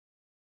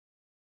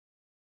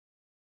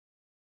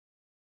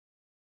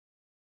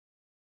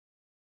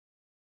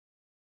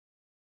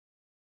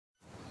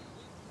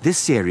This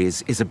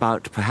series is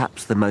about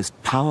perhaps the most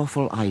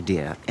powerful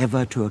idea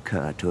ever to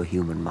occur to a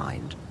human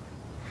mind.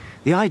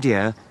 The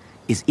idea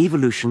is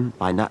evolution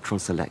by natural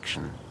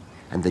selection,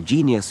 and the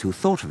genius who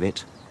thought of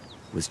it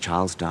was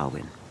Charles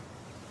Darwin.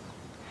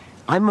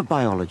 I'm a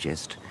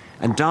biologist,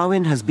 and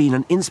Darwin has been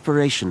an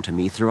inspiration to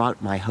me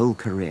throughout my whole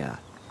career.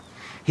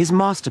 His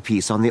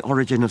masterpiece on the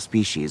origin of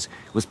species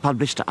was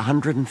published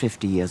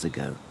 150 years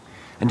ago,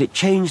 and it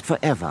changed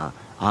forever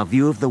our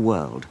view of the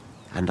world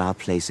and our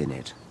place in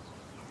it.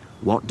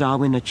 What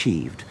Darwin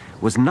achieved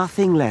was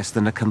nothing less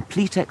than a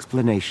complete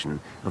explanation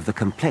of the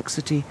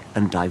complexity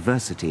and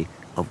diversity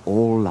of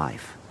all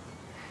life.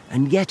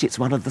 And yet it's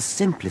one of the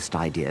simplest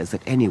ideas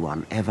that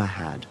anyone ever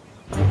had.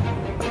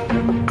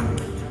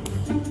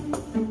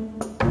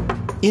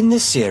 In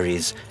this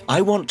series,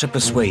 I want to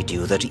persuade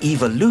you that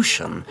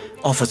evolution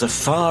offers a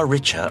far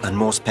richer and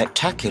more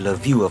spectacular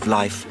view of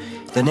life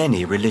than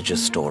any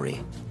religious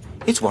story.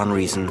 It's one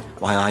reason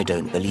why I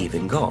don't believe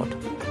in God.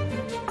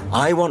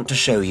 I want to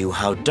show you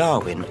how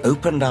Darwin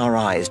opened our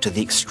eyes to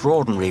the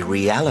extraordinary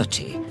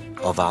reality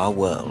of our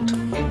world.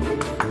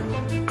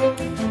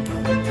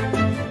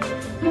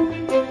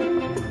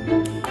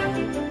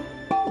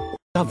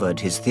 Covered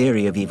his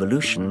theory of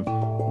evolution,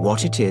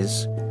 what it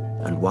is,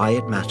 and why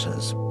it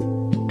matters.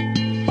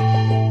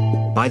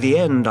 By the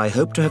end, I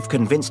hope to have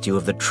convinced you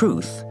of the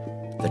truth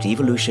that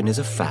evolution is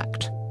a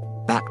fact,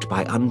 backed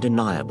by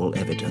undeniable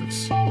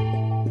evidence.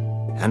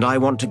 And I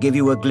want to give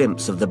you a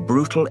glimpse of the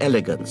brutal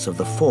elegance of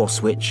the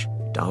force which,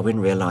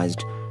 Darwin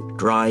realized,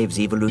 drives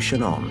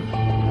evolution on.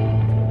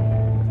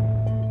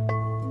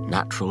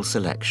 Natural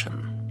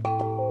selection.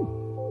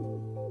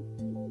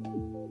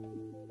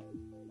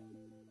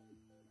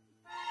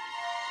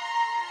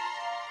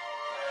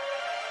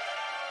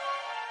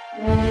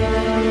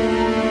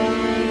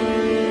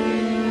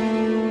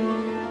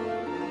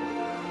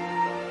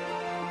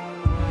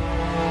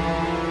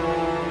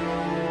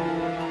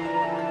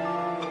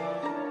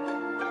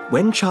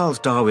 When Charles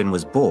Darwin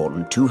was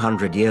born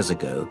 200 years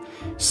ago,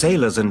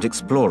 sailors and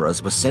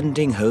explorers were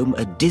sending home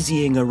a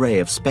dizzying array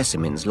of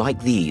specimens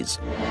like these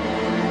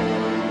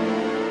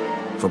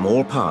from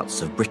all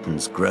parts of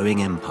Britain's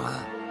growing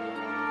empire.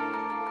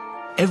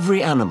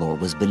 Every animal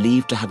was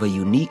believed to have a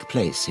unique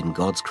place in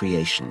God's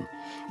creation,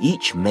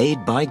 each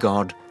made by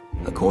God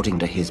according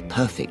to his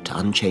perfect,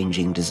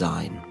 unchanging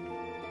design.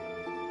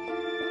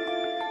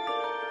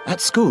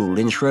 At school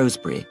in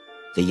Shrewsbury,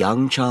 the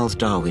young Charles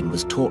Darwin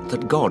was taught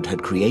that God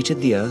had created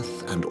the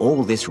earth and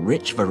all this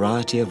rich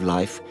variety of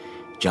life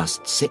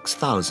just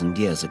 6,000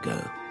 years ago.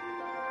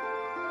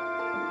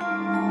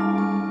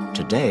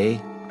 Today,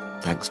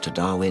 thanks to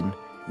Darwin,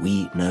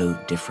 we know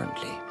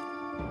differently.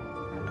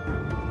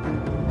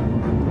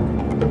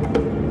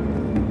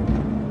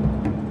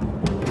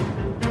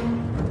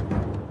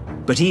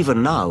 But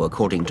even now,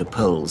 according to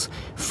polls,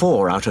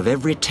 4 out of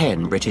every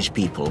 10 British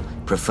people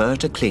prefer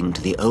to cling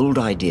to the old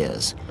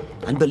ideas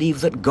and believe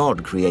that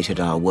God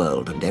created our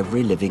world and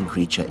every living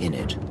creature in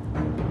it.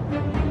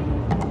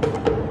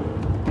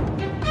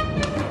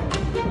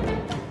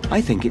 I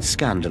think it's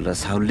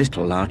scandalous how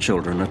little our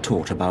children are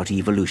taught about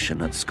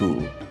evolution at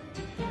school.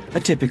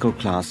 A typical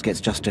class gets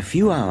just a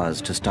few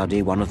hours to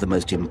study one of the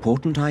most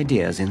important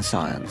ideas in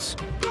science.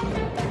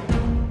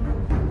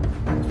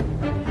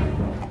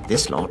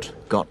 This lot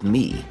got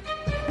me.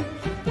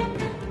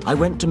 I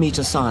went to meet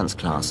a science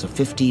class of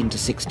 15 to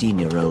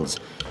 16-year-olds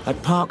at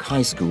Park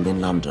High School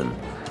in London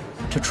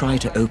to try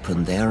to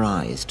open their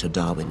eyes to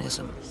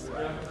Darwinism.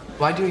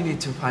 Why do we need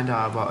to find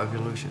out about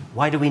evolution?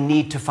 Why do we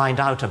need to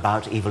find out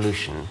about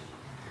evolution?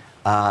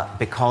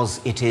 Because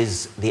it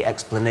is the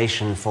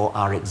explanation for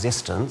our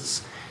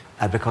existence,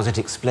 because it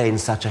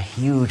explains such a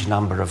huge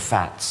number of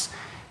facts,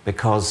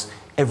 because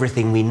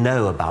everything we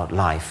know about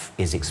life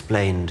is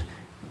explained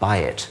by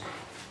it.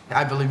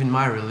 I believe in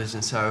my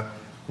religion, so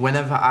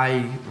whenever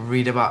I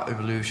read about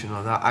evolution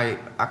or that,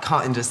 I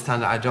can't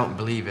understand it, I don't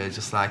believe it,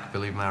 just like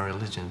believe my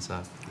religion,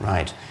 so.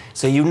 Right.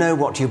 So you know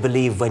what you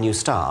believe when you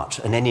start,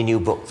 and any new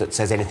book that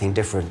says anything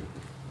different,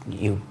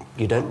 you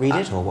don't read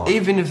it, or what?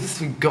 Even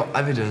if we got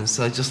evidence,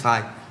 I just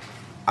like,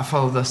 I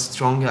follow the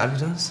stronger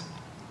evidence,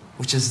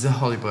 which is the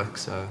Holy Book,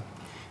 so.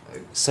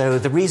 So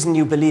the reason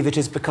you believe it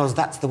is because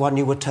that's the one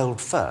you were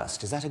told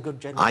first. Is that a good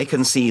general? I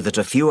can see that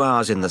a few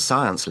hours in the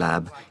science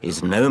lab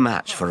is no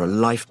match for a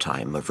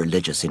lifetime of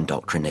religious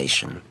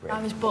indoctrination. I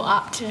was brought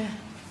up to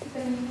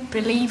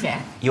believe it.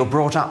 You're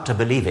brought up to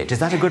believe it. Is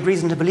that a good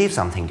reason to believe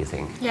something, do you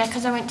think? Yeah,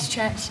 because I went to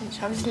church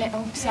since I was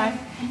little, so.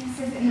 And it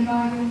says it in the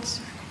Bible.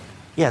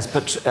 Yes,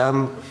 but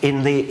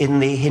in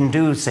the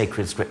Hindu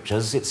sacred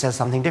scriptures, it says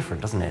something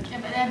different, doesn't it?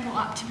 Yeah, but they're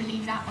brought up to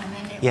believe that one,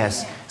 then.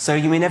 Yes. So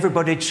you mean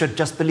everybody should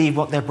just believe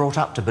what they're brought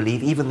up to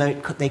believe, even though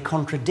they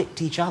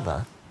contradict each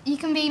other? You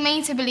can be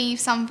made to believe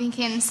something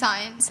in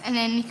science, and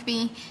then you can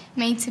be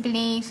made to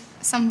believe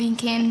something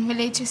in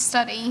religious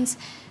studies.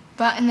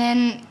 And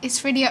then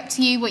it's really up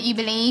to you what you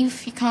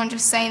believe. You can't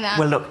just say that.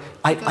 Well, look,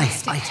 I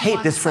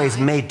hate this phrase,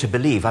 made to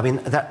believe. I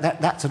mean,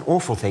 that's an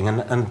awful thing,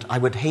 and I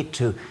would hate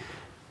to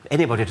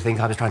anybody to think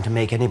I was trying to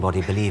make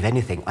anybody believe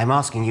anything. I'm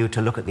asking you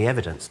to look at the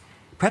evidence.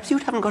 perhaps you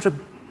haven't got a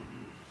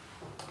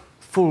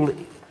full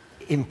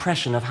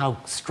impression of how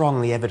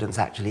strong the evidence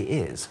actually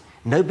is.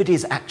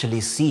 Nobody's actually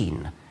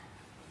seen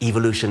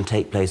evolution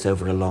take place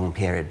over a long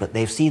period, but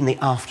they've seen the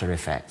after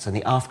effects, and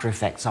the after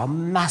effects are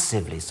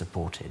massively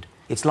supported.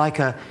 It's like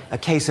a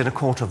case in a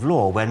court of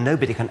law where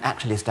nobody can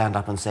actually stand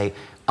up and say,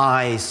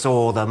 I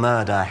saw the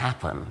murder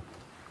happen.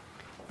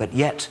 But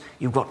yet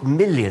you've got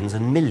millions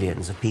and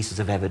millions of pieces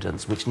of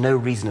evidence which no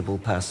reasonable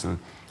person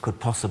could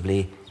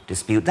possibly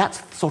dispute.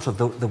 That's sort of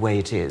the way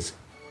it is.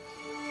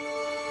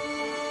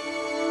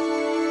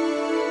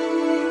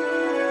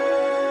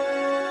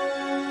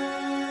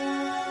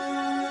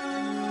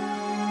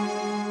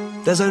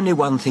 There's only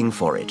one thing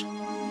for it.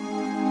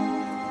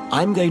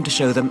 I'm going to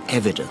show them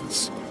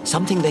evidence,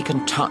 something they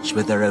can touch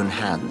with their own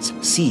hands,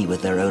 see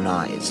with their own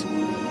eyes.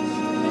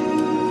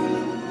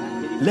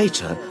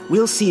 Later,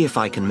 we'll see if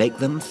I can make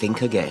them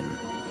think again.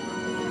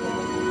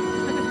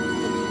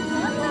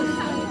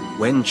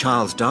 When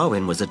Charles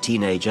Darwin was a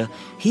teenager,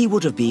 he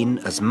would have been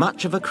as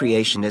much of a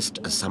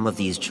creationist as some of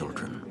these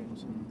children.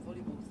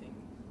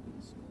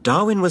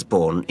 Darwin was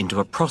born into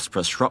a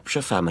prosperous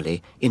Shropshire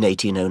family in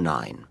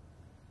 1809.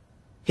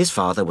 His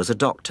father was a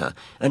doctor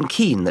and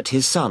keen that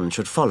his son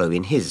should follow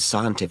in his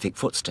scientific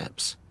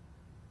footsteps.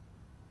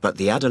 But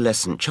the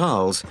adolescent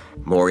Charles,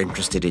 more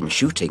interested in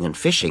shooting and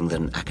fishing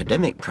than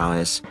academic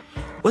prowess,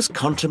 was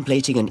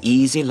contemplating an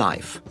easy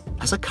life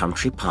as a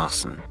country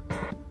parson.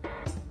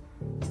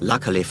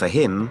 Luckily for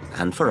him,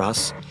 and for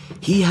us,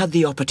 he had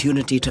the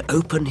opportunity to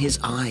open his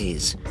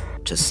eyes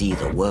to see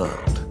the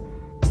world.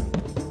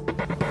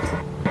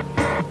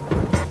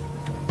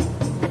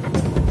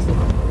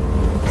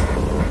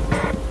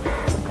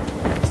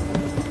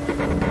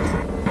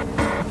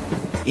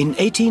 In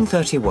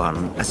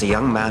 1831, as a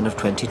young man of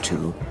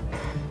 22,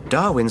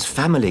 Darwin's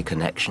family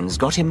connections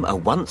got him a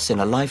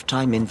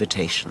once-in-a-lifetime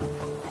invitation.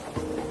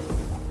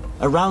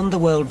 A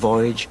round-the-world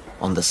voyage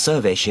on the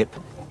survey ship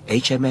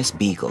HMS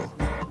Beagle.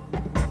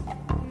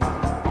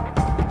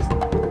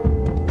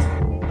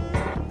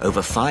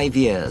 Over 5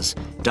 years,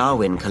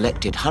 Darwin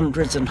collected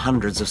hundreds and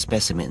hundreds of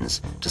specimens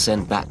to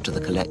send back to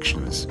the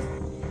collections.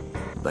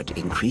 But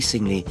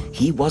increasingly,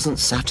 he wasn't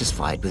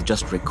satisfied with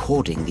just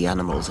recording the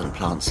animals and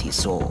plants he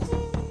saw.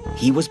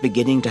 He was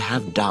beginning to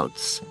have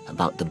doubts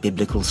about the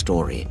biblical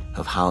story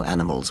of how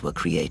animals were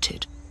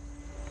created.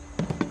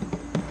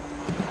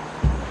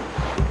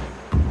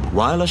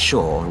 While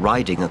ashore,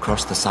 riding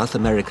across the South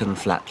American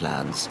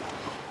flatlands,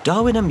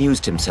 Darwin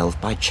amused himself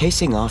by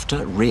chasing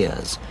after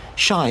rheas,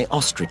 shy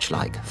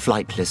ostrich-like,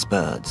 flightless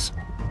birds.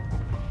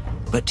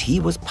 But he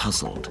was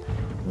puzzled.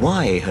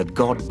 Why had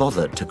God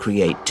bothered to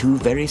create two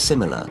very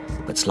similar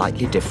but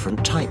slightly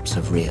different types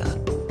of rhea?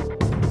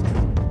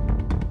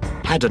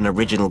 Had an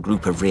original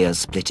group of rheas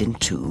split in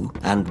two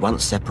and,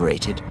 once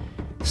separated,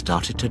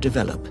 started to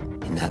develop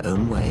in their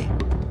own way?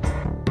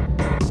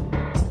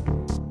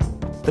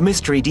 The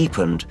mystery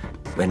deepened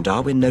when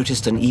Darwin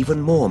noticed an even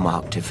more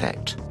marked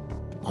effect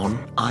on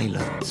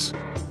islands.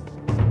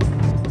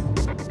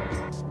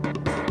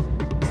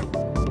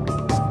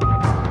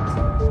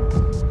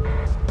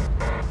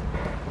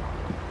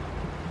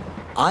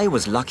 I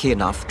was lucky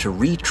enough to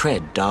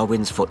retread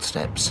Darwin's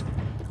footsteps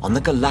on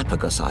the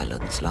Galapagos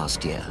Islands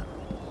last year.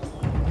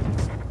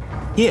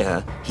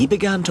 Here, he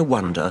began to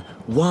wonder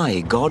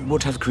why God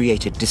would have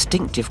created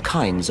distinctive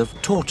kinds of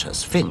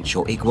tortoise, finch,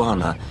 or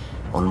iguana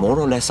on more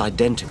or less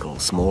identical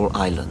small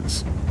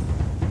islands.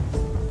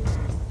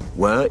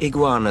 Were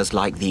iguanas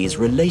like these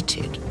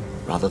related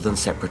rather than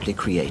separately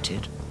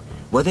created?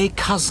 Were they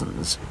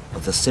cousins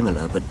of the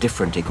similar but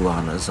different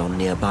iguanas on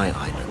nearby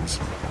islands?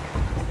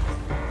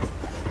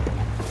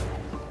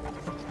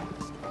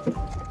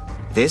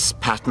 This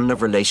pattern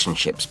of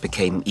relationships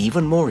became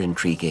even more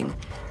intriguing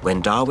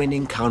when Darwin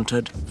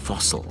encountered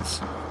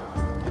fossils.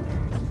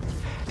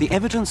 The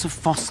evidence of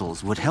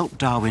fossils would help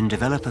Darwin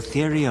develop a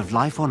theory of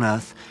life on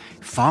Earth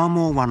far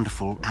more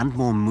wonderful and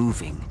more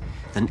moving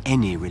than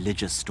any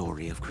religious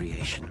story of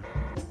creation.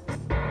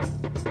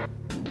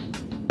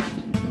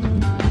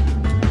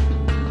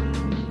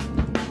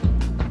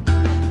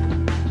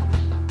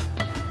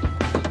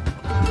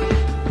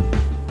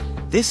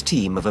 This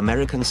team of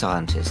American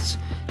scientists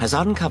has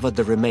uncovered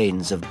the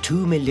remains of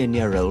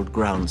 2-million-year-old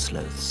ground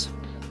sloths.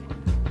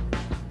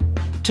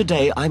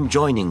 Today, I'm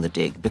joining the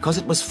dig because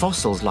it was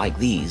fossils like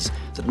these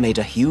that made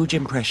a huge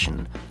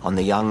impression on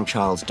the young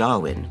Charles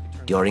Darwin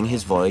during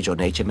his voyage on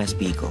HMS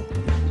Beagle.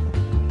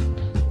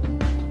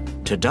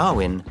 To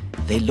Darwin,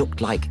 they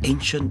looked like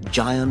ancient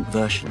giant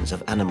versions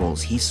of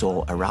animals he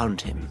saw around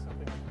him.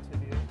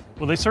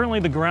 Well,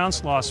 the ground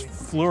sloths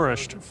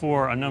flourished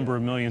for a number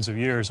of millions of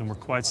years and were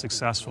quite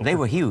successful. They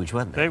were huge,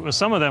 weren't they?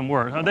 Some of them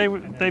were.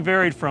 They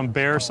varied from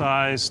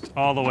bear-sized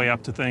all the way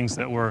up to things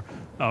that were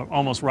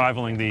almost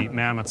rivaling the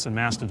mammoths and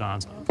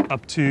mastodons,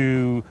 up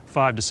to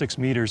 5 to 6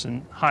 meters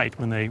in height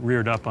when they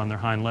reared up on their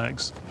hind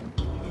legs.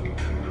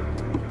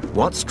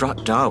 What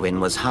struck Darwin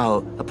was how,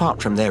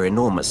 apart from their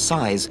enormous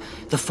size,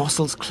 the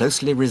fossils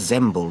closely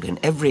resembled in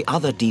every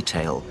other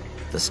detail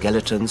the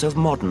skeletons of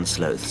modern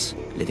sloths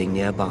living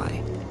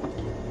nearby.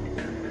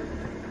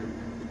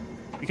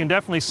 can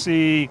definitely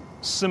see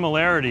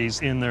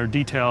similarities in their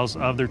details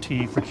of their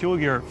teeth,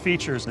 peculiar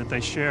features that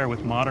they share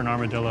with modern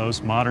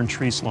armadillos, modern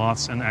tree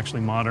sloths, and actually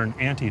modern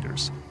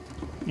anteaters.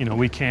 You know,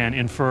 we can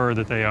infer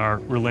that they are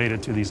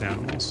related to these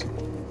animals.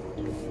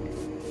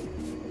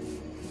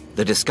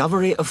 The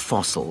discovery of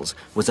fossils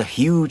was a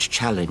huge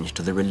challenge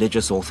to the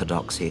religious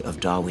orthodoxy of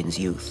Darwin's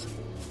youth.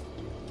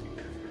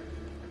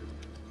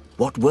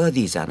 What were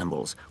these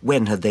animals?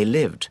 When had they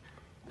lived?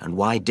 And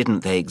why didn't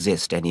they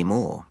exist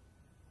anymore?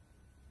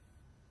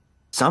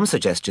 Some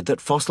suggested that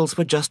fossils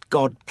were just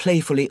God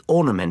playfully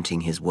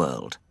ornamenting his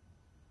world.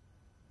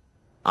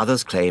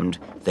 Others claimed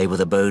they were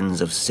the bones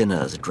of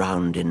sinners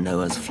drowned in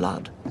Noah's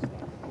flood.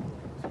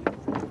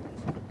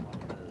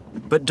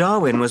 But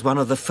Darwin was one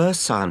of the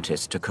first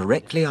scientists to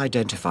correctly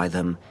identify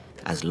them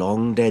as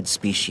long-dead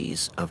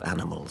species of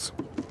animals.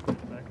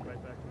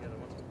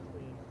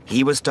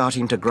 He was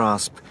starting to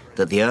grasp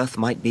that the Earth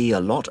might be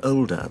a lot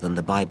older than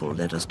the Bible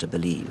led us to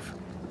believe.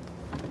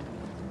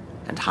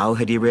 And how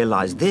had he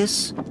realized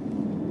this?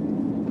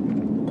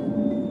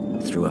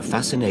 Through a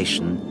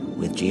fascination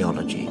with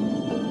geology.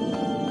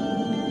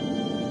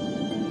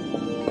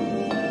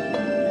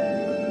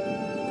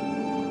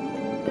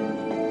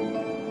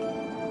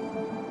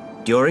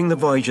 During the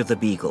voyage of the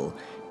Beagle,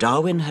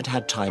 Darwin had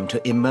had time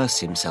to immerse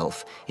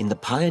himself in the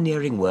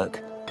pioneering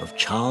work of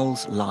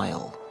Charles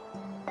Lyell.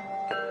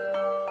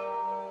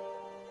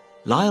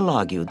 Lyell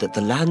argued that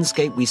the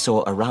landscape we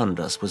saw around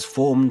us was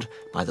formed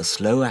by the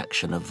slow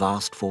action of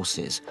vast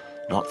forces,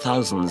 not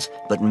thousands,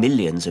 but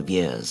millions of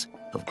years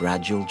of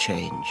gradual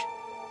change.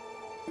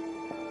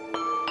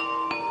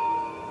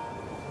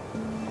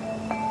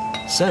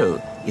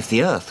 So, if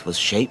the Earth was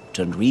shaped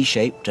and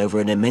reshaped over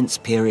an immense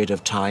period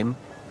of time,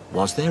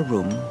 was there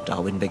room,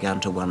 Darwin began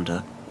to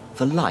wonder,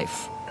 for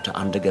life to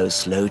undergo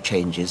slow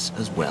changes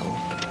as well?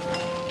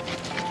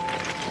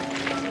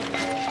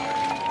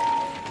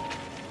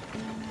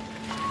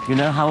 You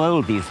know how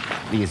old these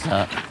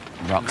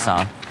rocks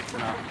are?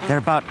 They're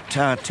about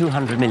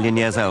 200 million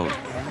years old.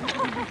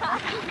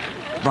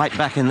 Right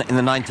back in the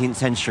 19th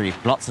century,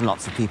 lots and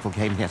lots of people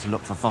came here to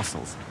look for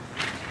fossils.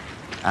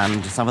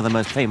 And some of the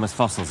most famous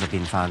fossils have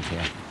been found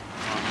here.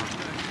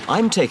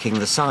 I'm taking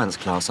the science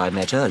class I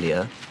met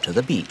earlier to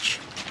the beach.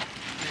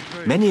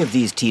 Many of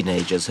these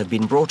teenagers have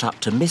been brought up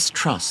to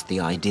mistrust the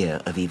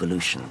idea of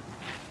evolution.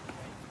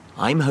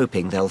 I'm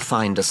hoping they'll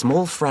find a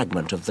small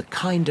fragment of the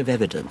kind of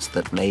evidence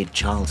that made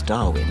Charles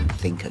Darwin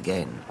think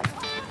again.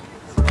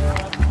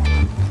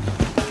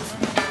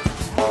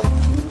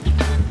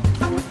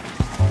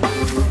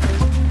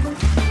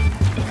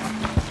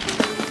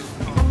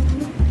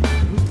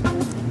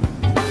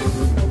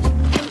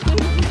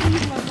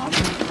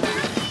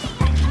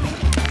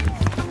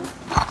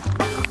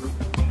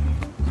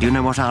 Do you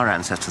know what our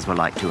ancestors were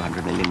like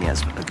 200 million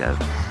years ago?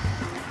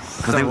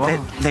 Because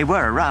they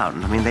were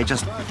around. I mean, they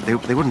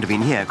wouldn't have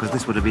been here because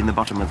this would have been the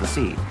bottom of the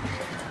sea.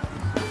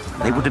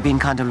 They would have been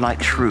kind of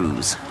like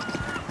shrews.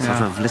 Sort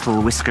of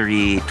little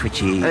whiskery,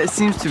 twitchy. It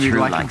seems to be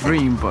like a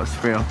dream, but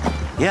it's real.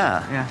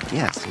 Yeah.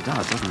 Yes, it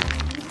does, doesn't it?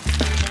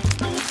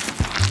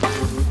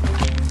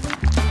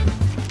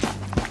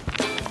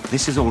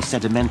 This is all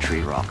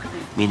sedimentary rock,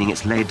 meaning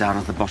it's laid down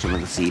at the bottom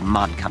of the sea,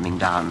 mud coming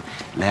down,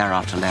 layer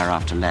after layer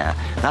after layer.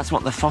 That's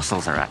what the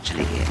fossils are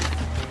actually in.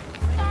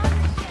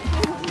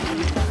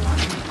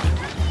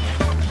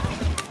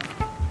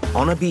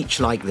 On a beach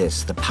like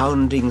this, the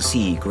pounding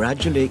sea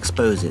gradually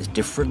exposes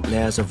different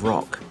layers of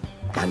rock,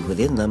 and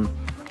within them,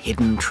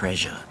 hidden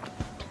treasure.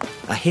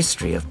 A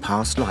history of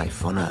past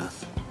life on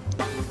Earth.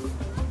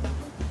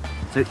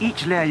 So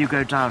each layer you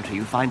go down to,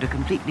 you find a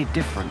completely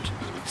different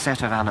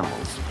set of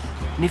animals.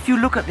 And if you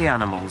look at the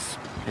animals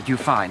that you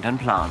find, and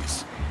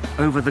plants,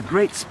 over the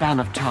great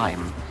span of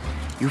time,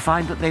 you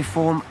find that they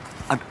form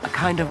a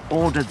kind of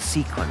ordered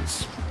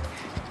sequence.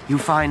 You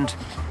find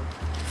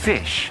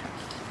fish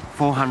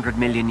 400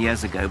 million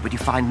years ago, but you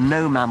find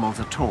no mammals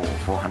at all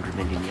 400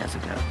 million years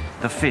ago.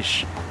 The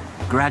fish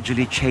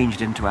gradually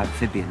changed into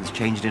amphibians,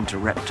 changed into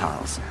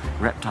reptiles.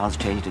 Reptiles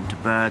changed into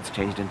birds,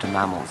 changed into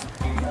mammals.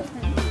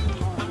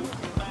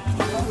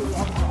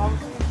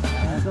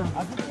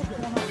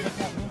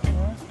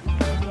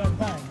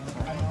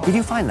 Did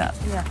you find that?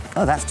 Yeah.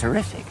 Oh, that's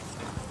terrific.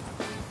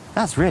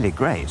 That's really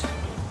great.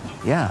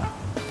 Yeah.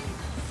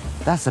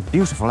 That's a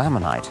beautiful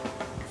ammonite.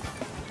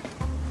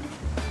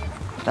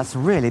 That's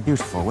really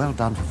beautiful. Well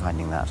done for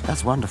finding that.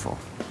 That's wonderful.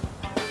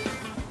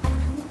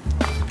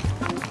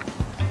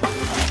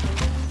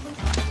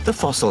 The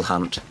fossil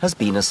hunt has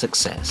been a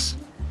success.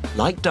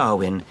 Like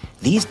Darwin,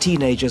 these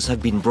teenagers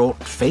have been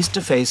brought face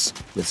to face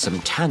with some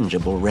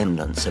tangible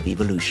remnants of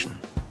evolution.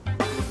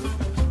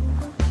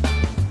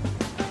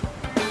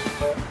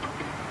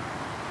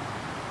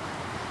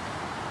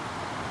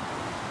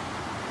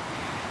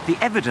 The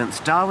evidence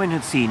Darwin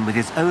had seen with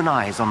his own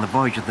eyes on the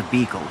voyage of the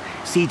Beagle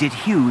seeded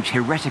huge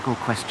heretical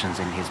questions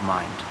in his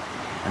mind.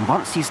 And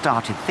once he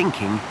started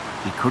thinking,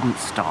 he couldn't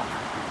stop.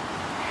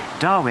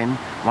 Darwin,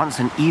 once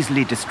an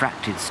easily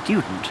distracted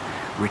student,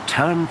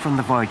 returned from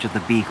the voyage of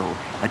the Beagle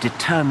a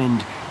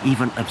determined,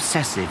 even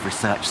obsessive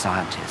research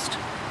scientist.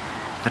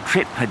 The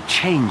trip had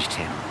changed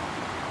him,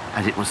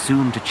 and it was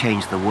soon to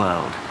change the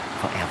world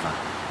forever.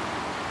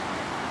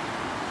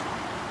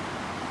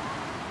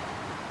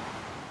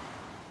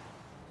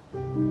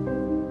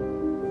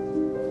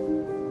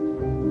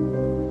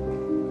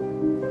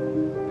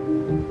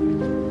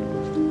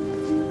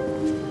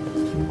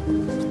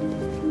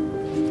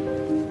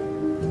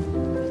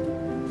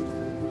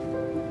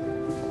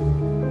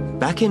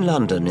 Back in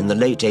London in the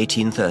late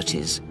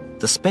 1830s,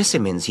 the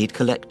specimens he'd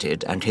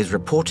collected and his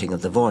reporting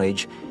of the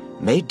voyage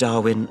made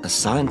Darwin a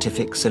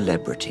scientific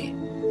celebrity.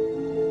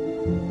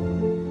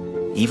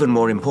 Even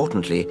more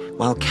importantly,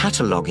 while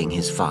cataloguing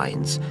his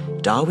finds,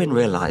 Darwin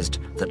realized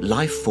that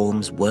life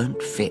forms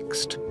weren't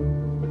fixed.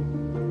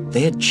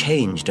 They had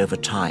changed over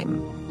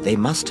time. They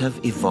must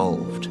have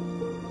evolved.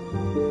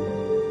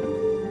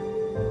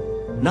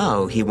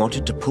 Now he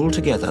wanted to pull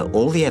together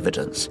all the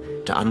evidence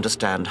to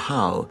understand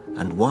how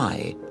and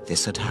why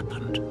this had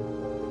happened.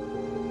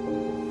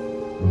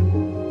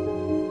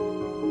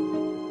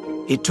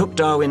 It took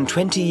Darwin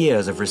 20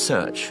 years of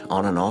research,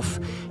 on and off,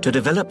 to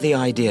develop the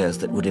ideas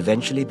that would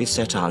eventually be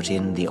set out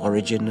in The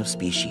Origin of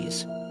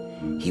Species.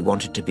 He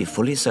wanted to be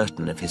fully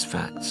certain of his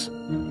facts.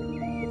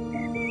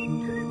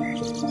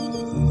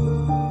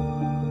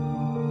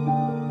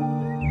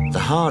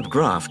 The hard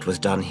graft was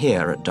done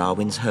here at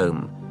Darwin's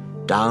home,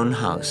 Down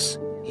House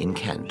in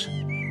Kent.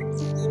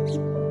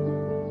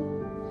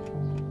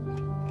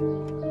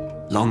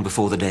 Long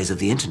before the days of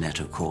the internet,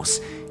 of course,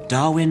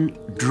 Darwin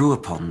drew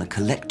upon the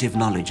collective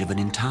knowledge of an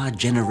entire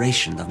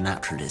generation of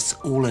naturalists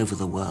all over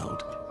the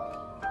world.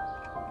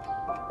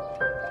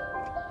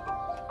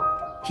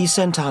 He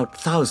sent out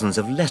thousands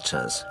of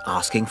letters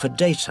asking for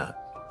data,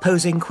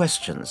 posing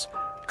questions,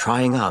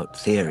 trying out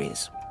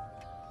theories.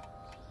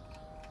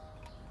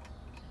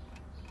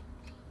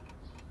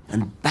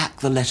 And back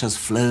the letters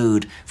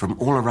flowed from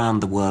all around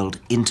the world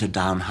into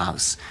Down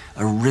House,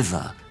 a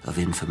river of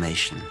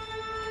information.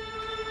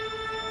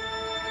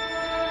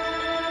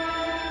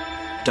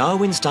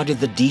 Darwin studied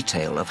the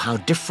detail of how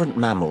different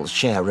mammals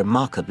share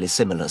remarkably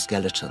similar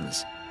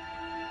skeletons.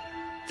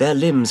 Their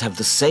limbs have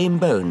the same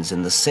bones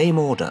in the same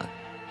order,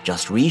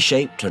 just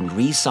reshaped and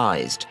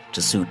resized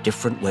to suit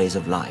different ways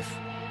of life.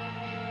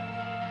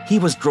 He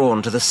was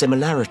drawn to the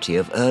similarity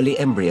of early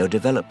embryo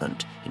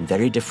development in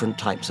very different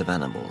types of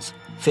animals: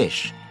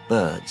 fish,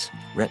 birds,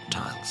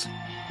 reptiles.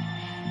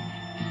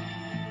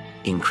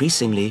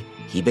 Increasingly,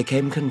 he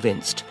became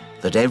convinced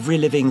that every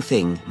living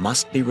thing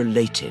must be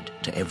related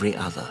to every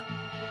other.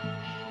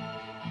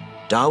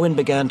 Darwin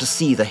began to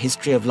see the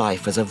history of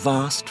life as a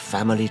vast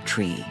family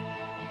tree.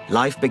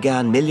 Life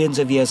began millions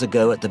of years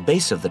ago at the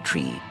base of the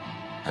tree,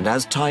 and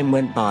as time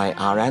went by,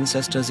 our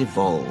ancestors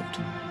evolved,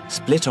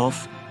 split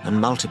off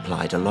and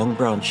multiplied along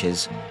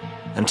branches,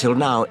 until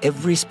now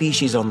every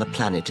species on the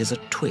planet is a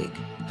twig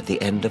at the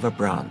end of a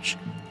branch.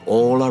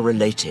 All are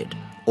related,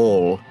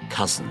 all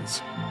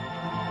cousins.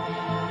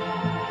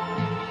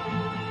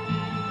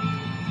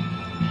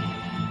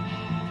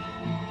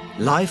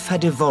 Life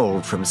had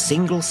evolved from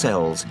single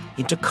cells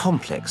into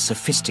complex,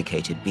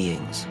 sophisticated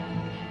beings.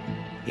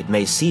 It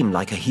may seem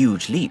like a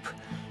huge leap,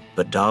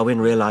 but Darwin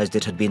realized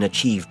it had been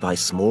achieved by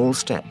small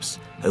steps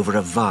over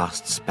a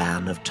vast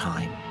span of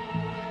time.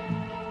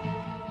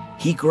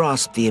 He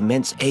grasped the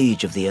immense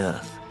age of the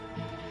Earth.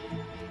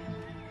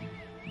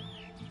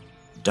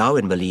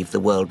 Darwin believed the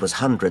world was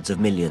hundreds of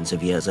millions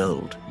of years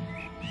old.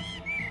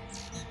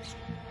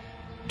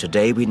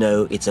 Today we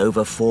know it's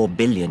over 4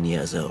 billion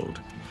years old,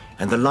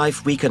 and the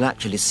life we can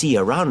actually see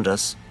around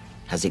us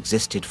has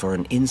existed for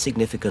an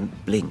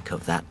insignificant blink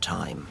of that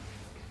time.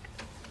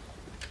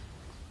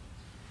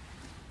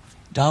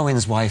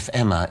 Darwin's wife,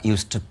 Emma,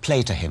 used to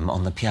play to him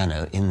on the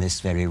piano in this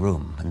very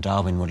room, and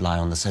Darwin would lie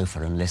on the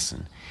sofa and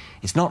listen.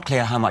 It's not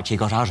clear how much he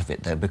got out of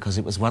it, though, because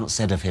it was once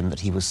said of him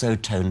that he was so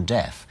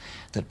tone-deaf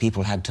that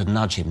people had to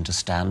nudge him to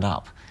stand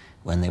up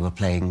when they were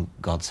playing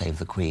God Save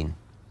the Queen.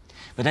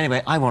 But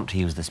anyway, I want to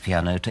use this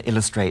piano to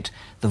illustrate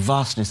the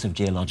vastness of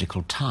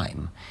geological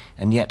time,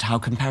 and yet how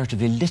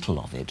comparatively little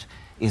of it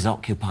is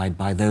occupied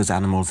by those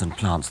animals and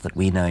plants that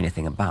we know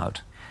anything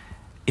about.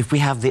 If we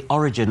have the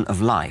origin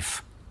of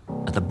life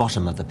at the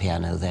bottom of the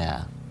piano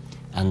there,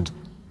 and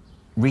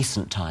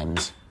recent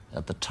times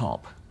at the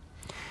top,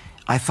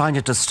 I find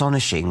it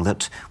astonishing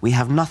that we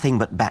have nothing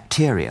but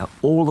bacteria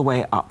all the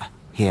way up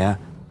here,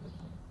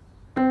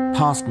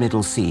 past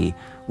Middle Sea,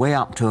 way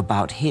up to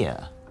about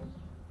here,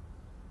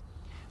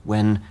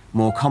 when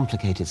more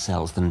complicated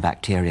cells than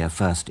bacteria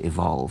first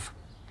evolve.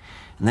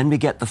 And then we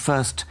get the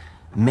first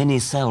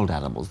many-celled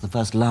animals, the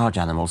first large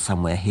animals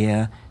somewhere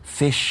here.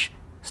 Fish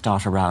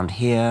start around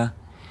here.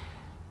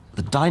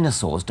 The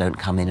dinosaurs don't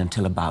come in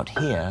until about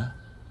here,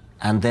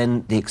 and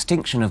then the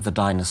extinction of the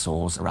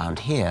dinosaurs around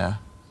here.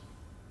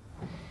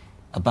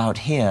 About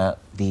here,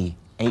 the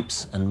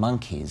apes and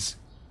monkeys.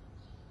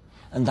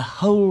 And the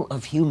whole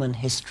of human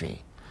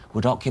history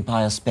would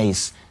occupy a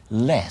space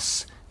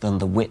less than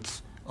the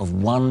width of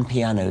one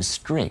piano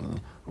string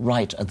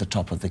right at the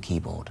top of the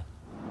keyboard.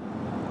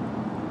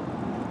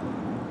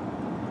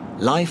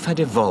 Life had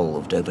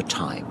evolved over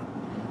time,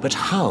 but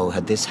how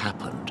had this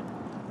happened?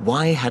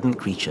 why hadn't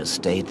creatures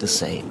stayed the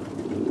same?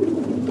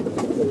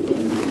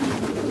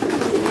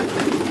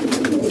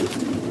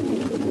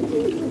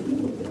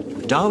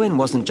 Darwin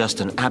wasn't just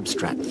an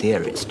abstract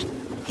theorist.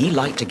 He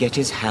liked to get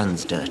his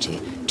hands dirty,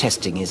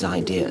 testing his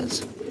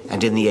ideas.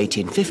 And in the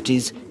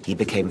 1850s, he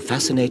became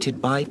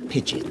fascinated by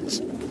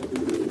pigeons.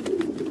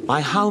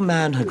 By how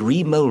man had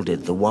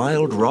remolded the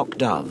wild rock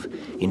dove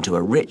into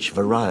a rich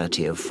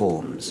variety of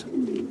forms.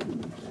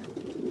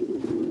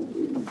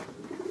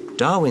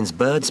 Darwin's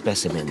bird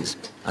specimens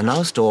are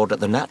now stored at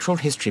the Natural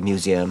History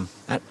Museum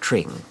at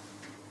Tring.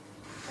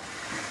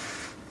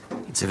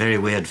 It's a very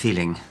weird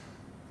feeling.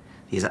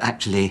 These are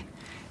actually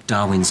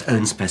Darwin's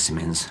own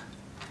specimens.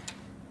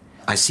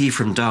 I see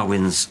from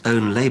Darwin's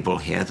own label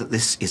here that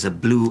this is a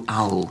blue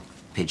owl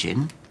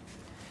pigeon.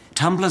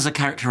 Tumblers are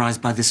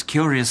characterized by this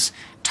curious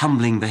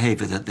tumbling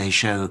behavior that they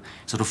show,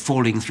 sort of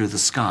falling through the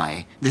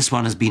sky. This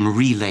one has been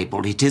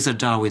relabeled. It is a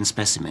Darwin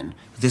specimen.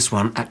 This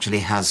one actually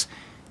has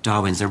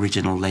Darwin's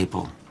original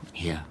label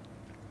here.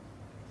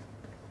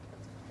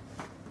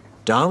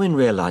 Darwin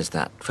realized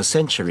that, for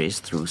centuries,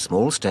 through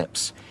small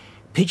steps,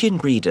 pigeon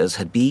breeders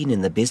had been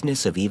in the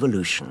business of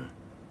evolution.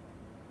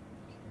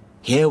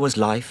 Here was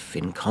life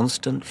in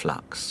constant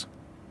flux.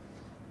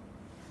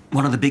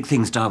 One of the big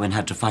things Darwin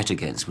had to fight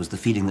against was the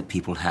feeling that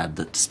people had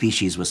that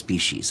species were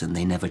species and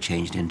they never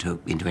changed into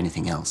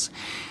anything else.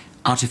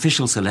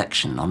 Artificial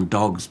selection on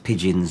dogs,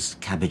 pigeons,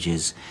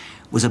 cabbages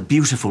was a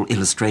beautiful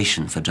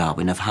illustration for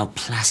Darwin of how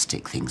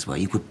plastic things were.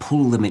 You could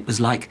pull them, it was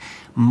like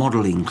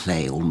modeling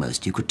clay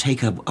almost. You could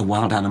take a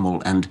wild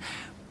animal and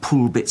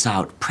pull bits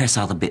out, press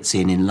other bits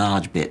in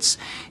large bits.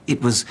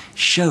 It was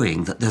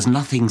showing that there's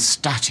nothing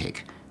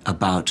static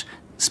about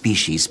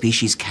species.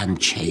 Species can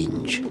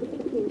change.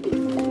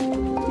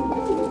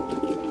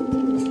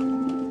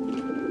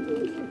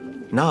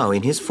 Now,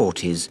 in his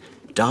 40s,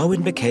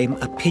 Darwin became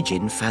a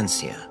pigeon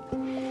fancier.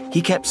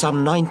 He kept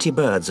some 90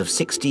 birds of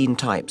 16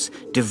 types,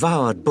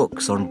 devoured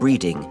books on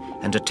breeding,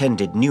 and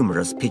attended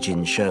numerous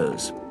pigeon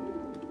shows.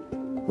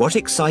 What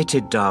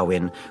excited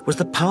Darwin was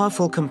the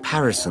powerful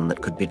comparison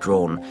that could be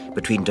drawn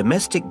between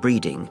domestic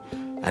breeding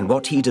and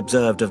what he'd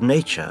observed of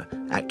nature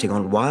acting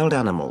on wild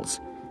animals,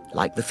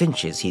 like the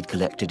finches he'd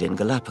collected in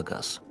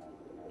Galapagos.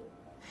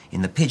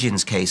 In the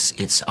pigeon's case,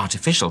 it's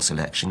artificial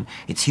selection.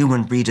 It's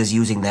human breeders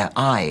using their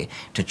eye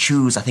to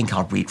choose, I think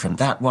I'll breed from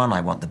that one, I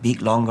want the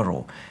beak longer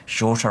or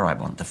shorter, I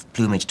want the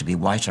plumage to be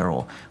whiter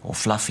or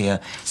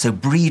fluffier. So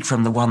breed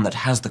from the one that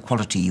has the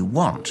quality you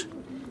want.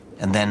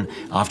 And then,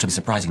 after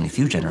surprisingly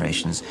few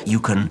generations,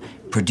 you can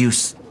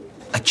produce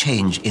a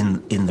change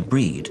in the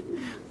breed.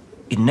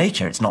 In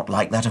nature, it's not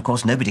like that. Of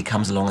course, nobody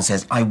comes along and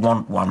says, I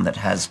want one that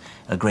has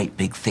a great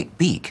big thick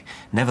beak.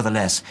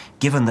 Nevertheless,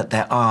 given that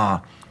there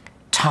are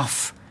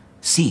tough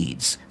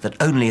seeds that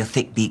only a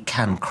thick beak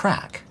can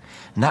crack,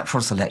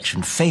 natural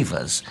selection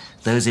favors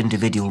those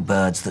individual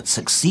birds that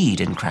succeed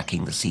in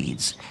cracking the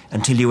seeds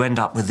until you end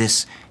up with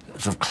this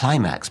sort of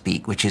climax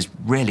beak, which is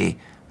really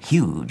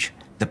huge,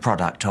 the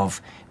product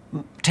of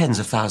tens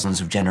of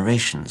thousands of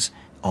generations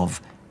of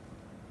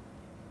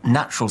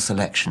natural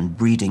selection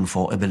breeding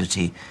for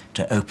ability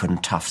to open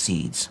tough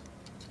seeds.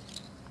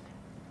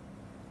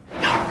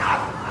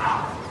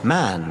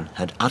 Man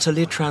had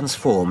utterly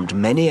transformed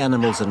many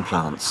animals and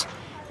plants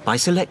by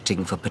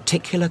selecting for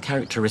particular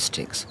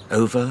characteristics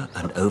over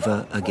and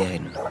over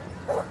again.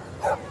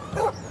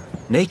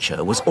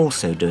 Nature was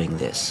also doing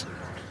this.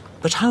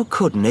 But how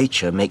could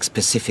nature make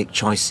specific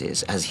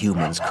choices as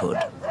humans could?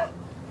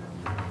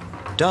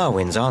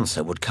 Darwin's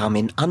answer would come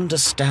in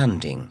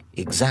understanding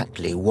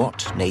exactly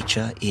what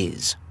nature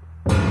is.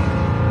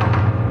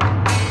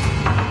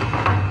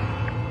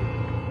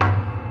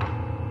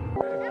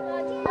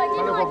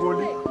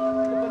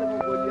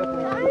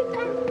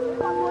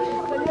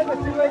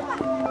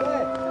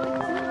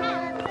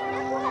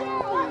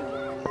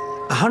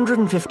 A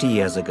 150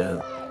 years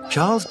ago,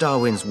 Charles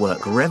Darwin's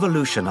work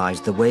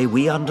revolutionized the way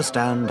we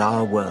understand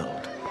our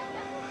world.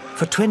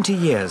 For 20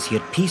 years, he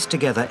had pieced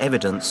together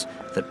evidence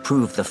that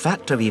proved the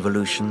fact of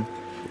evolution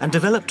and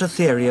developed a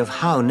theory of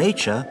how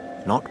nature,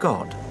 not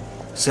God,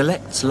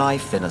 selects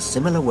life in a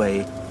similar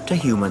way to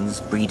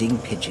humans breeding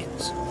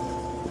pigeons.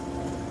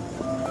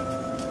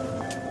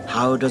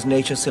 How does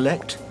nature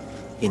select?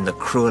 In the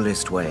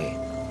cruelest way.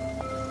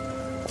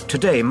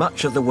 Today,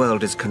 much of the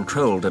world is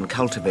controlled and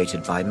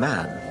cultivated by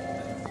man.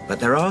 But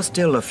there are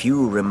still a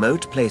few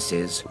remote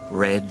places,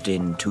 red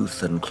in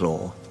tooth and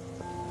claw.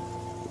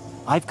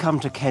 I've come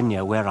to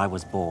Kenya where I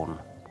was born.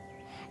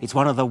 It's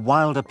one of the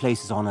wilder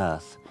places on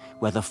Earth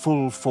where the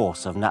full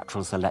force of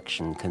natural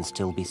selection can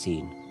still be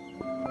seen.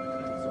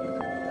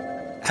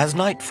 As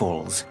night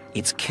falls,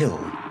 it's kill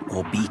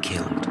or be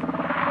killed.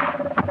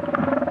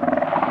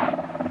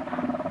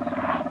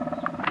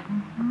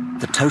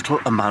 The total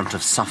amount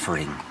of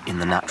suffering in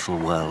the natural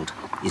world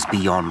is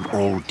beyond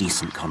all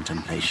decent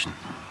contemplation.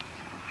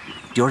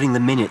 During the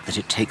minute that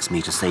it takes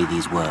me to say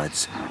these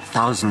words,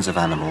 thousands of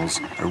animals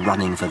are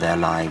running for their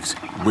lives,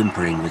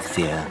 whimpering with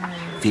fear,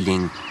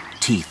 feeling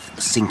teeth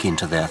sink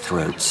into their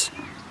throats.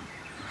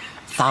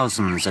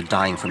 Thousands are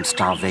dying from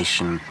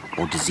starvation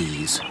or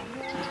disease,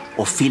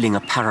 or feeling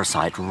a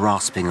parasite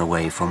rasping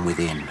away from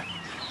within.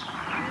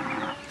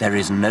 There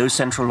is no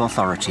central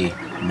authority,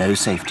 no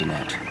safety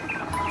net.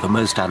 For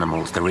most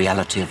animals, the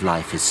reality of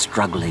life is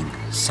struggling,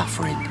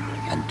 suffering,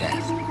 and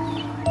death.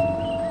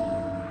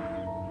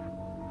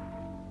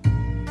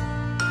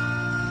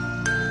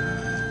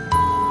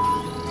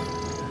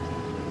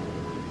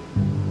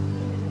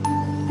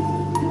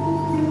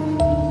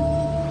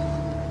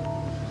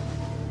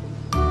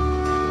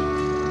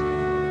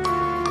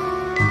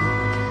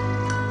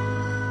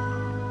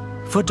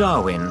 For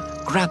Darwin,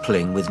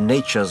 grappling with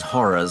nature's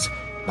horrors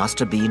must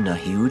have been a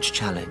huge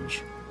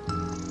challenge.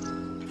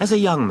 As a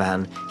young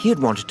man, he had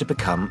wanted to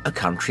become a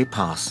country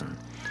parson.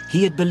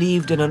 He had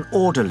believed in an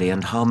orderly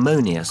and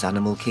harmonious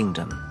animal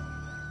kingdom.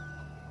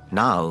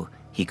 Now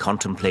he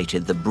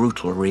contemplated the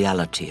brutal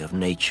reality of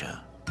nature.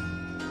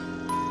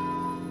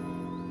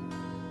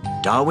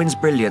 Darwin's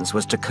brilliance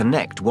was to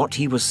connect what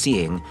he was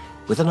seeing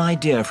with an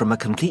idea from a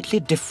completely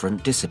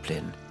different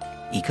discipline,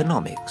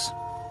 economics.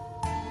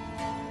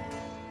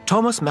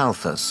 Thomas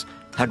Malthus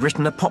had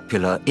written a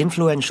popular,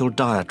 influential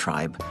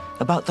diatribe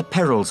about the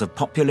perils of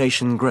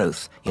population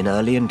growth in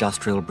early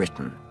industrial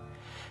Britain,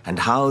 and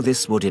how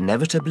this would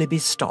inevitably be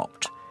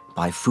stopped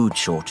by food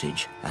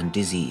shortage and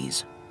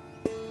disease.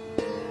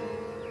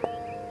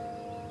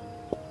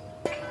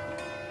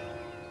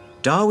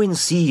 Darwin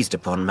seized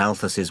upon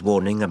Malthus's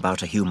warning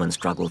about a human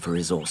struggle for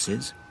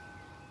resources,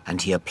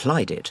 and he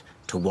applied it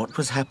to what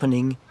was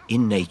happening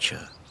in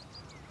nature.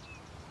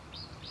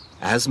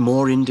 As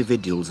more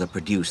individuals are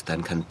produced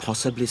than can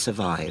possibly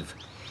survive,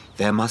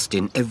 there must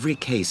in every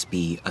case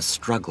be a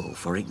struggle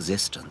for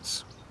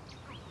existence.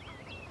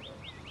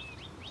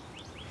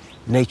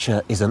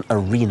 Nature is an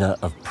arena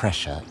of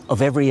pressure.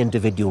 Of every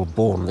individual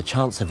born, the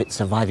chance of it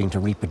surviving to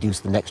reproduce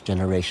the next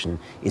generation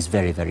is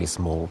very, very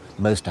small.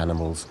 Most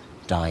animals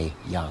die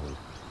young.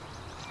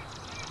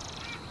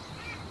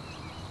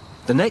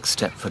 The next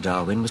step for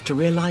Darwin was to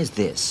realize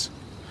this.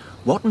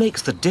 What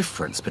makes the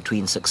difference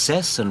between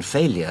success and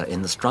failure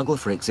in the struggle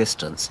for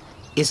existence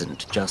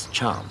isn't just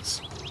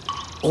chance.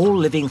 All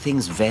living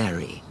things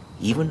vary,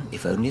 even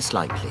if only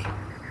slightly.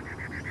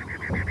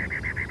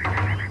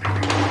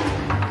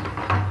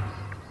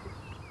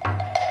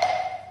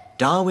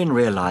 Darwin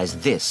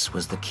realized this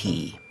was the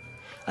key.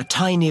 A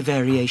tiny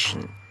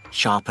variation,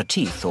 sharper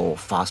teeth or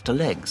faster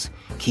legs,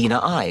 keener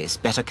eyes,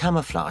 better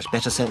camouflage,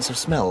 better sense of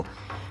smell,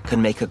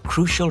 can make a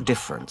crucial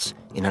difference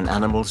in an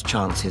animal's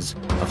chances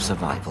of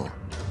survival.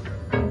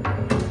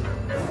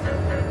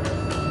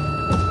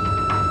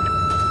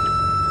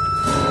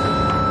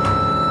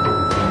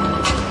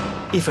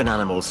 If an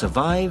animal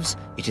survives,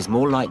 it is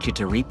more likely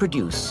to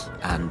reproduce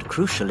and,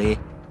 crucially,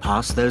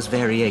 pass those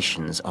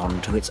variations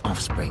on to its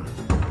offspring.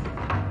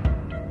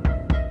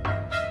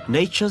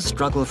 Nature's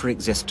struggle for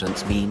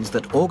existence means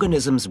that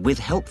organisms with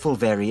helpful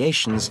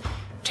variations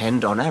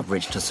tend on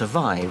average to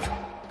survive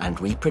and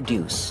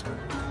reproduce.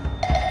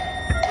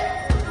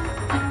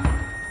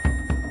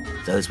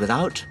 Those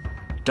without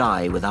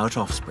die without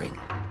offspring.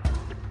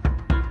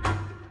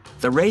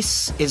 The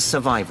race is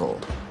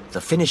survival.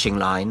 The finishing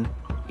line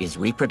is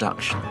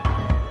reproduction.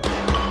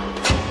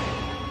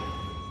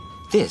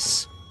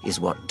 This is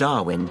what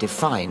Darwin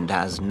defined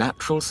as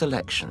natural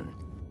selection.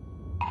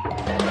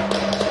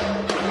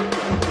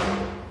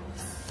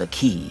 The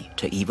key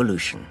to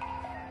evolution.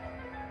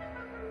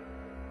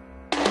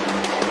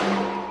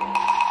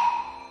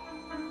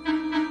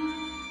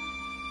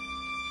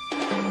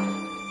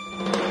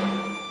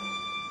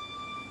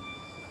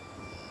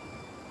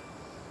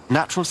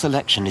 Natural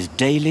selection is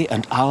daily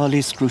and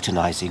hourly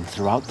scrutinizing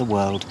throughout the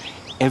world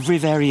every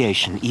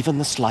variation, even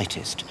the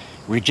slightest,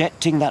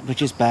 rejecting that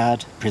which is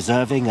bad,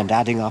 preserving and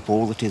adding up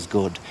all that is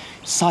good,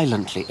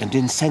 silently and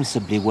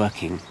insensibly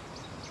working.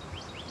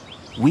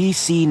 We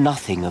see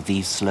nothing of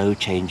these slow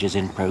changes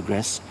in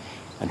progress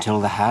until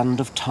the hand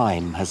of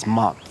time has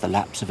marked the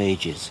lapse of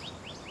ages.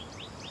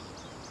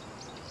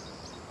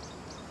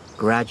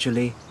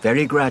 Gradually,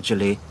 very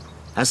gradually,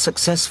 as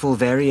successful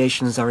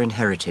variations are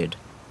inherited,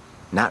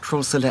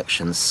 natural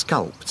selection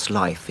sculpts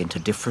life into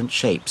different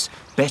shapes,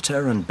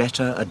 better and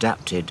better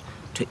adapted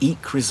to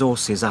eke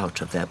resources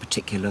out of their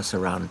particular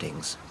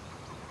surroundings.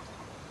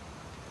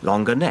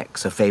 Longer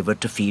necks are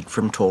favored to feed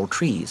from tall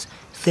trees,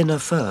 thinner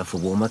fur for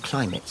warmer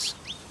climates.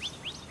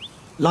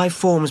 Life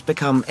forms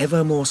become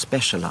ever more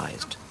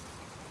specialized.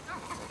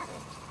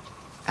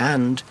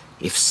 And,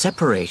 if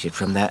separated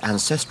from their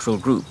ancestral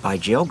group by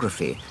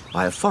geography,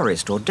 by a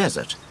forest or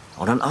desert,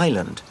 on an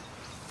island,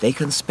 they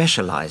can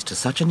specialize to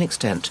such an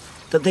extent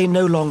that they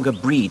no longer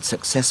breed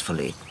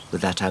successfully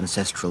with that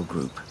ancestral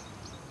group.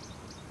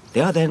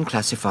 They are then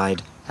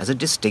classified as a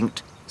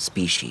distinct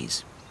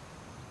species.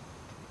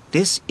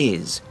 This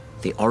is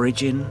the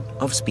origin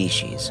of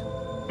species.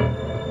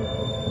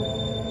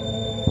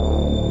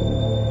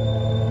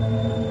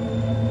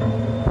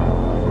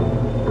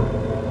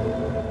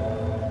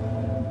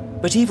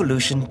 But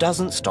evolution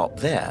doesn't stop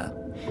there.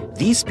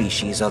 These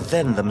species are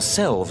then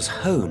themselves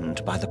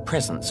honed by the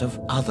presence of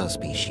other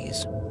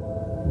species.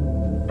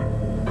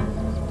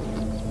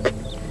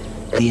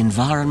 the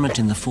environment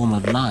in the form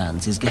of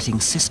lions is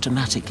getting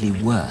systematically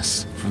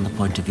worse from the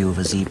point of view of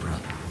a zebra.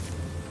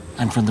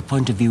 And from the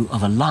point of view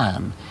of a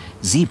lion,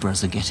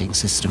 zebras are getting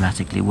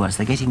systematically worse.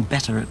 They're getting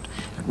better at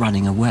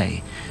running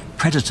away.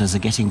 Predators are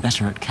getting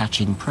better at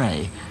catching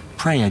prey.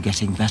 Prey are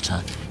getting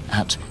better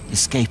at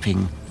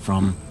escaping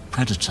from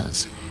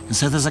predators. And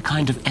so there's a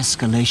kind of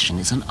escalation.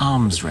 It's an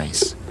arms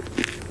race.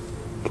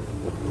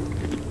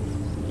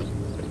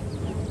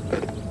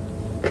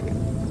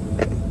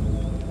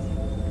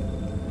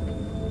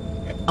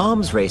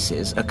 Arms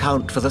races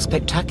account for the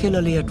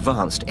spectacularly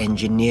advanced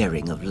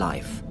engineering of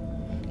life.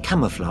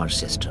 Camouflage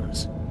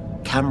systems,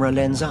 camera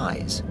lens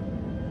eyes,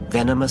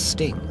 venomous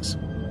stings.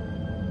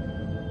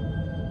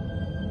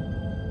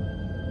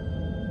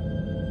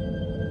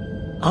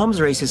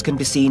 Arms races can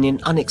be seen in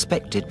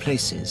unexpected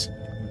places.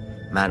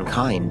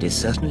 Mankind is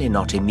certainly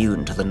not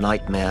immune to the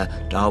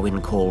nightmare Darwin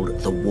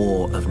called the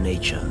war of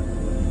nature.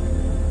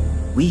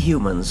 We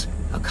humans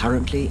are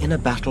currently in a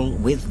battle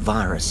with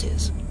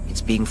viruses.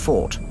 It's being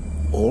fought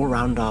all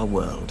around our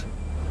world.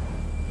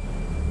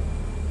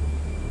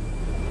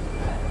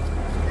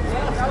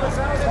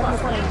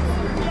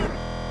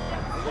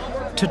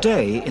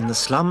 Today, in the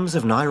slums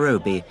of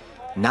Nairobi,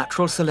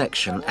 natural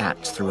selection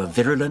acts through a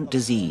virulent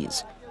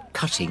disease,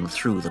 cutting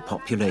through the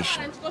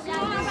population.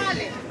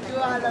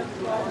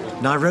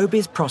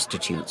 Nairobi's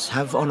prostitutes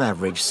have on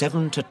average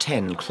 7 to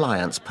 10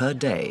 clients per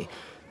day,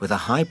 with a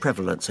high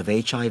prevalence of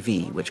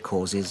HIV, which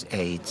causes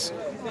AIDS.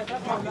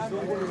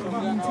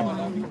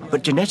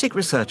 But genetic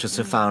researchers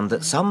have found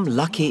that some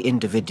lucky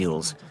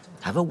individuals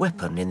have a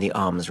weapon in the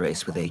arms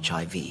race with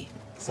HIV.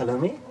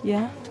 Salome?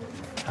 Yeah.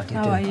 How do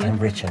you do? Are you? I'm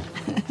Richard.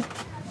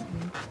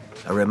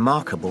 A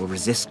remarkable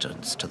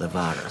resistance to the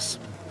virus.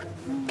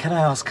 Can I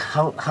ask,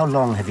 how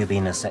long have you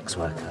been a sex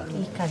worker?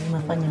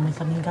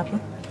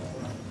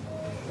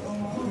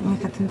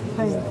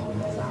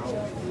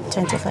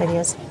 25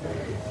 years.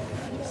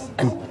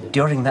 And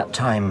during that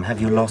time,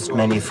 have you lost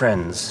many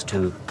friends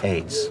to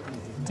AIDS?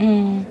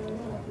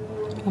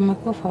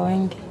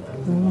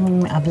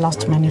 I've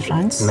lost many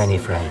friends. Many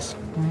friends.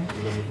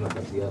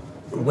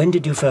 When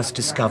did you first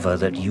discover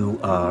that you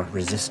are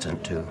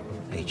resistant to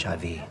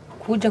HIV?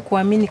 Kuja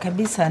kuamini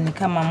kabisa ni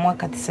kama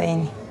mwaka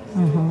 90.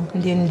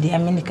 Ndio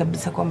niliamini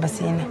kabisa kwamba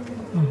sina.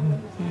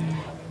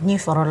 Knew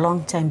for a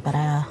long time, but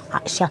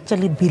she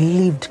actually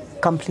believed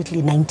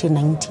completely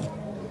 1990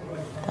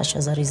 that she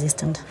was a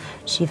resistant.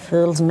 She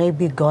feels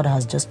maybe God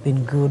has just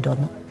been good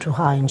to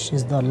her and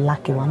she's the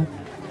lucky one.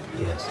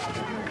 Yes.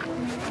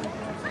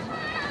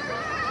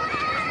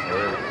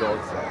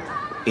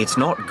 It's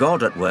not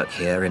God at work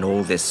here in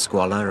all this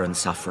squalor and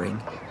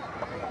suffering.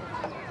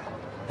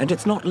 And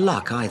it's not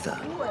luck either.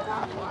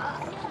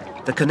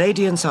 The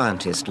Canadian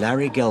scientist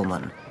Larry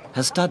Gelman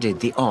has studied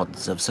the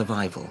odds of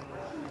survival.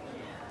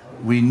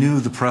 We knew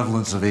the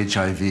prevalence of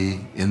HIV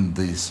in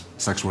the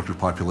sex worker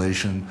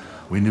population.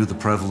 We knew the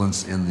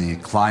prevalence in the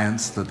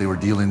clients that they were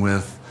dealing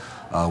with.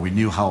 We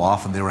knew how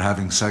often they were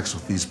having sex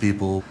with these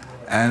people.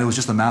 And it was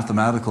just a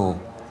mathematical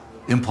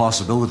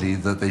impossibility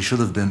that they should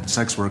have been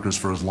sex workers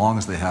for as long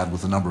as they had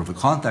with the number of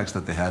contacts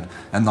that they had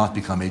and not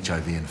become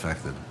HIV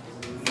infected.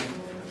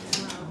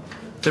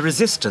 The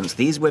resistance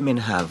these women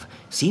have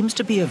seems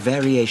to be a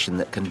variation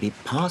that can be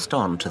passed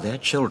on to their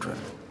children.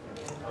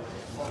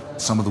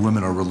 Some of the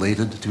women are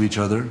related to each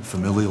other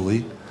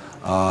familially.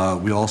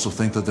 We also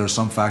think that there's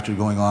some factor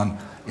going on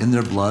in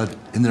their blood,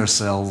 in their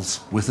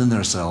cells, within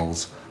their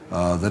cells,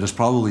 that is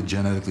probably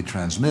genetically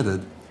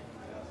transmitted.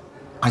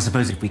 I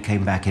suppose if we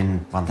came back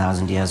in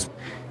 1,000 years,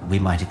 we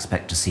might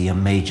expect to see a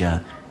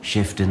major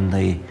shift in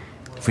the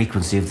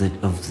frequency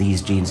of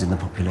these genes in the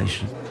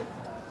population.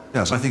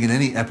 Yes, I think in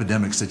any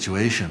epidemic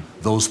situation,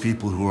 those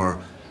people who are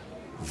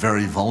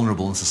very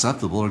vulnerable and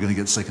susceptible are going to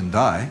get sick and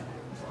die.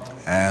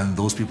 And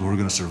those people who are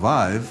going to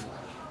survive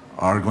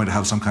are going to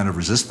have some kind of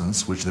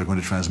resistance, which they're going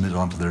to transmit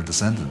onto their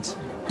descendants.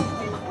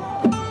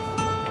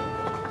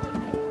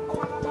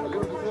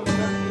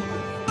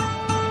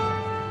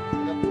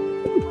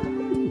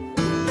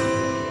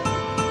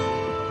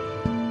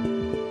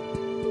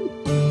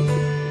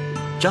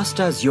 Just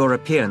as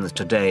Europeans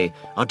today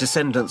are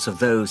descendants of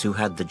those who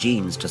had the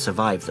genes to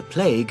survive the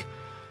plague,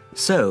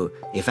 so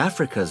if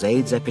Africa's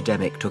AIDS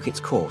epidemic took its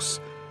course,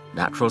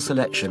 natural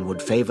selection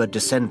would favor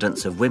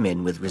descendants of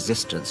women with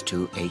resistance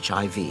to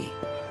HIV.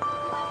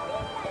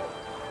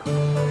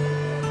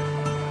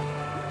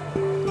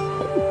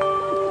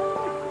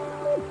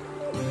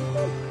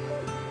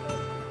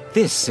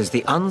 This is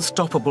the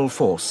unstoppable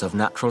force of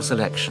natural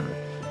selection,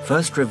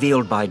 first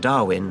revealed by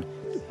Darwin,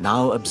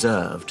 now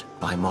observed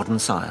by modern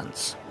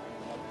science.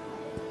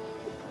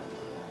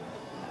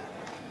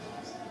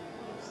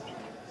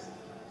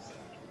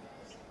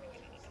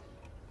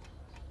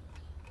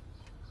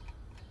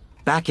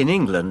 Back in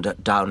England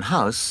at Down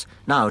House,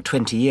 now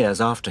 20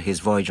 years after his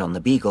voyage on the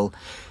Beagle,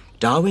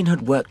 Darwin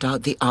had worked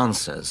out the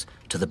answers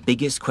to the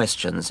biggest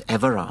questions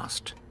ever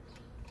asked.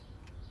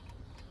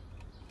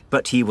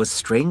 But he was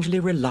strangely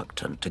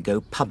reluctant to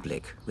go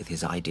public with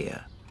his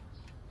idea.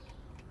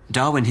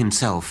 Darwin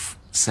himself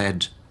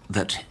said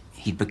that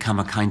he'd become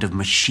a kind of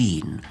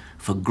machine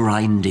for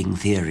grinding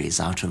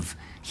theories out of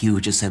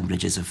huge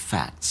assemblages of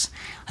facts.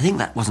 I think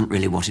that wasn't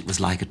really what it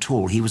was like at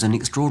all. He was an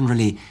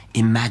extraordinarily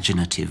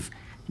imaginative,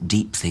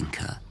 deep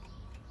thinker.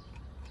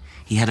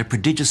 He had a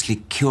prodigiously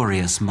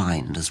curious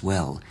mind as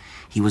well.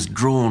 He was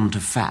drawn to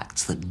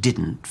facts that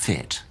didn't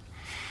fit.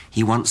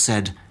 He once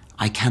said,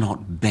 "I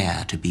cannot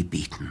bear to be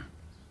beaten."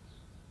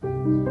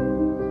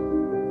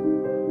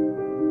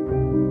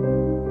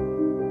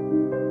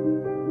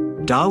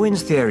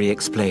 Darwin's theory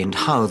explained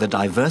how the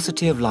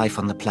diversity of life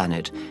on the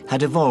planet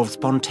had evolved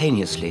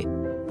spontaneously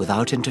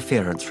without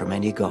interference from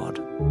any god.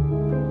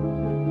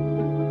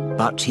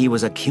 But he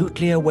was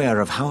acutely aware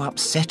of how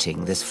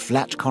upsetting this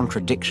flat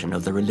contradiction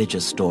of the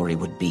religious story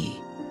would be.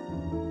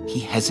 He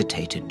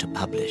hesitated to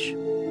publish.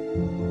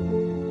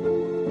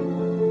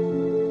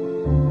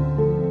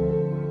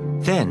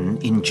 Then,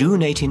 in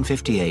June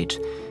 1858,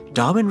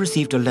 Darwin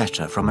received a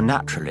letter from a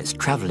naturalist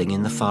traveling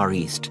in the Far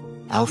East,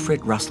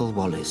 Alfred Russel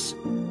Wallace,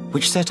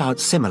 which set out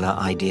similar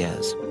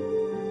ideas.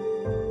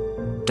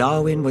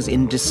 Darwin was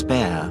in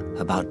despair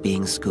about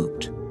being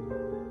scooped.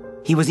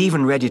 He was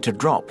even ready to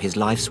drop his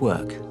life's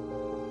work.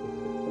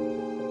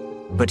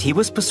 But he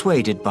was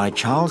persuaded by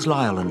Charles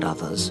Lyell and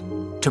others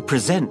to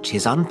present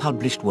his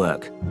unpublished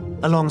work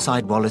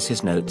alongside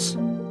Wallace's notes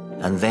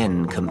and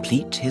then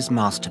complete his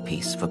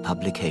masterpiece for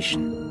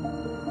publication.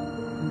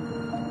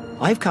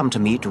 I've come to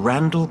meet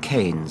Randall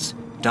Keynes,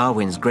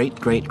 Darwin's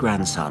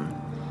great-great-grandson,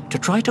 to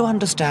try to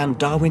understand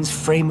Darwin's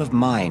frame of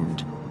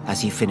mind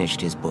as he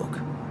finished his book.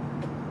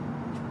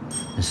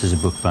 This is a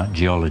book about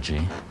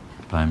geology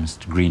by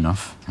Mr.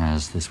 Greenough. It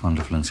has this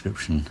wonderful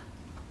inscription,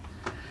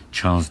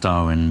 Charles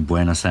Darwin,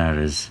 Buenos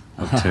Aires,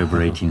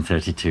 October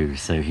 1832.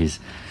 So he's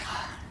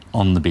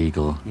on the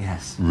Beagle,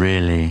 yes,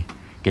 really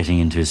getting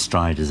into his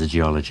stride as a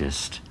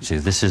geologist. So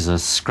this is a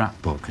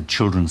scrapbook, a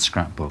children's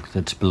scrapbook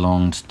that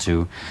belonged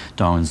to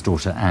Darwin's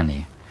daughter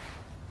Annie.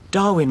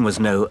 Darwin was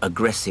no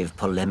aggressive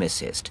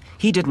polemicist.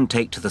 He didn't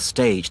take to the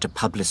stage to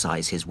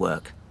publicize his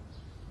work,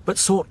 but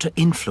sought to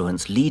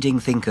influence leading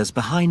thinkers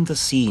behind the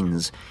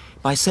scenes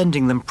by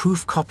sending them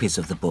proof copies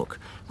of the book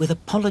with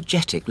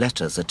apologetic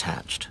letters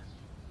attached.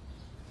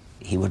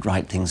 He would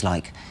write things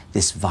like,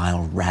 "This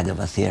vile rag of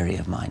a theory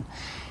of mine."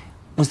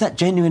 Was that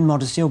genuine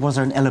modesty, or was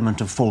there an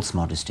element of false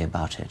modesty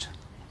about it?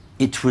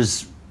 It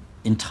was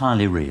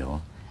entirely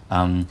real.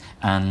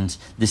 And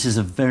this is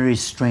a very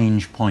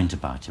strange point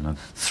about him.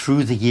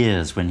 Through the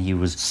years when he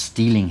was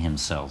steeling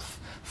himself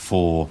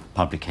for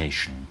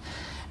publication,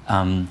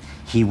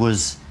 he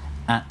was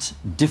at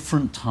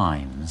different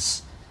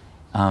times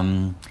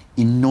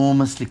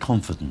enormously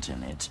confident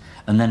in it,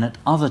 and then at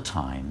other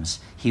times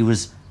he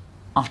was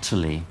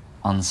utterly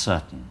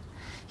uncertain.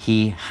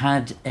 He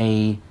had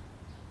a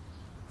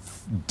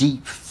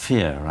deep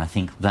fear, I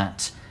think,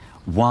 that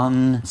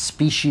one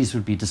species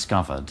would be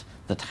discovered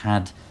that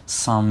had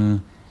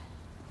some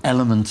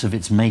element of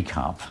its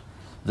makeup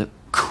that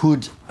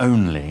could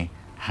only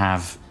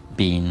have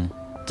been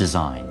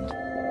designed.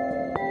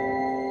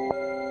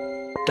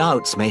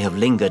 Doubts may have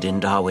lingered in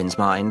Darwin's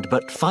mind,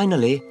 but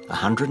finally,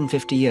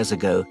 150 years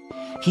ago,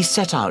 he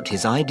set out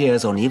his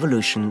ideas on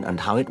evolution and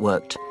how it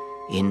worked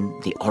in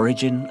The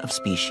Origin of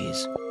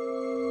Species.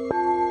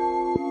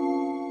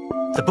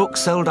 The book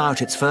sold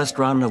out its first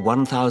run of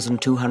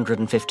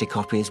 1,250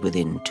 copies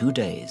within 2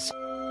 days.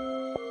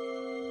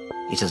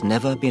 It has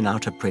never been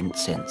out of print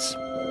since.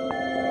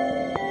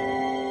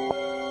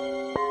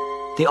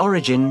 The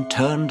Origin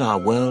turned our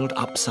world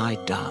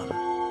upside down.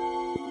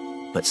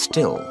 But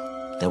still,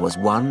 there was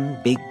one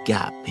big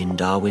gap in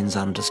Darwin's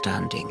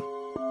understanding.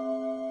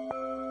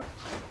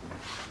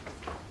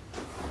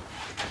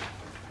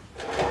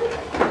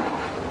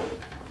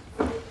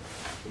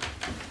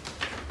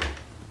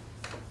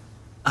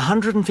 A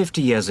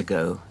 150 years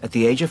ago, at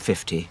the age of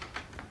 50,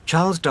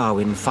 Charles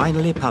Darwin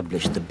finally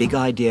published the big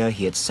idea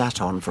he had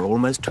sat on for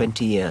almost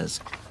 20 years.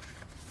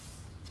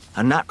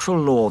 A natural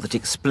law that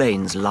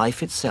explains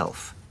life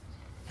itself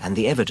and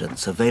the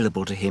evidence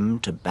available to him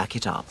to back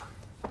it up.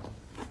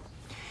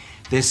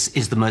 This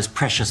is the most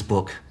precious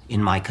book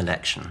in my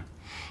collection.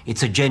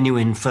 It's a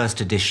genuine first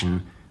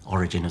edition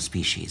Origin of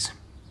Species.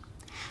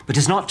 But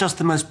it's not just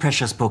the most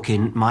precious book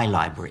in my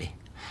library.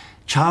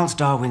 Charles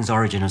Darwin's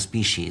Origin of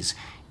Species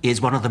is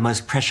one of the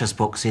most precious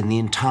books in the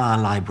entire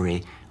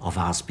library of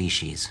our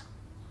species.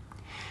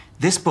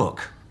 This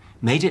book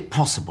made it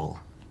possible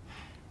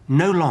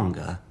no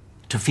longer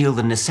to feel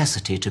the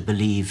necessity to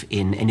believe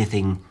in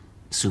anything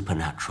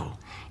supernatural.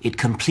 It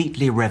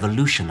completely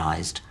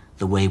revolutionized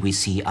the way we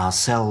see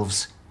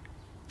ourselves,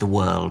 the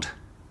world,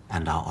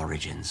 and our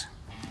origins.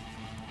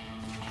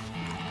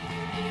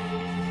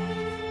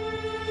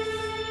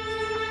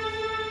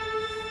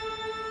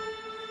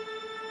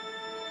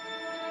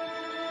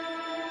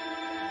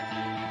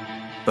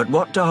 But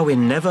what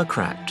Darwin never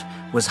cracked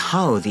was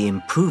how the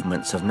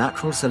improvements of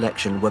natural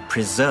selection were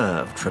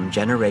preserved from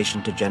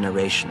generation to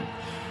generation,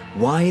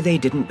 why they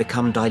didn't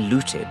become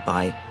diluted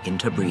by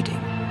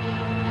interbreeding.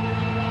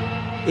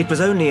 It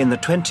was only in the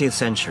 20th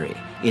century,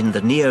 in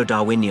the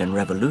neo-Darwinian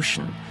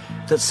revolution,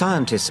 that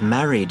scientists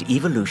married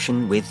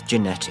evolution with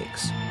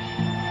genetics.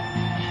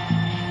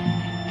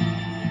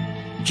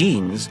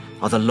 Genes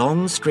are the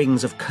long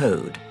strings of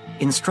code,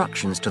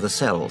 instructions to the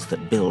cells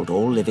that build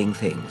all living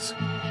things.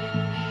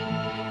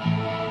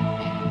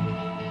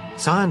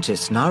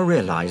 Scientists now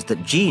realize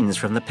that genes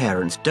from the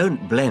parents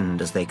don't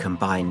blend as they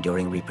combine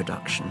during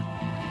reproduction.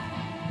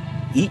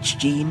 Each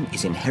gene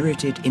is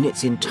inherited in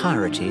its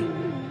entirety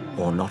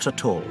or not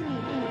at all.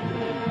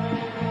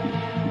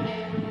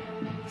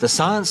 The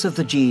science of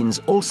the genes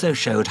also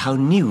showed how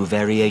new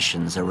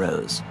variations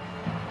arose.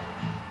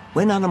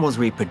 When animals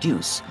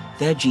reproduce,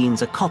 their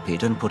genes are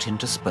copied and put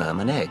into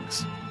sperm and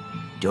eggs.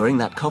 During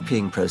that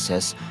copying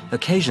process,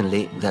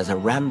 occasionally there's a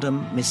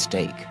random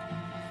mistake.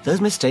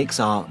 Those mistakes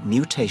are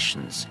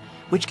mutations,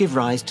 which give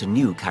rise to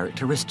new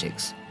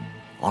characteristics,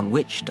 on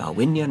which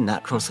Darwinian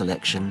natural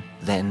selection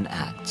then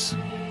acts.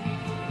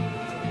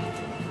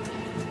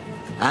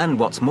 And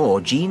what's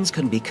more, genes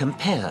can be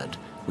compared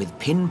with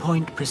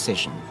pinpoint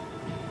precision.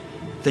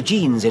 The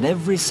genes in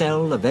every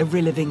cell of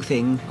every living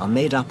thing are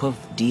made up of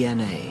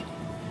DNA,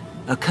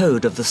 a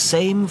code of the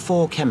same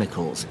 4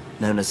 chemicals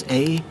known as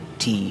A,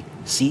 T,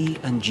 C,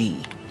 and G,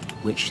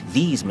 which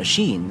these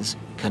machines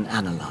can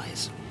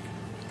analyze.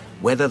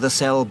 Whether the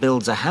cell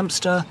builds a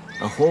hamster,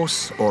 a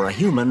horse, or a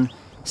human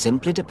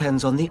simply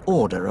depends on the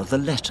order of the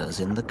letters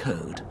in the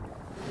code.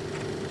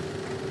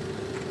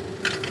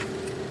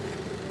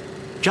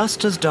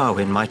 Just as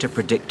Darwin might have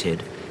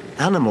predicted,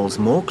 animals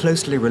more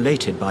closely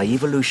related by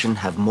evolution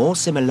have more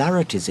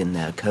similarities in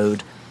their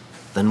code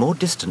than more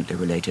distantly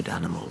related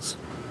animals.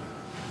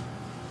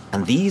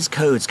 And these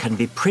codes can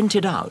be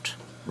printed out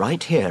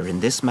right here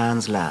in this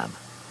man's lab.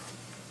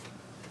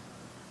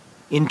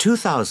 In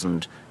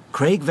 2000,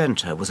 Craig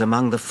Venter was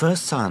among the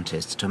first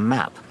scientists to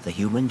map the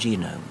human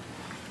genome,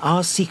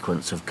 our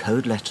sequence of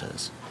code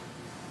letters.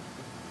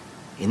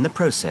 In the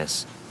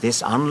process,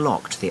 this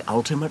unlocked the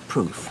ultimate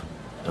proof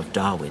of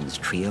Darwin's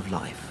tree of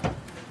life.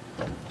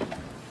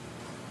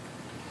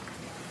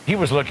 He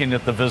was looking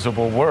at the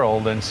visible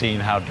world and seeing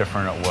how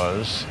different it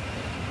was.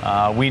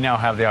 We now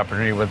have the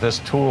opportunity with this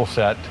tool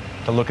set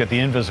to look at the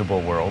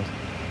invisible world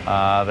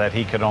that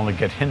he could only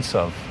get hints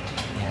of.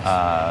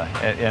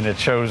 Yes. And it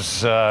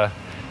shows that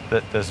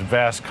this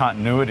vast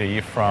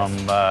continuity from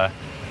the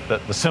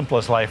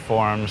simplest life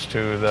forms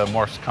to the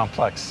more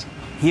complex.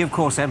 He, of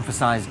course,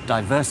 emphasized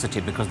diversity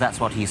because that's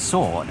what he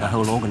saw at the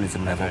whole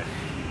organism level.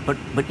 Right.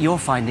 But you're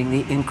finding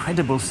the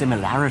incredible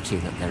similarity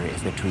that there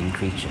is between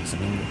creatures. I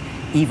mean,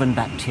 even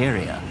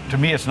bacteria. To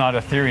me, it's not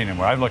a theory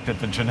anymore. I've looked at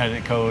the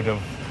genetic code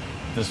of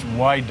this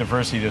wide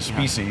diversity of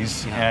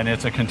species, and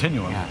it's a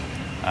continuum.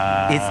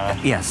 Yeah.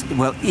 Yes,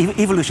 well,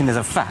 evolution is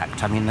a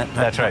fact. I mean,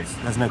 that's right.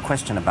 There's no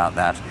question about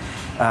that.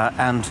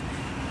 And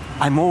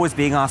I'm always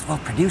being asked, well,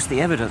 produce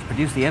the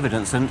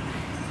evidence, and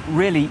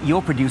really,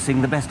 you're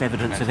producing the best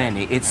evidence of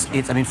any.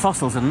 I mean,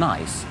 fossils are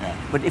nice,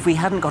 but if we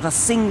hadn't got a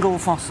single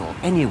fossil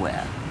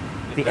anywhere,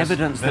 the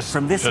evidence that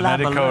from this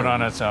lab alone code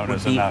on its own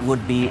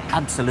would be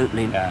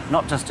absolutely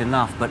not just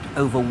enough, but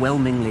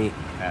overwhelmingly,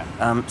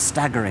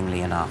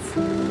 staggeringly enough.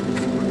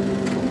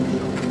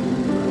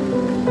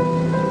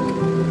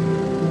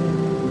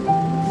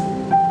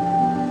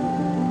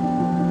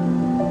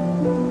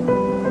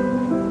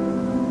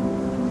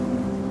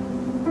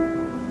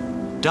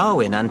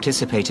 Darwin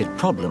anticipated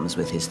problems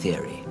with his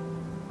theory.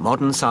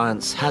 Modern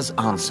science has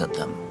answered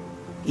them.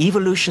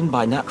 Evolution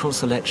by natural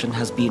selection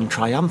has been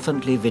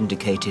triumphantly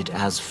vindicated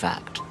as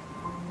fact.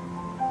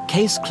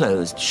 Case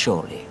closed,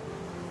 surely.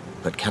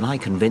 But can I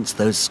convince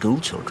those school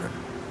children?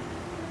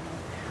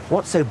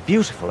 What's so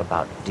beautiful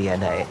about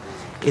DNA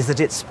is that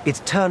it's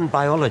turned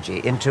biology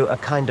into a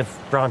kind of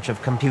branch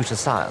of computer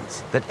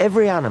science, that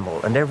every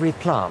animal and every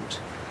plant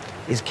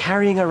is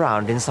carrying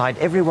around inside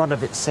every one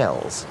of its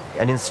cells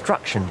an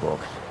instruction book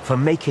for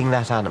making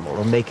that animal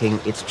or making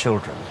its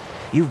children.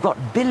 You've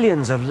got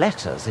billions of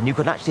letters, and you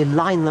can actually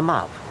line them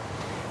up.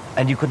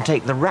 And you can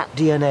take the rat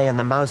DNA and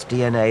the mouse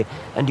DNA,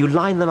 and you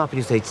line them up and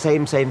you say,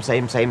 same,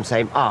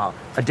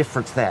 a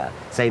difference there.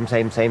 Same,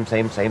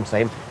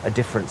 a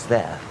difference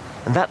there.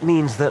 And that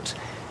means that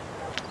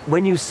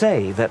when you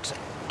say that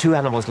two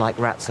animals like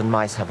rats and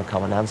mice have a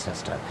common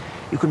ancestor,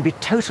 you can be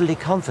totally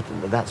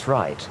confident that that's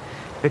right,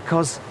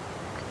 because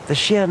the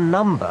sheer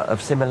number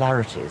of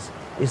similarities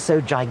is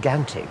so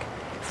gigantic,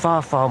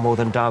 far, far more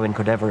than Darwin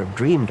could ever have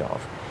dreamed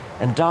of.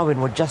 And Darwin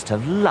would just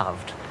have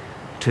loved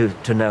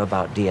to know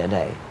about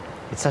DNA.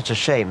 It's such a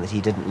shame that he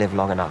didn't live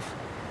long enough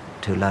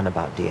to learn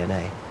about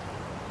DNA.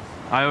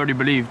 I already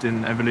believed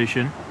in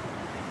evolution,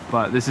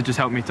 but this has just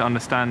helped me to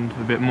understand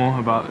a bit more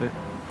about it.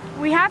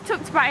 We have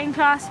talked about it in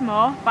class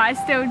more, but I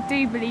still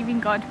do believe in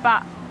God,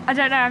 but I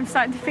don't know, I'm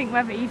starting to think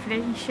whether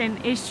evolution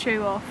is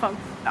true or false.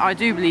 I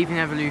do believe in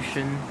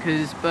evolution,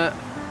 but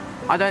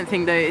I don't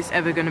think that it's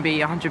ever going to be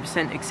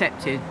 100%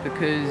 accepted,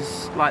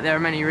 because there are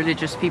many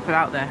religious people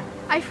out there.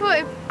 I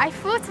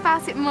thought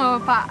about it more,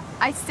 but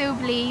I still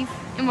believe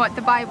in what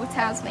the Bible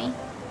tells me.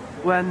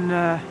 When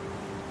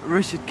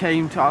Richard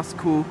came to our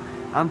school,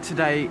 and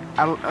today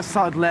I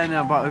started learning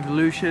about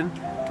evolution,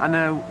 and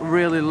I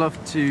really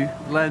love to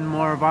learn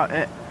more about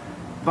it,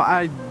 but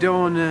I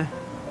don't want to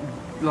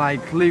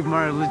like leave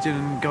my religion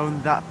and go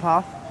in that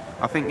path.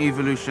 I think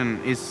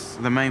evolution is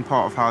the main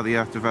part of how the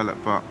earth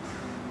developed, but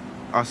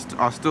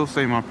I still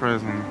say my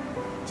prayers and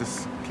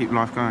just keep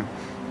life going.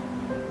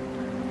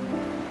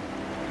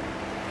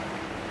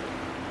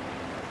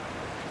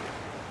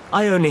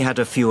 I only had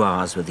a few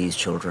hours with these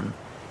children,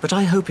 but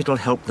I hope it'll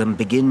help them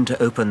begin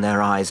to open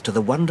their eyes to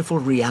the wonderful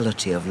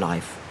reality of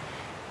life,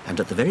 and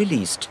at the very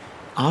least,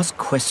 ask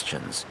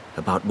questions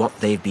about what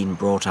they've been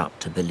brought up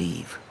to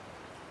believe.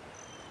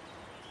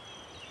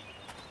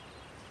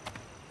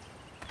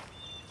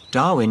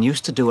 Darwin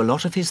used to do a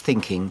lot of his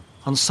thinking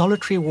on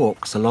solitary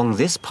walks along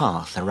this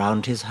path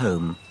around his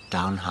home,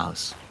 Down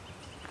House.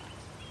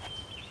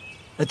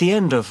 At the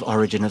end of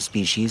Origin of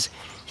Species,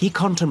 he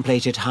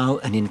contemplated how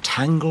an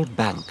entangled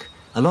bank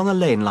along a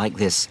lane like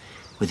this,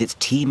 with its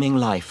teeming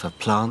life of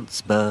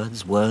plants,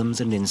 birds,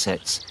 worms and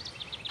insects,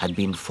 had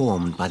been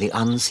formed by the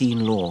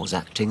unseen laws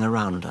acting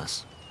around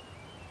us.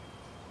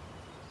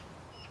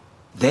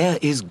 There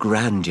is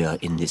grandeur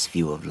in this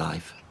view of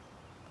life.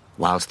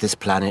 Whilst this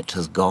planet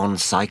has gone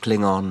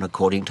cycling on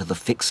according to the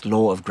fixed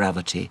law of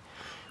gravity,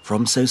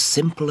 from so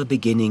simple a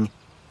beginning,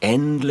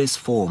 endless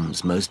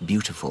forms most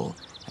beautiful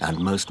and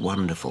most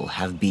wonderful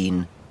have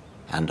been,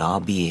 and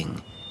are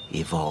being,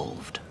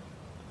 evolved.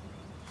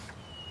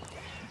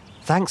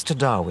 Thanks to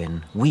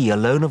Darwin, we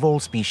alone of all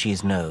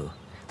species know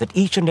that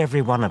each and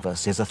every one of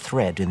us is a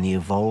thread in the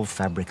evolved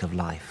fabric of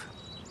life.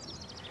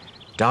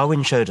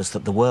 Darwin showed us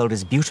that the world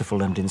is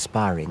beautiful and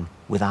inspiring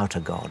without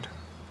a God.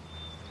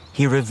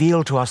 He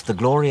revealed to us the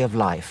glory of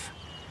life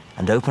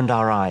and opened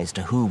our eyes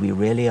to who we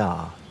really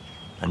are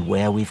and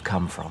where we've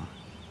come from.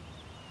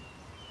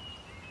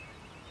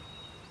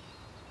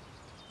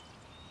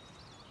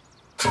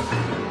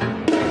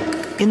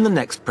 In the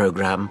next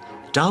program,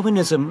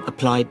 Darwinism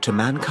applied to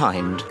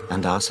mankind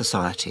and our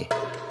society.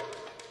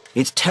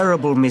 Its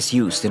terrible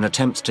misuse in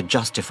attempts to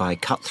justify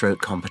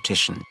cutthroat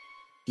competition,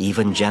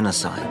 even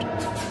genocide.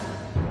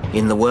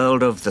 In the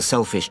world of the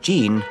selfish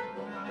gene,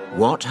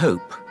 what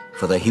hope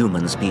for the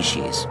human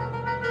species?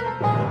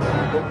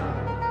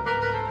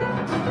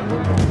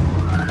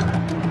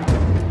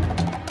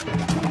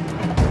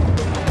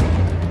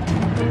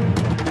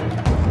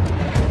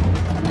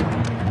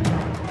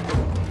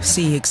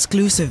 See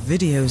exclusive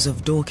videos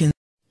of Dawkins.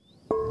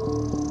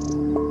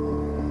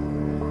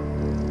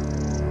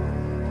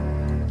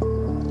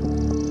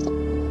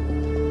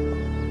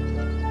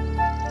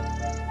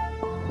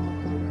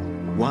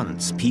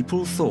 Once,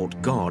 people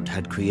thought God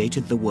had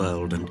created the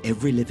world and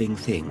every living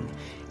thing,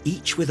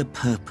 each with a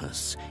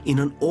purpose, in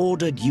an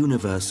ordered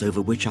universe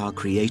over which our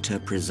Creator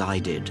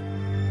presided,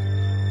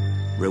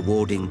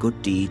 rewarding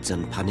good deeds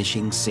and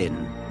punishing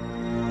sin.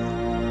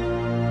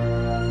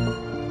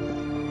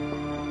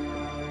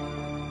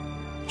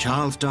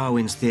 Charles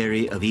Darwin's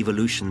theory of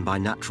evolution by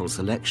natural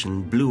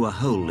selection blew a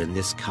hole in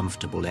this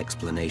comfortable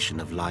explanation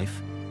of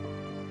life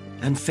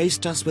and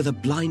faced us with a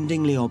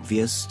blindingly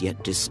obvious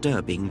yet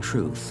disturbing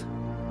truth.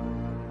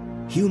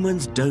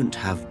 Humans don't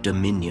have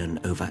dominion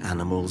over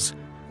animals.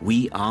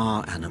 We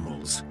are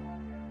animals.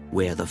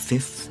 We're the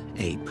fifth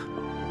ape.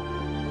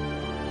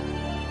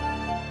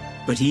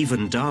 But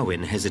even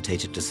Darwin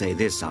hesitated to say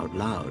this out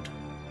loud.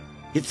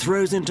 It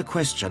throws into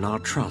question our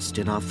trust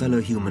in our fellow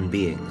human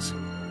beings.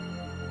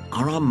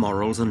 Are our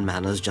morals and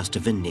manners just a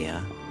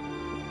veneer?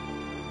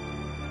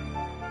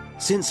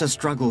 Since a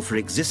struggle for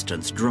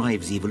existence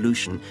drives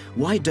evolution,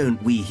 why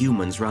don't we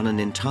humans run an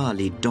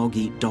entirely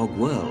dog-eat-dog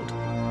world?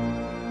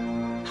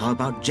 How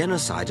about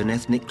genocide and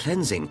ethnic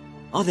cleansing?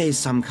 Are they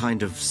some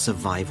kind of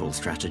survival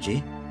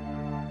strategy?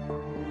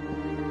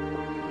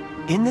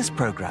 In this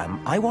program,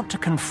 I want to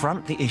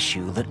confront the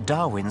issue that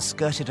Darwin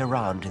skirted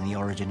around in The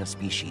Origin of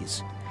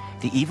Species,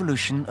 the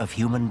evolution of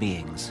human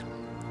beings.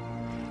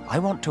 I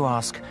want to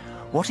ask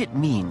what it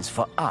means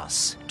for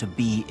us to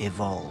be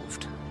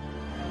evolved.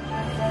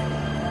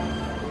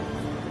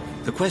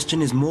 The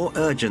question is more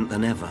urgent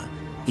than ever.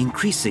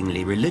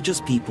 Increasingly,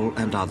 religious people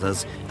and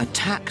others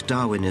attack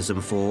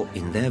Darwinism for,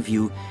 in their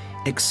view,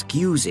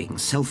 excusing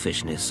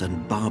selfishness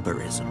and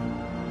barbarism.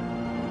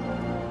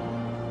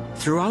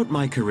 Throughout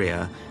my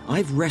career,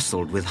 I've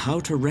wrestled with how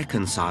to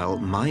reconcile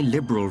my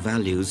liberal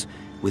values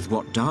with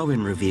what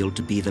Darwin revealed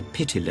to be the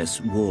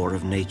pitiless war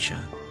of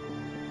nature.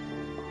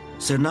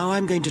 So now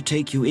I'm going to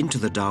take you into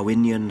the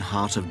Darwinian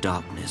heart of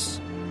darkness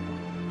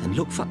and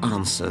look for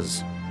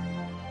answers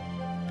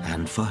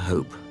and for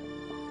hope.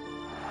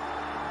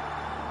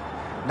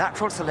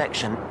 Natural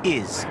selection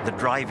is the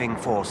driving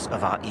force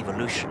of our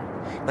evolution,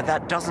 but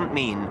that doesn't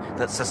mean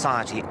that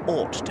society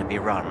ought to be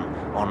run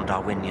on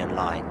Darwinian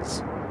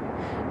lines.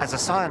 As a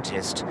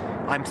scientist,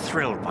 I'm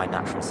thrilled by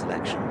natural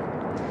selection,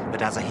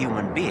 but as a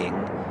human being,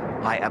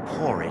 I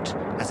abhor it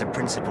as a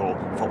principle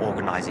for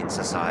organizing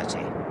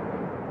society.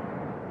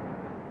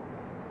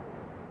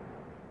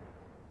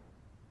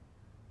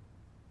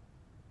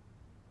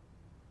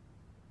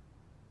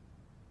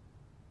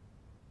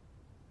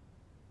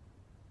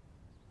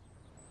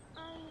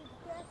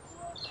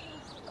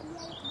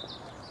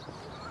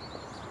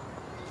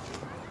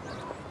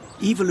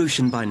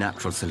 Evolution by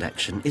natural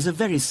selection is a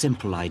very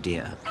simple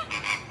idea.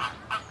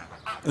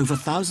 Over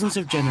thousands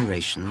of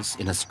generations,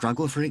 in a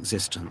struggle for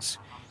existence,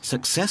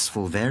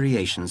 successful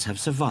variations have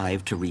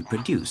survived to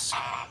reproduce.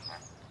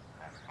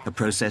 A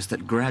process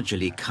that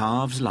gradually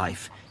carves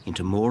life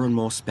into more and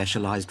more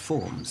specialized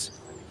forms.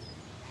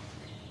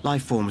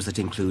 Life forms that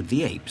include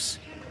the apes,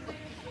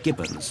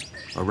 gibbons,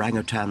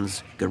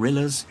 orangutans,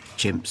 gorillas,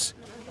 chimps,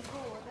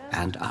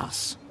 and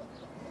us.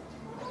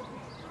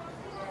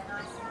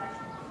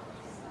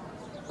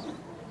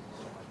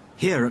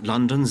 Here at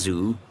London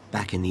Zoo,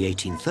 back in the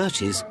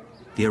 1830s,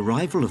 the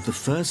arrival of the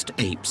first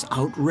apes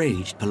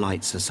outraged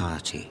polite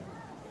society.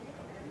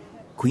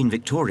 Queen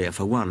Victoria,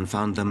 for one,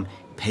 found them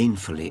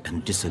painfully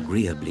and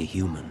disagreeably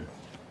human.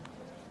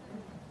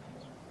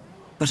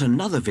 But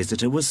another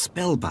visitor was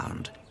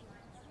spellbound.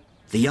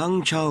 The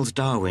young Charles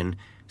Darwin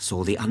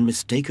saw the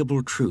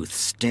unmistakable truth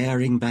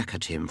staring back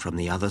at him from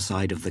the other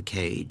side of the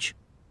cage.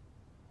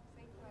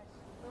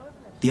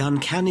 The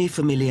uncanny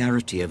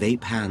familiarity of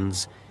ape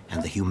hands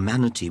and the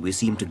humanity we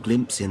seem to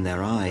glimpse in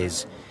their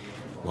eyes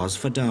was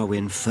for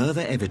Darwin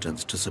further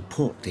evidence to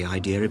support the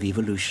idea of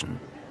evolution,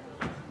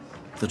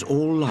 that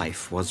all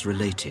life was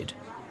related.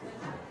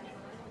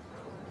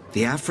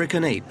 The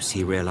African apes,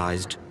 he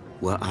realized,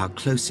 were our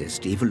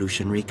closest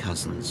evolutionary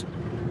cousins.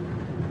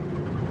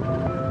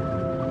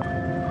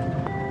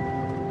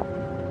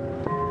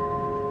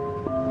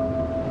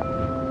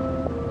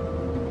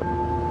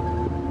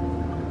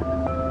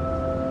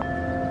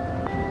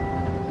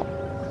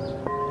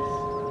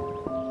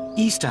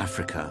 East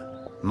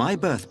Africa, my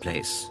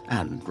birthplace,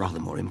 and rather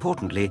more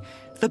importantly,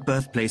 the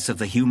birthplace of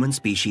the human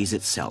species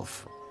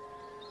itself.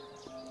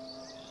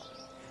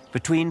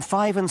 Between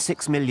 5 and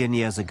 6 million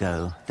years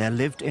ago, there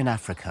lived in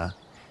Africa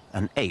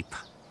an ape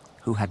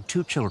who had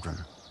 2 children.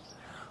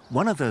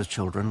 One of those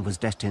children was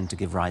destined to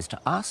give rise to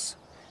us,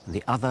 and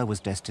the other was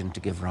destined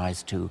to give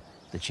rise to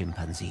the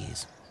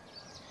chimpanzees.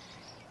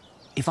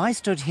 If I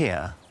stood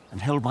here and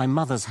held my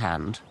mother's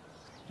hand,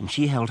 and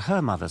she held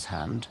her mother's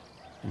hand,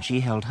 and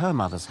she held her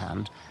mother's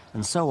hand,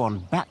 and so on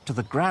back to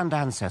the grand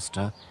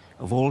ancestor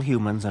of all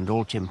humans and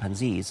all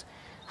chimpanzees,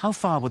 how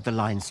far would the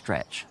line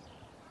stretch?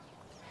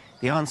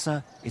 The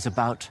answer is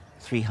about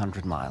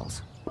 300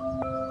 miles.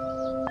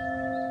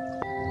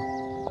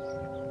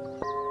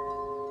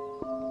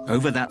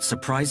 Over that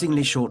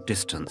surprisingly short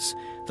distance,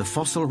 the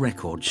fossil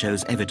record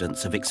shows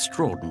evidence of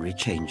extraordinary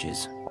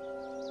changes.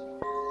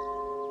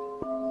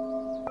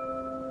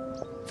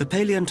 The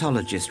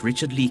paleontologist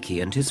Richard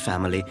Leakey and his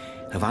family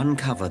have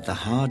uncovered the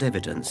hard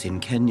evidence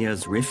in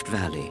Kenya's Rift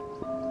Valley.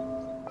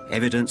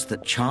 Evidence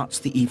that charts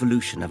the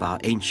evolution of our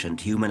ancient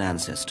human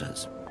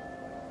ancestors.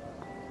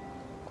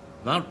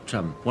 About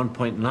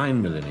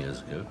 1.9 million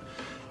years ago,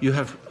 you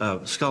have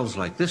skulls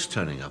like this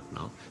turning up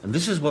now, and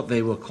this is what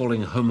they were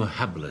calling Homo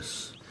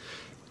habilis.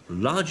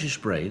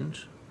 Largish-brained,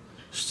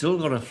 still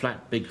got a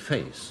flat, big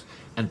face,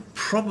 and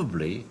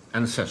probably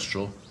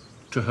ancestral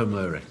to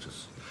Homo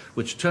erectus,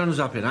 which turns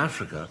up in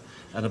Africa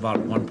at about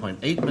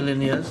 1.8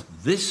 million years.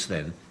 This,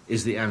 then,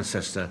 is the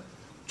ancestor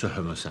to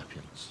Homo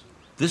sapiens.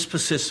 This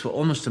persists for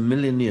almost 1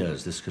 million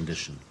years, this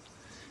condition,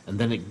 and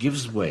then it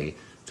gives way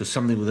to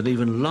something with an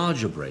even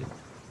larger brain,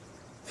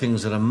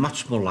 things that are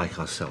much more like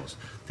ourselves,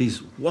 these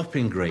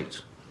whopping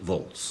great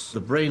vaults. The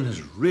brain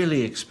has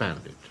really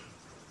expanded.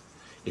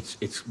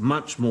 It's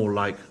much more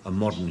like a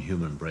modern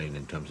human brain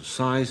in terms of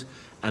size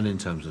and in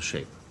terms of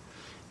shape.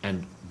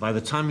 And by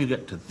the time you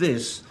get to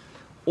this,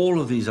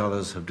 all of these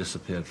others have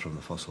disappeared from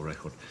the fossil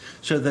record.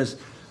 So there's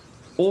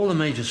all the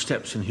major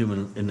steps in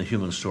the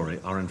human story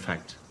are in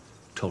fact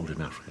told in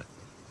Africa.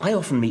 I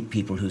often meet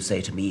people who say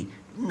to me,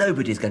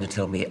 nobody's going to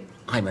tell me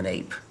I'm an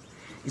ape.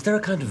 Is there a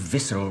kind of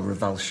visceral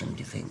revulsion, do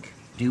you think?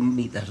 Do you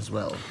meet that as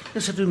well?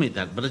 Yes, I do meet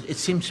that, but it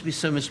seems to be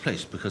so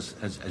misplaced because,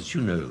 as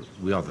you know,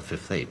 we are the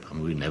fifth ape,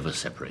 and we never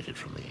separated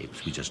from the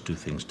apes. We just do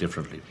things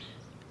differently.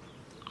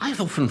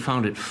 I've often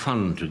found it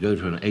fun to go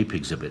to an ape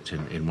exhibit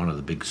in one of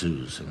the big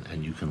zoos,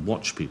 and you can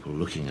watch people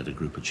looking at a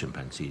group of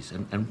chimpanzees.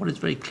 And what is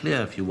very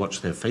clear if you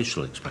watch their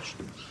facial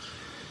expression,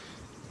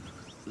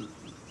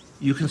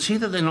 you can see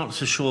that they're not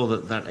so sure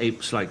that that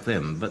ape's like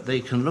them, but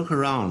they can look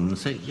around and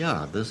say,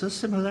 yeah, there's a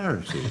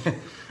similarity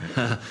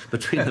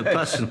between the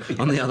person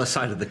on the other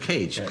side of the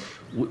cage.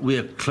 We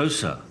are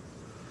closer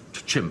to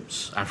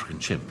chimps, African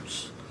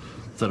chimps,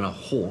 than a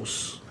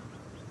horse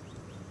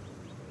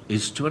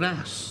is to an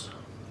ass.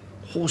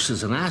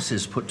 Horses and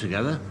asses put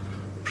together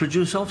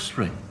produce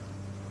offspring.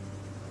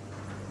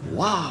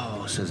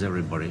 Wow, says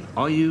everybody.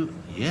 Are you?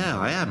 Yeah,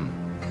 I am.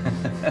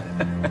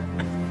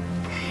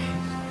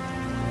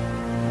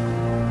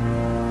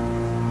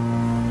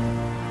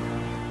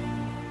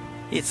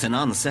 It's an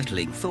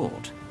unsettling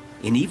thought.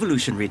 In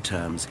evolutionary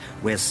terms,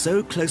 we're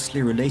so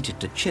closely related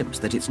to chimps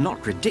that it's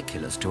not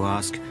ridiculous to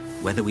ask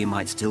whether we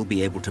might still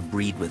be able to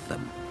breed with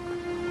them.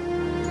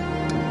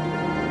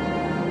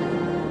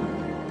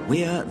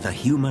 We're the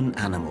human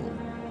animal,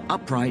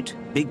 upright,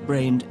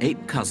 big-brained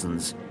ape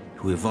cousins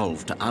who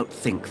evolved to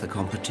outthink the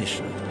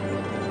competition.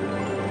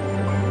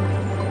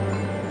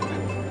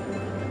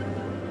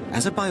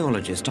 As a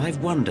biologist,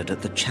 I've wondered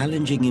at the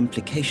challenging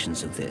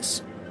implications of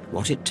this,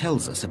 what it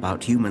tells us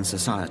about human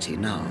society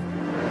now.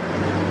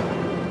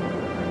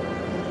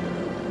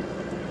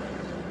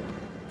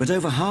 But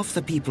over half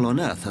the people on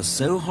Earth are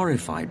so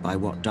horrified by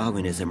what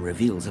Darwinism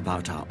reveals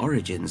about our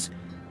origins,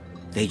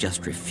 they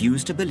just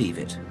refuse to believe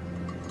it.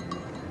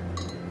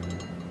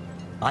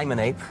 I'm an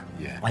ape.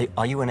 Yeah.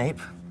 Are you an ape?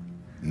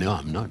 No,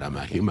 I'm not. I'm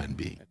a human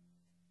being.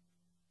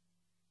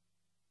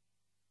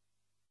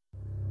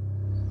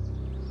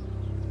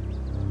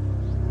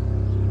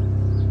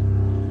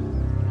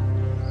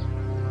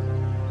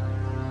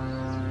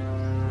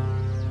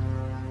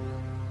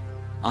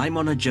 I'm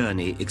on a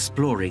journey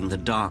exploring the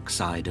dark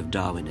side of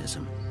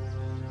Darwinism.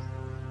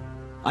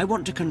 I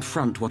want to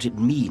confront what it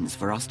means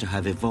for us to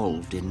have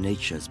evolved in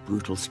nature's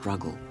brutal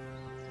struggle.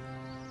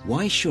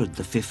 Why should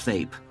the fifth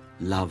ape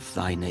love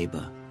thy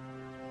neighbor?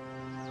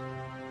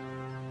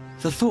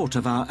 The thought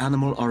of our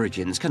animal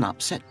origins can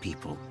upset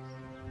people.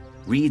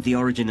 Read The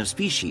Origin of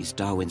Species,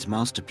 Darwin's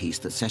masterpiece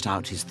that set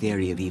out his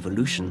theory of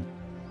evolution,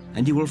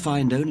 and you will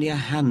find only a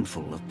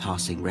handful of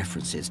passing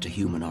references to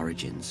human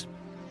origins.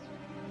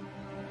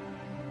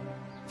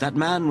 That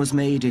man was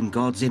made in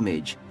God's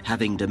image,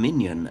 having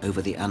dominion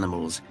over the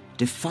animals,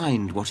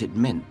 defined what it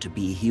meant to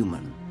be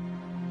human.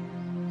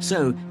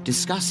 So,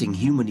 discussing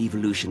human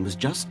evolution was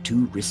just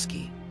too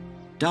risky.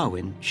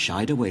 Darwin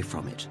shied away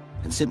from it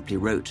and simply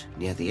wrote,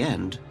 near the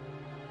end,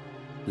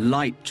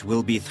 "Light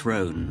will be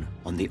thrown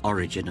on the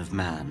origin of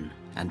man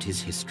and his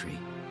history."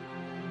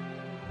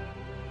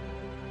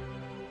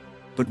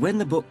 But when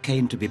the book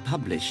came to be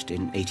published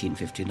in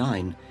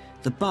 1859,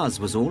 the buzz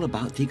was all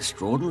about the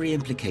extraordinary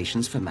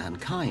implications for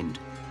mankind.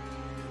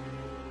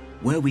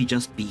 Were we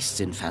just beasts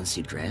in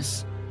fancy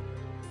dress?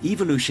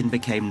 Evolution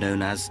became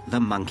known as the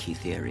monkey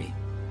theory.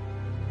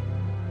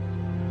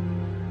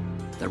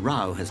 The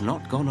row has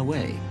not gone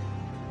away.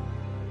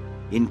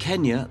 In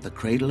Kenya, the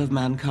cradle of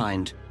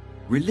mankind,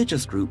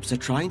 religious groups are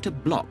trying to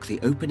block the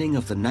opening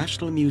of the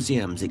National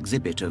Museum's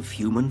exhibit of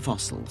human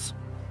fossils.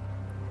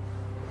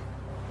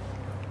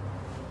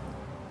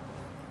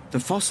 The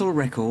fossil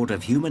record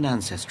of human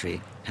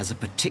ancestry has a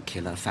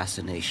particular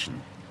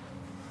fascination.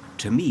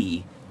 To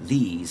me,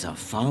 these are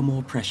far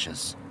more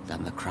precious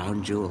than the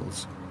crown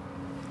jewels.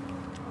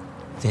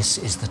 This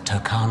is the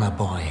Turkana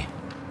boy,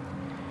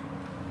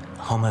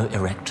 Homo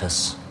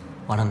erectus,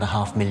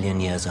 1.5 million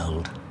years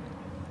old,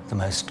 the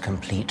most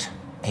complete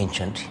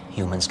ancient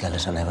human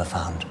skeleton ever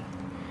found.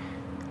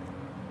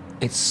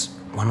 It's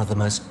one of the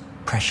most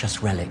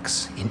precious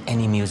relics in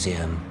any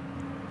museum,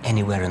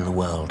 anywhere in the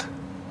world.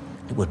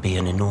 It would be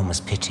an enormous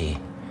pity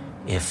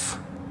if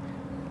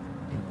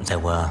there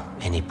were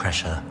any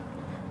pressure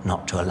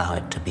not to allow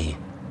it to be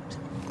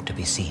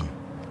seen.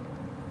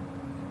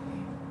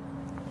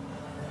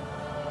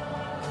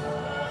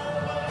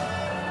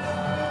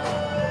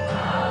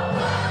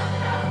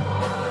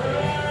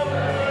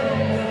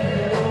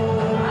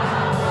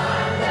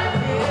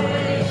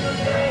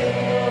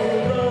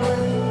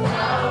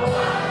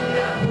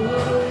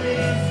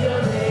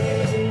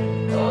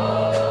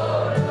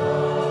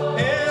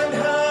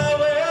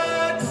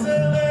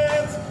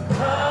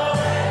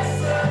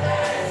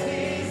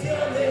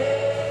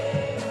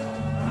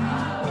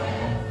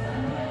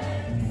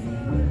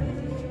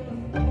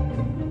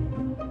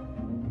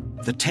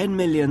 The 10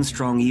 million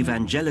strong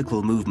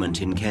evangelical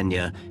movement in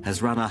Kenya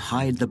has run a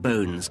Hide the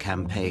Bones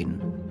campaign.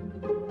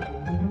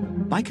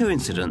 By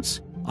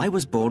coincidence, I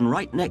was born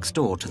right next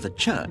door to the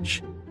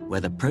church,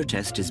 where the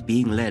protest is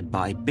being led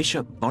by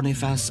Bishop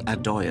Boniface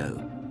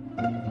Adoyo.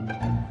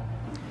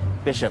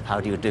 Bishop, how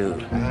do you do?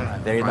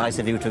 Very nice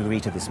of you to agree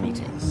to this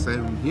meeting.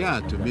 Same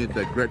here, to meet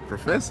the great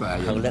professor.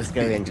 Oh, let's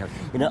go in.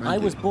 You know, I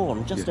was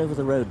born just over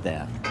the road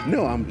there.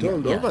 No, I'm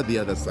told over the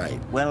other side.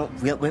 Well,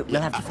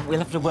 we'll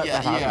have to work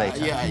that out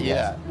later.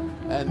 Yeah.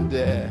 And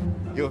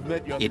you've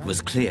met your... It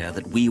was clear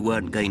that we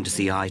weren't going to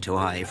see eye to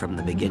eye from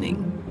the beginning.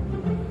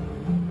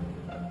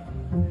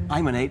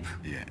 I'm an ape.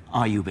 Yeah.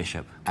 Are you,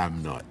 Bishop?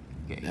 I'm not.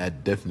 Okay.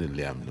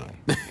 Definitely I'm not.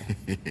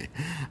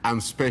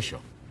 I'm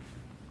special.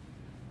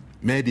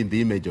 Made in the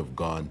image of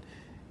God,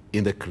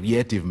 in the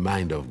creative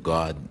mind of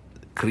God,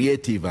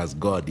 creative as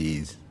God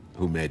is,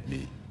 who made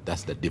me.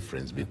 That's the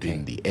difference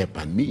between the ape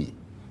and me.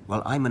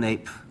 Well, I'm an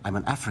ape. I'm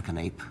an African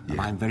ape,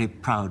 and I'm very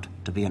proud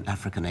to be an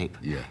African ape.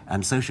 Yeah.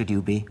 And so should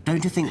you be.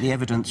 Don't you think the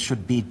evidence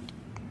should be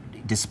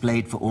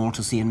displayed for all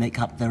to see and make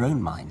up their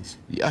own minds?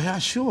 Yeah,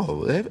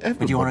 sure. Everybody,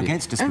 but you're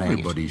against displaying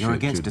everybody it. You're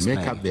against should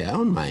make up their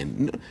own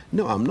mind.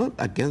 No, I'm not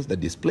against the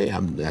display.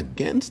 I'm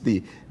against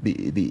the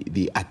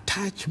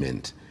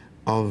attachment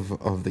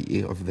of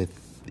the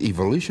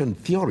evolution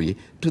theory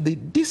to the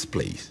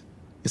displays.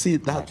 You see,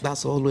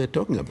 that's all we're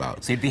talking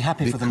about. So you'd be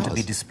happy for them to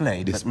be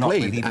displayed, but not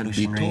with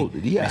evolutionary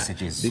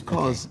messages.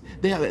 Because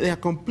they are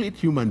complete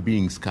human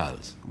being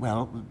skulls.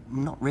 Well,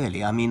 not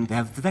really. I mean,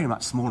 they're very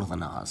much smaller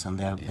than ours, and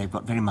they've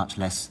got very much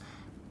less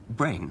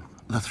brain.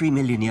 The 3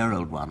 million year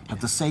old one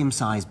had the same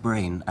size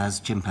brain as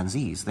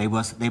chimpanzees. They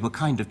were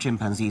kind of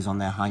chimpanzees on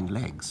their hind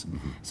legs.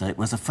 So it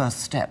was a first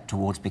step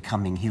towards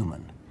becoming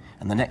human.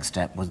 And the next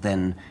step was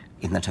then,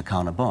 in the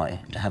Turkana boy,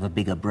 to have a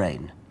bigger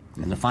brain.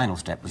 And the final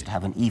step was to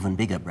have an even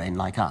bigger brain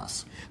like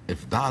us.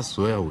 If that's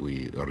where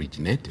we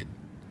originated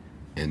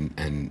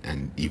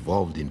and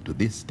evolved into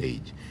this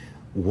stage,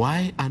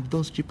 why aren't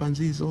those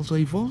chimpanzees also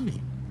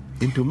evolving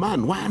into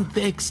man? Why aren't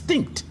they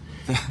extinct?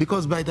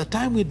 Because by the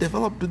time we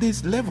developed to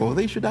this level,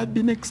 they should have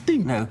been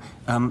extinct. No,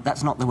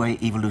 that's not the way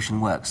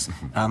evolution works.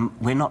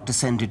 We're not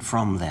descended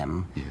from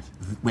them. Yes.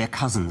 We're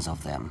cousins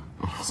of them.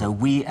 So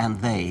we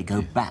and they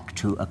go back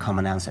to a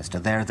common ancestor.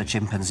 There are the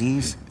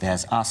chimpanzees,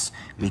 there's us,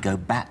 we go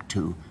back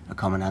to a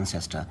common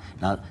ancestor.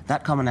 Now,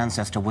 that common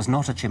ancestor was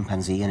not a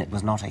chimpanzee and it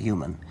was not a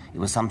human. It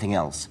was something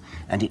else.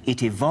 And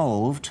it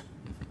evolved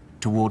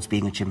towards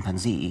being a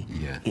chimpanzee.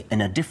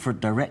 In a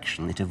different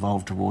direction, it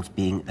evolved towards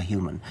being a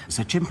human.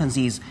 So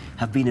chimpanzees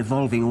have been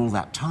evolving all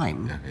that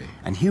time,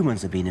 and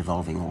humans have been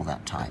evolving all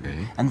that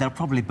time. And they'll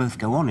probably both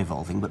go on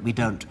evolving, but we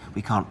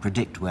can't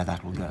predict where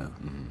that will go.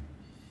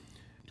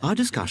 Our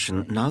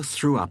discussion now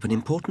threw up an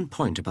important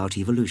point about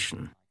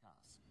evolution.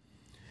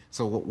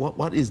 So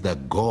what is the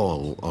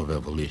goal of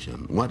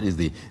evolution? What is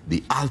the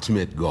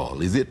ultimate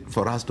goal? Is it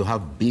for us to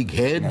have big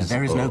heads? No,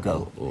 there is no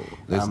goal.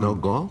 There's no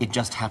goal? It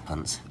just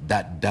happens.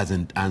 That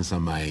doesn't answer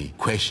my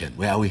question.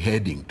 Where are we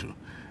heading to?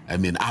 I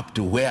mean, up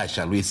to where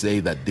shall we say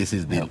that this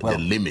is the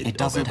limit It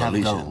doesn't of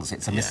evolution? have goals.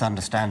 It's a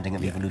misunderstanding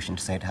of evolution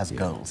to say it has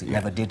goals. It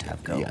never did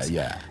have goals.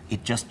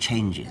 It just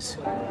changes.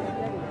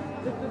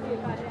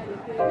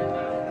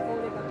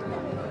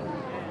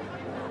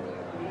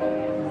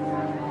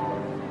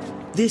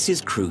 This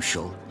is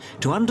crucial.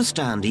 To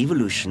understand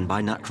evolution by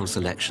natural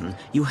selection,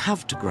 you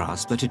have to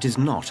grasp that it is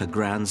not a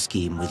grand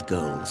scheme with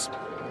goals.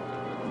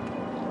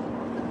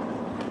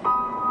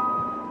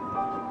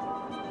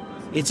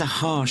 It's a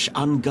harsh,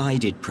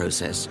 unguided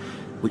process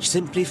which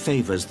simply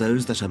favors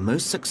those that are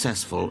most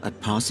successful at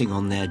passing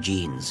on their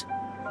genes.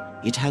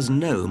 It has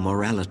no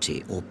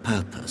morality or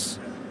purpose.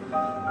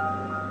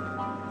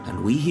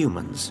 And we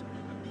humans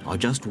are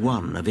just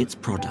one of its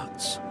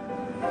products.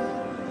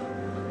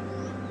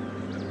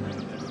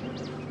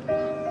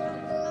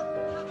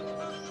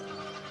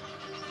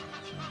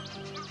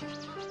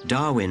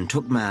 Darwin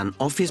took man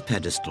off his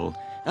pedestal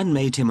and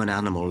made him an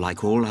animal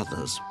like all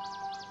others.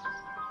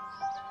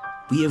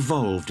 We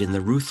evolved in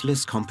the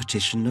ruthless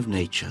competition of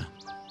nature.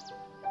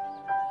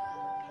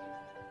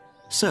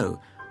 So,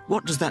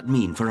 what does that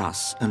mean for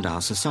us and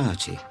our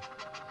society?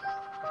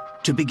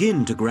 To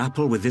begin to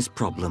grapple with this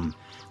problem,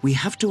 we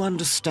have to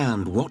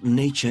understand what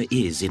nature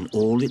is in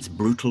all its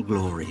brutal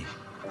glory.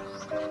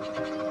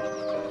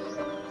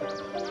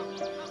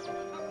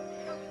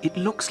 It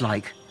looks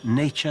like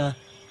nature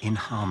in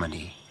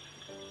harmony.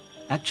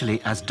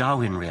 Actually, as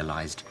Darwin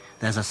realized,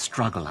 there's a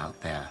struggle out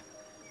there.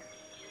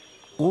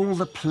 All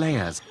the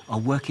players are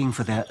working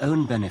for their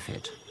own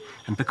benefit,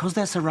 and because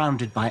they're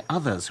surrounded by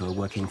others who are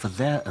working for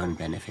their own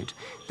benefit,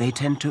 they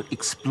tend to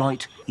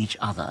exploit each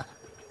other.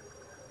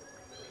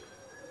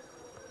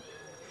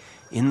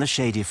 In the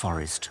shady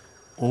forest,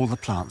 all the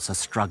plants are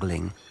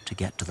struggling to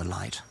get to the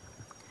light.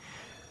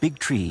 Big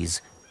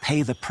trees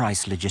pay the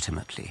price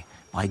legitimately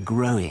by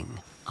growing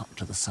up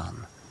to the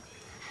sun.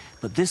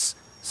 But this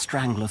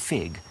strangler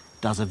fig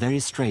does a very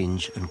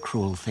strange and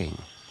cruel thing.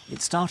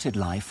 It started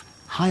life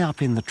high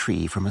up in the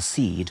tree from a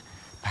seed,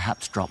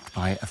 perhaps dropped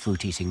by a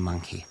fruit-eating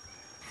monkey.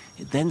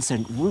 It then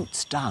sent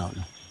roots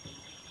down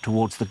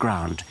towards the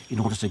ground in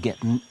order to get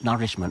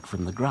nourishment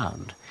from the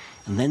ground.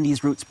 And then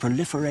these roots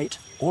proliferate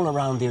all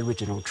around the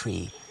original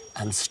tree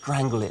and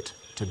strangle it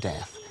to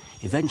death.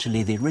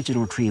 Eventually, the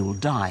original tree will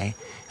die,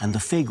 and the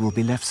fig will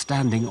be left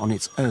standing on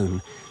its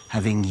own,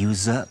 having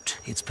usurped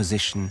its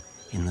position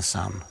in the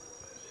sun.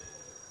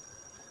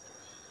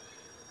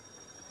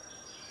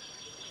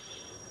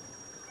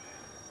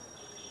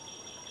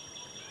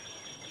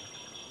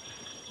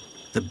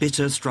 The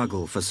bitter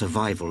struggle for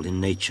survival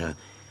in nature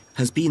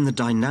has been the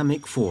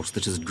dynamic force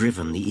that has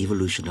driven the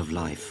evolution of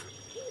life.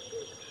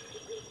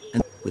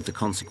 And with the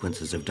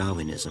consequences of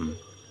Darwinism,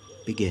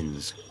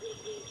 begins.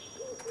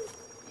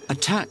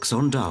 Attacks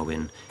on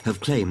Darwin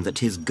have claimed that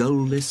his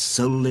goalless,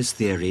 soulless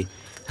theory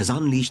has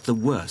unleashed the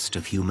worst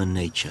of human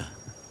nature.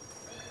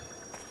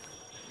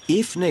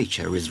 If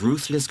nature is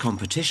ruthless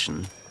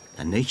competition,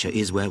 and nature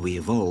is where we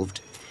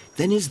evolved,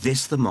 then is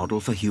this the model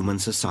for human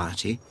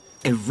society?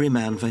 Every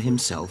man for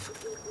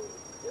himself?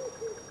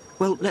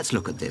 Well, let's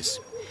look at this.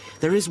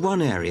 There is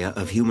one area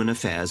of human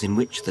affairs in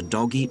which the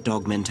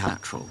dog-eat-dog mentality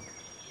is natural.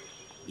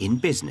 In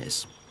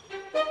business.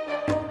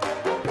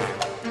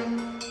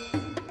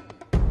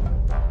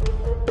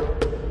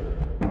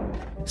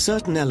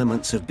 Certain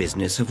elements of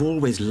business have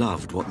always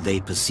loved what they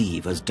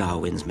perceive as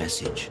Darwin's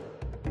message.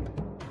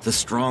 The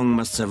strong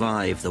must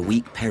survive, the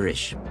weak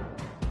perish.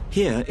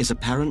 Here is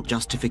apparent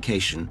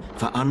justification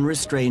for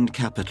unrestrained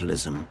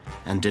capitalism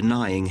and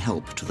denying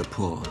help to the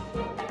poor.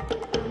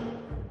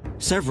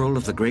 Several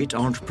of the great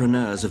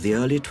entrepreneurs of the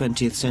early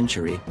 20th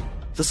century,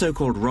 the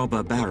so-called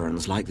robber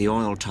barons like the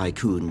oil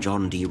tycoon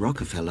John D.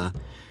 Rockefeller,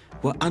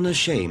 were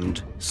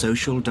unashamed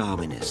social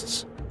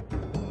Darwinists.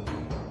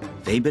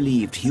 They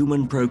believed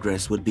human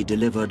progress would be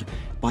delivered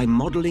by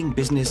modeling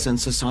business and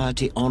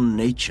society on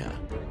nature,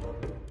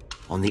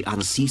 on the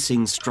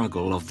unceasing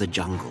struggle of the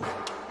jungle.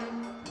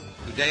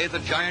 Today, the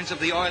giants of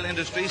the oil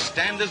industry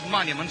stand as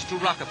monuments to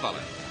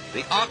Rockefeller,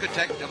 the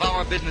architect of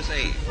our business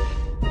age.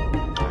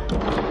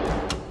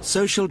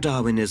 Social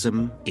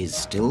Darwinism is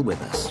still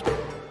with us.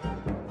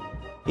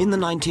 In the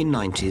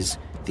 1990s,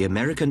 the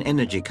American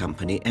energy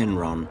company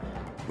Enron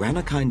ran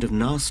a kind of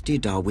nasty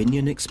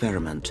Darwinian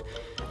experiment,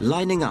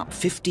 lining up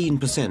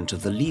 15%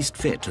 of the least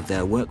fit of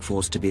their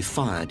workforce to be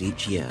fired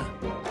each year.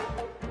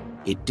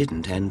 It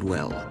didn't end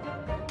well.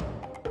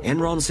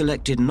 Enron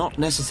selected not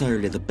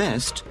necessarily the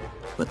best,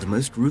 but the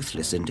most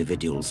ruthless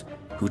individuals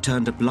who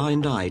turned a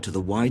blind eye to the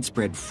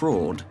widespread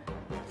fraud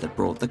that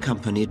brought the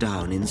company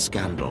down in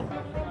scandal.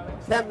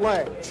 Ken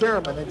Lay,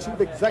 Chairman and Chief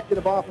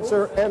Executive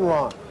Officer,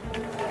 Enron.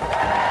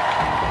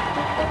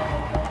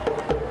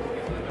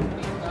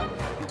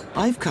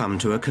 I've come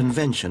to a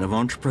convention of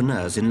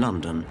entrepreneurs in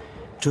London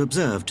to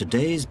observe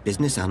today's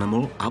business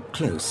animal up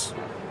close.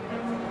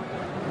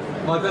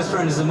 My best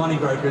friend is a money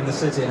broker in the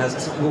city and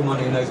has more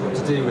money and knows what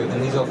to do with,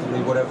 and he's offered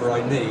me whatever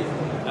I need.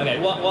 Okay,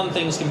 one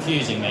thing's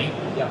confusing me,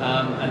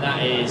 and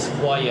that is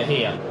why you're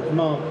here.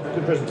 Mark,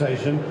 good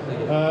presentation.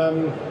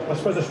 I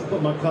suppose I should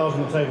put my cards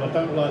on the table. I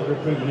don't like the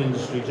recruitment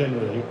industry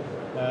generally.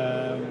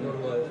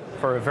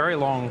 For a very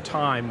long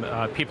time,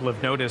 people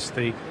have noticed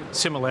the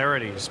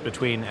similarities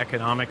between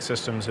economic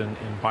systems and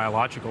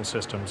biological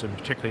systems, and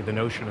particularly the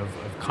notion of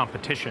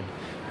competition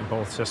in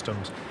both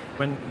systems.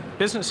 When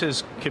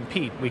businesses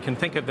compete, we can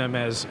think of them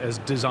as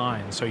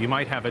design. So you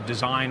might have a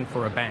design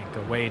for a bank,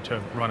 a way to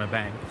run a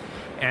bank.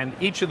 And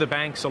each of the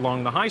banks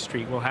along the high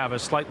street will have a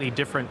slightly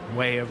different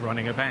way of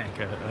running a bank,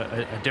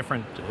 a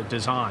different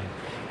design.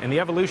 And the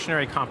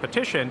evolutionary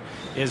competition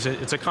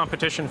it's a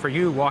competition for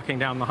you walking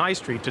down the high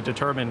street to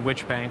determine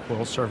which bank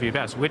will serve you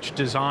best, which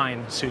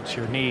design suits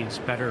your needs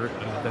better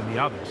than the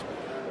others.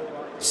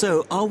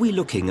 So are we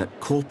looking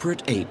at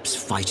corporate apes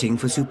fighting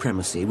for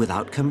supremacy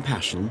without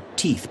compassion,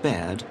 teeth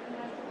bared?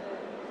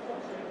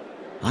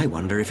 I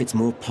wonder if it's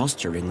more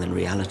posturing than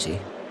reality.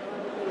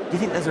 Do you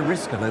think there's a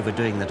risk of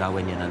overdoing the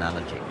Darwinian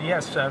analogy?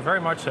 Yes,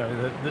 very much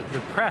so. The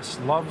press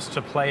loves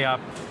to play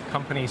up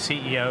company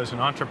CEOs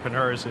and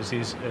entrepreneurs as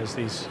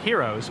these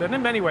heroes, and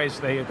in many ways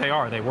they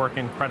are. They work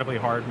incredibly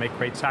hard, make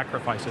great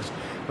sacrifices.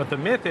 But the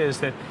myth is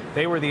that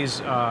they were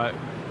these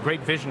great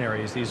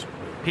visionaries, these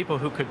people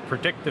who could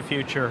predict the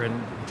future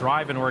and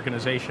drive an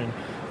organization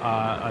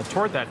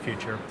toward that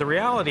future. The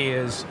reality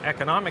is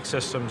economic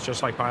systems,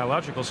 just like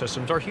biological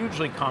systems, are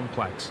hugely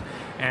complex.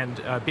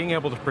 And being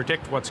able to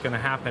predict what's going to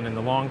happen in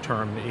the long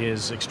term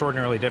is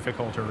extraordinarily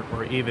difficult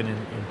or even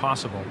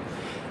impossible.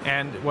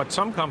 And what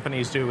some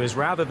companies do is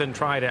rather than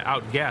try to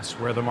outguess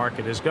where the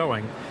market is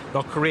going,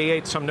 they'll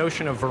create some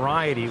notion of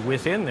variety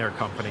within their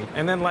company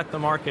and then let the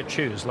market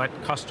choose, let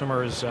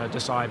customers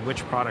decide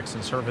which products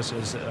and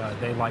services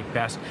they like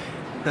best.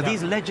 But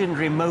these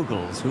legendary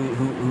moguls who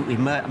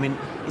emerge, I mean,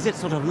 is it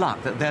sort of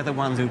luck that they're the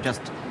ones who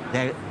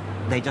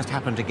they just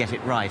happen to get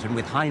it right, and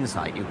with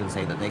hindsight you can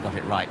say that they got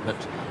it right, but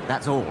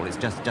that's all, it's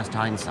just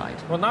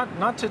hindsight. Well,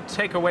 not to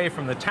take away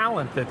from the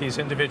talent that these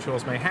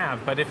individuals may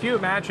have, but if you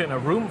imagine a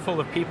room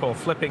full of people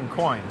flipping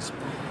coins,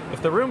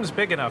 if the room's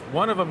big enough,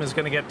 one of them is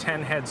going to get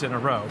 10 heads in a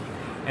row.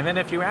 And then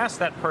if you ask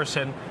that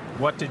person,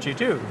 what did you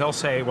do? They'll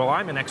say, well,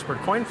 I'm an expert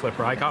coin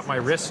flipper. I got my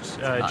wrist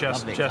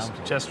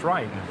just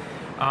right.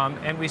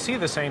 And we see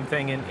the same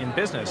thing in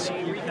business.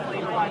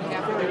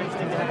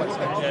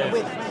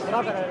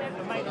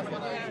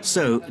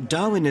 So,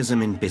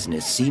 Darwinism in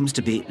business seems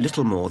to be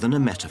little more than a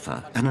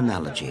metaphor, an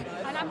analogy.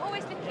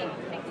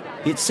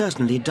 It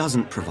certainly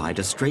doesn't provide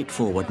a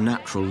straightforward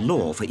natural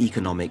law for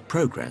economic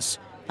progress,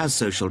 as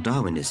social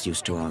Darwinists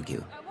used to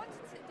argue.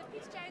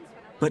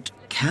 But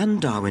can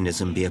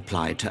Darwinism be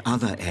applied to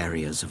other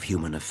areas of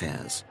human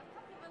affairs?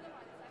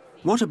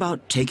 What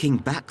about taking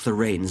back the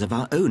reins of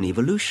our own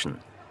evolution?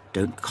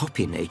 Don't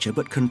copy nature,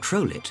 but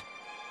control it.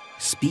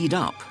 Speed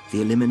up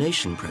the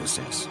elimination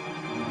process.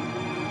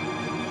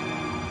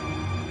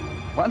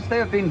 Once they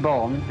have been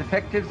born,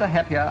 defectives are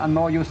happier and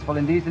more useful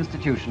in these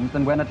institutions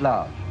than when at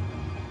large.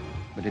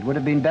 But it would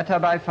have been better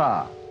by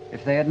far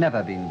if they had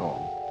never been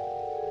born.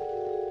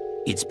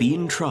 It's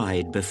been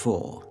tried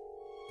before.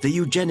 The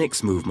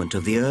eugenics movement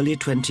of the early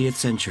 20th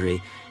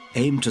century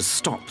aimed to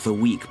stop the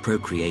weak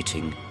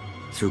procreating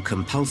through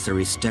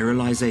compulsory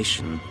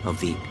sterilization of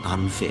the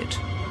unfit.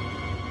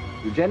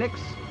 Eugenics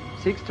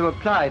seeks to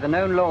apply the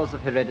known laws of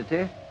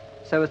heredity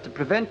so as to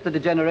prevent the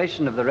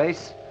degeneration of the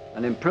race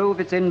and improve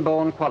its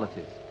inborn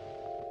qualities.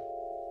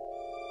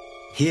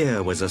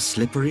 Here was a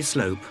slippery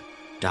slope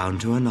down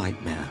to a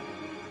nightmare.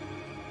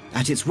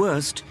 At its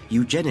worst,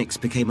 eugenics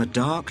became a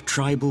dark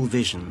tribal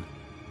vision,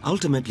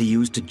 ultimately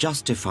used to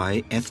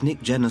justify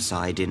ethnic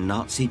genocide in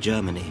Nazi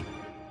Germany,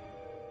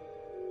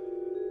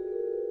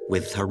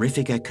 with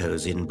horrific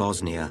echoes in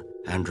Bosnia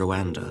and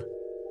Rwanda.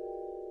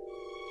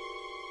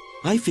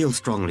 I feel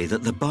strongly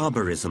that the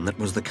barbarism that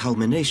was the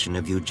culmination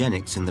of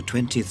eugenics in the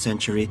 20th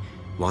century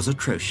was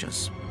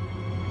atrocious.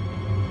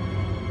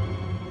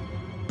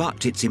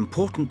 But it's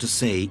important to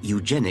say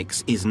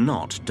eugenics is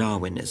not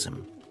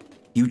Darwinism.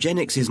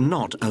 Eugenics is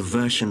not a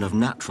version of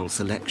natural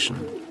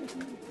selection.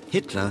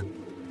 Hitler,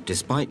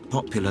 despite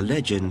popular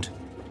legend,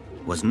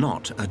 was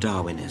not a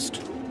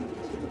Darwinist.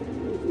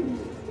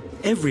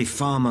 Every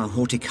farmer,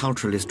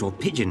 horticulturalist or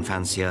pigeon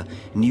fancier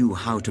knew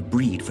how to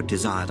breed for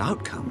desired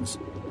outcomes.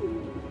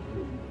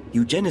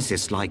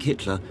 Eugenicists like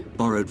Hitler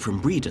borrowed from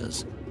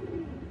breeders.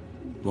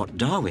 What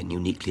Darwin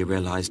uniquely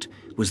realized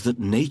was that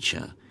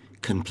nature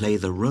can play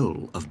the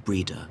role of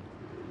breeder.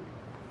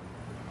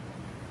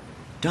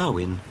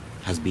 Darwin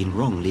has been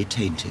wrongly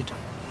tainted.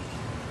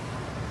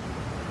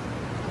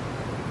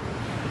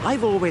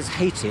 I've always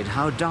hated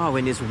how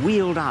Darwin is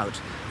wheeled out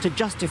to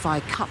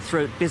justify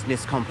cutthroat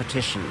business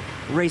competition,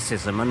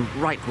 racism and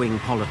right-wing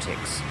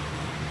politics.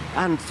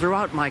 And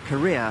throughout my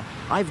career,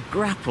 I've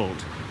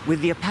grappled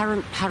with the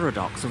apparent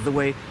paradox of the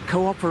way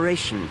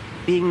cooperation,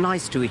 being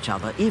nice to each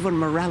other, even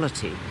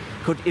morality,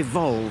 could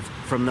evolve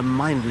from the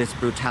mindless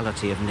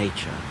brutality of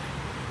nature.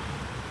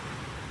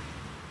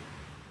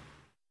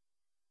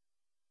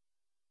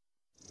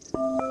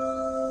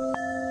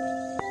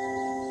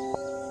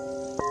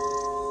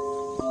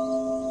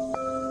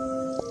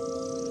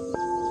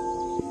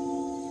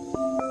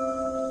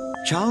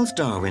 Charles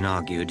Darwin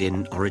argued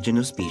in Origin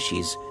of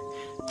Species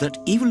that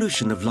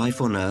evolution of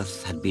life on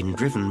Earth had been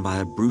driven by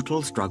a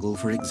brutal struggle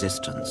for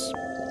existence.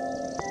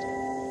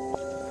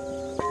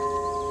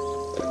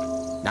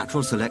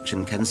 Natural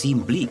selection can seem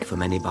bleak for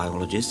many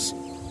biologists.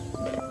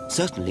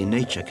 Certainly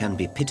nature can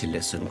be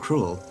pitiless and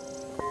cruel.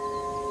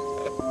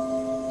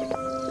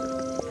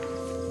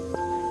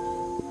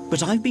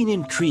 But I've been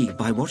intrigued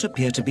by what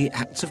appear to be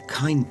acts of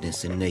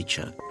kindness in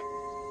nature.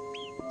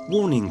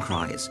 Warning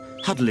cries,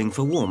 huddling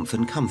for warmth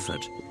and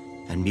comfort,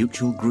 and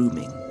mutual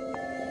grooming.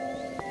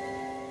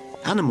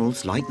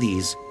 Animals like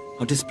these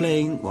are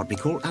displaying what we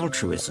call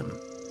altruism.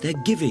 They're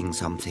giving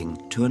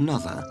something to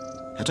another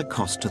at a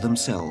cost to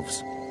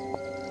themselves.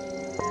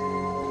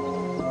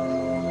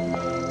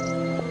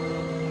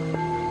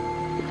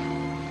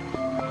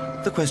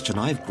 The question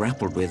I've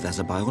grappled with as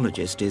a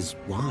biologist is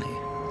why?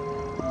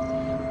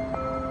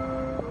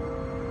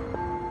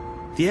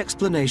 The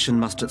explanation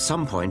must at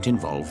some point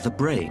involve the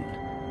brain.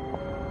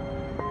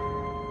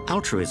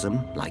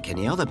 Altruism, like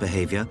any other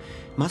behavior,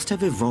 must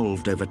have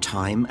evolved over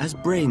time as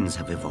brains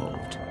have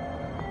evolved.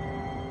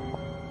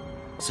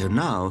 So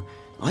now,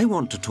 I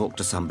want to talk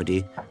to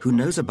somebody who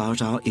knows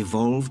about our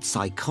evolved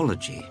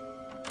psychology.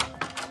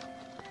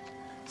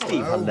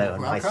 Steve, hello,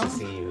 nice to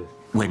see you.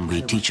 When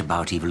we teach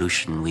about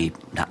evolution, we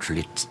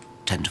naturally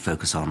tend to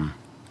focus on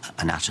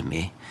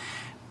anatomy,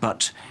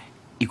 but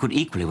you could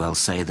equally well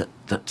say that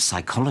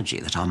psychology,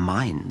 that our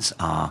minds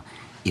are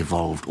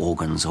evolved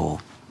organs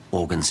or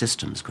organ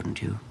systems,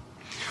 couldn't you?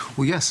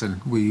 Well, yes,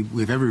 and we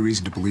have every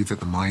reason to believe that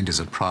the mind is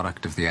a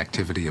product of the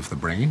activity of the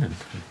brain, and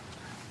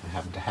I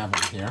happen to have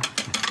it here.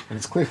 And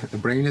it's clear that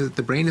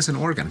the brain is an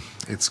organ.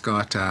 It's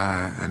got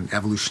an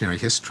evolutionary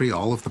history.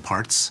 All of the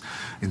parts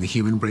in the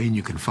human brain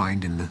you can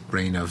find in the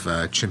brain of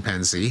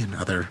chimpanzee and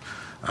other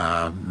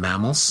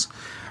mammals.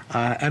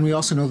 And we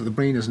also know that the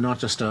brain is not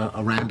just a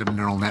random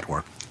neural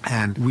network.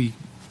 And we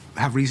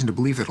have reason to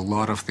believe that a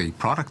lot of the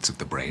products of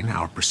the brain,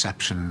 our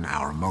perception,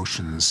 our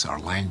emotions, our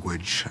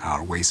language,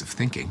 our ways of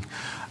thinking,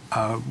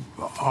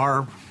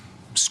 are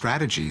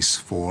strategies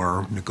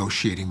for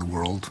negotiating the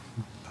world,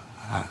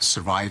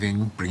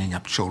 surviving, bringing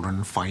up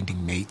children,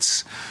 finding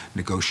mates,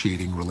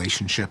 negotiating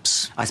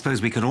relationships. I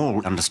suppose we can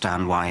all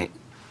understand why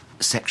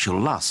sexual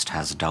lust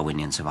has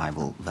Darwinian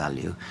survival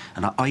value.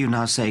 And are you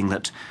now saying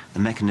that the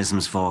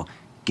mechanisms for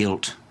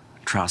guilt,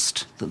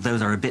 trust, that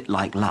those are a bit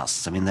like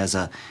lusts? I mean, there's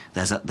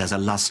a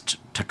lust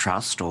to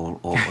trust, or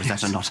is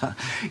that not a...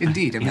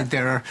 Indeed. I mean,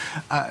 there are...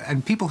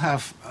 and people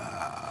have...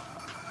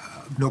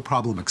 no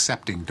problem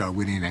accepting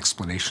Darwinian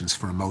explanations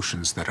for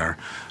emotions that are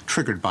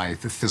triggered by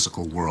the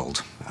physical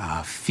world.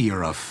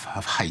 Fear of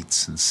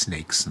heights and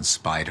snakes and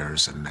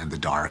spiders and the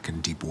dark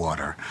and deep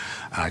water.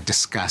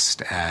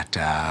 Disgust at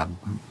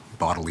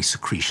bodily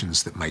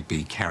secretions that might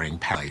be carrying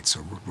parasites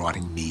or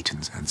rotting meat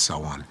and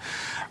so on.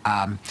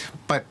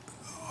 But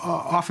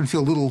often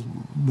feel a little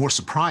more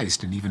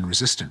surprised and even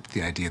resistant to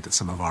the idea that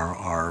some of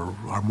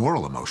our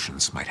moral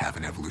emotions might have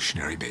an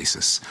evolutionary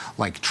basis,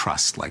 like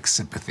trust, like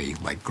sympathy,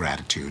 like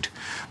gratitude.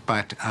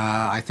 But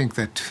I think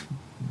that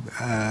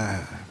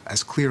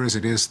as clear as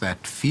it is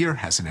that fear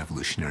has an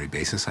evolutionary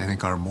basis, I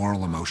think our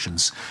moral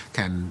emotions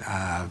can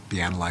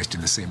be analyzed in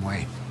the same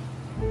way.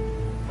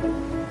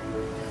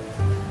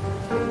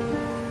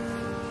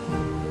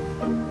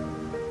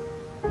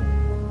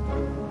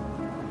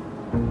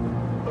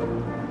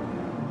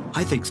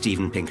 I think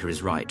Steven Pinker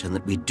is right, and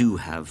that we do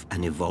have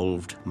an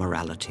evolved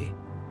morality.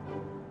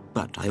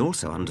 But I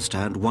also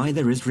understand why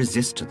there is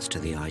resistance to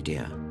the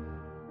idea.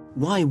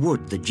 Why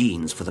would the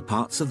genes for the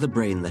parts of the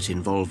brain that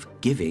involve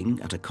giving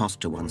at a cost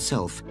to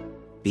oneself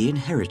be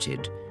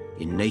inherited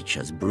in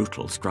nature's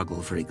brutal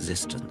struggle for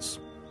existence?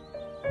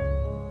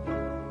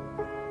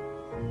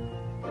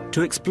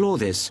 To explore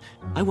this,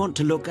 I want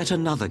to look at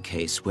another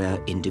case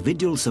where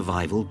individual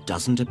survival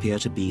doesn't appear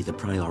to be the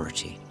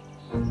priority.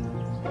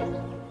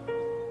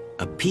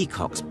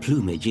 peacock's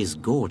plumage is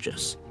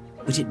gorgeous,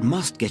 but it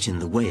must get in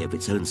the way of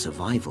its own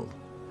survival.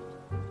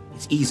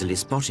 It's easily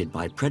spotted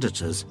by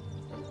predators,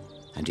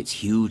 and its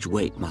huge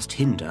weight must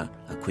hinder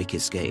a quick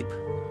escape.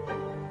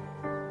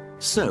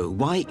 So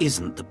why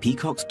isn't the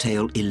peacock's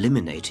tail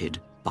eliminated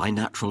by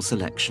natural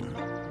selection?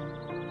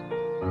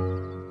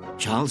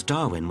 Charles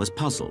Darwin was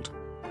puzzled.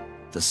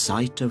 "The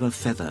sight of a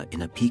feather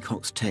in a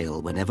peacock's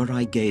tail whenever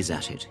I gaze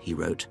at it," he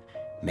wrote,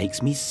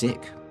 "makes me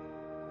sick."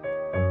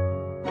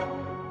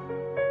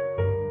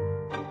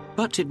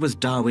 But it was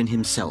Darwin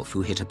himself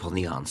who hit upon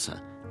the answer: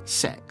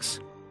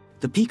 sex.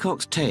 The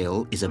peacock's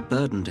tail is a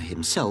burden to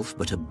himself,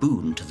 but a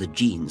boon to the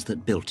genes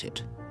that built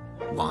it.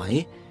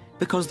 Why?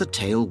 Because the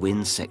tail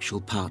wins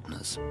sexual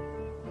partners.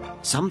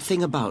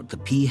 Something about the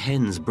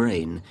peahen's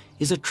brain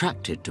is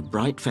attracted to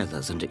bright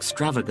feathers and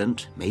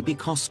extravagant, maybe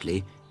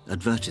costly,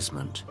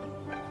 advertisement.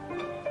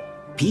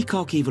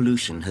 Peacock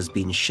evolution has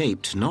been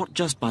shaped not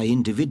just by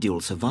individual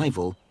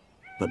survival,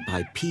 but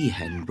by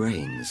peahen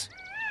brains.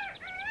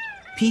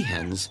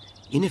 Peahens,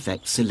 in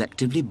effect,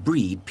 selectively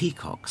breed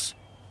peacocks,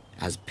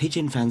 as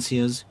pigeon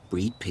fanciers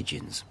breed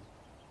pigeons.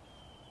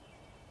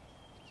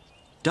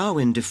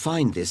 Darwin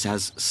defined this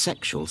as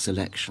sexual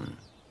selection.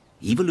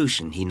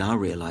 Evolution, he now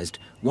realized,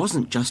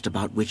 wasn't just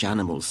about which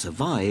animals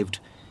survived,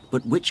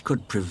 but which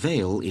could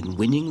prevail in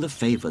winning the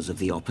favors of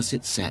the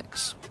opposite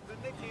sex.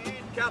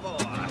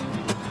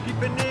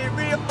 Keeping it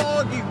real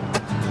for you.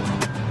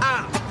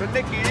 I'm the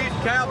naked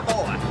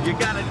cowboy. You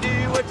gotta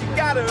do what you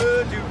gotta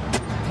do.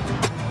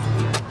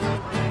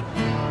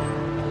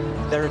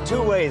 There are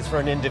two ways for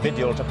an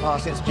individual to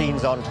pass its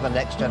genes on to the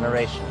next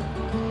generation.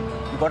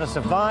 You've got to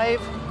survive,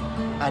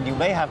 and you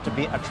may have to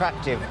be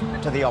attractive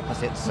to the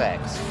opposite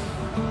sex.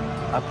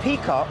 A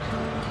peacock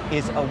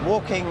is a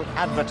walking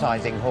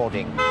advertising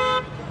hoarding.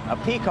 A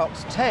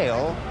peacock's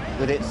tail,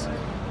 with its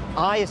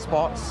eye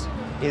spots,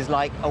 is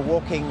like a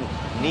walking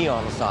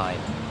neon sign.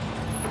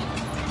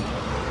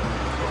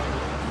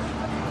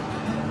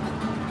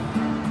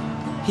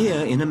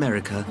 Here in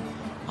America,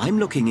 I'm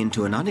looking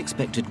into an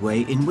unexpected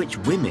way in which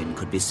women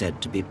could be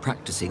said to be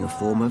practicing a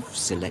form of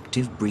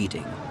selective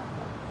breeding.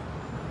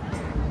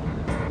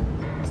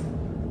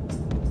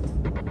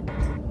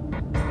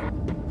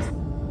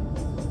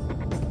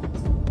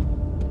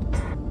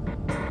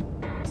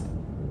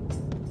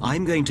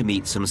 I'm going to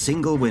meet some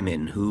single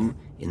women who,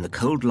 in the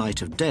cold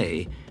light of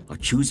day, are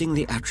choosing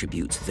the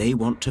attributes they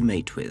want to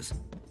mate with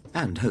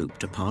and hope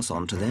to pass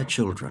on to their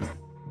children.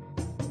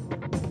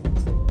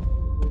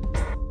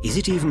 Is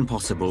it even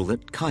possible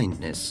that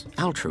kindness,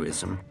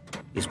 altruism,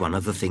 is one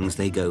of the things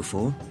they go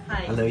for?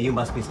 Hi. Hello, you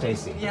must be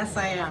Stacy. Yes,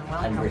 I am.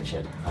 Welcome. I'm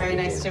Richard. Very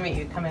nice to meet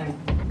you. Come in.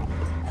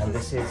 And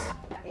this is?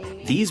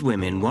 These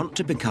women want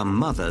to become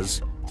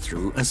mothers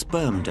through a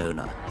sperm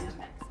donor.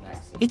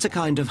 It's a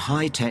kind of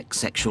high-tech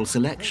sexual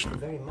selection.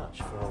 Thank you very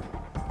much for...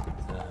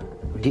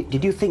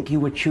 Did you think you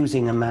were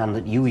choosing a man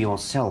that you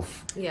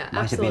yourself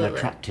might have been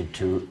attracted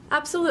to?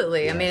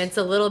 Absolutely. Yes. I mean, it's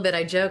a little bit,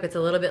 I joke, it's a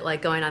little bit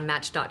like going on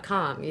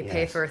Match.com. You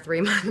pay for a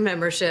 3-month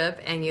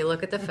membership and you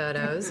look at the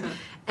photos.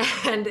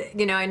 And,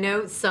 you know, I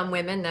know some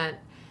women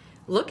that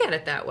look at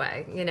it that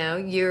way. You know,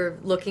 you're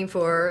looking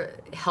for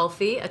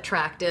healthy,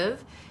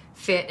 attractive,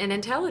 fit, and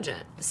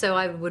intelligent. So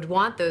I would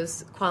want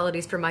those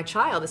qualities for my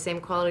child, the same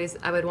qualities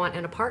I would want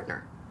in a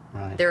partner.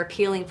 Right. They're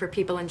appealing for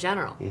people in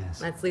general.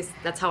 Yes. At least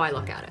that's how I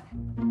look at it.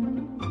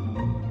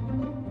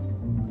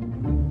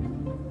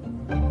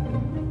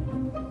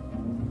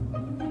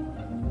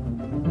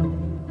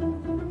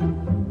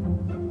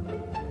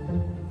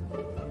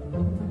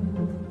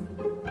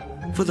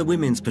 For the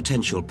women's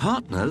potential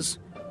partners,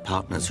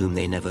 partners whom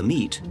they never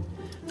meet,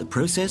 the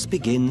process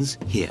begins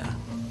here.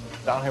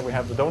 Down here we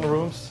have the donor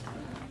rooms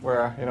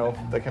where, you know,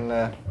 they can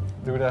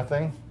do their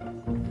thing.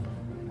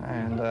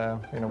 And,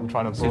 you know, I'm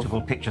trying to...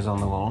 Suitable pictures on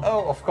the wall.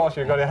 Oh, of course,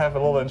 you've got to have a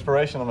little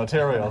inspirational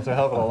material to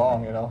help it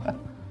along, you know.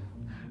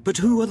 But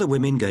who are the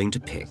women going to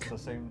pick? The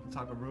same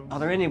type of room. Are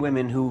there any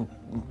women who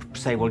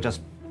say, well, just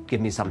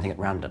give me something at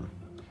random?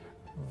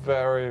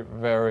 Very,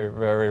 very,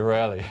 very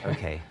rarely.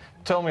 Okay.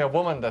 Tell me a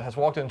woman that has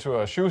walked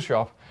into a shoe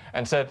shop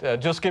and said,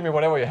 just give me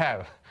whatever you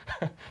have.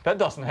 That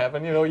doesn't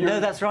happen, you know. No,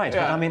 that's right.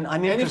 Yeah, but I mean,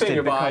 I'm interested anything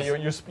you buy,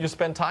 because you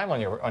spend time on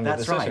your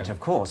that's decision. right, of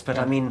course. But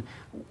I mean,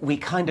 we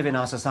kind of in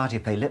our society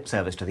pay lip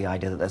service to the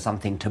idea that there's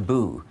something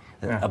taboo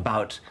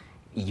about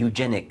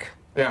eugenic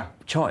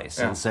choice,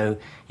 and so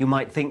you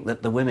might think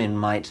that the women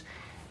might,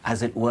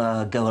 as it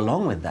were, go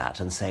along with that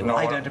and say, well,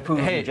 I don't approve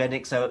of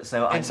eugenics, so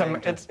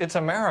it's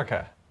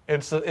America.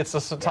 It's a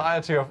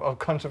society of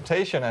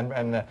consultation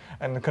and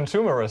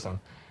consumerism.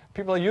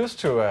 People are used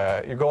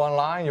to, you go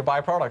online, you buy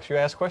products, you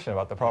ask questions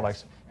about the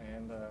products.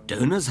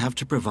 Donors have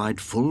to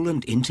provide full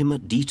and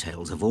intimate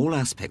details of all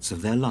aspects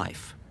of their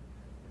life.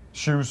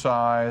 Shoe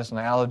size and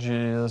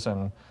allergies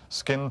and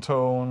skin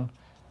tone,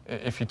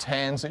 if he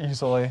tans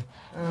easily.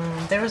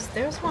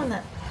 There's one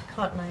that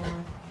caught my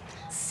eye.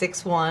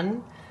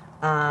 6'1",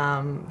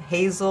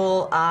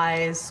 hazel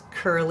eyes,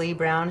 curly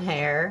brown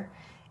hair.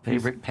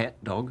 Favorite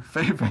pet dog?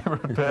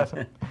 Favorite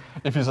pet.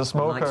 If he's a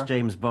smoker. Likes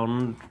James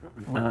Bond.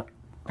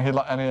 He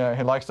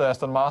likes the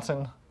Aston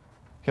Martin.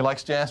 He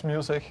likes jazz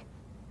music.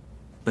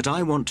 But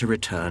I want to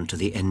return to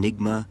the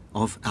enigma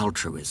of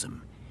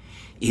altruism.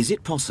 Is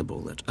it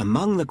possible that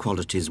among the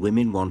qualities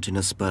women want in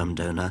a sperm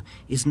donor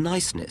is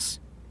niceness,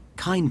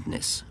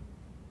 kindness?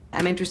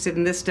 I'm interested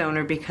in this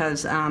donor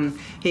because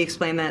he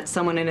explained that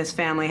someone in his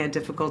family had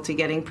difficulty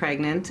getting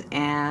pregnant,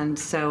 and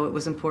so it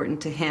was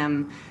important to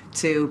him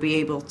to be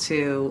able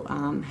to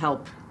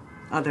help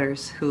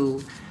others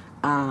who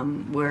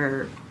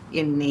were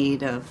in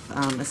need of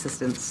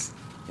assistance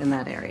in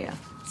that area.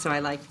 So I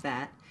liked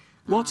that.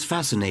 What's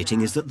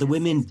fascinating is that the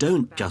women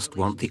don't just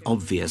want the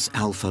obvious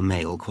alpha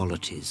male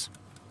qualities.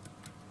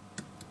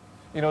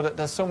 You know,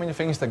 there's so many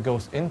things that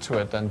goes into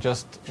it than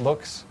just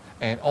looks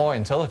or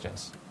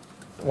intelligence.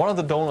 One of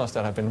the donors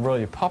that have been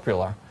really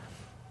popular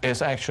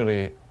is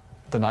actually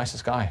the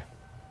nicest guy.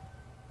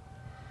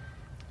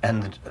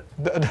 And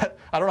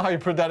I don't know how you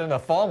put that in a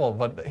formal,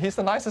 but he's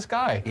the nicest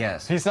guy.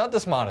 Yes. He's not the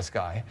smartest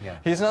guy. Yeah.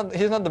 He's not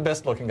the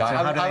best looking guy. So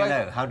how do they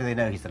know? How do they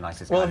know he's the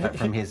nicest guy?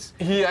 From his...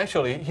 He's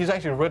actually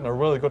written a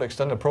really good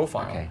extended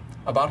profile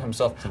about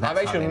himself. So I've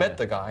actually met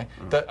the guy.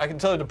 That I can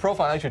tell you the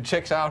profile actually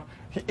checks out.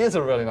 He is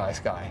a really nice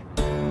guy.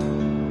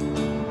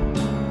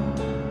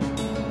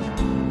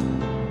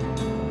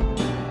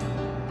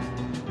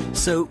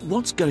 So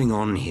what's going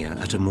on here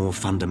at a more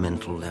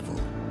fundamental level?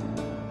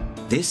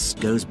 This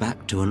goes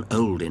back to an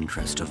old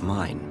interest of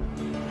mine.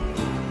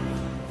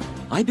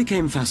 I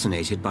became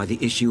fascinated by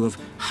the issue of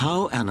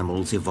how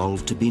animals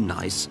evolved to be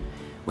nice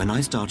when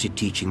I started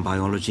teaching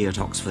biology at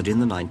Oxford in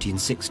the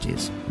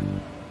 1960s.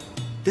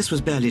 This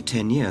was barely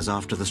 10 years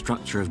after the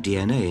structure of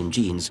DNA in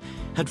genes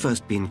had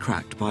first been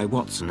cracked by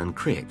Watson and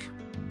Crick.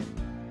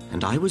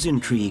 And I was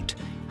intrigued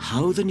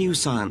how the new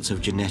science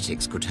of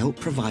genetics could help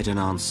provide an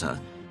answer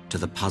to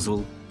the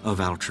puzzle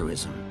of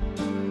altruism.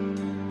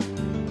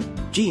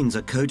 Genes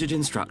are coded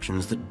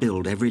instructions that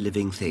build every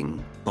living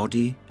thing,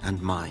 body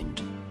and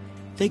mind.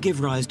 They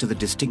give rise to the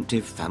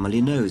distinctive family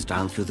nose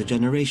down through the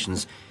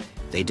generations.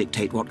 They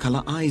dictate what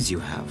color eyes you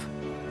have.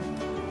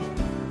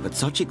 But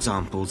such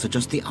examples are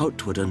just the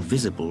outward and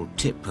visible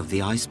tip of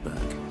the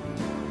iceberg.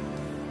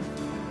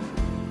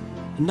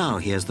 Now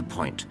here's the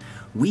point.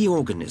 We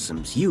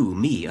organisms, you,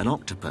 me, an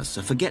octopus,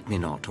 a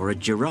forget-me-not, or a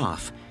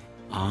giraffe,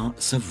 are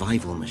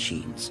survival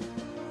machines.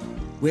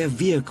 We're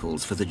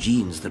vehicles for the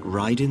genes that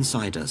ride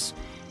inside us,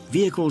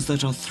 vehicles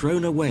that are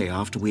thrown away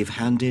after we've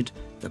handed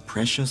the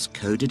precious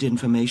coded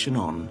information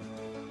on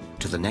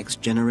to the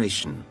next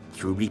generation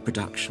through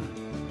reproduction.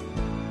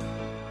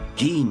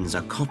 Genes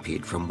are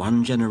copied from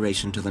one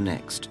generation to the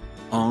next,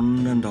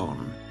 on and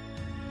on.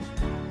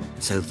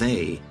 So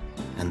they,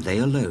 and they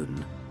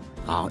alone,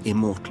 are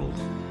immortal.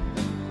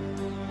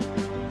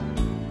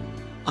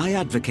 I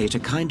advocate a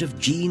kind of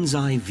gene's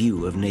eye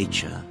view of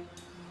nature.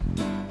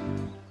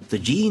 The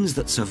genes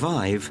that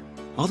survive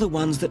are the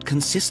ones that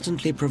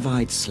consistently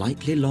provide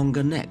slightly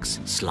longer necks,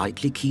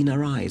 slightly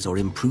keener eyes, or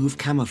improve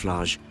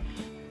camouflage,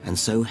 and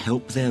so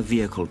help their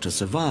vehicle to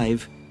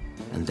survive,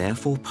 and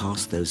therefore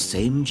pass those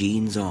same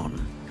genes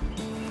on.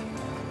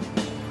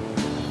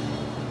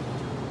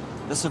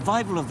 The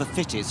survival of the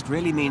fittest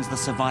really means the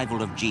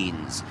survival of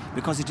genes,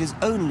 because it is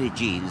only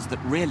genes that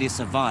really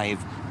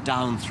survive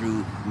down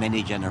through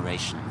many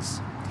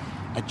generations.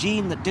 A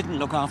gene that didn't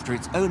look after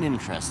its own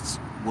interests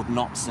would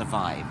not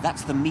survive.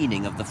 That's the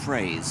meaning of the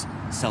phrase,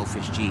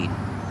 selfish gene.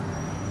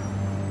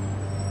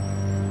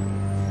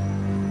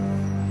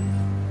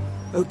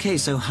 Okay,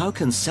 so how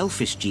can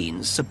selfish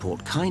genes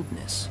support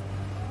kindness?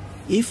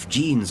 If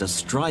genes are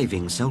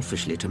striving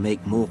selfishly to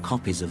make more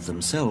copies of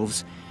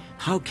themselves,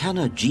 how can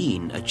a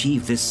gene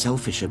achieve this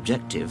selfish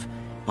objective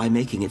by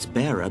making its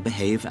bearer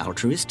behave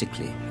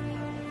altruistically?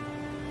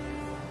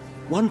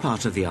 One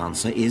part of the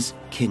answer is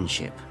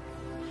kinship.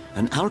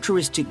 An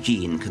altruistic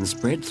gene can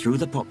spread through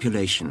the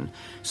population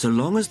so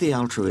long as the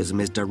altruism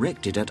is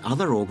directed at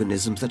other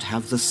organisms that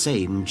have the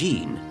same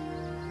gene.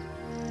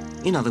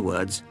 In other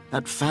words,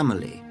 at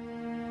family.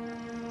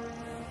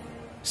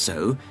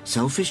 So,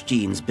 selfish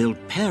genes build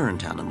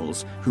parent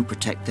animals who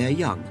protect their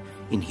young.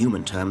 In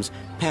human terms,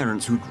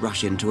 parents who'd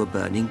rush into a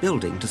burning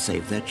building to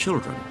save their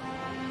children.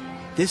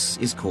 This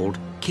is called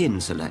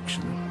kin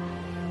selection.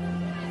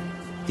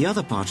 The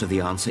other part of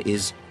the answer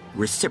is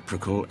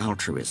reciprocal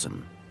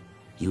altruism.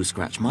 You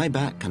scratch my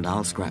back and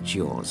I'll scratch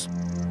yours.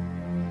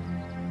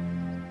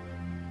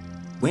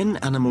 When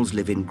animals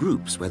live in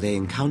groups where they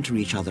encounter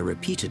each other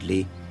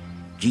repeatedly,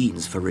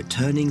 genes for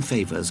returning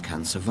favors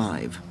can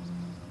survive.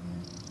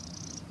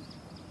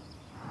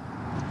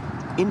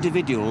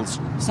 Individuals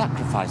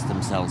sacrifice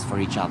themselves for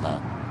each other.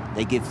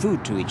 They give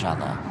food to each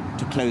other,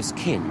 to close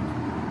kin,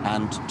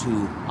 and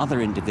to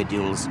other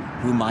individuals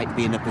who might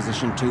be in a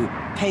position to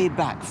pay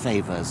back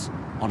favors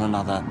on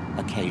another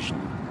occasion.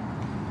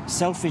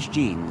 Selfish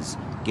genes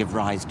give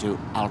rise to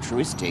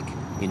altruistic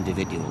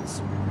individuals.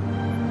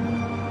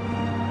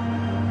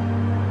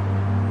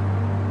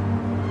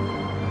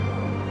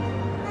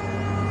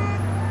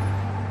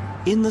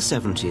 In the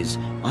 70s,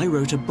 I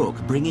wrote a book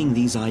bringing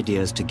these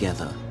ideas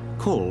together,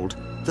 called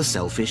The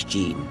Selfish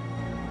Gene.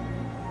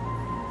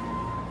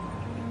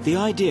 The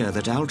idea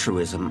that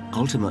altruism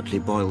ultimately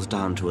boils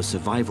down to a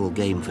survival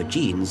game for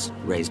genes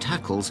raised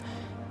hackles,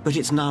 but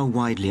it's now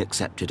widely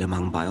accepted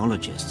among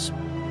biologists.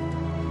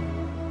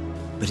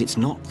 But it's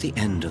not the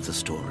end of the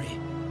story.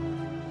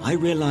 I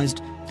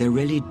realized there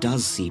really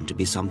does seem to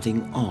be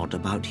something odd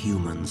about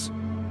humans.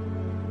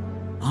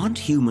 Aren't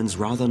humans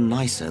rather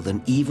nicer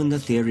than even the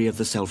theory of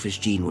the selfish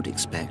gene would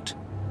expect?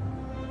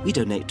 We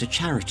donate to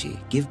charity,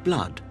 give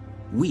blood,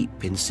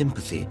 weep in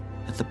sympathy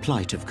at the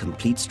plight of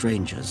complete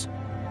strangers.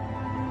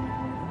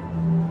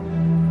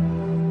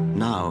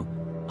 Now,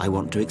 I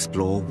want to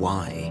explore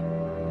why.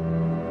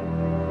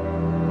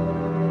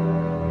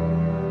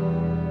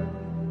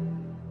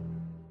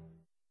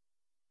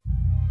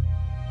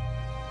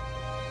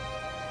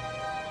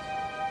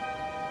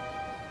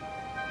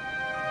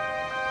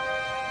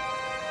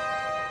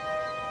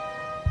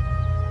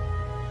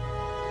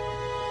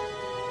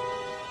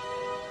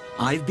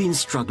 I've been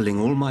struggling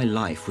all my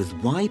life with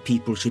why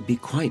people should be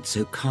quite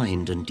so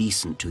kind and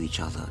decent to each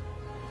other.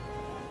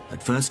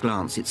 At first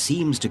glance, it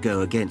seems to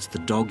go against the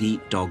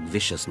dog-eat-dog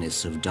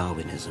viciousness of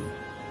Darwinism.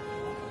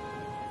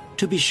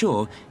 To be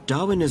sure,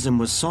 Darwinism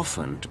was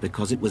softened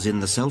because it was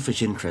in the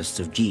selfish interests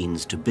of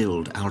genes to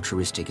build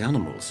altruistic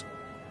animals.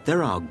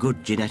 There are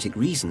good genetic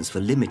reasons for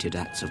limited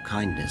acts of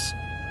kindness.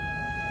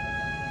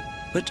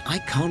 But I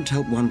can't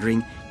help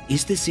wondering,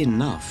 is this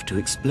enough to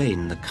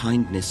explain the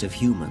kindness of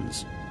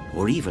humans,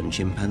 or even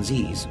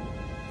chimpanzees?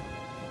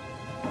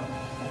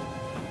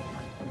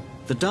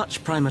 The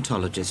Dutch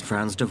primatologist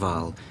Frans de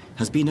Waal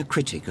has been a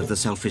critic of the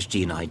selfish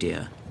gene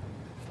idea.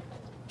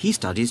 He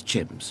studies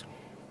chimps.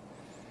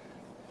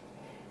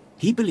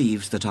 He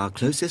believes that our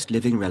closest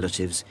living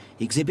relatives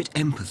exhibit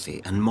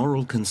empathy and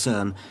moral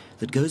concern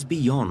that goes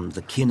beyond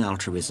the kin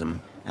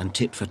altruism and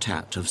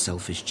tit-for-tat of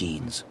selfish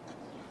genes.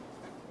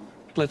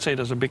 Let's say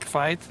there's a big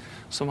fight,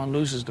 someone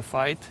loses the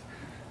fight.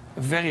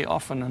 Very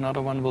often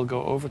another one will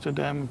go over to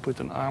them, put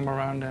an arm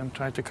around them,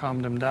 try to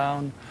calm them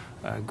down,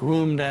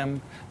 groom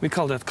them. We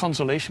call that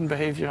consolation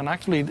behavior, and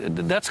actually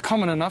that's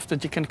common enough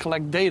that you can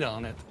collect data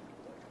on it.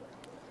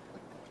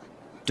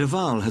 De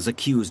Waal has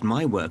accused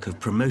my work of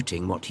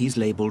promoting what he's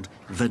labeled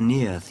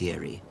veneer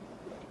theory.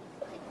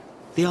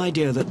 The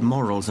idea that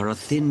morals are a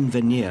thin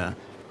veneer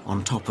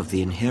on top of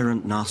the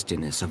inherent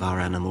nastiness of our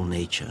animal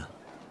nature.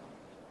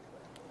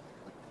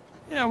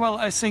 Yeah, well,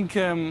 I think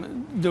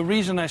the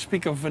reason I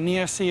speak of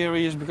veneer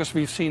theory is because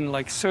we've seen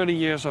like 30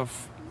 years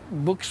of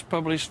books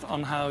published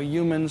on how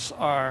humans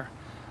are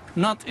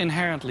not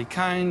inherently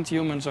kind,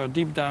 humans are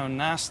deep down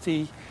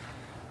nasty.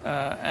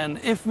 And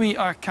if we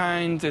are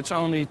kind, it's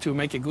only to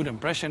make a good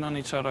impression on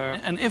each other.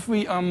 And if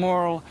we are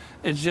moral,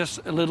 it's just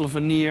a little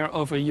veneer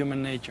over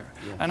human nature.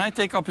 Yes. And I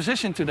take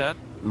opposition to that.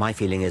 My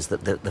feeling is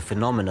that the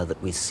phenomena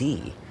that we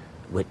see,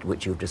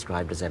 which you've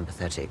described as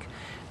empathetic,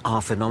 are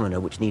phenomena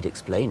which need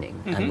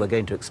explaining, and we're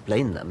going to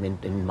explain them.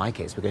 In my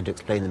case, we're going to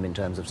explain them in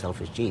terms of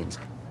selfish genes.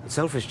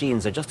 Selfish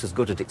genes are just as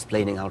good at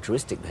explaining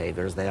altruistic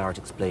behavior as they are at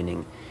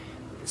explaining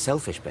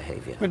selfish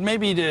behavior. But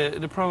maybe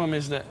the problem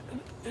is that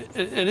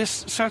it is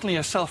certainly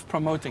a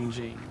self-promoting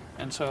gene,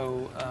 and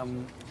so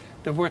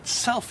the word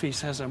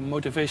selfies has a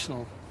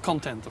motivational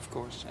content, of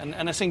course.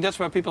 And I think that's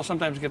where people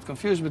sometimes get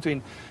confused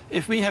between,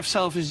 if we have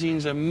selfish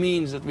genes, it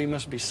means that we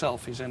must be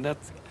selfies,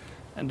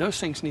 and those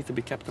things need to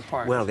be kept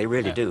apart. Well, they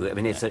really do. I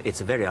mean,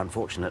 it's a very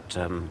unfortunate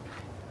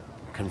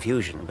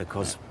confusion,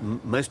 because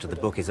most of the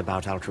book is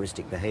about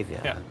altruistic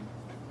behavior. Yeah.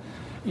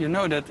 You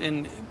know that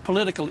in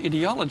political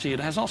ideology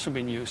it has also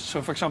been used.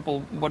 So, for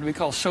example, what we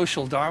call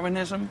social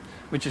Darwinism,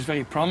 which is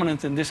very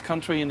prominent in this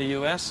country, in the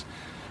US,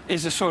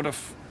 is a sort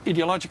of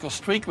ideological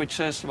streak which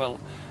says, well,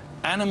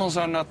 animals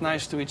are not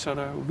nice to each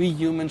other, we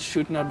humans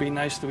should not be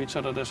nice to each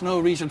other. There's no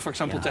reason, for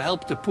example, to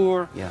help the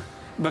poor. Yeah.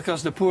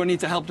 Because the poor need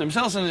to help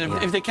themselves, and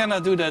if they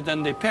cannot do that,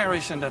 then they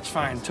perish, and that's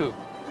fine too.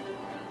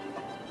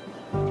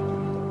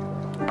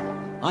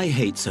 I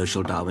hate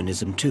social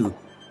Darwinism too,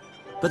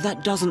 but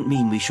that doesn't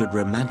mean we should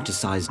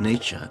romanticize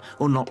nature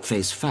or not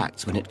face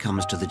facts when it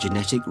comes to the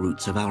genetic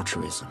roots of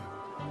altruism.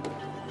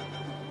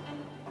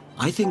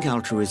 I think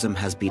altruism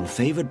has been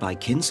favored by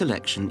kin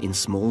selection in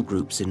small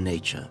groups in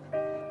nature,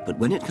 but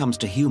when it comes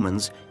to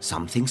humans,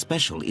 something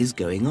special is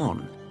going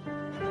on.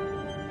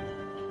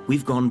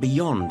 We've gone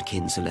beyond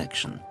kin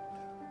selection.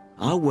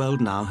 Our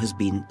world now has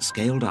been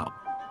scaled up.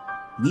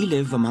 We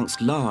live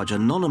amongst large,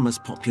 anonymous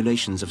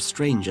populations of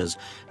strangers,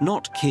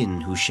 not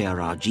kin who share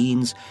our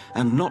genes,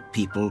 and not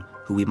people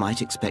who we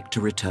might expect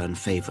to return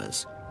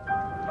favors.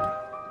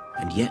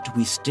 And yet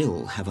we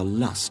still have a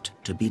lust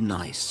to be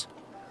nice.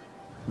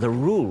 The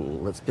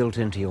rule that's built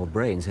into your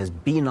brain says,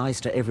 be nice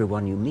to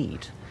everyone you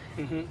meet.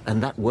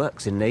 And that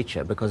works in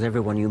nature because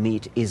everyone you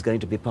meet is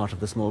going to be part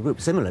of the small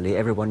group. Similarly,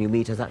 everyone you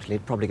meet is actually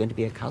probably going to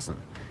be a cousin.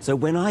 So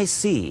when I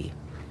see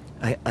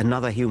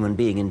another human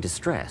being in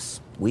distress,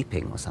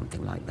 weeping or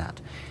something like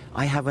that,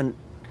 I have an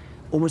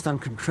almost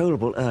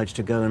uncontrollable urge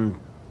to go and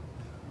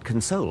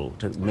console,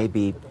 to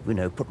maybe, you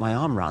know, put my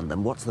arm around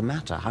them. What's the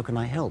matter? How can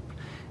I help?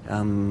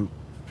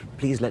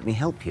 Please let me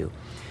help you.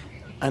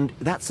 And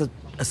that's a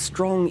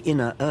strong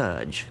inner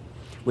urge,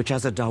 which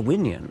as a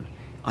Darwinian,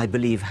 I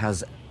believe,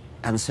 has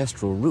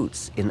ancestral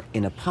roots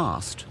in a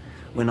past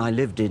when I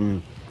lived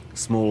in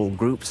small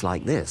groups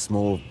like this,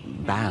 small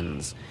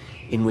bands,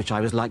 in which I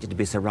was likely to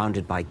be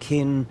surrounded by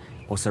kin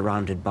or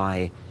surrounded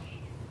by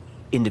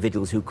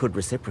individuals who could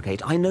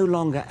reciprocate. I no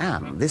longer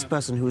am. This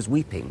person who is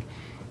weeping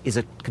is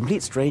a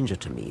complete stranger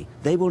to me.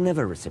 They will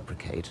never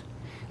reciprocate.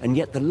 And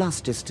yet the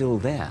lust is still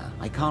there.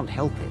 I can't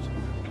help it.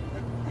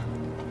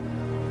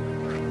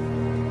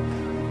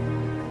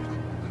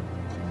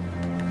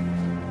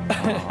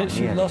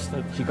 She lost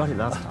it. She got it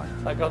last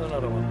time. I got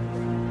another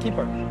one. Keep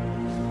her.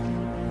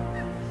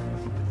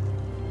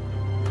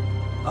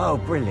 Oh,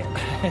 brilliant.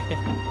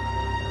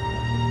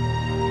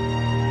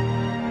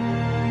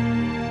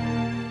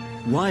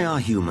 Why are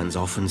humans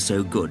often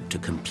so good to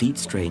complete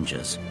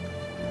strangers?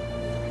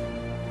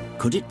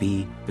 Could it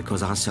be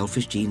because our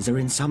selfish genes are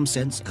in some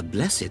sense, a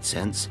blessed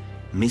sense,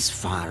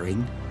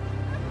 misfiring?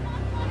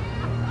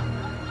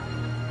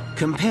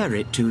 Compare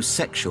it to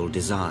sexual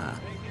desire.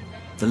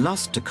 The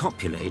lust to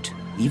copulate,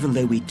 even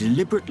though we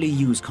deliberately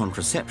use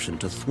contraception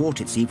to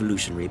thwart its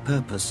evolutionary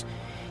purpose,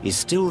 is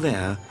still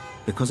there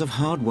because of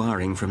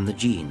hardwiring from the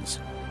genes.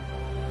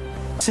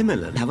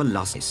 Similarly, have a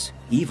lust,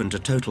 even to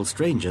total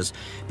strangers,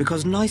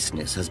 because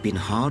niceness has been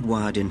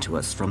hardwired into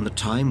us from the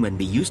time when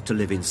we used to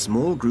live in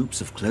small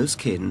groups of close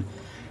kin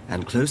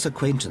and close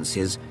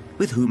acquaintances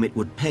with whom it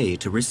would pay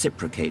to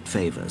reciprocate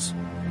favors.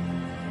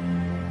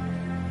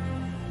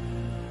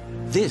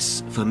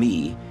 This, for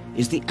me,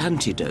 is the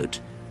antidote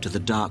to the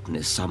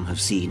darkness some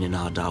have seen in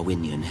our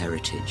Darwinian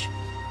heritage.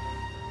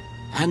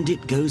 And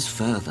it goes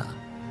further.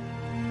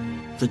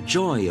 The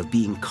joy of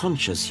being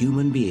conscious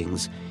human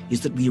beings is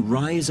that we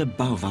rise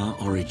above our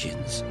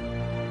origins.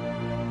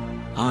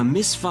 Our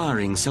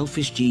misfiring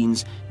selfish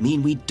genes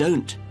mean we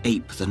don't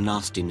ape the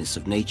nastiness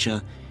of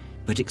nature,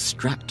 but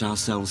extract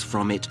ourselves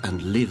from it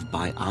and live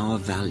by our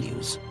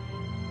values.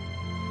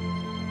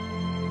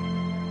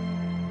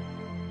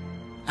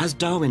 As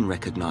Darwin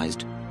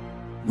recognized,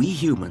 we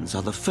humans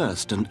are the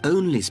first and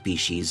only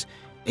species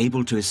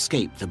able to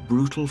escape the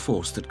brutal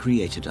force that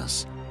created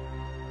us,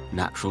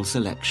 natural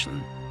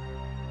selection.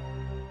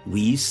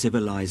 We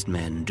civilized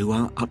men do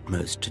our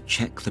utmost to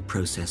check the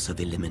process of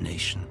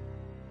elimination.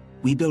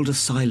 We build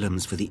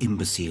asylums for the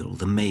imbecile,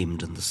 the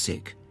maimed and the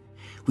sick.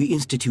 We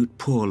institute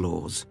poor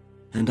laws,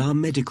 and our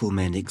medical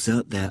men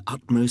exert their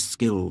utmost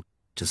skill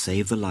to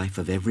save the life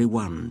of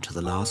everyone to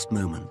the last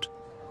moment.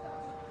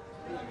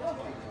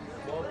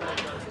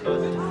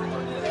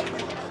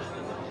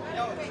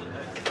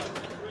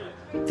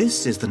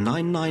 This is the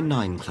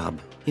 999 Club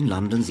in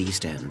London's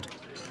East End.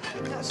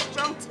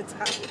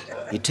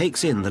 It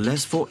takes in the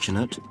less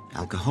fortunate,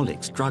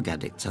 alcoholics, drug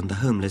addicts and the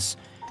homeless,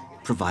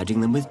 providing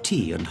them with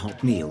tea and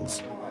hot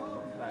meals.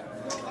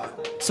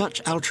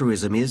 Such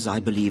altruism is, I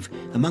believe,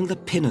 among the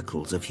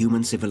pinnacles of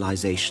human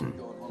civilization.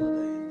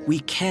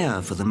 We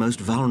care for the most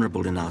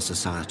vulnerable in our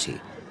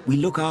society. We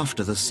look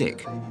after the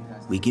sick.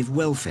 We give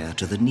welfare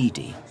to the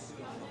needy.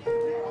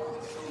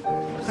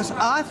 Because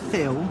I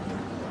feel,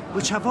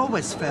 which I've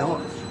always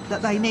felt,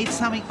 that they need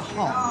something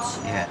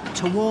hot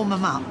to warm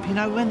them up. You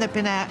know, when they've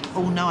been out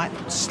all night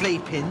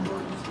sleeping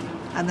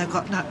and they've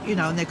got no, you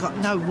know, and they've got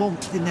no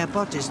warmth in their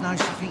bodies. And I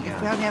used to think,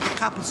 if we only have a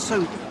cup of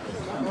soup.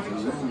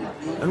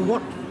 And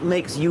what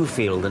makes you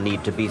feel the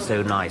need to be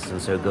so nice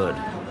and so good?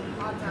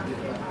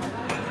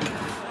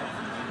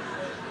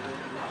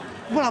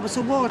 Well, I was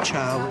a war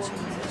child,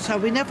 so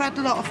we never had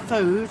a lot of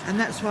food, and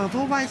that's why I've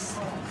always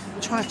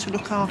tried to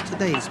look after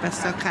these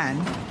best I can.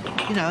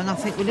 You know, and I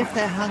think, well, if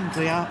they're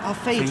hungry, I'll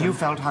feed them. So you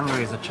felt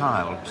hungry as a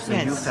child? So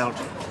yes. You felt,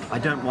 I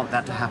don't want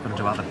that to happen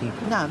to other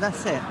people? No,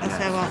 that's it. That's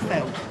how I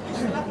felt.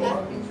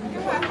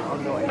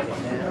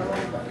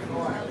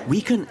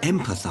 We can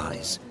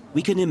empathize.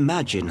 We can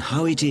imagine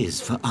how it is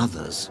for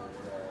others.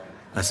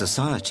 A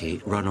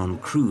society run on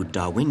crude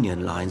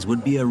Darwinian lines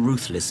would be a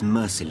ruthless,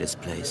 merciless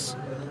place.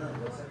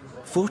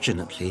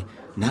 Fortunately,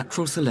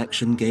 natural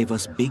selection gave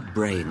us big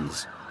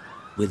brains.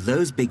 With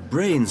those big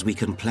brains, we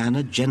can plan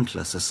a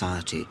gentler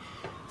society,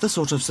 the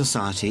sort of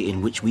society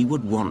in which we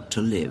would want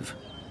to live.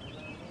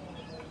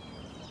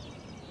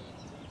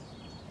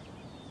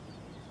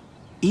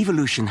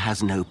 Evolution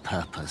has no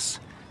purpose.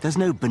 There's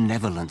no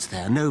benevolence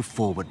there, no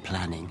forward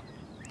planning.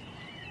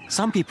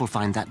 Some people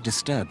find that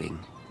disturbing,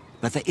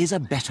 but there is a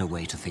better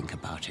way to think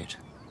about it.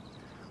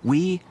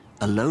 We,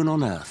 alone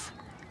on Earth,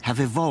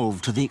 have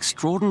evolved to the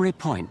extraordinary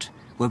point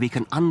where we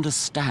can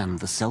understand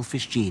the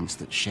selfish genes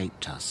that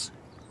shaped us.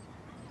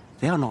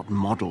 They are not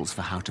models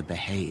for how to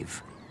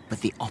behave, but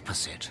the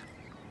opposite.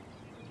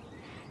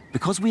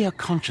 Because we are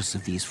conscious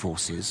of these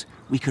forces,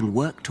 we can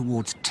work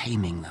towards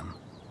taming them.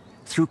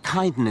 Through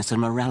kindness and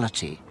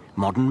morality,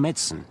 modern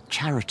medicine,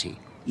 charity,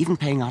 even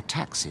paying our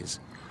taxes,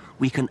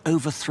 we can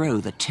overthrow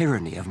the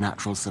tyranny of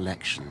natural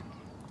selection.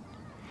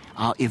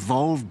 Our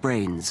evolved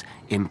brains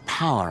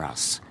empower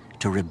us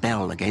to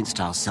rebel against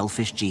our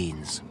selfish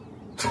genes.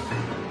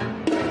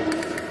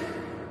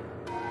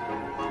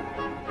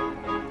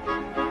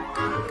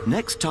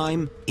 Next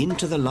time,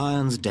 Into the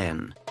Lion's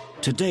Den.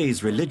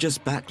 Today's religious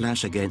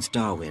backlash against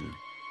Darwin.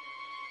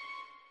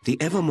 the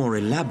ever more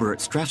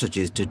elaborate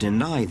strategies to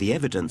deny the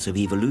evidence of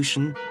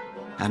evolution,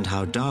 and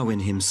how Darwin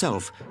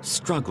himself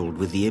struggled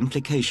with the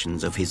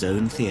implications of his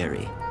own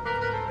theory.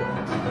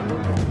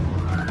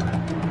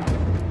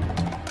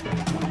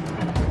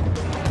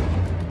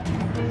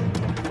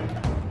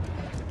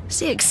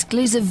 See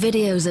exclusive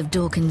videos of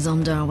Dawkins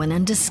on Darwin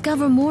and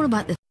discover more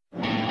about the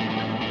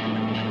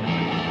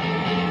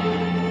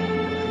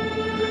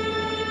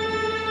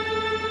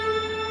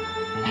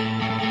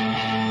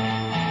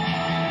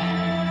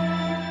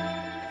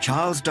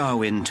Charles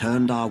Darwin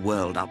turned our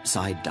world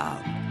upside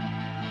down.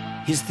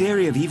 His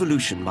theory of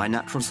evolution by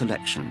natural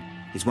selection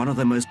is one of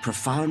the most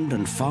profound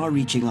and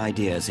far-reaching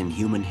ideas in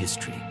human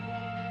history.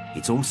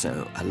 It's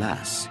also,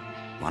 alas,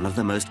 one of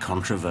the most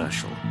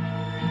controversial.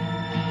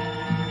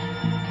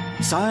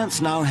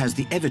 Science now has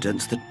the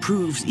evidence that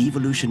proves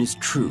evolution is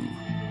true.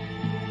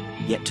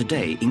 Yet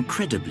today,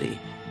 incredibly,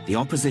 the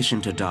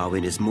opposition to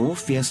Darwin is more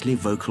fiercely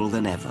vocal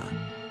than ever,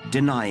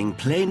 denying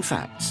plain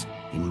facts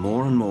in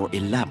more and more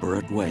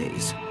elaborate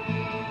ways.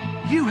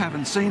 You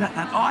haven't seen it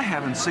and I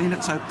haven't seen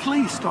it, so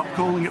please stop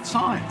calling it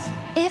science.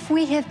 If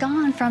we have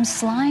gone from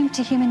slime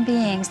to human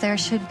beings, there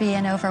should be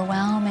an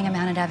overwhelming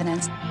amount of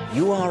evidence.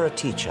 You are a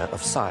teacher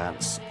of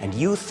science, and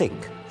you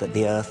think that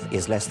the Earth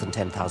is less than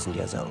 10,000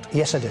 years old.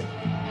 Yes, I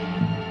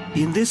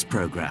do. In this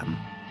program,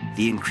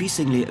 the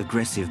increasingly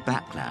aggressive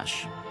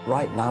backlash.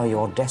 Right now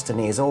your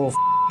destiny is all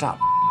f***ed up,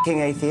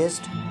 f***ing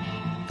atheist.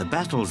 The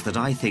battles that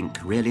I think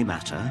really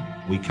matter.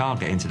 We can't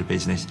get into the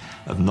business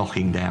of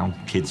knocking down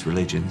kids'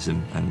 religions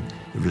and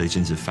the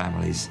religions of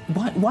families.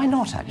 Why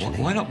not, actually?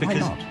 Why not?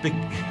 Because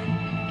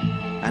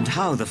and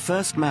how the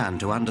first man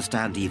to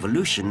understand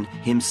evolution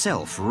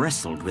himself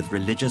wrestled with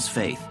religious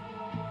faith.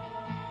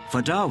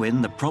 For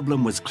Darwin, the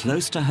problem was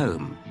close to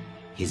home.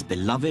 His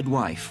beloved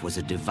wife was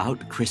a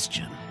devout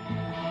Christian.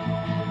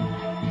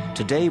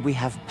 Today we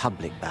have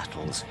public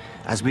battles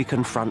as we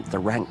confront the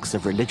ranks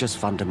of religious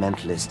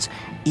fundamentalists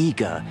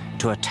eager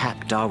to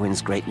attack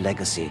Darwin's great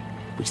legacy,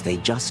 which they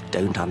just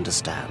don't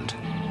understand.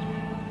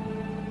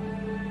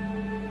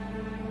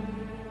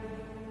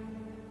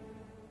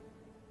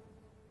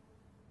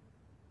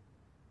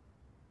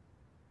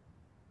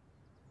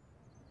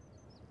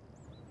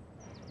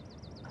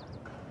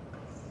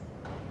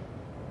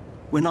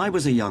 When I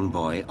was a young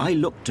boy, I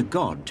looked to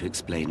God to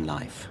explain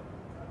life.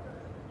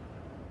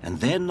 And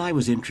then I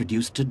was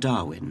introduced to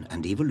Darwin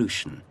and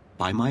evolution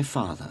by my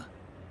father.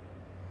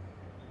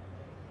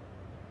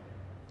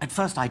 At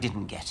first I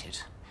didn't get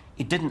it.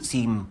 It didn't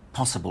seem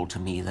possible to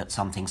me that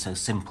something so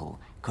simple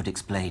could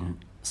explain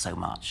so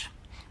much.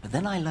 But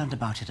then I learned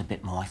about it a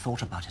bit more, I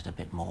thought about it a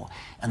bit more,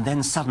 and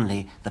then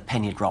suddenly the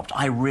penny dropped.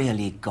 I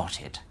really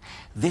got it.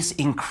 This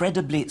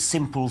incredibly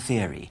simple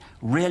theory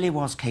really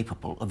was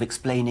capable of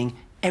explaining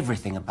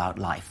everything about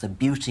life, the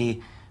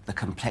beauty, the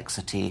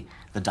complexity,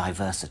 the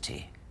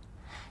diversity.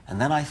 And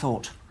then I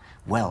thought,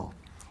 well,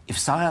 if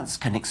science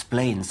can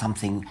explain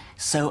something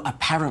so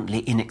apparently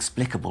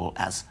inexplicable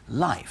as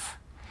life,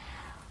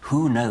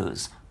 who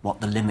knows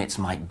what the limits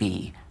might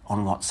be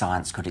on what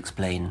science could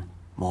explain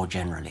more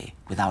generally,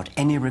 without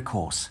any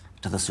recourse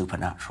to the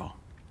supernatural.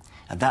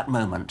 At that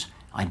moment,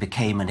 I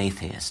became an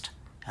atheist,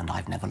 and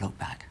I've never looked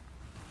back.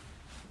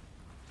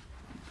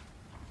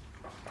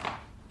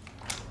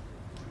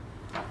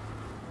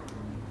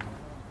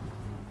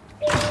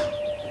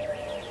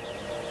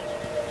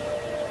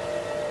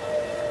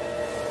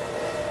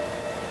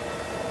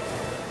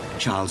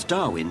 Charles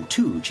Darwin,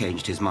 too,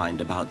 changed his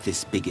mind about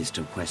this biggest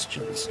of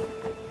questions.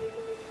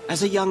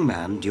 As a young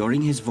man,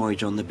 during his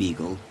voyage on the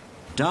Beagle,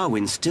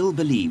 Darwin still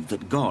believed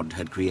that God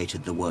had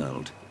created the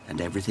world and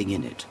everything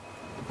in it.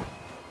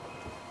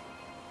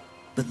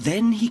 But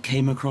then he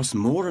came across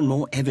more and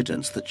more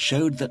evidence that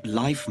showed that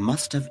life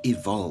must have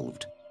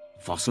evolved.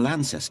 Fossil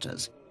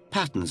ancestors,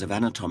 patterns of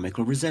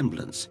anatomical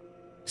resemblance,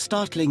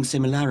 startling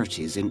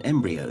similarities in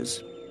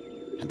embryos,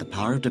 and the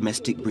power of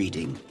domestic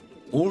breeding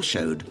all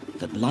showed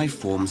that life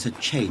forms had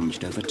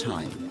changed over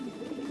time.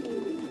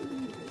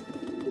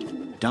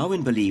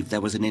 Darwin believed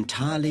there was an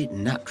entirely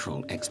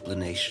natural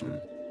explanation.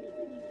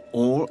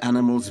 All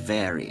animals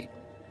vary,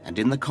 and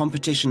in the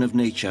competition of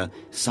nature,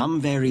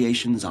 some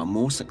variations are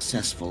more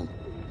successful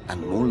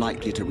and more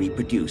likely to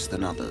reproduce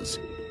than others,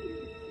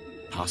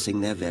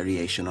 passing their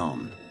variation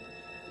on.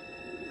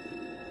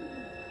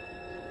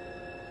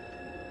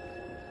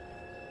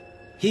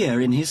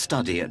 Here in his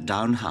study at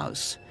Down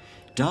House,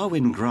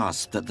 Darwin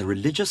grasped that the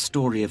religious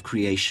story of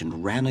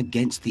creation ran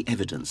against the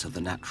evidence of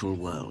the natural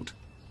world.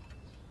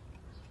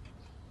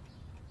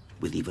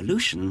 With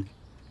evolution,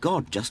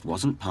 God just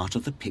wasn't part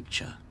of the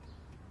picture.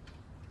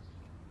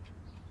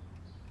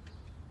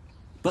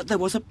 But there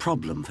was a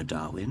problem for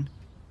Darwin.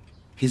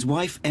 His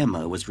wife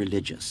Emma was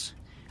religious,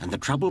 and the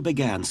trouble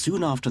began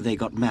soon after they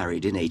got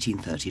married in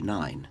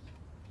 1839.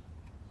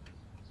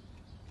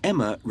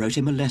 Emma wrote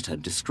him a letter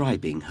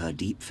describing her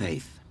deep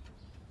faith.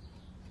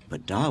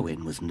 But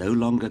Darwin was no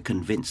longer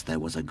convinced there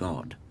was a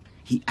God.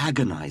 He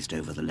agonized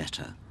over the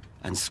letter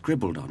and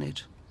scribbled on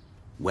it,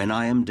 "When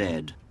I am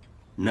dead,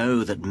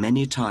 know that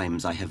many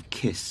times I have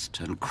kissed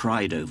and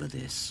cried over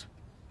this."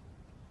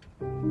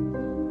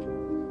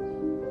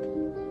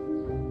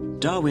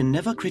 Darwin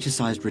never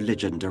criticized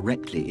religion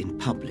directly in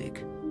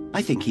public.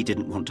 I think he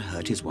didn't want to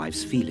hurt his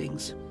wife's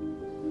feelings.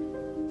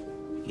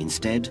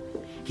 Instead,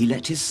 he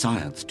let his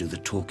science do the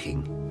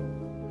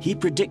talking. He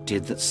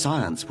predicted that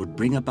science would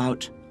bring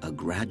about a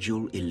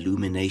gradual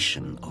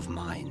illumination of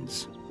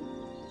minds.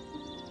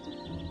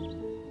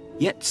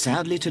 Yet,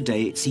 sadly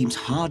today, it seems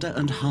harder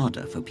and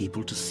harder for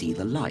people to see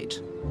the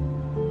light.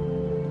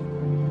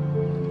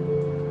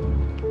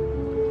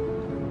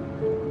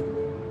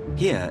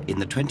 Here, in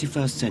the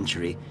 21st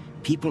century,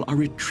 people are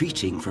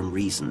retreating from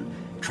reason,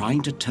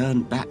 trying to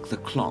turn back the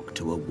clock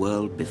to a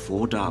world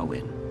before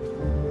Darwin.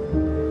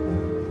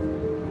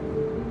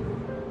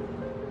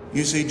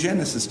 You see,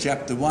 Genesis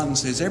chapter 1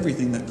 says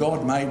everything that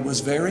God made was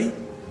very,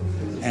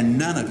 and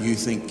none of you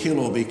think kill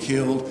or be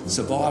killed,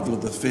 survival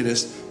of the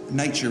fittest,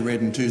 nature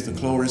red and tooth the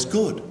claw is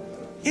good.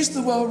 Is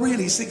the world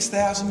really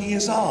 6,000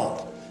 years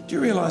old? Do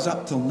you realise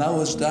up till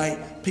Noah's day,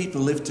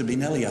 people lived to be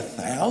nearly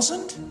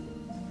 1,000?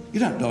 You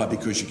don't die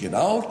because you get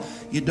old,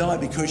 you die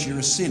because you're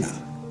a sinner.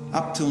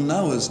 Up till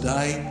Noah's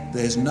day,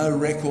 there's no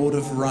record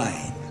of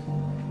rain.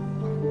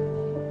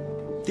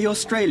 The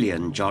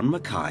Australian John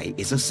Mackay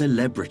is a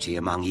celebrity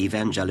among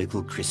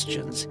evangelical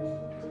Christians.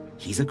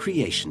 He's a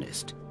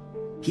creationist.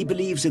 He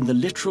believes in the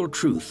literal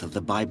truth of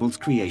the Bible's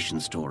creation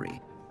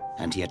story,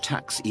 and he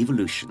attacks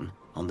evolution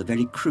on the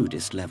very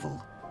crudest level.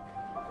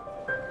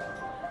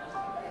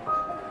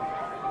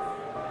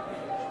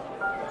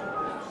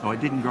 I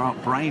didn't grow up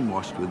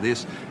brainwashed with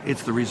this.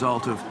 It's the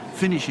result of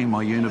finishing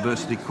my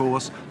university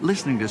course,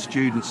 listening to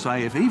students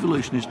say, if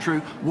evolution is true,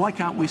 why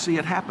can't we see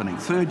it happening?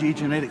 Third-year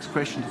genetics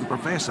question to the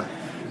professor.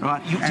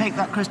 Right? You take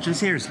that question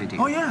seriously, do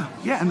you? Oh, yeah.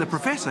 And the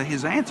professor,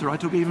 his answer, I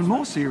took even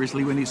more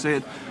seriously when he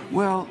said,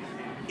 well,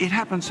 it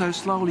happened so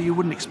slowly you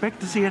wouldn't expect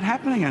to see it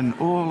happening, and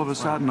all of a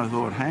sudden I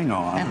thought, hang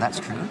on. And that's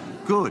true.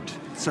 Good.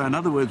 So in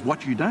other words,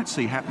 what you don't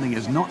see happening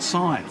is not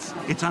science.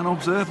 It's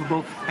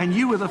unobservable, and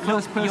you were the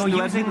first person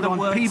to admit it on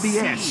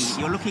PBS.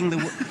 See.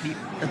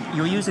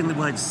 You're using the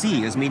word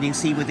see as meaning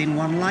see within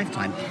one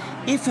lifetime.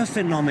 If a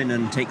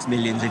phenomenon takes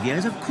millions of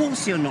years, of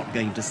course you're not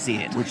going to see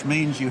it. Which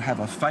means you have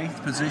a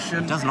faith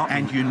position. It does not.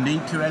 And you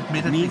need to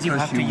admit it. It means you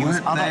have to use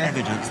other there.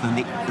 evidence than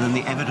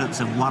the evidence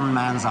of one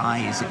man's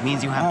eyes. It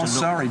means you have to look...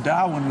 sorry,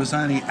 Darwin was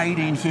only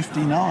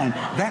 1859.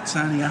 That's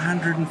only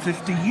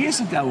 150 years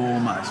ago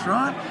almost,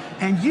 right?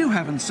 And you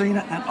haven't seen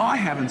it, and I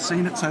haven't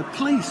seen it, so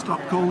please stop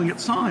calling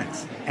it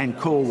science and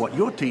call what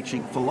you're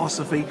teaching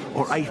philosophy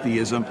or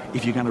atheism,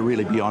 if you're going to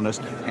really be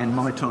honest, and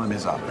my time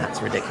is up.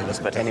 That's ridiculous,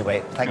 but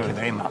anyway, thank you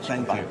very much.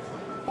 Thank you.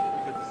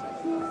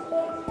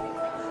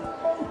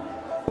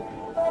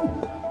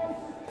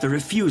 The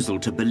refusal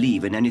to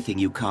believe in anything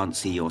you can't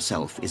see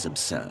yourself is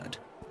absurd.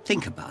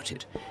 Think about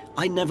it.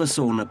 I never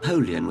saw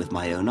Napoleon with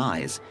my own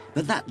eyes,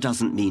 but that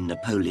doesn't mean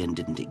Napoleon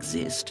didn't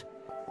exist.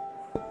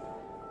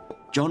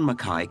 John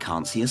Mackay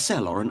can't see a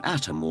cell or an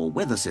atom or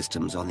weather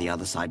systems on the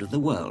other side of the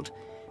world.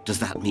 Does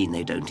that mean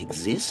they don't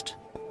exist?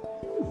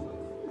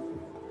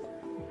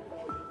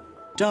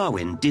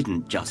 Darwin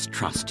didn't just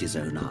trust his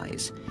own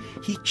eyes.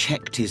 He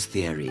checked his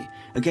theory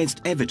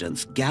against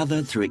evidence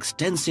gathered through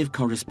extensive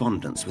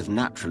correspondence with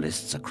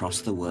naturalists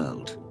across the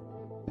world.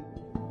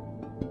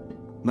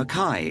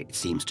 Mackay, it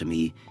seems to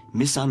me,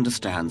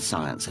 misunderstands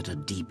science at a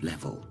deep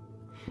level.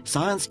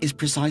 Science is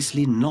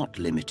precisely not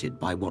limited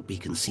by what we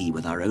can see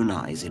with our own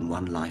eyes in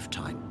one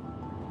lifetime.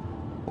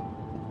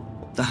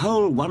 The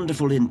whole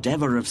wonderful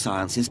endeavor of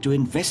science is to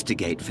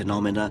investigate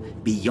phenomena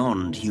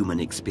beyond human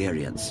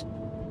experience,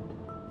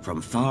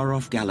 from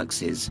far-off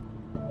galaxies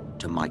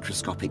to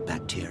microscopic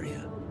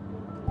bacteria.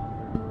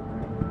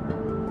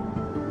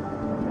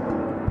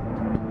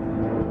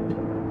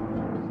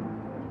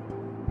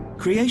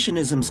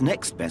 Creationism's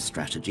next best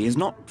strategy is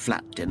not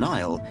flat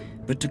denial,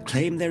 but to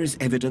claim there is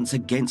evidence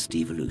against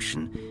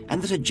evolution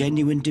and that a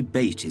genuine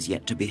debate is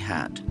yet to be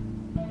had.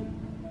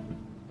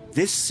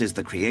 This is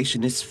the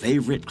creationists'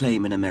 favorite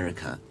claim in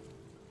America,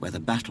 where the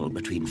battle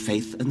between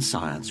faith and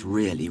science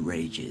really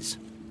rages.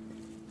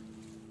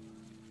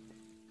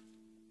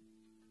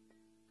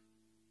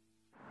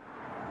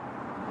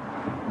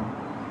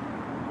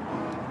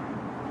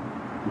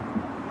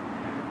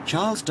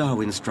 Charles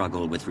Darwin's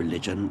struggle with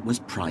religion was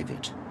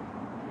private.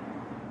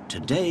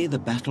 Today, the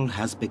battle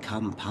has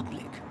become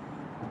public.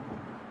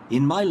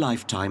 In my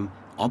lifetime,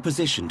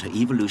 opposition to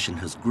evolution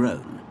has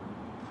grown,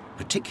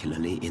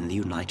 particularly in the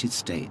United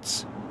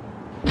States.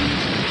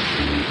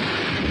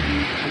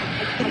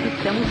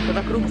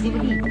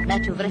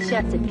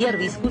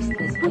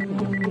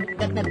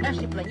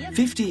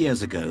 50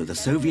 years ago, the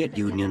Soviet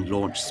Union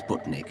launched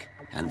Sputnik,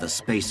 and the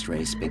space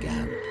race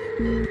began.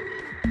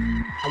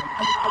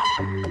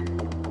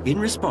 In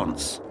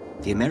response,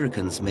 the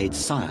Americans made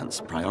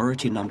science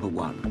priority number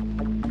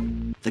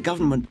one. The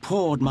government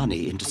poured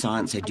money into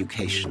science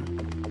education.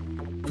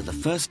 For the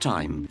first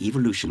time,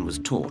 evolution was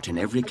taught in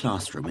every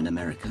classroom in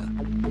America.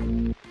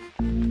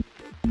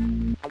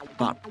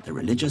 But the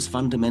religious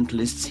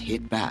fundamentalists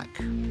hit back.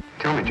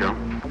 Tell me, Joe,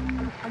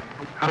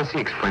 how does he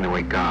explain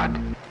away God?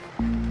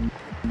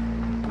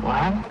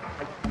 Well,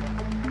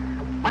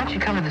 don't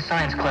you come to the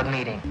science club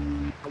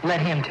meeting? Let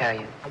him tell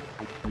you.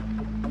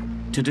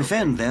 To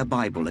defend their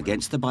Bible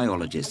against the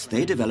biologists,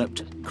 they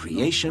developed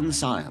creation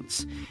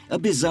science, a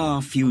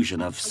bizarre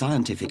fusion of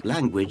scientific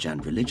language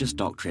and religious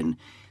doctrine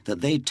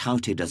that they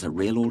touted as a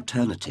real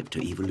alternative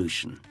to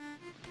evolution.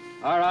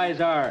 Our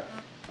eyes are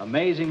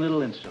amazing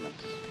little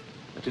instruments.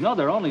 But you know,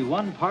 they're only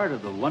one part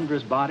of the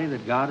wondrous body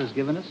that God has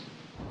given us.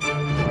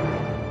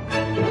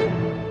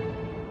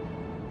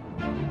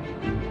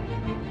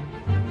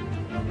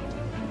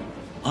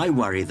 I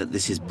worry that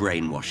this is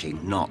brainwashing,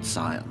 not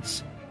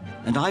science.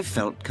 And I've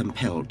felt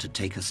compelled to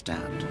take a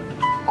stand.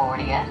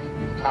 40 yes,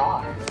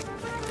 so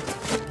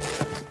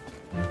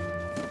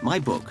My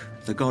book,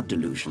 The God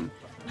Delusion,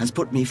 has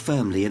put me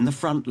firmly in the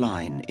front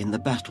line in the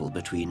battle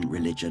between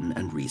religion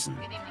and reason.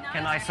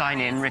 Can I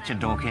sign in, Richard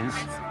Dawkins?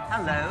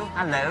 Hello,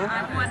 hello.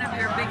 I'm one of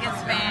your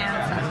biggest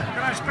fans.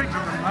 Can I speak to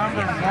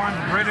the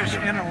 #1 British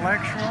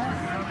intellectual?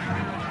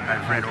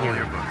 I've read all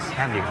your books.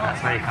 Have you?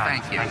 That's very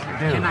kind. Thank you.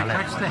 Do. Can I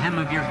touch the hem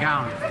of your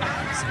gown?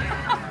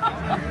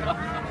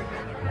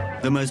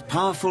 The most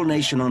powerful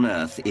nation on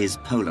earth is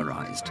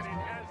polarized.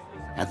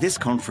 At this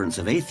conference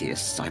of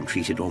atheists, I'm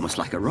treated almost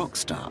like a rock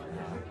star.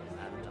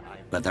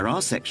 But there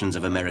are sections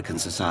of American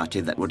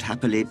society that would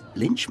happily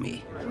lynch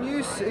me.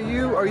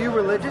 Are you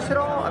religious at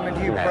all? I mean,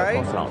 do you pray?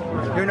 Of course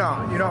not. You're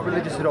not? You're not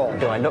religious at all?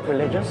 Do I look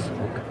religious?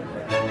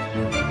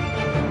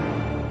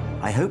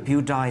 I hope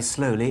you die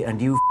slowly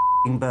and you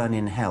burn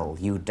in hell,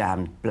 you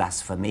damned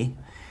blasphemy.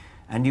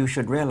 And you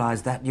should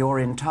realize that your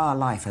entire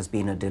life has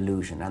been a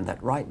delusion and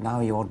that right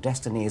now your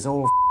destiny is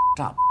all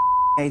up,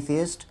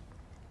 atheist.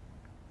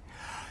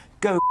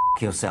 Go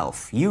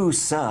yourself. You,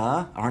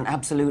 sir, are an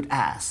absolute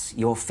ass.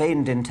 Your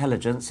feigned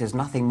intelligence is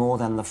nothing more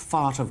than the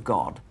fart of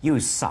God. You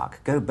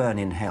suck. Go burn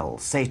in hell.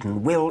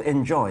 Satan will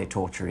enjoy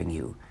torturing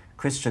you.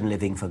 Christian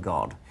living for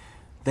God.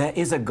 There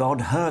is a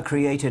God, her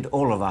created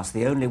all of us.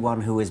 The only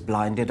one who is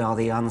blinded are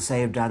the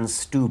unsaved and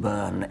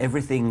stubborn.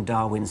 Everything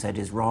Darwin said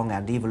is wrong,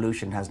 and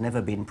evolution has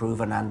never been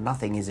proven, and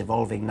nothing is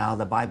evolving now.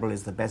 The Bible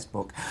is the best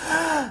book.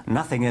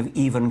 Nothing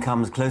even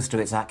comes close to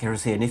its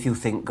accuracy, and if you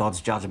think God's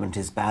judgment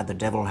is bad, the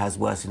devil has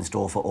worse in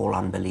store for all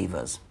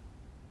unbelievers.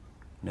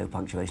 No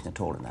punctuation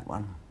at all in that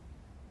one.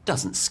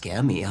 Doesn't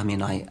scare me. I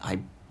mean, I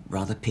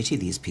rather pity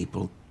these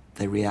people.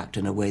 They react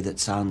in a way that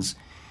sounds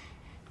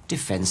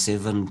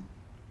defensive and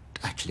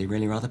actually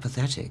really rather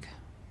pathetic.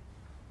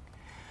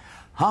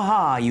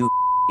 Ha-ha, you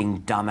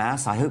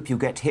dumbass. I hope you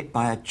get hit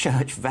by a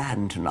church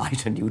van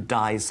tonight and you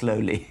die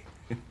slowly.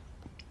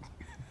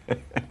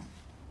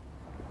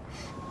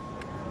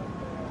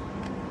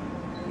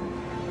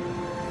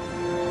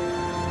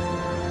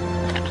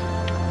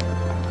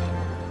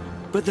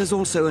 But there's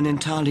also an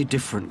entirely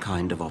different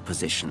kind of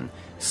opposition,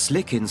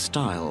 slick in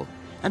style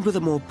and with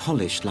a more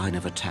polished line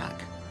of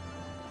attack.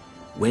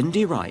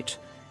 Wendy Wright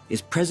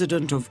is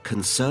president of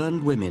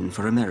Concerned Women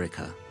for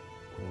America.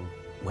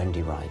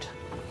 Wendy Wright.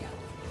 Yeah.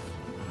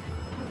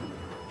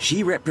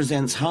 She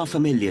represents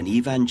 500,000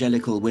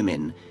 evangelical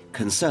women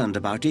concerned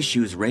about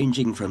issues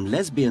ranging from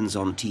lesbians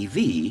on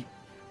TV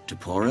to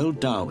poor old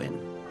Darwin.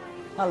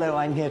 Hello,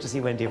 I'm here to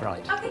see Wendy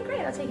Wright. Okay,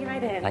 great. I'll take you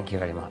right in. Thank you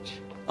very much.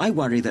 I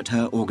worry that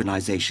her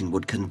organization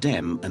would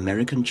condemn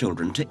American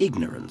children to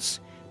ignorance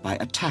by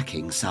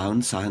attacking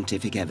sound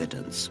scientific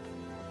evidence.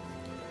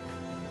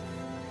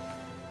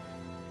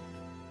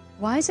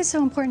 Why is it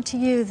so important to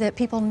you that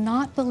people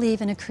not believe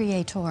in a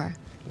creator?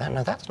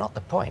 No, that's not the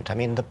point. I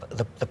mean,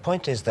 the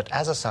point is that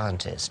as a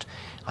scientist,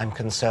 I'm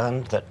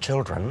concerned that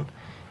children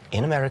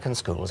in American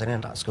schools and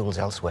in schools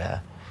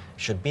elsewhere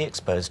should be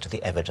exposed to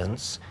the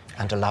evidence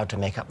and allowed to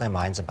make up their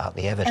minds about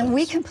the evidence. And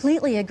we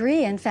completely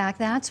agree. In fact,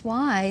 that's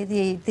why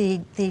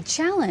the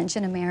challenge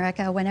in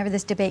America, whenever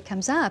this debate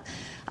comes up,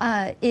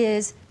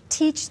 is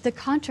teach the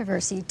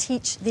controversy,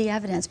 teach the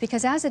evidence.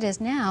 Because as it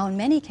is now, in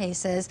many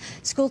cases,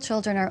 school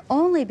children are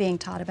only being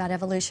taught about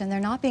evolution.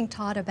 They're not being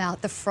taught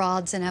about the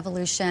frauds in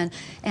evolution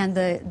and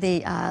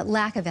the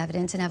lack of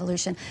evidence in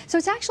evolution. So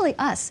it's actually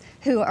us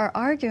who are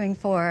arguing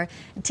for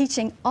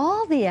teaching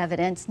all the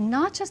evidence,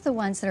 not just the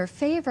ones that are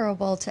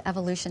favorable to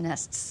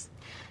evolutionists.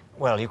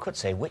 Well, you could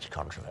say which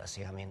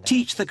controversy. I mean,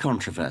 teach the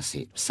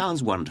controversy.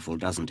 Sounds wonderful,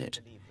 doesn't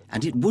it?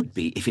 And it would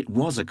be if it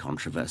was a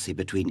controversy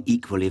between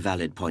equally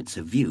valid points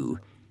of view.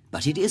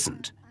 But it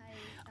isn't.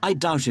 I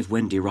doubt if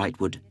Wendy Wright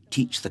would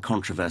teach the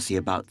controversy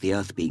about the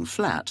Earth being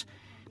flat,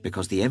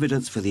 because the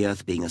evidence for the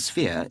Earth being a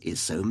sphere is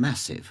so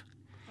massive.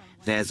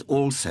 There's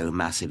also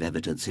massive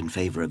evidence in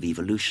favor of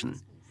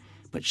evolution,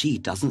 but she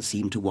doesn't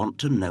seem to want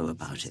to know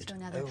about it.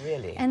 Oh,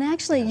 really? And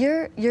actually,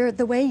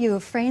 the way you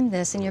have framed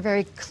this and your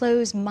very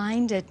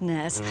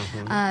closed-mindedness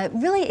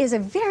really is a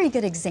very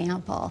good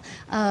example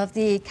of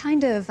the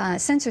kind of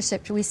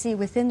censorship we see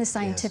within the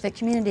scientific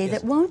community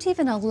that won't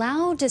even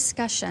allow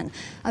discussion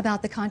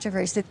about the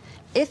controversy.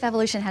 If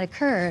evolution had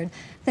occurred,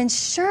 then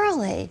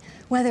surely,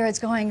 whether it's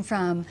going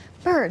from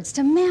birds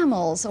to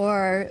mammals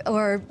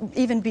or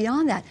even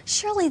beyond that,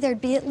 surely there's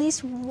be at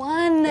least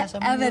one There's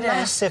a evidence.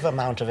 massive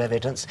amount of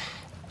evidence.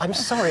 I'm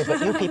sorry,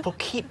 but you people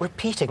keep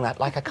repeating that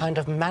like a kind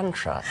of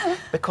mantra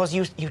because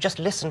you just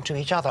listen to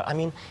each other. I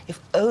mean, if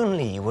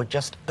only you would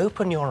just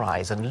open your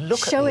eyes and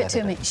look at the evidence. Show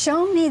it to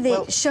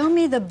me. Show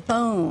me the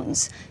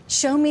bones.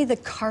 Show me the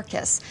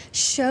carcass.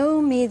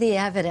 Show me the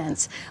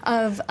evidence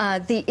of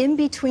the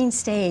in-between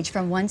stage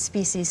from one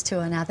species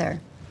to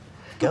another.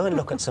 Go and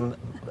look at some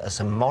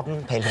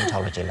modern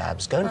paleontology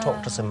labs. Go and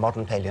talk to some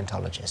modern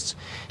paleontologists.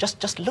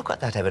 Just look at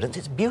that evidence.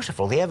 It's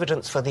beautiful. The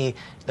evidence for the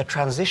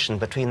transition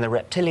between the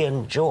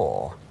reptilian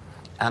jaw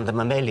and the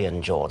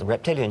mammalian jaw. The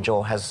reptilian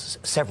jaw has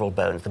several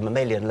bones. The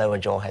mammalian lower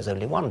jaw has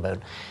only one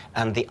bone.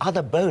 And the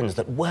other bones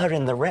that were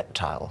in the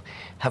reptile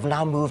have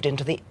now moved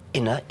into the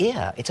inner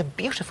ear. It's a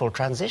beautiful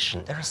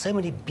transition. There are so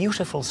many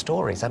beautiful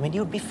stories. I mean,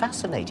 you'd be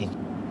fascinated.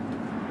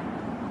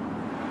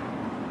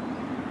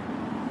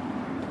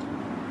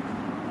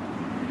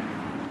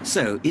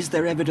 So, is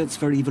there evidence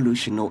for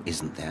evolution or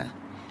isn't there?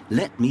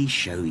 Let me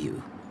show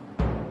you.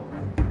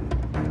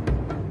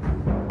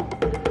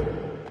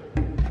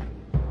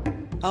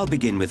 I'll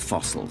begin with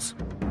fossils.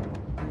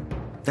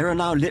 There are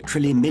now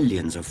literally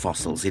millions of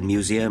fossils in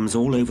museums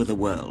all over the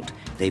world.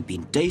 They've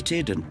been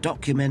dated and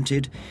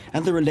documented,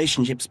 and the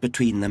relationships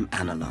between them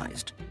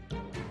analysed.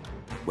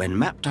 When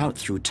mapped out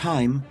through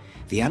time,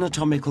 the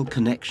anatomical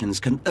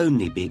connections can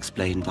only be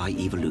explained by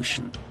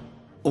evolution.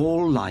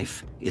 All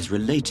life is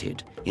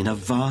related in a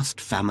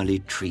vast family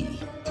tree.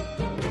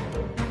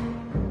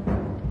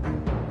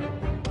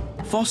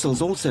 Fossils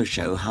also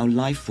show how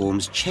life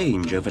forms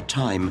change over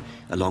time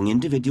along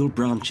individual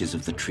branches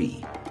of the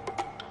tree.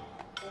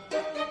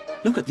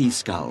 Look at these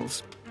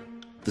skulls.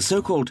 The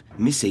so-called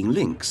missing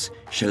links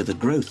show the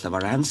growth of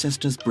our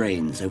ancestors'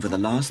 brains over the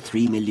last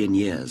 3 million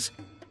years,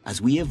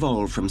 as we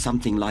evolved from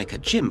something like a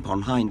chimp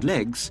on hind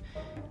legs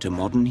to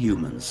modern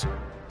humans.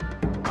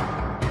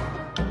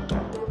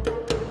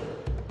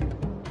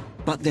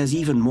 But there's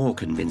even more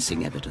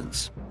convincing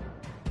evidence.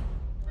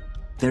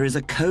 There is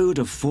a code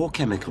of 4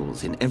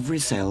 chemicals in every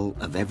cell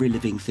of every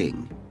living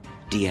thing,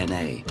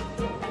 DNA.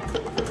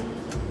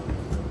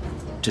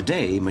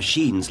 Today,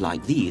 machines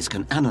like these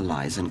can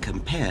analyze and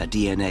compare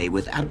DNA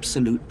with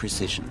absolute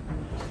precision.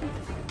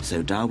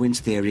 So Darwin's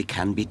theory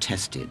can be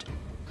tested.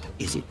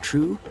 Is it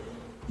true?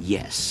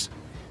 Yes.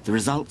 The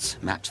results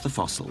match the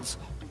fossils.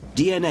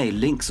 DNA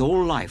links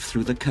all life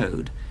through the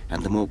code,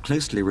 and the more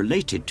closely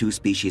related 2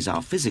 species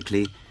are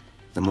physically,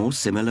 the more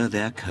similar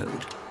their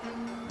code.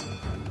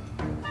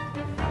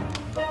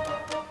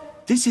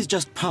 This is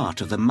just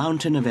part of the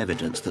mountain of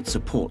evidence that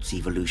supports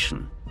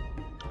evolution.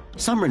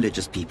 Some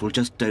religious people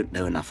just don't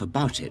know enough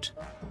about it,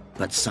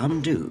 but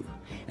some do,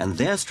 and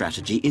their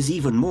strategy is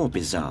even more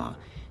bizarre.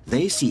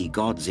 They see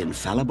God's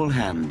infallible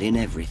hand in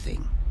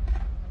everything.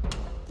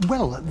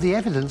 Well, the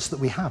evidence that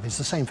we have is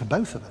the same for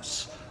both of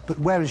us. But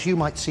whereas you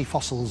might see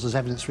fossils as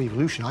evidence for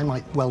evolution, I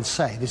might well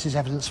say this is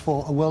evidence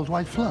for a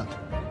worldwide flood.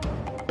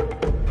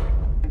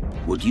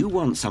 Would you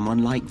want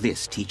someone like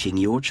this teaching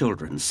your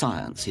children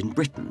science in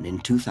Britain in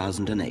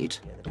 2008?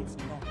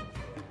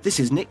 This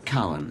is Nick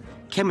Cowan,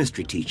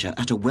 chemistry teacher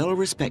at a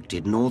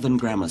well-respected northern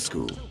grammar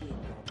school.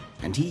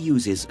 And he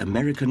uses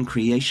American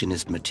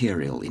creationist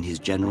material in his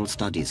general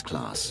studies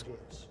class.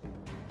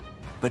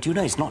 But you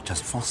know it's not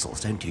just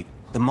fossils, don't you?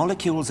 The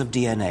molecules of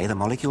DNA, the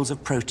molecules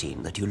of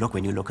protein that you look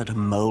when you look at a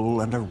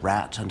mole and a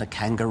rat and a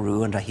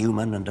kangaroo and a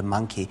human and a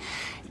monkey,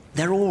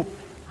 they're all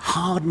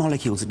hard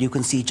molecules that you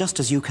can see just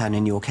as you can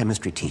in your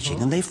chemistry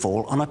teaching, and they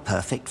fall on a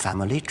perfect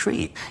family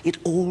tree. It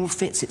all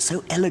fits. It's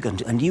so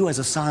elegant, and you as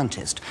a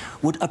scientist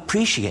would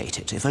appreciate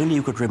it if only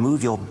you could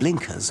remove your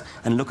blinkers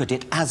and look at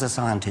it as a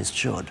scientist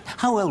should.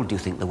 How old do you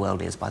think the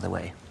world is, by the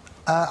way?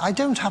 I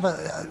don't have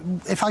a...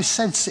 if I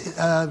said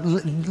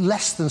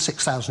less than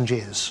 6,000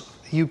 years,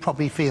 you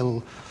probably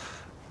feel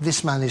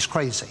this man is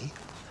crazy.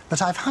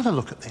 But I've had a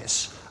look at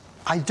this.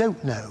 I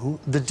don't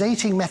know. The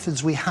dating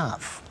methods we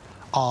have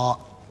are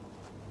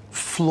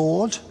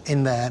flawed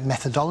in their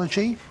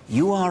methodology.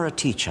 You are a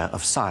teacher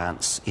of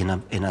science in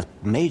a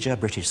major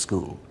British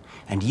school,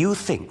 and you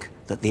think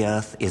that the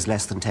Earth is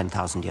less than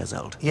 10,000 years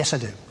old. Yes, I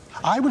do.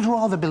 I would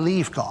rather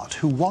believe God,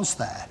 who was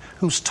there,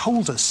 who's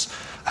told us,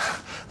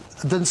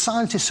 than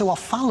scientists who are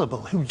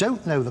fallible, who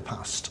don't know the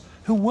past,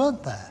 who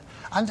weren't there.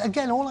 And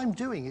again, all I'm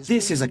doing is...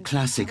 This is a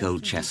classic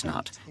old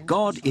chestnut.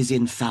 God is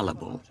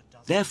infallible.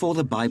 Therefore,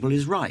 the Bible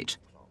is right.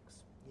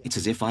 It's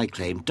as if I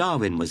claimed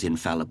Darwin was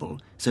infallible,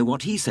 so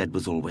what he said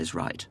was always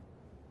right.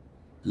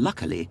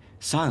 Luckily,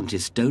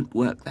 scientists don't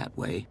work that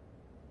way.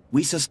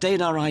 We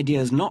sustain our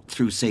ideas not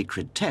through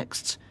sacred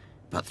texts,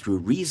 but through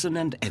reason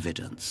and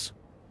evidence.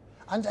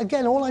 And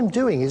again, all I'm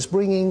doing is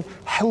bringing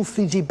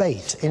healthy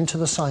debate into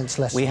the science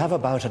lesson. We have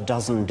about a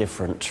dozen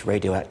different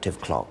radioactive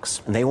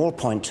clocks, and they all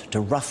point to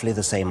roughly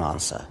the same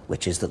answer,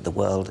 which is that the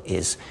world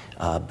is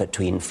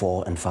between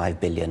 4 and 5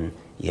 billion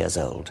years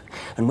old.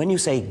 And when you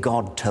say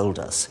God told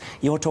us,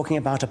 you're talking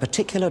about a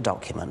particular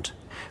document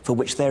for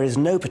which there is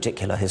no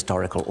particular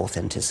historical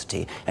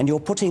authenticity, and you're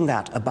putting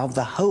that above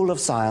the whole of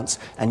science,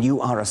 and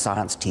you are a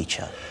science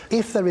teacher.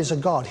 If there is a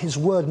God, his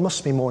word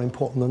must be more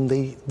important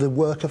than the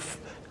work of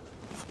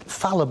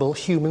fallible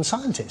human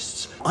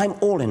scientists. I'm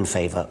all in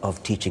favour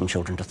of teaching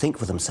children to think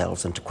for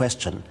themselves and to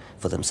question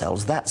for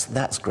themselves.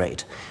 That's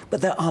great.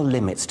 But there are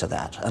limits to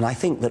that. And I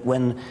think that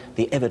when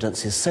the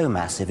evidence is so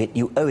massive,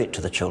 you owe it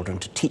to the children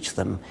to teach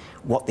them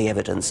what the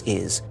evidence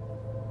is.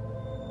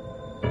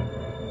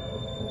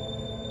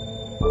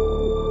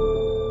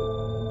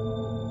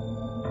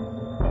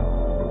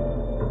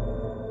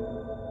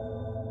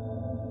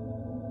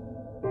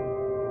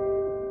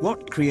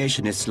 What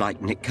creationists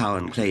like Nick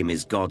Cowan claim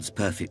is God's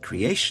perfect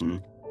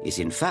creation is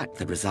in fact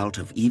the result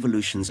of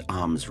evolution's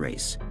arms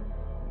race.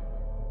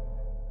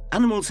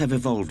 Animals have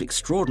evolved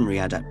extraordinary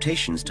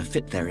adaptations to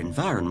fit their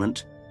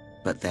environment,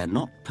 but they're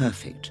not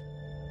perfect.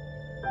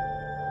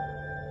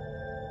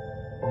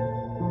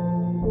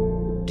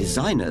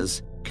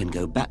 Designers can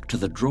go back to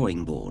the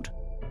drawing board.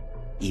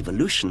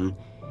 Evolution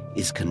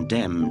is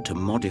condemned to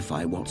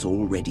modify what's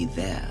already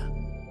there.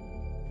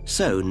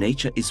 So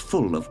nature is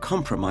full of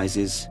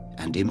compromises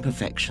and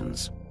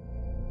imperfections.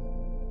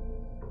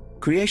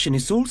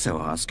 Creationists also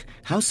ask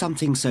how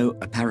something so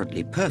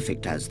apparently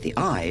perfect as the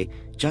eye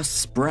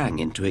just sprang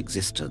into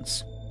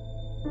existence.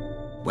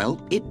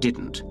 Well, it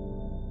didn't.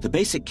 The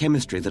basic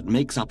chemistry that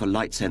makes up a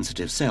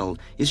light-sensitive cell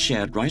is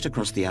shared right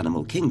across the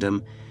animal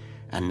kingdom,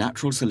 and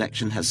natural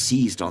selection has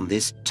seized on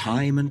this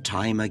time and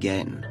time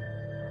again.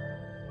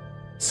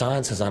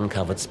 Science has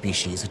uncovered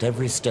species at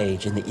every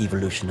stage in the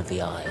evolution of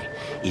the eye.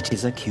 It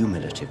is a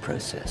cumulative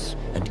process,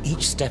 and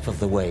each step of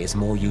the way is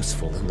more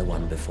useful than the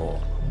one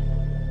before.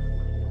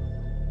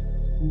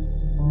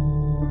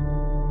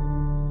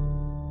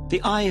 The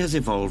eye has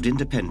evolved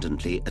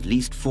independently at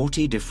least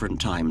 40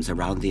 different times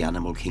around the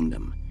animal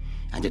kingdom,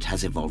 and it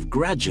has evolved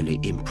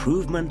gradually,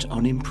 improvement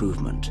on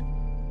improvement.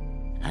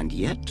 And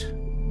yet...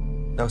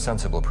 no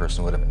sensible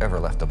person would have ever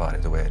left the body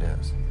the way it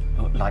is.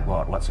 Like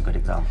what? What's a good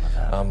example of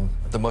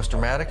that? The most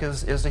dramatic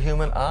is the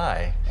human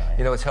eye.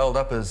 You know, it's held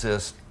up as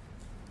this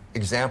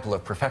example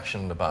of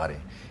perfection in the body.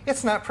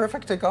 It's not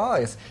perfect at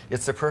all.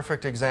 It's a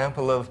perfect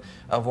example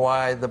of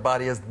why the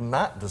body is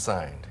not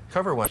designed.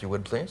 Cover one, if you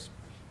would, please.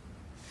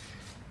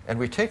 And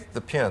we take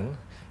the pin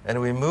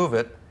and we move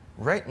it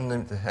right in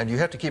the, and you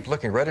have to keep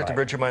looking right at the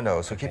bridge of my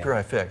nose, so keep your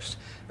eye fixed.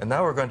 And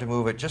now we're going to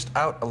move it just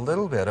out a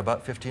little bit,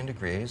 about 15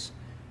 degrees,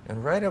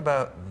 and right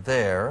about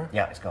there...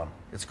 yeah, it's gone.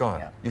 It's gone.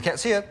 Yeah. You can't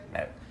see it?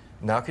 No.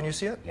 Now can you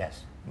see it?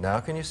 Yes. Now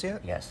can you see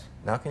it? Yes.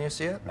 Now can you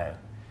see it? No.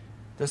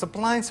 There's a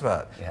blind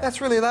spot. Yeah. That's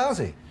really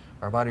lousy.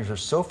 Our bodies are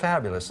so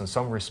fabulous in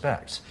some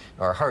respects.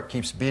 Our heart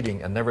keeps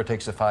beating and never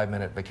takes a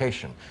 5-minute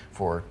vacation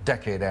for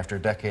decade after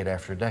decade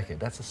after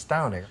decade. That's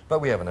astounding. But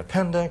we have an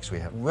appendix, we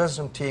have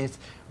wisdom teeth,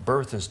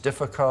 birth is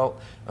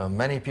difficult,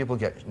 many people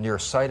get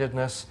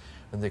nearsightedness,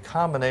 and the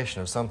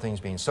combination of some things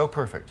being so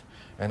perfect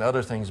and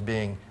other things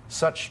being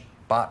such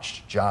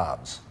botched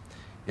jobs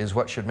is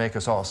what should make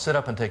us all sit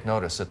up and take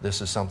notice that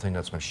this is something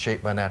that's been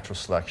shaped by natural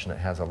selection. It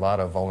has a lot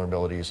of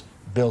vulnerabilities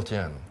built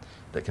in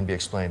that can be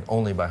explained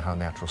only by how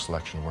natural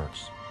selection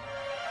works.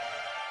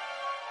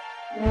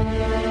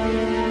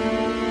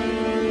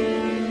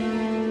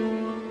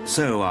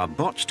 So our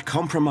botched,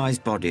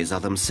 compromised bodies are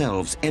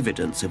themselves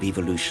evidence of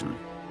evolution.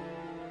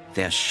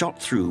 They're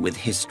shot through with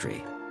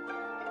history.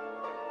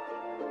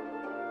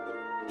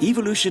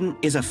 Evolution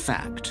is a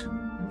fact.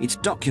 It's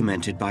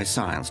documented by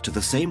science to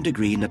the same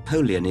degree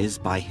Napoleon is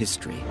by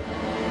history.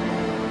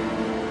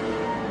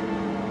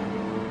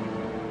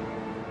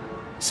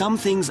 Some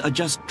things are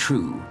just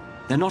true.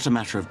 They're not a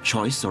matter of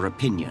choice or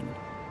opinion.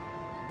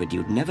 But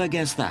you'd never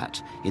guess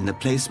that in the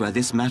place where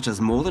this matters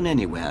more than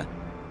anywhere,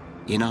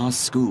 in our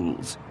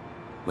schools,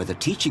 where the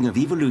teaching of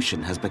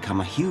evolution has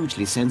become a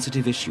hugely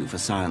sensitive issue for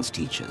science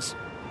teachers.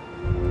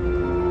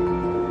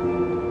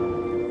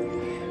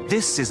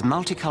 This is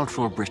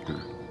multicultural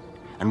Britain,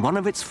 and one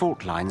of its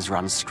fault lines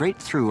runs straight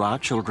through our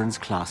children's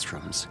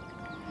classrooms.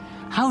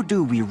 How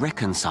do we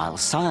reconcile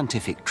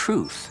scientific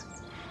truth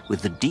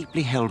with the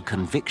deeply held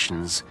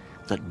convictions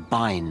that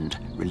bind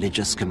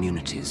religious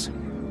communities?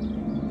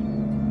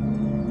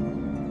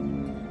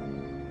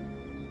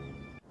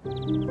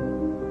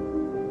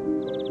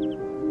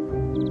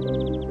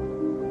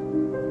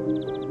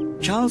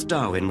 Charles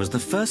Darwin was the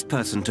first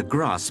person to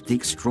grasp the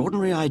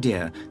extraordinary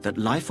idea that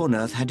life on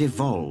Earth had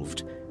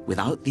evolved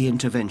without the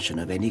intervention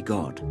of any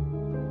god.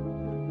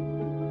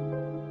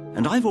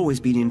 And I've always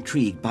been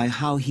intrigued by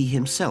how he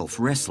himself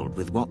wrestled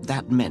with what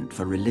that meant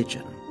for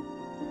religion.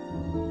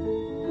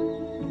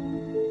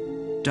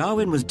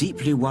 Darwin was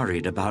deeply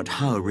worried about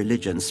how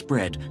religion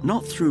spread,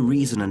 not through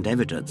reason and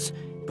evidence,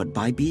 but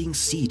by being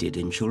seeded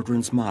in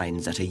children's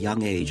minds at a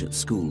young age at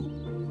school.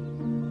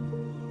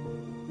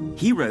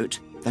 He wrote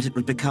that it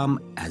would become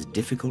as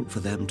difficult for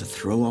them to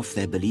throw off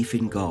their belief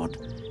in God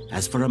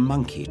as for a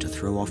monkey to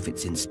throw off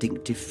its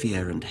instinctive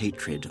fear and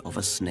hatred of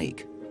a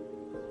snake.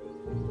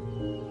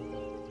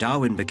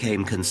 Darwin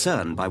became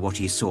concerned by what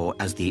he saw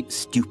as the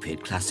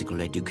stupid classical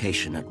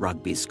education at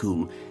Rugby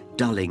School,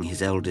 dulling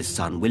his eldest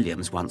son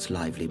William's once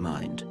lively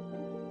mind.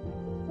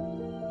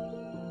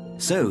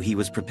 So he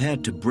was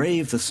prepared to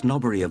brave the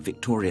snobbery of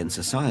Victorian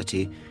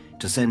society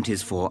to send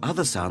his 4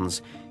 other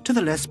sons to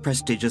the less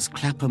prestigious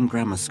Clapham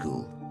Grammar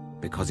School.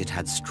 because it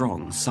had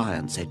strong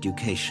science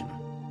education.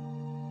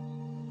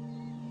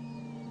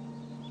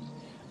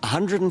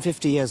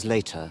 150 years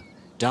later,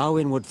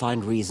 Darwin would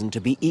find reason to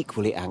be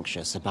equally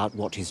anxious about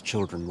what his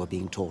children were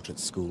being taught at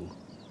school.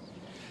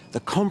 The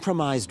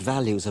compromised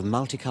values of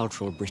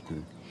multicultural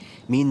Britain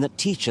mean that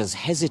teachers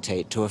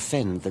hesitate to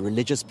offend the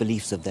religious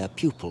beliefs of their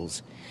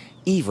pupils,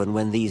 even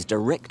when these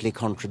directly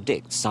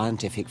contradict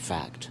scientific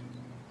fact.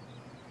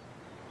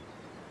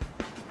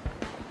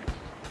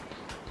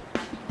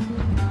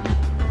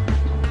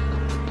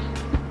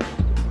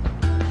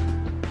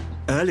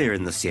 Earlier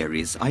in the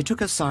series, I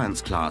took a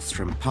science class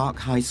from Park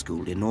High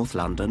School in North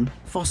London,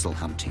 fossil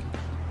hunting.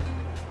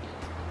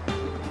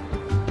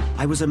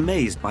 I was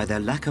amazed by their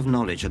lack of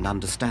knowledge and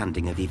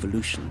understanding of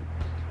evolution.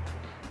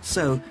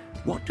 So,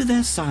 what do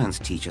their science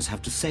teachers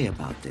have to say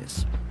about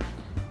this?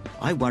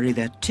 I worry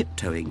they're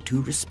tiptoeing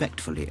too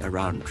respectfully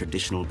around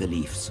traditional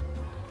beliefs.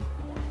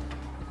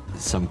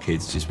 Some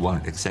kids just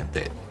won't accept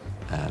it.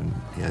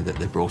 You know, that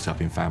they're brought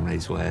up in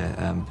families where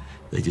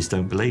they just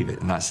don't believe it,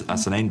 and that's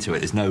an end to it.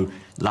 There's no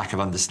lack of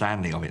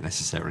understanding of it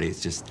necessarily.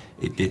 It's just,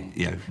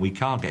 you know, we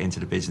can't get into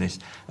the business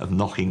of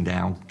knocking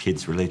down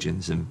kids'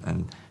 religions and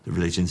the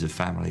religions of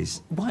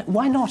families.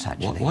 Why not,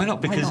 actually? Why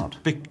not? Because why not?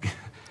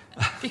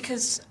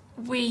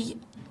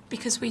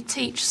 because we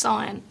teach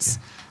science,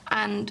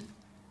 and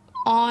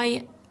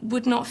I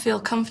would not feel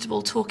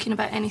comfortable talking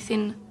about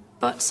anything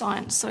but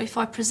science. So if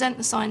I present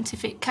the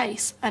scientific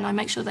case and I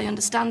make sure they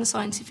understand the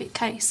scientific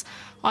case,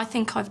 I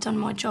think I've done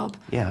my job.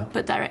 Yeah.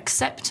 But their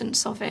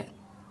acceptance of it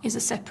is a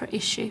separate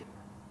issue.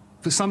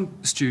 For some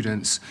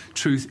students,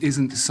 truth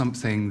isn't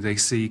something they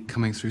see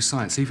coming through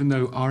science, even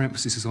though our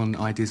emphasis is on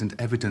ideas and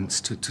evidence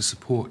to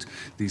support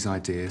these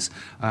ideas.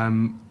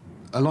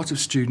 A lot of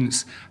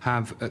students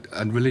have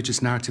a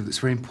religious narrative that's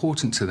very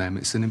important to them.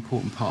 It's an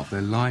important part of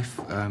their life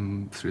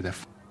through their...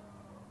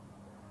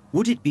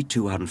 Would it be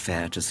too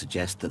unfair to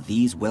suggest that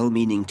these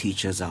well-meaning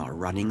teachers are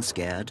running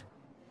scared?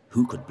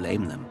 Who could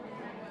blame them?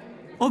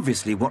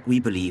 Obviously, what we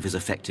believe is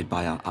affected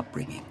by our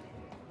upbringing.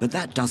 But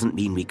that doesn't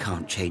mean we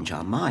can't change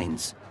our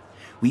minds.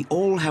 We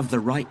all have the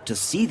right to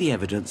see the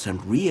evidence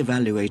and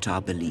re-evaluate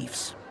our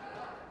beliefs.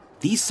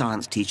 These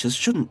science teachers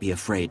shouldn't be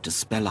afraid to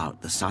spell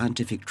out the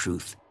scientific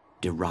truth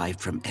derived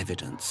from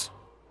evidence.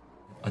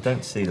 I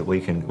don't see that we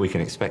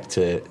can expect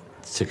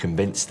to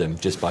convince them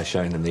just by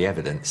showing them the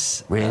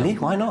evidence. Really?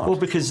 Why not? Well,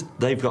 because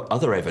they've got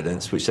other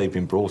evidence which they've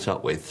been brought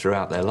up with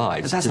throughout their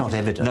lives. But that's not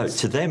evidence. No,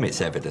 to them it's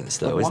evidence,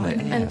 though, isn't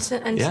it?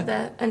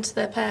 And to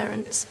their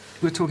parents.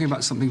 We're talking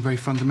about something very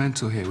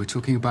fundamental here. We're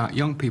talking about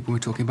young people. We're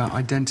talking about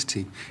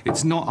identity.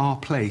 It's not our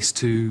place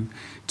to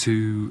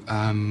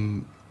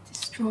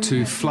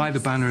fly the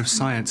banner of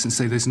science and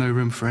say there's no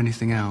room for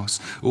anything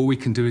else. All we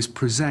can do is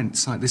present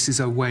science. This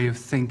is a way of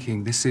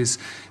thinking. This is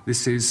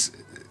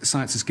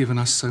science has given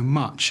us so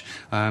much.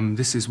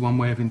 This is one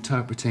way of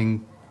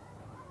interpreting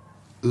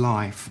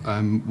life.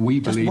 We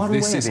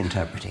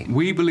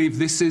believe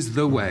this is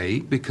the way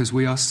because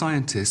we are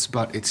scientists,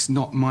 but it's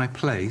not my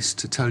place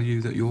to tell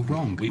you that you're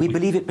wrong. We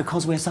believe it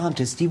because we're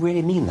scientists. Do you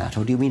really mean that,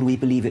 or do you mean we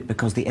believe it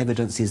because the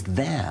evidence is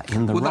there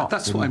in the rocks?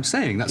 That's what I'm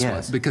saying. That's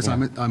yes, because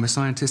yeah. I'm a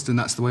scientist, and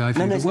that's the way I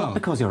view the world. No, it's not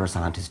because you're a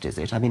scientist, is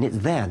it? I mean, it's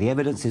there. The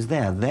evidence is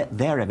there.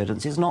 Their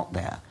evidence is not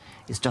there.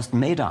 It's just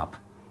made up.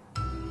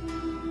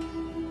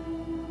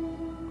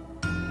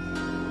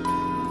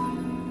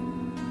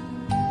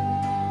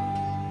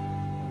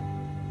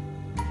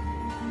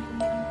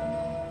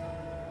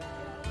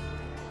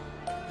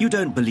 You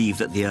don't believe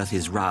that the Earth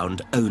is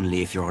round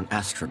only if you're an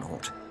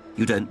astronaut.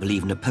 You don't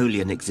believe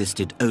Napoleon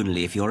existed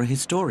only if you're a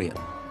historian.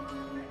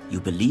 You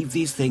believe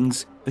these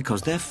things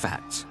because they're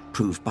facts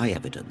proved by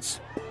evidence.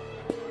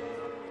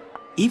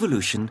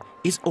 Evolution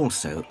is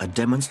also a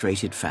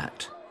demonstrated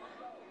fact.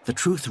 The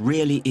truth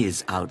really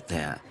is out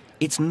there.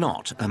 It's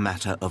not a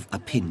matter of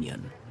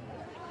opinion.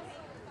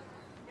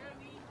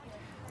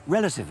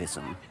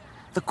 Relativism,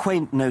 the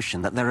quaint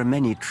notion that there are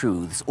many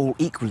truths, all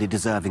equally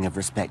deserving of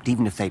respect,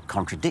 even if they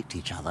contradict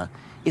each other,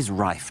 is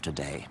rife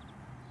today.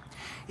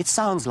 It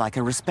sounds like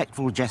a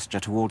respectful gesture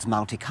towards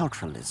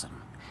multiculturalism.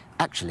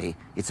 Actually,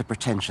 it's a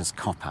pretentious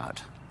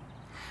cop-out.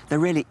 There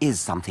really is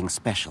something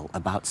special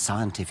about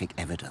scientific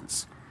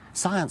evidence.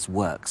 Science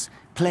works,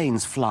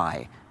 planes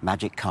fly,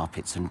 magic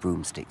carpets and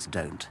broomsticks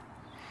don't.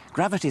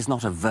 Gravity is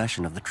not a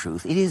version of the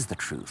truth, it is the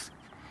truth.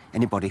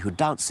 Anybody who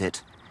doubts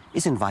it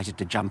is invited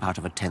to jump out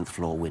of a 10th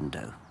floor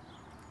window.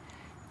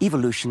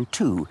 Evolution,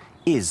 too,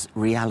 is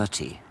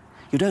reality.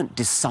 You don't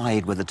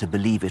decide whether to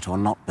believe it or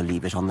not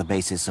believe it on the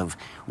basis of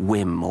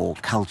whim or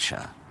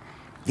culture.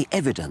 The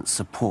evidence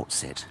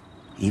supports it.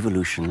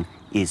 Evolution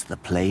is the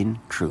plain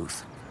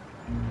truth.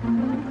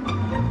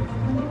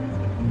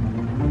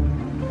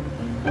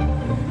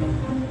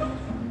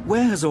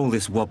 Where has all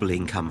this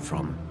wobbling come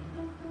from?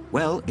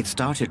 Well, it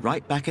started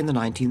right back in the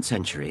 19th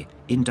century,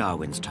 in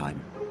Darwin's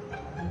time.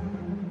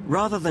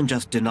 Rather than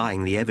just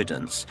denying the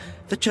evidence,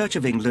 the Church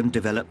of England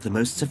developed the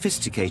most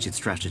sophisticated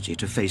strategy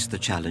to face the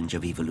challenge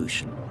of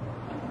evolution.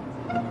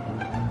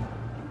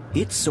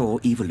 It saw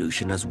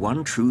evolution as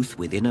one truth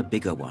within a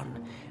bigger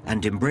one,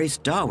 and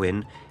embraced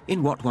Darwin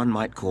in what one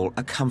might call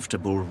a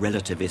comfortable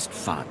relativist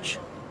fudge.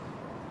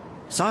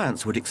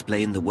 Science would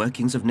explain the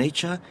workings of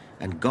nature,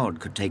 and God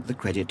could take the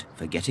credit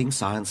for getting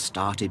science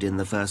started in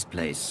the first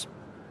place.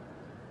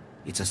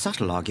 It's a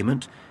subtle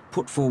argument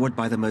put forward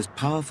by the most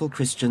powerful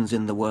Christians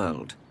in the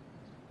world.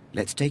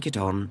 Let's take it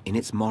on in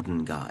its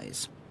modern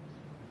guise.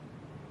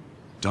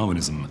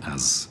 Darwinism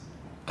as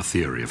a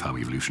theory of how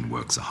evolution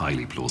works, a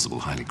highly plausible,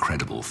 highly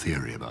credible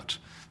theory about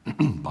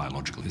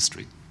biological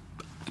history.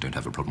 I don't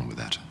have a problem with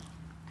that.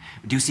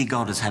 Do you see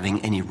God as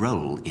having any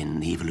role in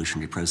the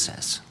evolutionary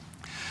process?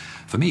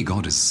 For me,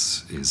 God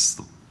is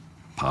the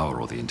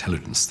power or the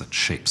intelligence that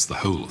shapes the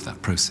whole of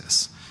that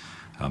process.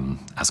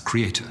 As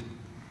creator,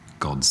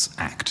 God's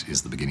act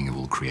is the beginning of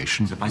all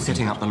creation. So by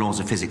setting up the laws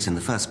of physics in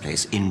the first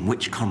place, in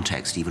which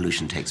context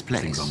evolution takes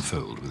place? Things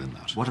unfold within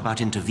that. What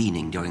about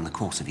intervening during the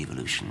course of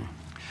evolution?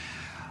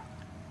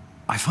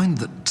 I find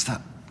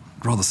that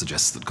rather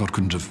suggests that God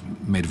couldn't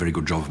have made a very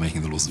good job of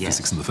making the laws of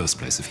physics in the first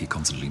place if he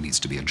constantly needs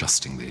to be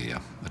adjusting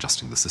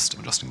the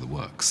system, adjusting the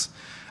works.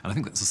 And I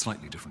think that's a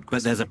slightly different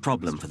question. But there's a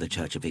problem for the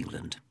Church of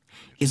England.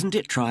 Isn't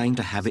it trying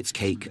to have its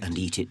cake and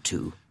eat it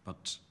too?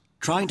 But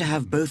trying to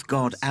have both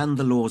God and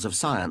the laws of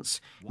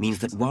science means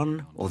that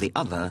one or the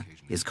other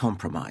is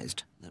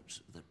compromised.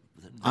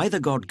 Either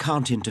God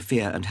can't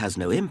interfere and has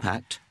no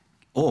impact,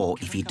 or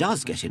if he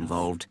does get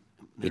involved,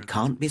 it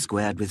can't be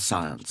squared with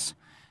science.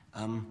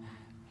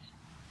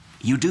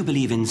 You do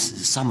believe in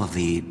some of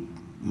the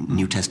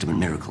New Testament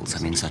miracles,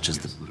 I mean, such as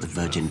the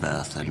virgin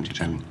birth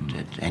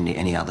and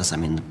any others, I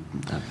mean,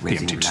 the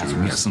raising of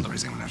Lazarus. Yes, and the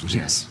raising of Lazarus,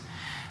 yes.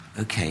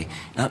 Okay.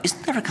 Now,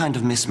 isn't there a kind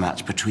of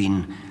mismatch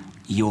between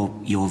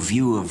your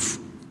view of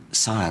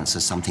science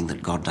as something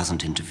that God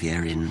doesn't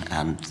interfere in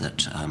and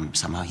that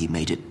somehow he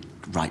made it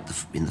right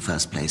in the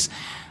first place?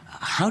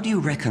 How do you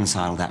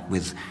reconcile that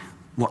with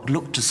what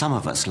looked to some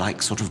of us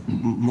like sort of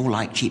more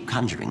like cheap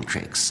conjuring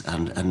tricks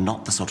and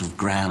not the sort of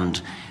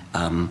grand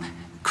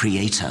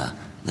creator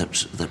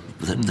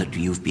that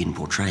you've been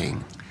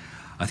portraying?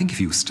 I think if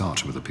you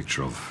start with a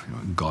picture of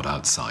God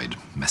outside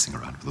messing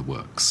around with the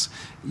works,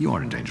 you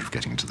are in danger of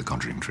getting into the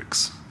conjuring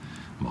tricks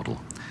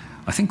model.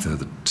 I think, though,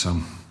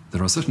 that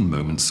there are certain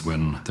moments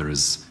when there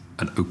is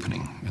an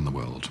opening in the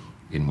world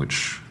in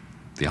which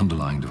the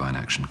underlying divine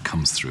action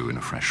comes through in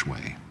a fresh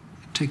way.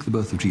 Take the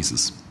birth of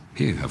Jesus.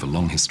 Here you have a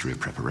long history of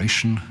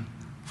preparation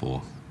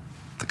for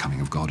the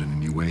coming of God in a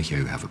new way. Here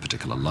you have a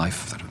particular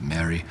life, that of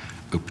Mary,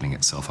 opening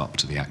itself up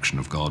to the action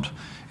of God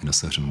in a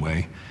certain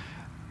way.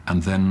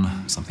 And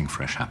then something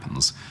fresh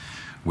happens,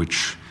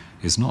 which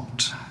is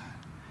not,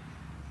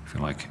 if you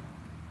like,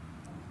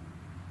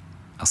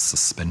 a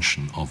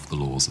suspension of the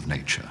laws of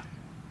nature,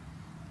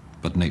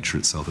 but nature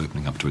itself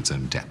opening up to its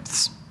own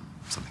depths,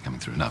 something coming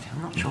through. Now,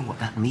 I'm not sure what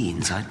that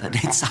means.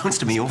 It sounds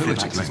to me awfully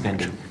like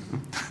suspended.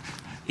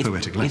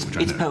 Poetic language.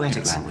 It's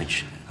poetic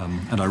language.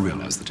 And I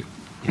realise that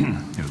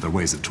there are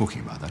ways of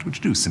talking about that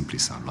which do simply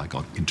sound like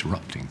God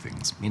interrupting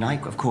things. I mean,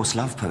 I, of course,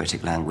 love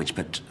poetic language,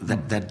 but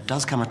there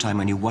does come a time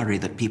when you worry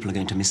that people are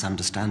going to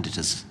misunderstand it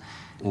as...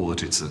 Or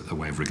that it's a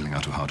way of wriggling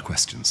out of hard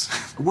questions.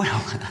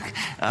 Well,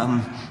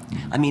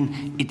 I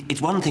mean,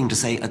 it's one thing to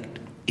say,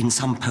 in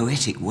some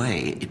poetic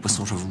way, it was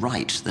sort of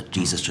right that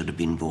Jesus should have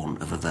been born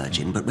of a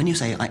virgin, but when you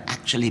say, I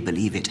actually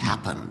believe it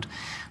happened,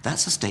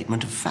 that's a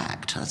statement of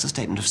fact. That's a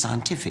statement of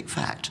scientific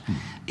fact.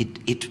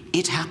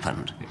 It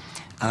happened.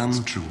 It's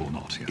true or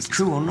not, yes. It's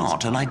true or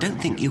not, and I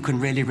don't think you can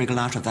really wriggle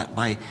out of that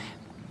by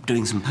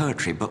doing some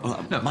poetry,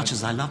 but much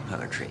as I love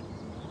poetry.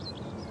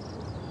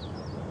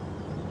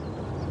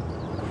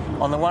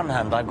 On the one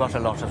hand, I've got a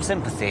lot of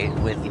sympathy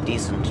with the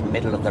decent,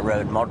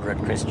 middle-of-the-road, moderate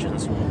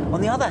Christians. On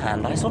the other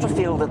hand, I sort of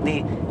feel that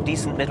the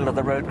decent,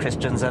 middle-of-the-road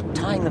Christians are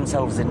tying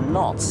themselves in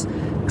knots,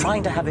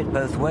 trying to have it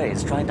both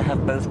ways, trying to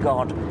have both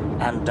God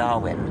and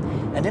Darwin.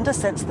 And in a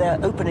sense, they're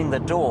opening the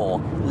door,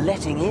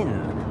 letting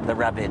in the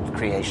rabid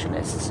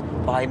creationists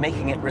by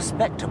making it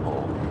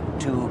respectable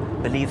to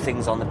believe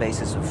things on the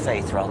basis of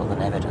faith rather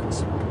than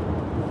evidence.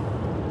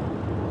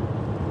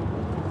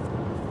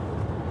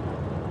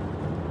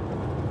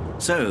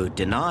 So,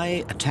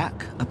 deny,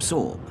 attack,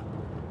 absorb.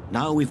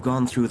 Now we've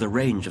gone through the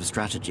range of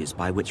strategies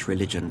by which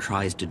religion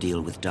tries to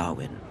deal with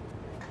Darwin.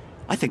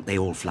 I think they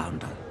all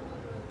flounder,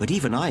 but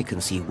even I can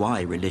see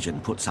why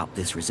religion puts up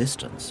this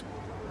resistance.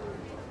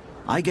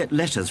 I get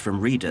letters from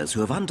readers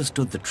who have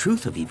understood the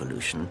truth of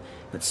evolution,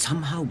 but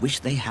somehow wish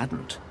they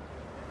hadn't.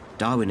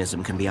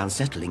 Darwinism can be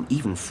unsettling,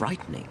 even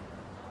frightening.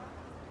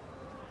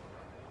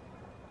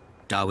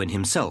 Darwin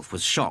himself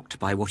was shocked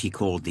by what he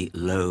called the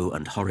low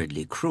and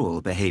horridly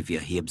cruel behavior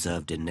he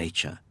observed in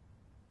nature,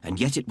 and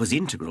yet it was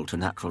integral to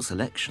natural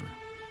selection.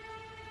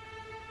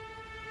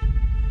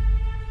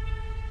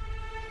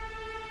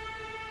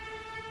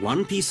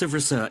 One piece of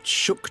research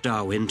shook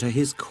Darwin to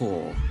his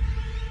core.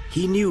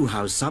 He knew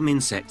how some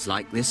insects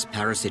like this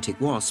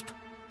parasitic wasp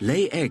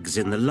lay eggs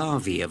in the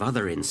larvae of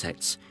other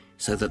insects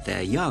so that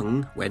their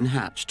young, when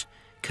hatched,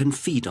 can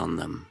feed on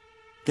them.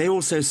 They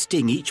also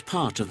sting each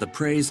part of the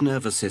prey's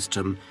nervous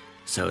system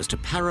so as to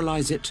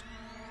paralyze it,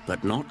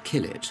 but not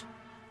kill it,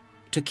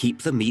 to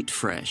keep the meat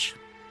fresh.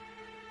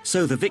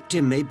 So the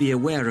victim may be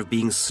aware of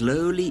being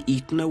slowly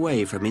eaten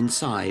away from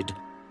inside,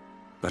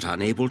 but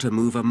unable to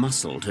move a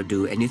muscle to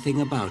do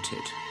anything about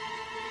it.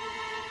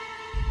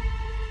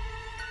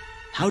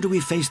 How do we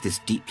face this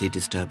deeply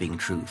disturbing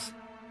truth?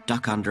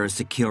 Duck under a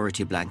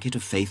security blanket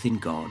of faith in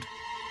God?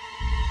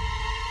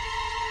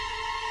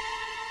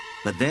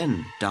 But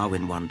then,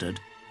 Darwin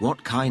wondered,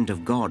 what kind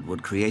of God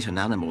would create an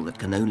animal that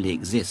can only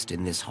exist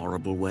in this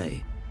horrible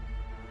way?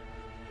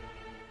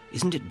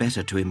 Isn't it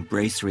better to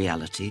embrace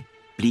reality,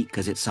 bleak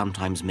as it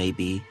sometimes may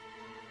be,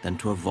 than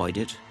to avoid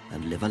it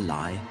and live a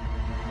lie?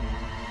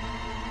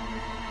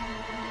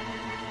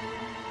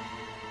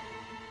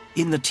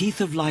 In the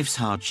teeth of life's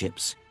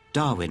hardships,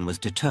 Darwin was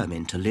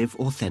determined to live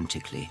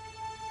authentically.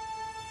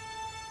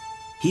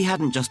 He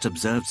hadn't just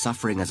observed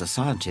suffering as a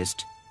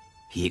scientist,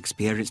 he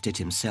experienced it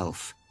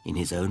himself in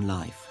his own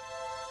life.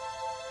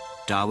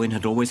 Darwin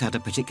had always had a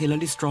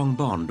particularly strong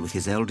bond with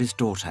his eldest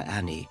daughter,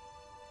 Annie.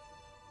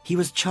 He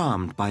was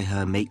charmed by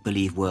her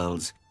make-believe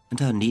worlds and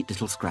her neat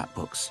little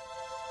scrapbooks,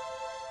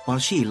 while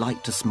she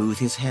liked to smooth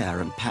his hair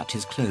and pat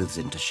his clothes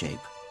into shape.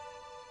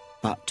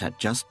 But at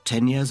just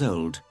 10 years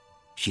old,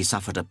 she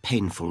suffered a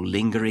painful,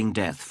 lingering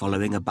death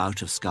following a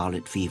bout of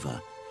scarlet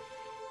fever.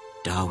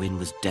 Darwin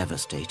was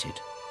devastated.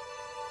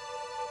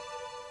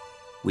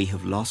 We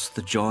have lost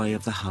the joy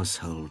of the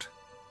household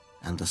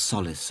and the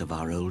solace of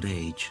our old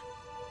age.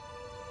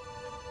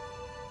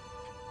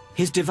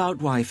 His devout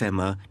wife,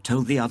 Emma,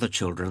 told the other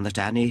children that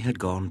Annie had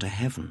gone to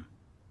heaven.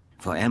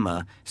 For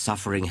Emma,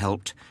 suffering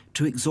helped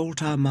to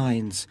exalt our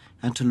minds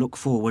and to look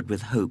forward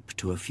with hope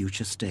to a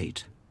future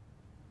state.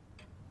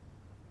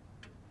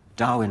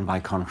 Darwin, by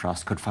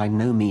contrast, could find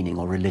no meaning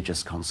or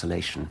religious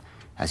consolation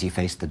as he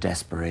faced the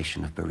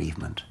desperation of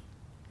bereavement.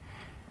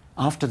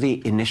 After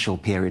the initial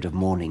period of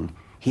mourning,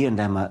 he and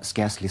Emma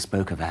scarcely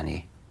spoke of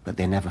Annie, but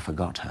they never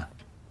forgot her.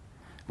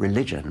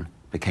 Religion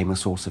became a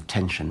source of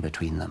tension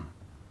between them.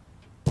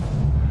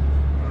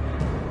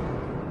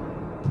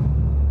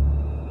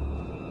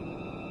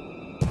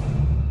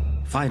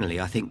 Finally,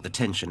 I think the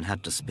tension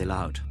had to spill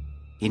out.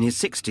 In his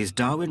 60s,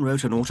 Darwin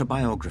wrote an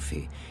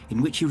autobiography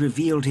in which he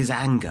revealed his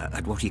anger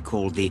at what he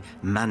called the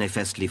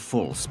manifestly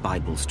false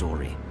Bible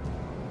story.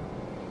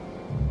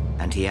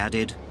 And he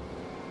added,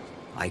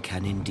 "I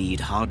can indeed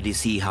hardly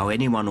see how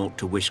anyone ought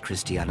to wish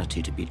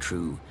Christianity to be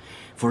true,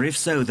 for if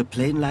so, the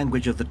plain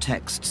language of the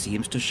text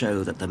seems to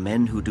show that the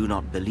men who do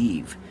not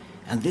believe,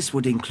 and this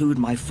would include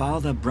my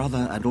father,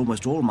 brother, and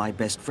almost all my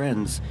best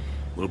friends,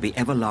 will be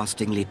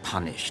everlastingly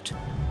punished.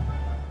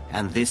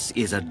 And this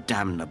is a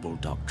damnable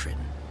doctrine."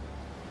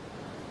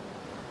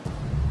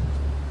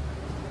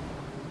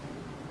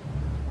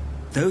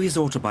 Though his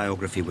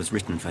autobiography was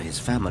written for his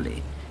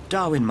family,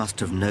 Darwin must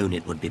have known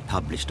it would be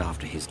published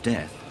after his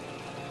death.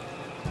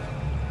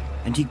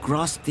 And he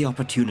grasped the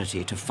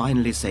opportunity to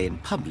finally say in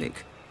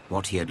public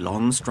what he had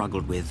long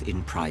struggled with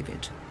in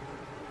private.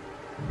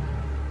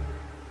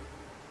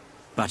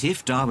 But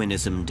if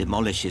Darwinism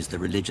demolishes the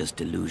religious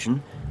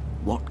delusion,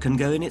 what can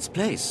go in its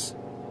place?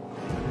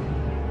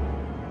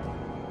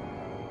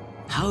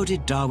 How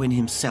did Darwin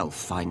himself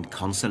find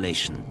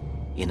consolation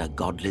in a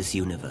godless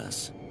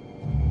universe?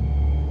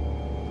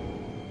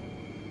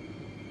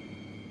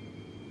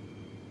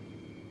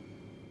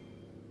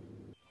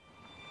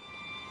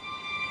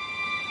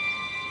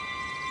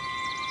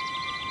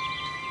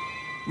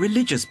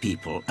 Religious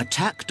people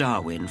attack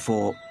Darwin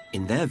for,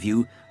 in their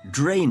view,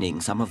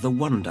 draining some of the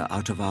wonder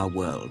out of our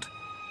world,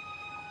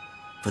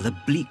 for the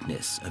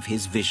bleakness of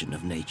his vision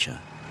of nature.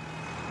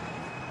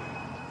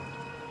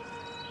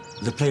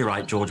 The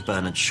playwright George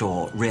Bernard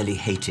Shaw really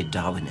hated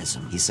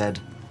Darwinism. He said,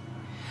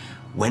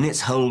 "When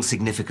its whole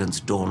significance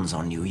dawns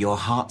on you, your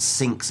heart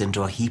sinks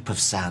into a heap of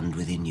sand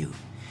within you.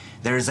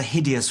 There is a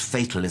hideous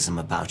fatalism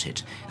about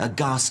it, a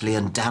ghastly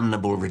and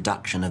damnable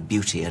reduction of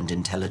beauty and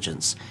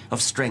intelligence,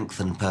 of strength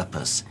and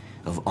purpose,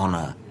 of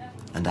honor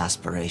and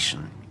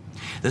aspiration."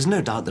 There's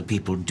no doubt that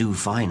people do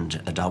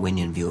find a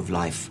Darwinian view of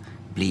life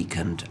bleak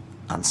and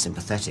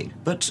unsympathetic,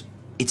 but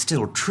it's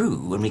still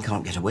true, and we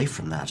can't get away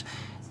from that.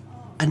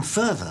 And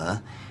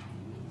further,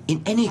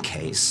 in any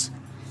case,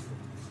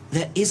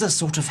 there is a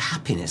sort of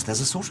happiness, there's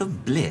a sort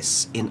of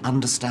bliss in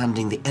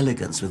understanding the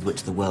elegance with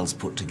which the world's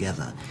put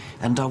together.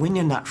 And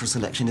Darwinian natural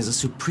selection is a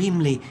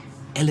supremely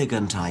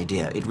elegant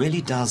idea. It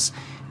really does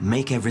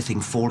make everything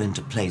fall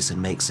into place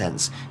and make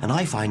sense. And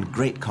I find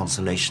great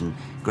consolation,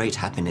 great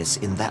happiness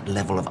in that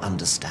level of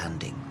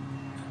understanding.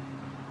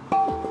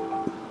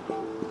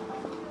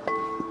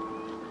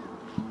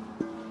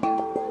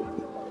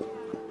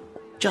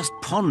 Just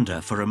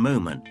ponder for a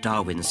moment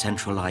Darwin's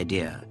central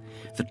idea,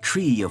 the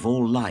tree of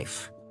all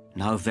life,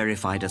 now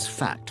verified as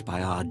fact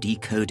by our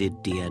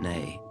decoded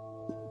DNA.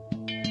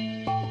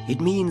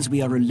 It means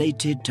we are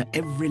related to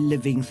every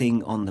living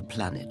thing on the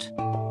planet.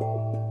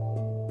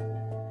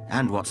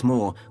 And what's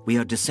more, we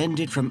are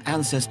descended from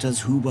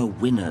ancestors who were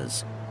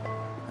winners,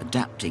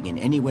 adapting in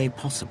any way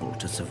possible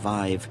to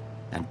survive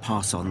and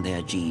pass on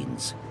their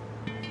genes.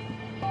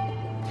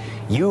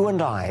 You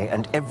and I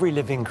and every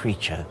living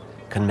creature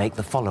can make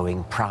the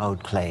following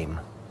proud claim.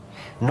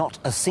 Not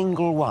a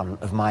single one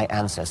of my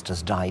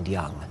ancestors died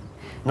young.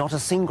 Not a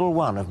single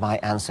one of my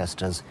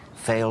ancestors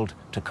failed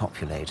to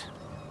copulate.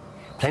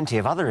 Plenty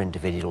of other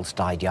individuals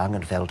died young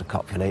and failed to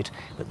copulate,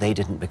 but they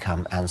didn't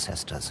become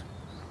ancestors.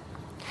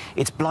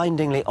 It's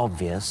blindingly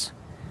obvious,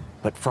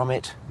 but from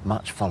it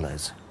much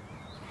follows.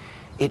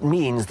 It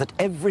means that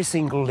every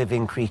single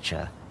living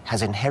creature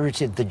has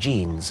inherited the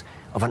genes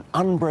of an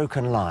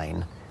unbroken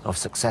line of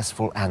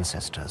successful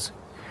ancestors.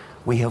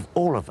 We have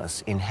all of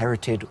us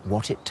inherited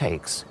what it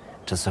takes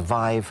to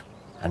survive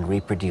and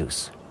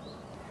reproduce.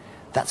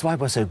 That's why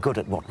we're so good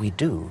at what we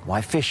do,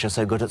 why fish are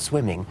so good at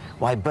swimming,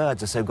 why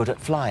birds are so good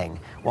at flying,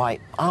 why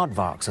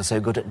aardvarks are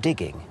so good at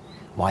digging,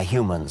 why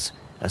humans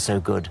are so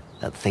good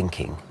at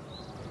thinking.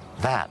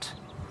 That,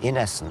 in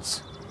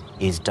essence,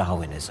 is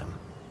Darwinism.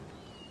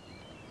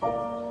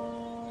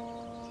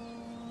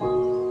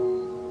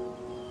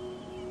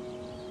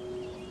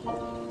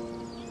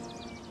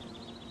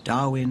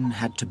 Darwin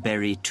had to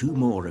bury 2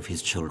 more of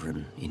his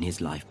children in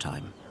his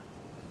lifetime.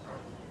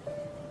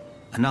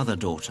 Another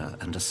daughter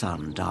and a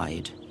son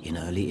died in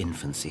early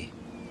infancy.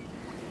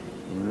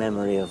 In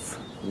memory of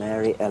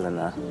Mary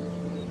Eleanor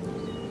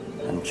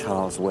and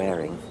Charles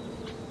Waring,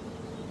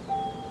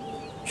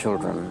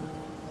 children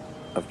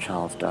of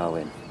Charles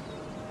Darwin.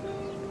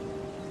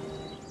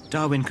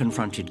 Darwin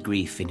confronted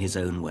grief in his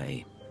own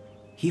way.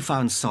 He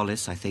found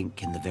solace, I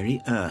think, in the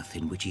very earth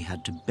in which he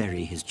had to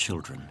bury his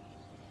children.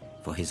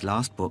 For his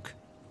last book,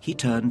 he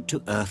turned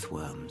to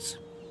earthworms.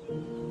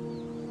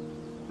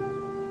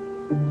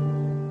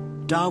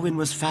 Darwin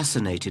was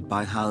fascinated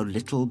by how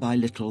little by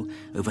little,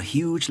 over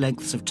huge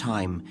lengths of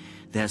time,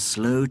 their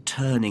slow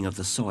turning of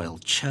the soil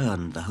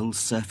churned the whole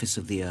surface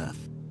of the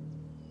earth.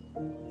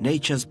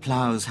 Nature's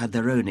ploughs had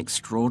their own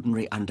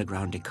extraordinary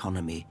underground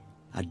economy,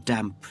 a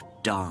damp,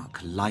 dark,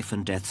 life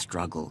and death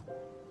struggle,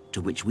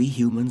 to which we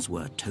humans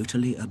were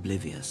totally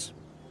oblivious.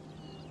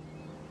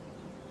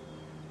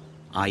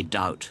 I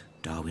doubt,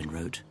 Darwin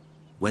wrote,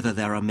 whether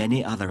there are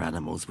many other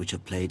animals which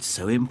have played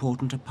so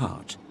important a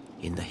part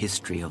in the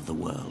history of the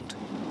world.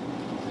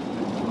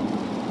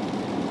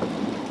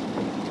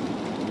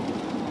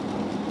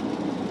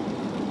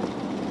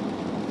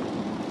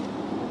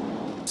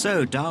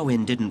 So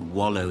Darwin didn't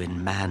wallow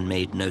in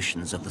man-made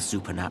notions of the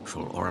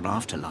supernatural or an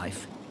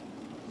afterlife.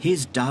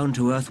 His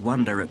down-to-earth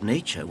wonder at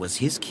nature was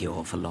his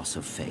cure for loss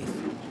of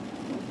faith.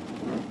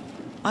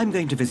 I'm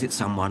going to visit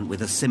someone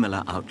with a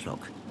similar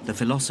outlook, the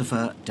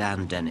philosopher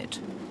Dan Dennett.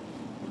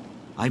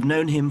 I've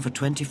known him for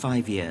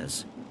 25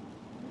 years.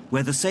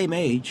 We're the same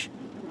age,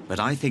 but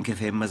I think of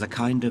him as a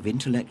kind of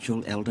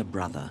intellectual elder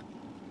brother.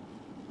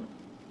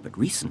 But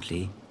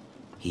recently,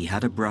 he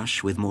had a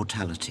brush with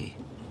mortality.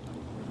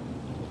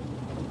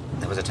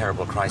 There was a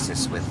terrible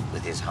crisis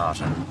with his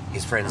heart, and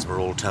his friends were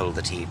all told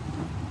that he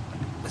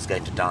was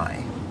going to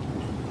die.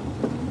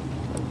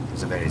 It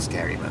was a very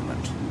scary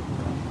moment.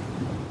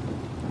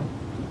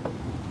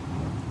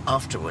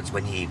 Afterwards,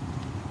 when he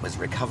was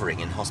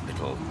recovering in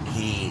hospital,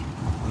 he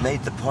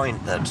made the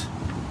point that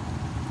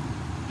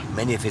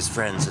many of his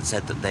friends had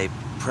said that they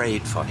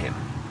prayed for him,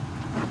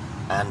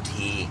 and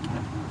he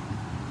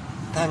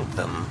thanked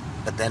them,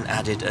 but then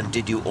added, "And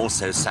did you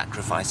also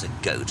sacrifice a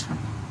goat?"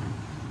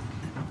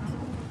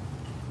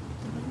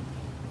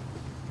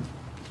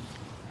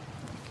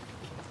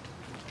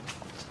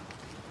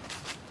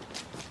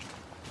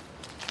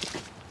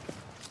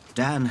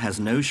 Dan has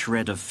no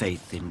shred of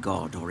faith in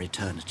God or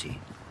eternity.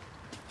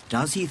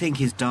 Does he think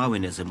his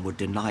Darwinism would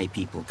deny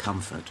people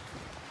comfort?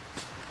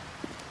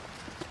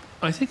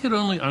 I think it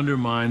only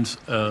undermines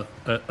a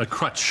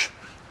crutch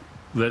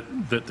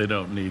that they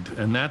don't need,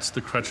 and that's the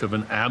crutch of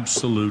an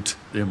absolute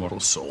immortal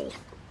soul.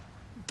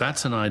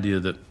 That's an idea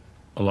that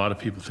a lot of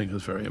people think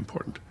is very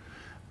important.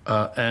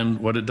 And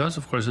what it does,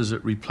 of course, is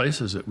it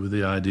replaces it with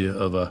the idea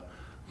of a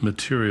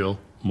material,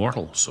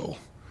 mortal soul.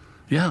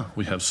 Yeah,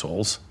 we have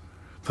souls,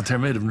 but they're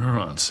made of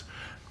neurons.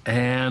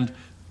 And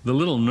the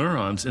little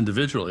neurons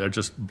individually are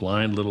just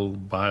blind little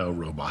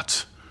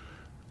bio-robots.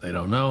 They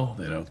don't know,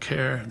 they don't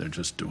care, they're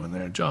just doing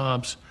their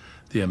jobs.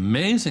 The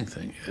amazing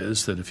thing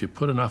is that if you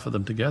put enough of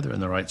them together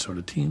in the right sort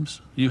of teams,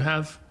 you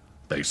have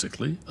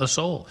basically a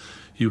soul.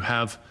 You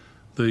have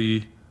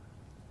the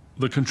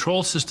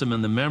control system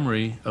and the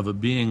memory of a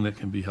being that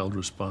can be held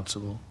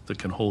responsible, that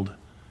can hold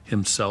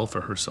himself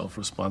or herself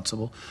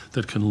responsible,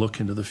 that can look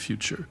into the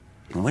future.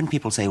 And when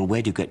people say, well,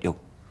 where do you get your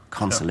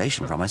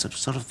consolation from? I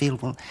sort of feel,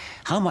 well,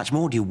 how much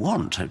more do you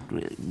want?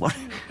 What?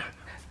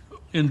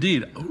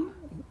 Indeed.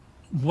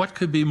 What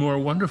could be more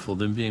wonderful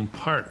than being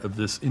part of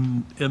this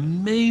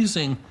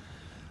amazing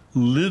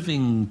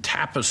living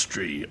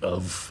tapestry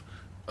of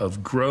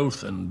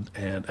growth and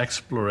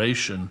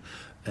exploration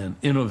and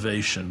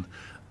innovation,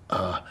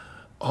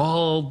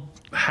 all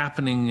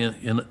happening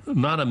in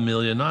not a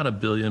million, not a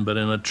billion, but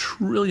in a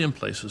trillion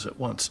places at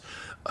once.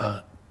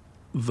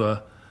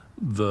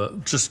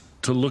 Just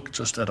to look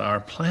just at our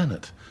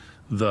planet,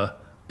 the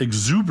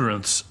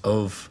exuberance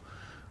of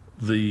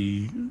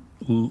the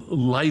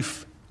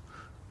life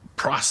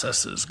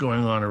processes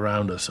going on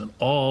around us and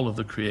all of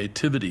the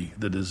creativity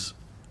that is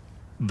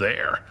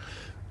there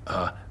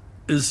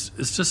is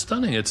just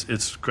stunning.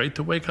 It's great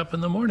to wake up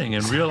in the morning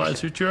and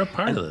realize that you're a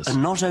part of this.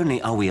 And not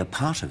only are we a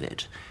part of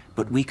it,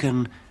 but we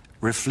can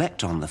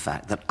reflect on the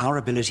fact that our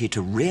ability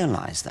to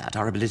realize that,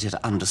 our ability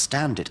to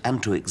understand it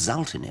and to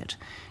exult in it,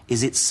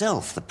 is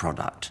itself the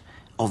product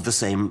of the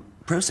same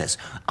process.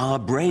 Our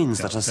brains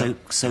that are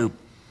so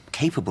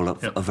capable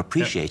of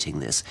appreciating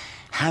this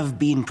have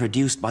been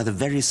produced by the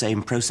very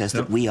same process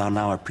that we are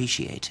now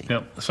appreciating.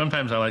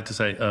 Sometimes I like to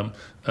say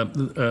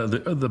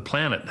the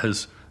planet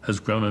has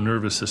grown a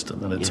nervous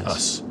system, and it's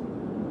us.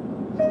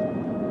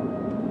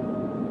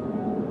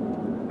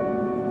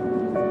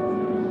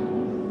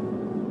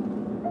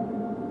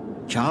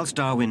 Charles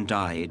Darwin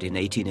died in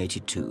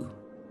 1882.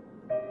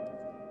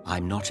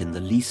 "I'm not in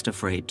the least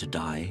afraid to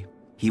die,"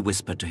 he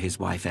whispered to his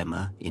wife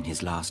Emma in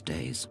his last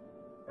days.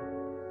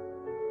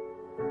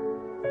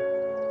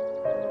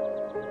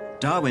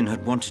 Darwin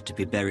had wanted to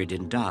be buried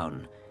in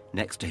Down,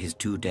 next to his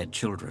 2 dead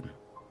children.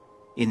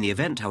 In the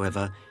event,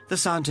 however, the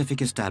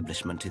scientific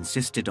establishment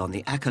insisted on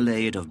the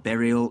accolade of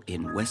burial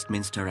in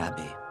Westminster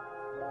Abbey.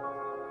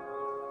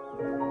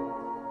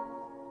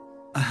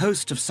 A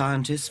host of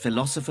scientists,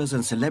 philosophers,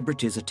 and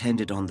celebrities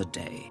attended on the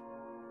day.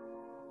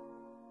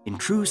 In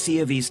true C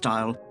of E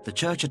style, the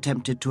church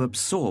attempted to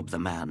absorb the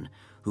man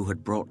who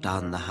had brought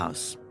down the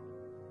house.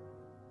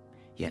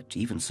 Yet,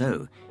 even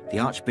so, the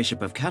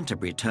Archbishop of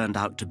Canterbury turned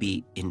out to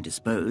be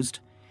indisposed,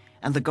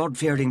 and the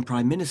God-fearing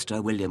Prime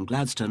Minister, William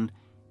Gladstone,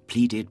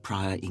 pleaded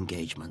prior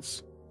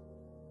engagements.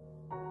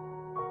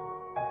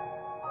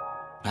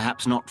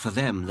 Perhaps not for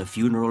them the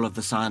funeral of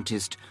the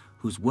scientist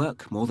whose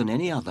work, more than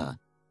any other,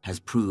 has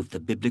proved the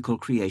biblical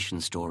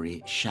creation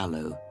story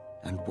shallow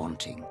and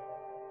wanting.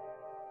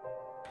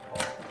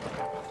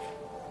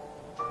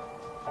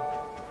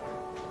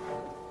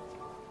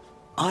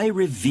 I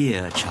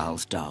revere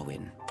Charles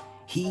Darwin.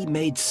 He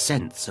made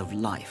sense of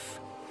life.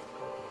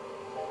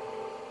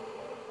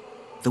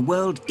 The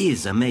world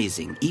is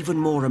amazing, even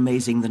more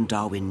amazing than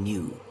Darwin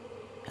knew.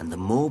 And the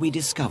more we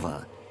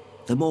discover,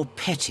 the more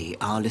petty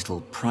our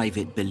little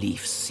private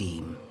beliefs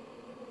seem.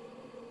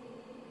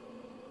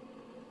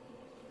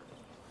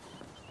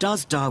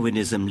 Does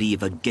Darwinism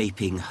leave a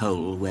gaping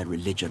hole where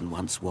religion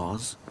once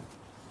was?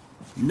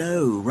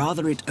 No,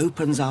 rather it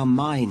opens our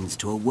minds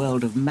to a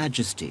world of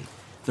majesty,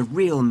 the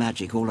real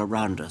magic all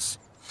around us.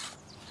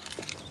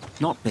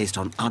 Not based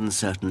on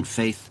uncertain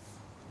faith,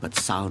 but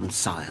sound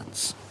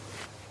science.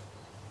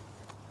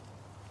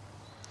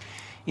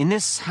 In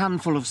this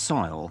handful of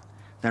soil,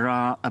 there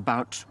are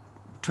about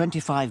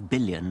 25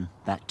 billion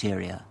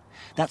bacteria.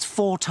 That's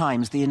 4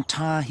 times the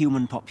entire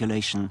human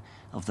population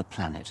of the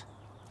planet.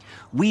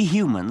 We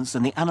humans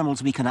and the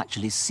animals we can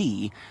actually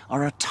see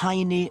are a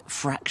tiny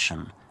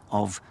fraction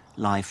of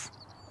life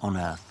on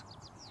Earth.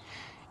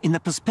 In the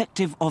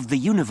perspective of the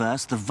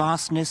universe, the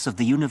vastness of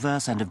the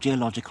universe and of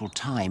geological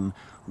time,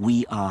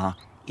 we are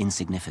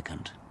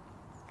insignificant.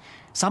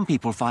 Some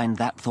people find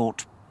that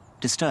thought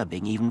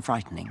disturbing, even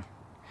frightening.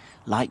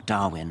 Like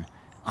Darwin,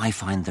 I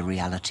find the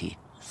reality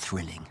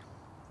thrilling.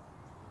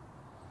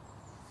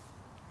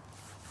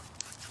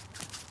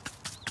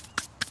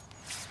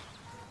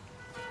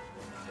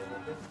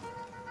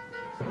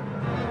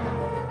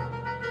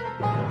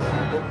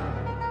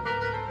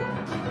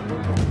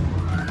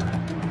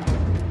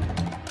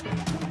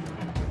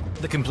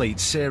 The complete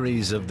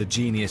series of The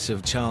Genius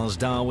of Charles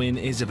Darwin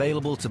is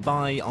available to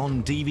buy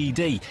on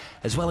DVD,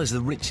 as well as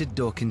the Richard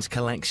Dawkins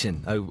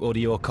collection. Order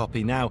your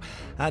copy now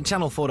at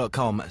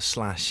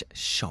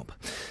channel4.com/shop.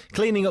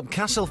 Cleaning up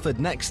Castleford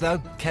next, though,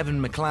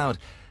 Kevin MacLeod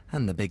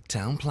and the Big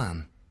Town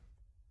Plan.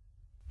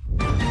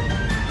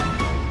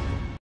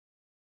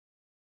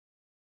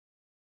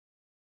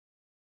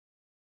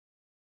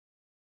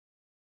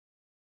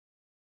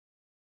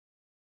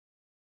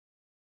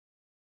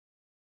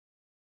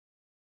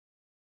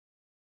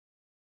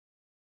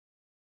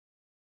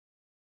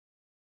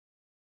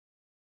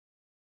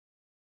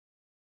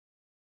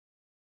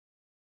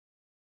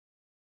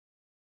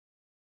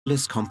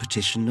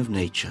 Competition of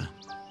nature.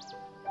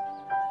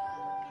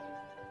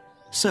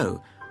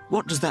 So,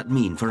 what does that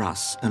mean for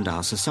us and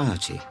our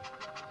society?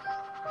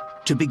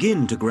 To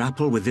begin to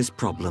grapple with this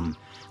problem,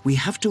 we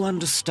have to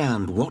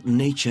understand what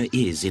nature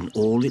is in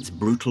all its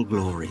brutal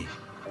glory.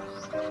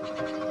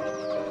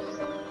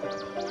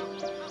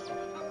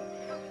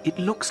 It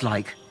looks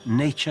like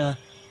nature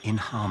in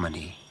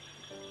harmony.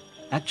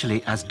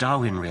 Actually, as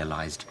Darwin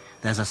realized,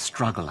 there's a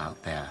struggle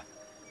out there.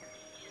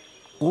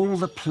 All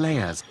the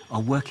players are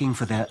working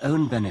for their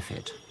own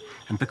benefit,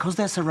 and because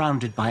they're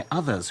surrounded by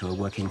others who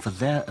are working for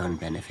their own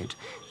benefit,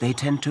 they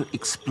tend to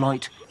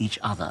exploit each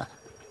other.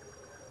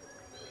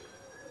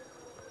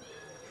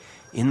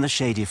 In the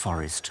shady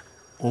forest,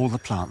 all the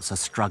plants are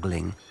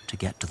struggling to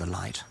get to the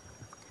light.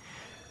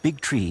 Big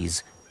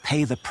trees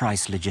pay the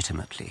price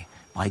legitimately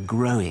by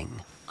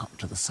growing up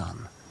to the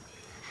sun.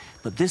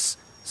 But this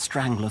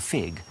strangler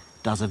fig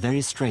does a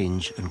very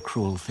strange and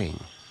cruel thing.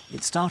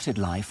 It started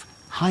life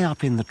high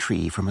up in the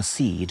tree from a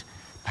seed,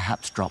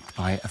 perhaps dropped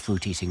by a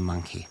fruit-eating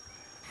monkey.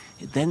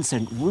 It then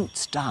sent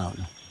roots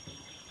down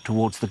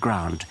towards the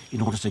ground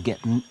in order to get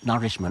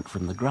nourishment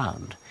from the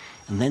ground.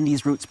 And then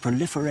these roots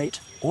proliferate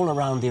all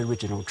around the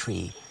original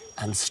tree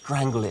and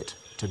strangle it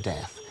to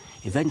death.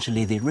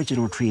 Eventually, the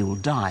original tree will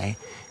die,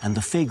 and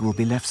the fig will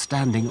be left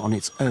standing on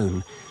its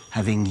own,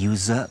 having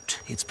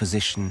usurped its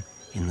position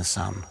in the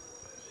sun.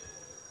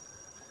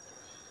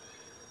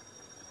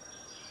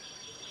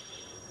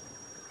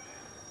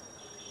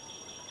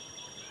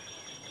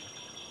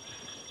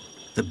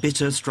 The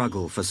bitter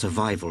struggle for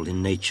survival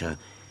in nature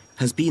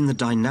has been the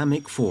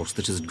dynamic force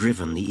that has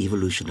driven the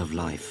evolution of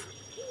life.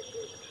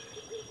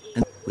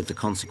 And with the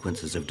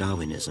consequences of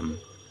Darwinism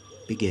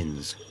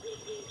begins.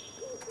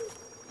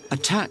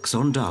 Attacks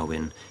on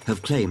Darwin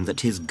have claimed that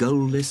his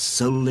goalless,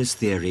 soulless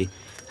theory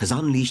has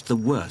unleashed the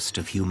worst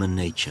of human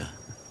nature.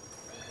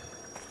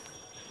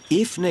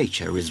 If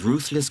nature is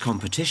ruthless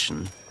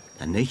competition,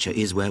 and nature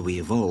is where we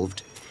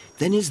evolved,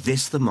 then is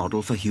this the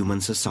model for human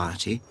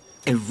society?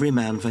 Every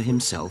man for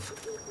himself?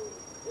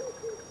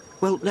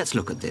 Well, let's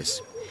look at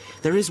this.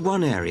 There is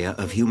one area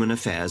of human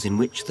affairs in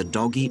which the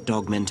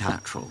dog-eat-dog mentality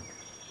is natural.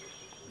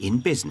 In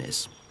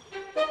business.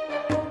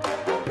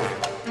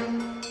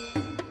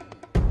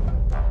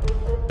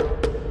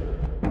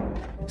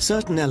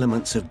 Certain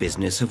elements of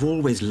business have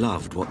always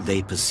loved what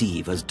they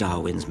perceive as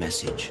Darwin's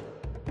message.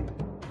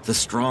 The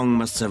strong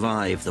must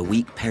survive, the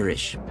weak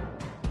perish.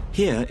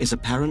 Here is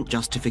apparent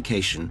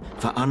justification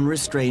for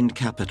unrestrained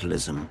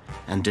capitalism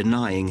and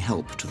denying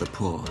help to the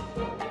poor.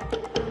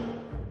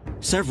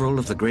 Several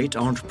of the great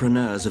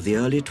entrepreneurs of the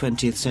early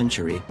 20th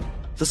century,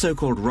 the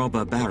so-called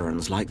robber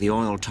barons like the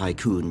oil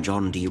tycoon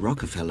John D.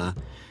 Rockefeller,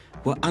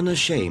 were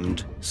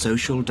unashamed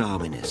social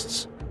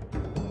Darwinists.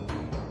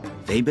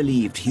 They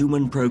believed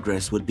human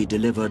progress would be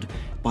delivered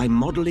by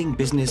modeling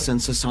business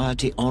and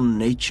society on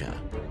nature,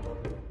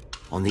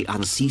 on the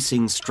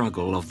unceasing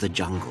struggle of the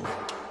jungle.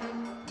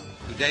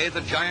 Today,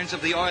 the giants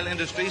of the oil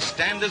industry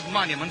stand as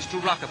monuments to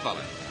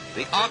Rockefeller,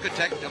 the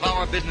architect of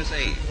our business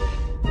age.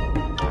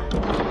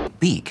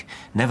 Beak,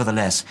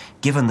 nevertheless,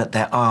 given that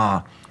there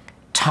are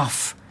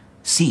tough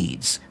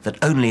seeds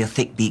that only a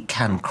thick beak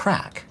can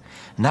crack,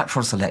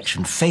 natural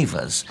selection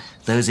favors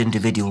those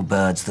individual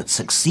birds that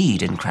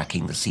succeed in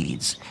cracking the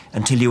seeds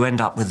until you end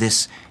up with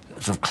this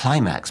sort of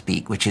climax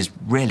beak, which is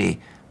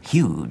really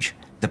huge,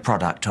 the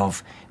product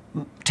of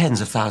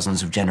tens of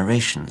thousands of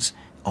generations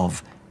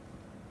of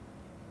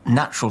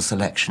natural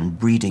selection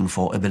breeding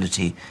for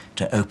ability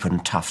to open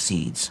tough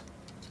seeds.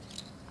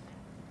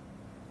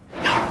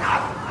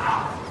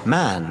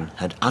 Man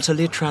had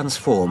utterly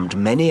transformed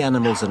many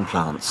animals and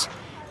plants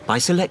by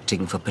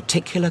selecting for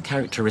particular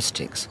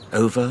characteristics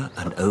over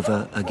and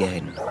over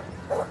again.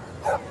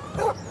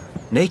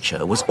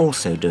 Nature was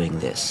also doing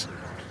this.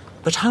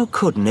 But how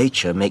could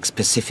nature make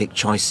specific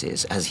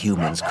choices as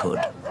humans could?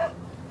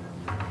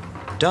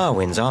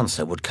 Darwin's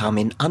answer would come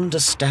in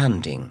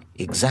understanding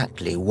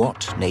exactly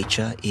what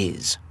nature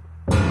is.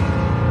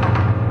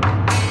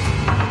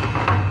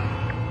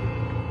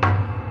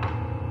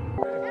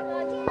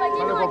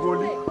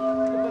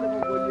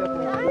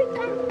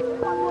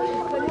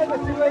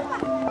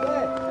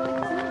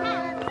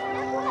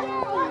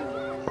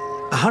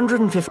 A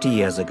 150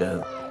 years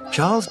ago,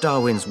 Charles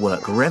Darwin's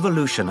work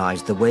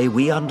revolutionized the way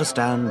we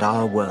understand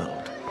our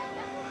world.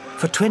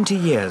 For 20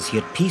 years, he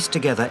had pieced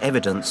together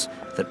evidence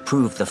that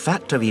proved the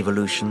fact of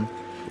evolution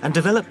and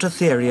developed a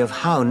theory of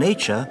how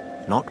nature,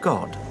 not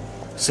God,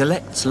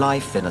 selects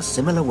life in a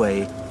similar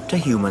way to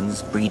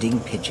humans breeding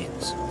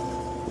pigeons.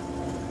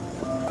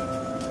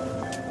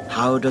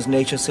 How does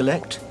nature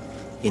select?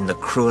 In the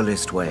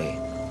cruelest way.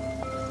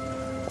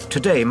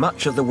 Today,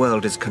 much of the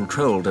world is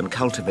controlled and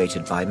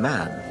cultivated by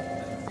man,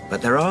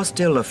 but there are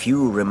still a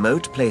few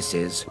remote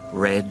places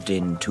red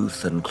in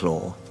tooth and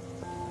claw.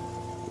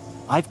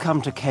 I've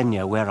come to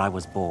Kenya where I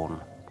was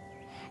born.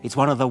 It's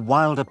one of the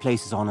wilder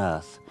places on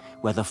Earth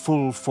where the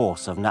full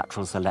force of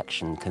natural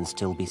selection can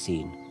still be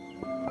seen.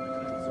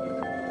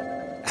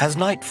 As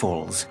night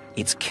falls,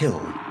 it's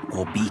kill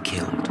or be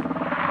killed.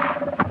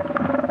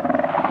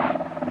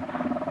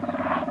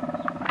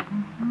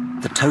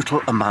 The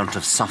total amount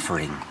of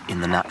suffering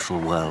in the natural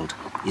world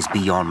is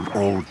beyond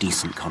all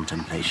decent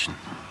contemplation.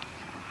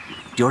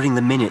 During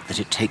the minute that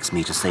it takes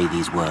me to say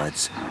these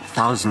words,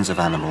 thousands of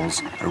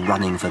animals are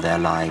running for their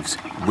lives,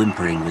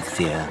 whimpering with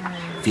fear,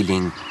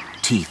 feeling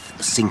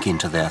teeth sink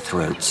into their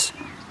throats.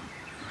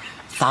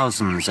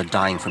 Thousands are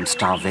dying from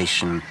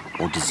starvation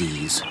or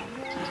disease,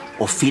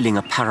 or feeling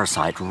a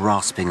parasite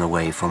rasping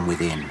away from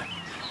within.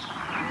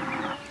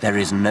 There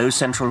is no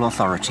central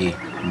authority,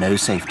 no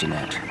safety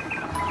net.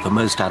 For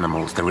most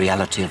animals, the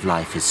reality of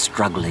life is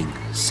struggling,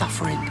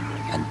 suffering,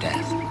 and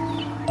death.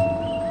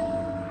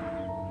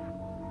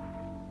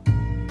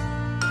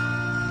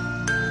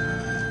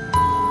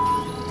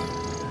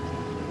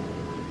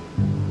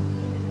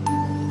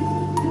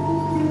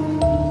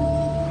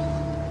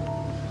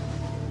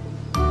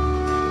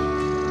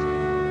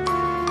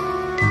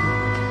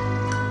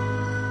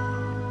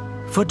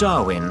 For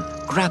Darwin,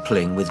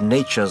 grappling with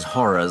nature's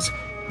horrors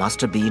must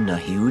have been a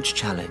huge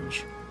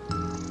challenge.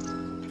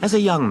 As a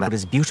young man, it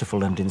is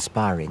beautiful and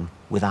inspiring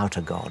without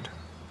a God.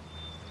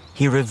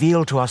 He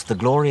revealed to us the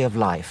glory of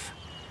life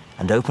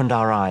and opened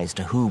our eyes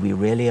to who we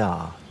really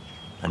are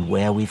and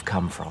where we've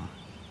come from.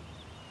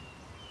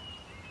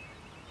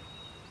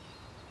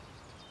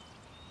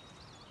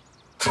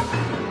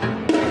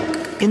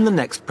 In the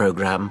next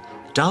program,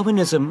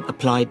 Darwinism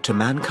applied to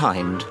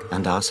mankind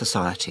and our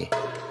society.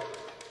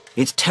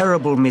 Its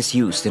terrible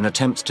misuse in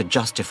attempts to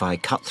justify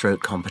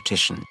cutthroat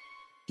competition,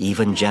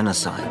 even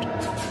genocide.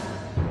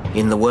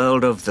 In the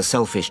world of the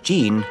selfish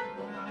gene,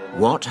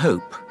 what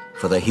hope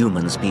for the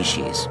human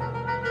species?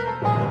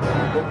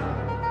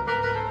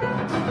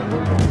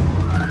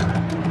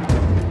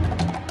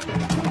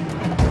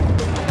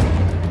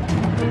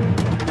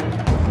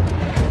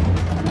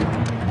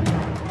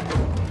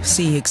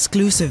 See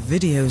exclusive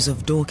videos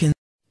of Dawkins.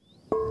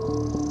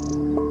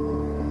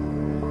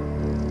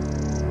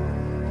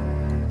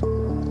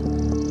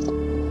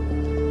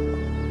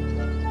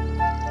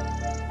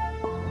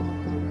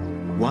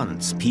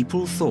 Once,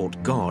 people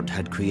thought God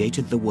had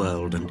created the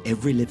world and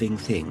every living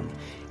thing,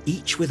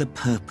 each with a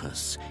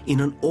purpose,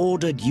 in an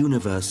ordered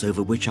universe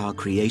over which our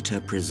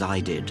Creator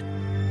presided,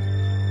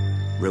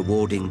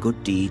 rewarding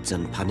good deeds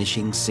and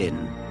punishing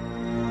sin.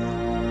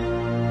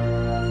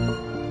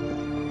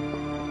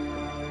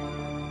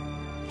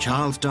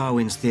 Charles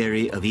Darwin's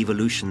theory of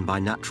evolution by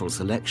natural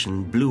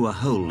selection blew a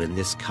hole in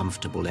this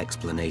comfortable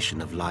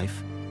explanation of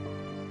life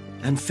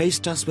and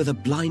faced us with a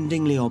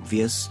blindingly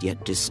obvious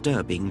yet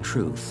disturbing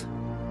truth.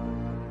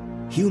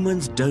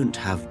 Humans don't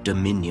have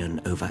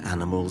dominion over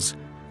animals.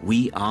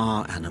 We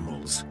are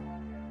animals.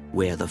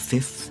 We're the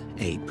fifth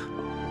ape.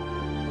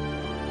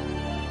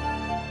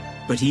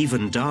 But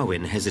even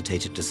Darwin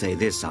hesitated to say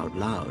this out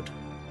loud.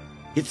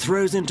 It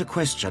throws into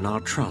question our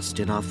trust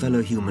in our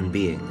fellow human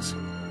beings.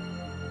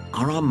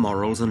 Are our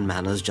morals and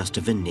manners just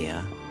a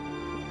veneer?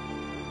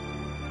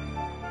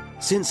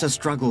 Since a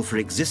struggle for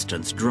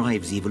existence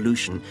drives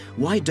evolution,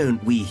 why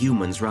don't we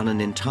humans run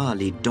an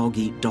entirely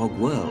dog-eat-dog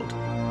world?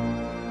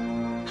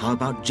 How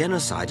about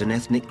genocide and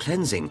ethnic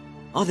cleansing?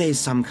 Are they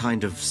some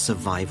kind of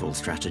survival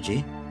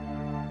strategy?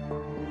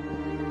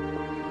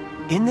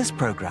 In this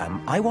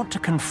program, I want to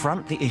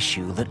confront the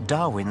issue that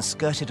Darwin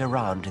skirted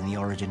around in The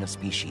Origin of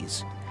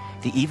Species,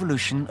 the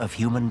evolution of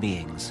human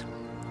beings.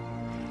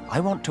 I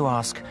want to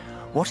ask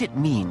what it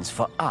means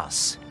for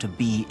us to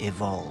be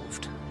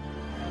evolved.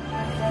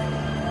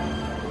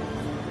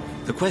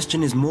 The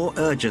question is more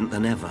urgent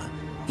than ever.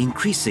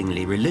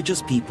 Increasingly,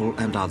 religious people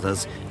and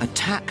others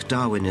attack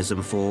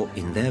Darwinism for,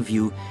 in their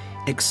view,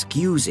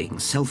 excusing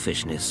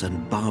selfishness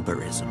and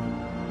barbarism.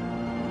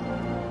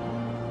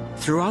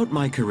 Throughout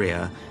my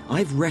career,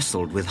 I've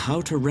wrestled with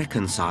how to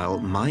reconcile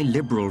my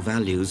liberal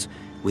values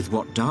with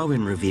what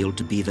Darwin revealed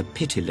to be the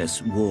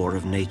pitiless war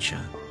of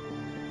nature.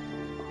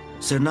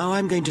 So now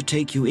I'm going to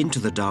take you into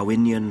the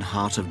Darwinian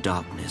heart of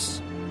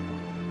darkness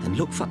and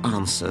look for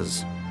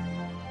answers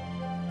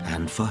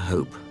and for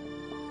hope.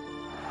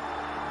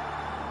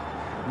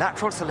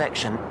 Natural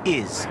selection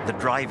is the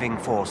driving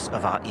force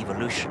of our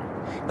evolution,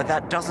 but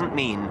that doesn't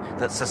mean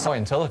that society...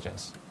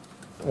 Intelligence.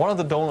 One of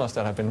the donors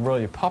that have been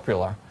really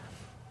popular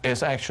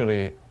is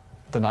actually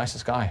the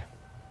nicest guy.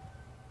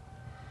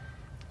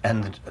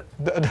 And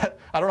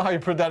I don't know how you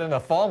put that in a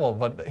formal,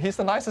 but he's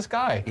the nicest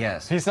guy.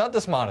 Yes. He's not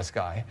the smartest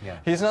guy. Yeah.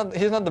 He's not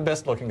the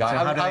best looking guy. So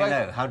how do they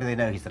know? How do they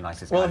know he's the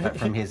nicest guy? But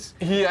from his...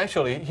 He's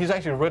actually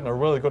written a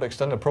really good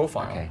extended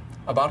profile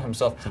about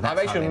himself. So I've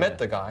actually met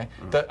the guy.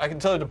 That I can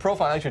tell you the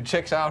profile actually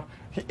checks out.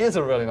 He is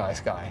a really nice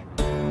guy.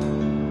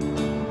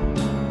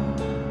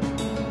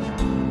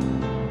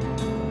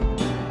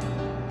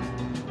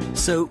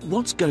 So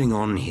what's going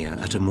on here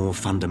at a more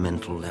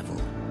fundamental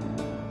level?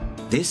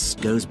 This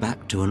goes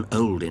back to an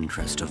old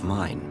interest of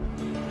mine.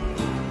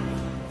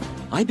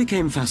 I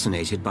became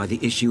fascinated by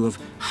the issue of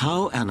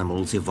how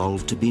animals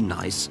evolved to be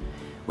nice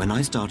when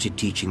I started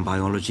teaching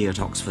biology at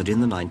Oxford in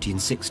the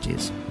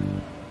 1960s.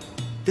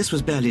 This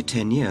was barely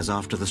 10 years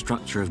after the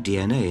structure of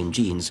DNA in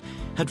genes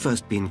had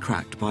first been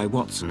cracked by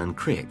Watson and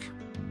Crick.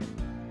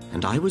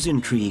 And I was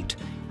intrigued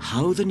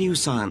how the new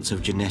science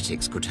of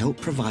genetics could help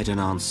provide an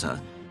answer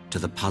to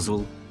the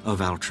puzzle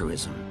of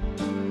altruism.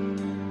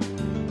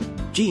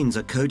 Genes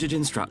are coded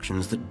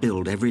instructions that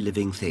build every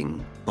living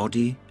thing,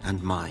 body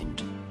and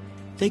mind.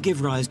 They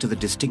give rise to the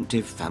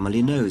distinctive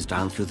family nose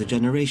down through the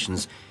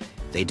generations.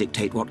 They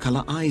dictate what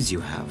color eyes you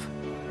have.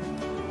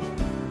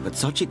 But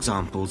such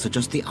examples are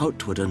just the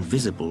outward and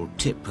visible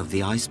tip of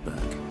the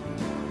iceberg.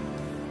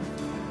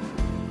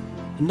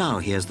 Now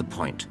here's the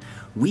point.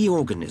 We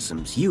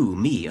organisms, you,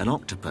 me, an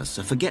octopus,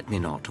 a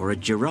forget-me-not, or a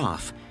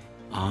giraffe,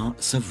 are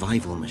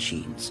survival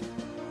machines.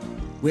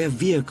 We're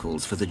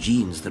vehicles for the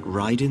genes that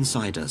ride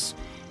inside us,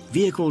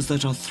 vehicles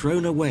that are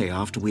thrown away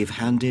after we've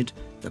handed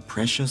the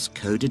precious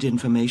coded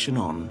information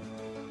on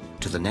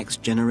to the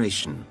next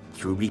generation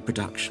through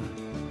reproduction.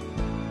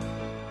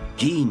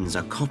 Genes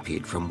are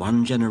copied from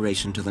one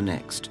generation to the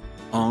next,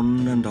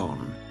 on and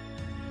on.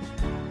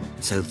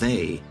 So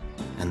they,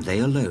 and they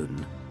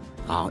alone,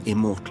 are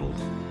immortal.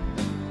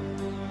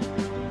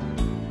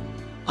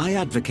 I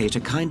advocate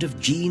a kind of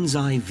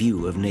gene's-eye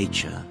view of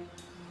nature.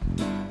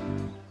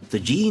 The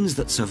genes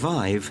that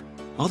survive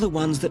are the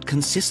ones that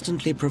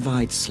consistently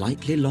provide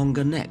slightly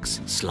longer necks,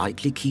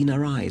 slightly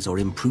keener eyes, or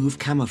improve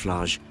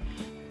camouflage,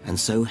 and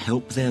so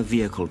help their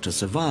vehicle to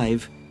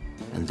survive,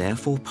 and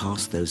therefore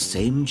pass those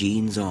same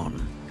genes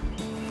on.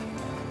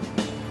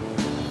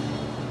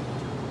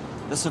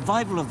 The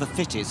survival of the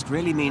fittest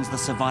really means the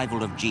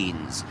survival of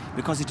genes,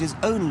 because it is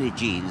only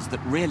genes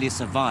that really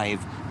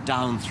survive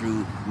down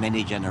through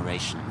many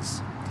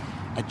generations.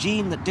 A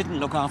gene that didn't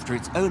look after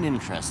its own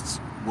interests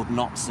would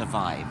not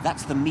survive.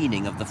 That's the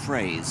meaning of the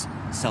phrase,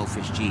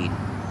 selfish gene.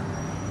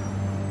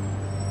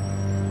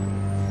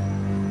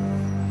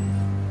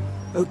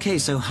 Okay,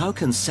 so how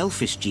can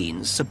selfish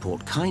genes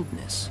support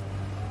kindness?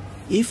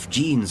 If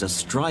genes are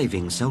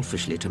striving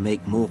selfishly to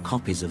make more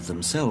copies of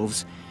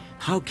themselves,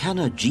 how can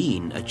a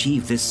gene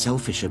achieve this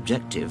selfish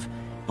objective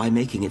by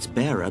making its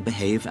bearer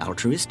behave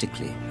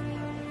altruistically?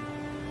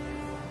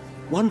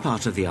 One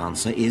part of the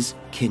answer is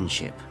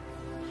kinship.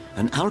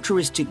 An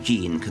altruistic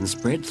gene can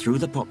spread through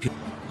the population.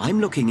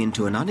 I'm looking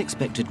into an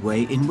unexpected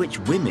way in which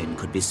women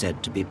could be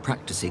said to be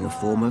practicing a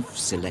form of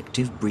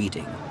selective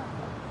breeding.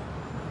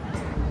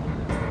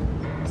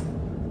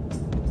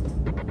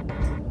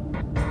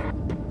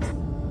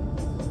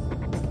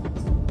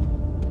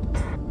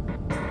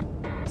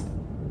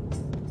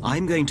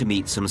 I'm going to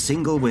meet some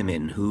single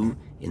women who,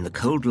 in the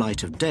cold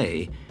light of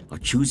day, are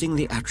choosing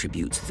the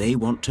attributes they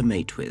want to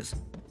mate with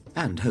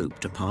and hope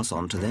to pass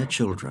on to their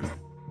children.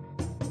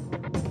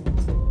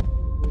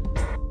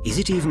 Is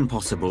it even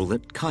possible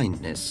that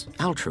kindness,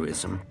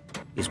 altruism,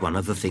 is one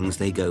of the things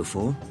they go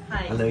for?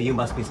 Hi. Hello, you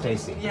must be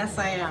Stacy. Yes,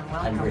 I am.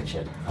 Welcome. I'm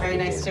Richard. Very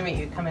nice to meet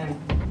you. Come in.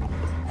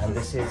 And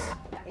this is...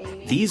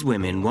 These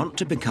women want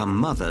to become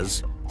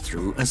mothers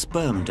through a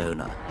sperm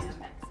donor.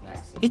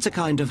 It's a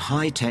kind of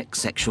high-tech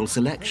sexual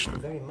selection.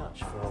 Very much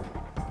for...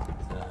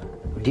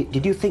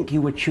 Did you think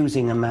you were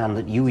choosing a man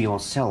that you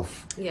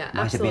yourself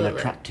might have been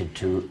attracted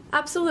to?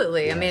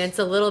 Absolutely. Yes. I mean, it's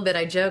a little bit,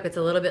 I joke, it's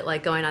a little bit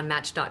like going on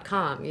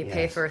Match.com. You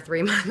pay for a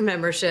 3-month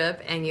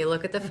membership and you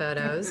look at the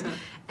photos.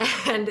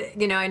 And,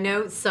 you know, I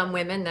know some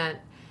women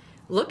that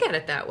look at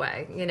it that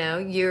way. You know,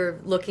 you're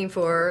looking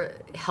for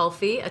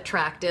healthy,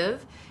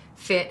 attractive,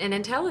 fit, and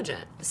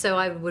intelligent. So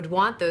I would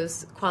want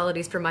those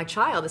qualities for my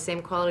child, the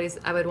same qualities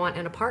I would want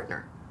in a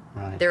partner.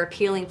 Right. They're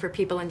appealing for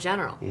people in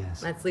general.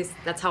 Yes. At least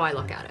that's how I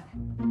look at it.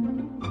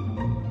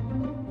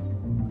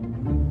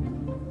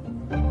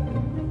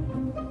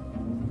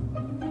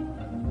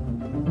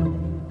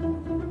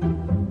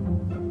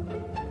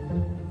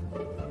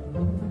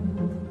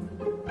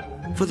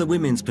 For the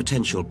women's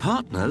potential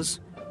partners,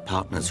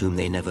 partners whom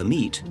they never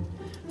meet,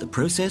 the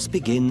process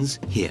begins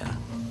here.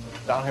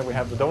 Down here we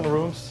have the donor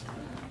rooms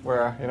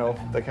where, you know,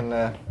 they can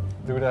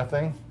do their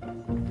thing.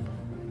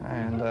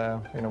 And,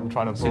 you know, I'm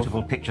trying to...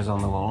 Suitable pictures on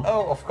the wall.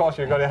 Oh, of course,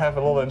 you've got to have a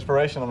little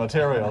inspirational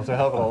material to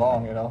help it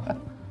along, you know.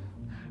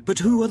 But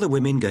who are the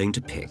women going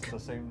to pick? The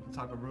same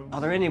type of room. Are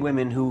there any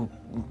women who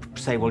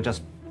say, well,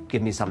 just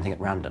give me something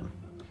at random?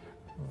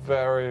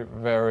 Very,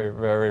 very,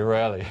 very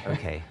rarely.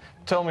 Okay.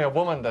 Tell me a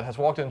woman that has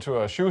walked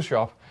into a shoe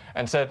shop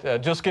and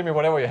said, just give me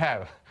whatever you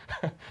have.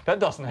 That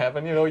doesn't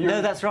happen, you know.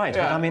 No, that's right.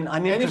 Yeah, but I mean,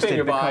 I'm interested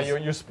anything you buy,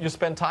 because you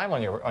spend time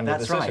on your decision.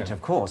 That's right,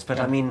 of course. But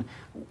I mean,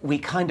 we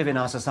kind of in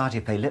our society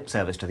pay lip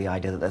service to the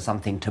idea that there's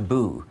something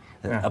taboo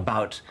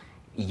about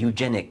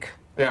eugenic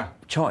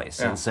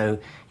choice, and so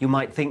you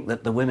might think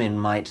that the women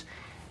might,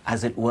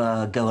 as it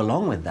were, go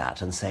along with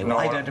that and say, well,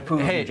 I don't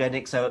approve of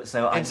eugenics, so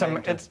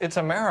it's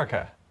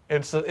America.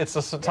 It's a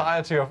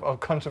society of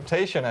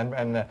consultation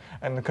and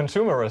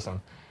consumerism.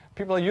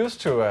 People are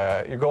used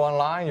to, you go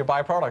online, you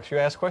buy products, you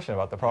ask questions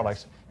about the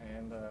products.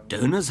 And,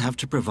 donors have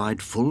to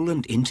provide full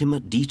and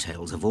intimate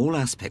details of all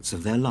aspects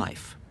of their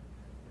life.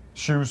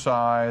 Shoe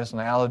size and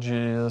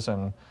allergies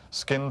and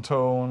skin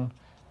tone,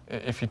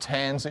 if he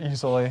tans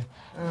easily.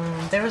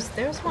 There's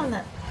one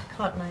that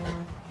caught my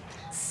eye.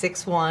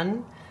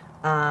 6'1",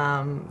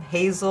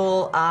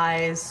 hazel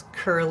eyes,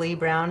 curly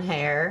brown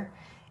hair.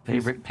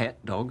 Favorite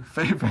pet dog?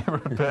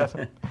 Favorite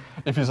pet.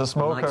 If he's a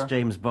smoker. Likes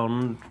James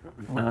Bond.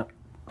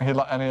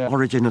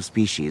 Origin of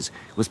Species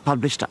was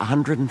published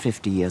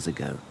 150 years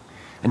ago,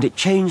 and it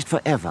changed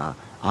forever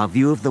our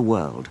view of the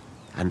world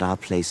and our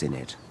place in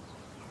it.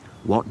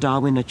 What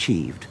Darwin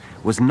achieved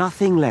was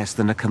nothing less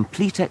than a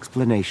complete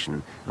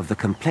explanation of the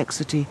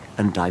complexity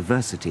and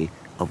diversity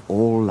of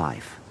all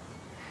life.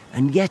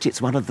 And yet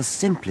it's one of the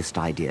simplest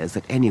ideas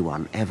that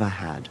anyone ever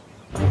had.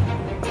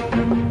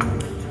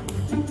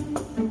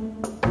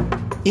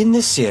 In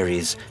this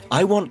series,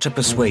 I want to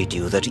persuade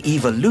you that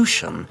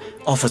evolution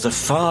offers a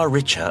far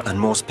richer and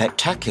more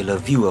spectacular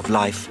view of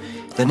life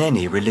than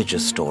any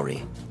religious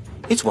story.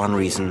 It's one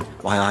reason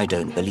why I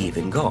don't believe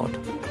in God.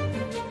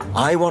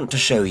 I want to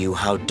show you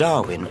how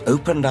Darwin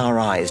opened our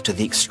eyes to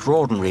the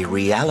extraordinary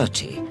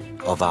reality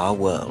of our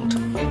world.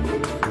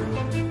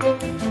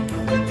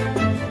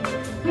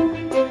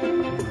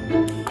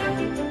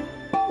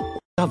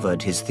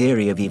 Discovered his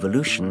theory of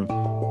evolution,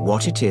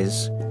 what it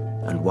is,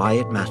 and why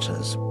it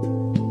matters.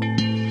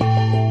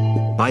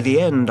 By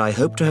the end, I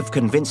hope to have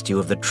convinced you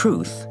of the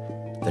truth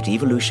that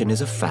evolution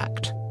is a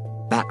fact,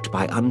 backed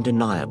by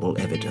undeniable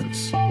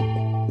evidence.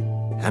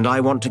 And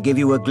I want to give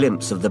you a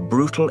glimpse of the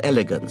brutal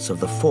elegance of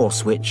the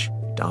force which,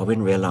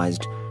 Darwin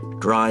realized,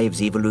 drives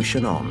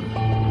evolution on.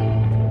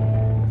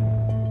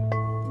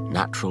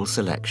 Natural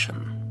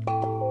selection.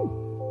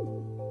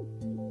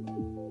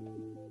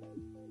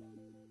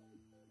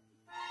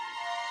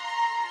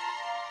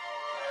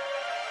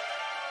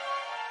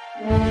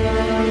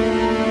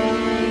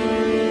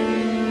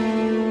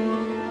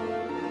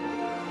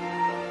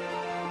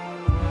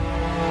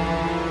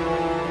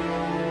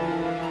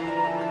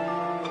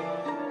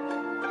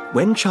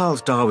 When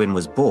Charles Darwin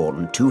was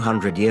born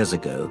 200 years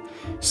ago,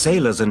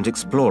 sailors and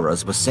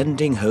explorers were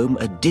sending home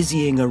a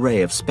dizzying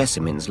array of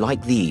specimens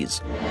like these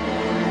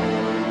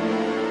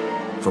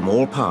from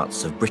all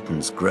parts of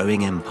Britain's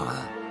growing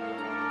empire.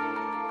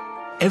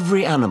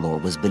 Every animal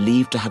was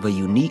believed to have a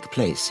unique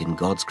place in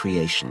God's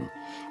creation,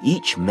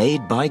 each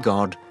made by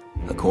God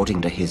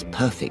according to his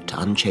perfect,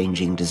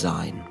 unchanging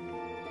design.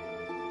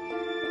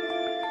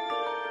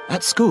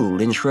 At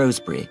school in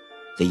Shrewsbury,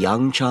 the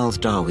young Charles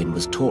Darwin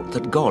was taught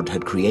that God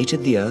had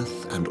created the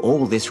earth and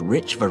all this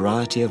rich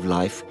variety of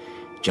life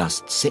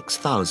just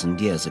 6,000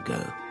 years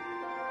ago.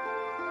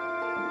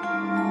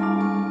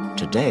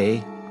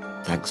 Today,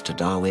 thanks to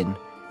Darwin,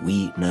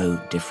 we know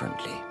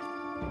differently.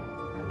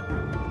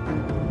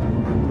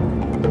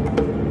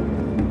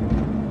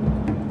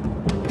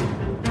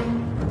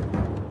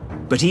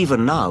 But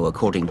even now,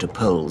 according to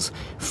polls,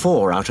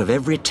 4 out of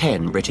every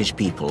 10 British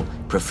people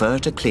prefer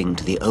to cling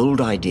to the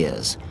old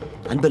ideas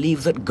and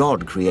believe that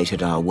God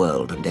created our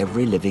world and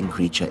every living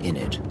creature in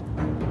it.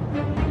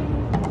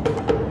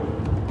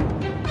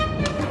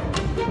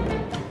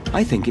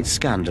 I think it's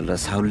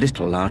scandalous how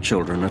little our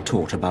children are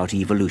taught about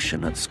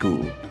evolution at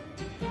school.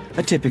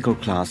 A typical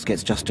class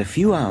gets just a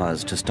few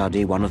hours to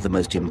study one of the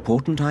most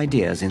important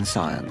ideas in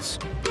science.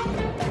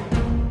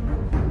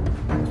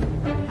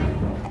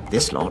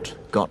 This lot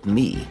got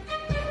me.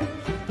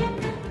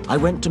 I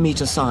went to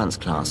meet a science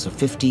class of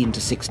 15 to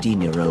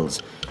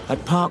 16-year-olds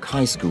at Park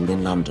High School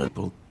in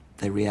London.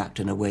 They react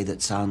in a way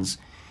that sounds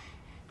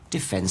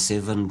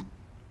defensive and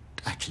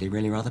actually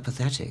really rather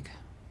pathetic.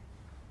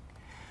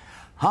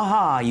 Ha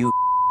ha, you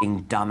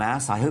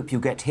dumbass. I hope you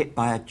get hit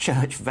by a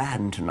church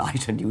van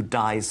tonight and you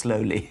die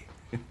slowly.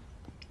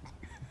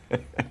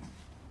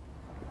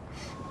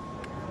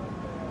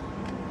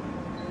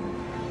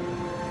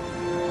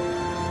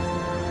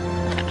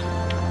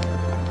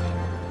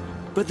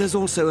 But there's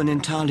also an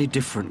entirely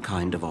different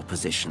kind of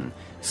opposition,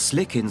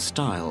 slick in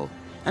style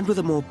and with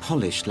a more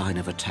polished line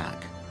of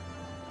attack.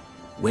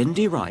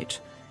 Wendy Wright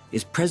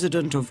is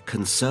president of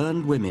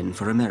Concerned Women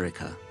for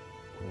America.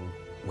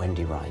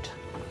 Wendy Wright.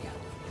 Yeah.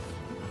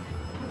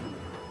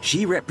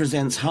 She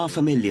represents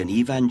 500,000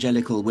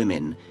 evangelical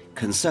women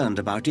concerned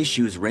about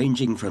issues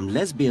ranging from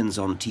lesbians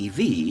on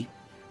TV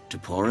to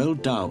poor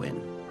old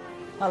Darwin.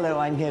 Hello,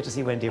 I'm here to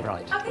see Wendy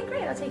Wright. Okay,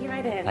 great. I'll take you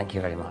right in. Thank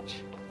you very much.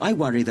 I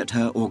worry that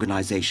her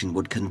organization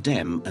would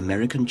condemn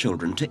American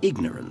children to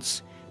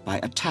ignorance by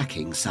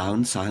attacking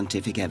sound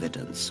scientific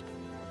evidence.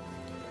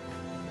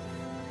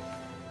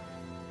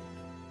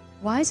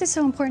 Why is it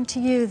so important to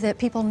you that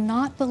people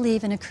not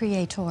believe in a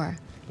creator?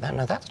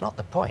 No, that's not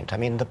the point. I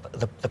mean,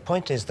 the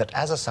point is that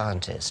as a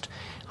scientist,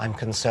 I'm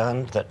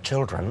concerned that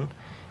children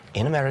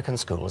in American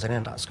schools and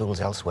in schools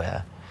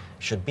elsewhere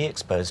should be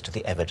exposed to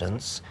the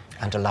evidence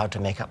and allowed to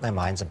make up their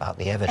minds about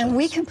the evidence. And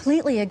we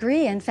completely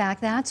agree. In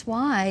fact, that's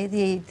why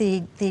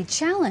the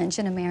challenge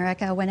in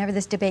America, whenever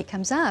this debate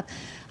comes up,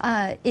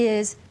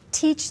 is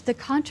teach the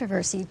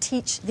controversy,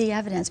 teach the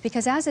evidence.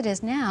 Because as it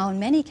is now, in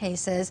many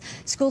cases,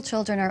 school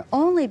children are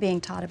only being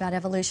taught about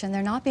evolution.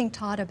 They're not being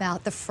taught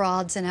about the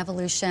frauds in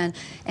evolution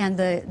and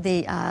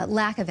the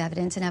lack of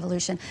evidence in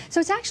evolution. So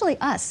it's actually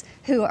us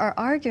who are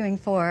arguing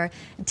for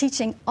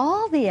teaching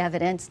all the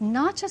evidence,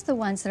 not just the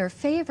ones that are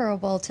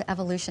favorable to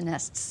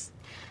evolutionists.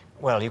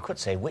 Well, you could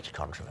say which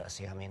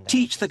controversy. I mean,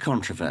 teach the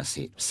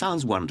controversy.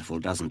 Sounds wonderful,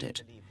 doesn't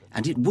it?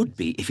 And it would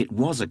be if it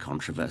was a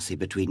controversy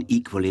between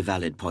equally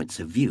valid points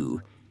of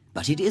view.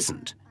 But it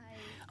isn't.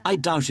 I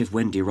doubt if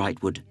Wendy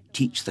Wright would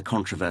teach the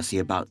controversy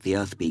about the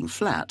Earth being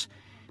flat,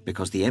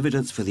 because the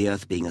evidence for the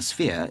Earth being a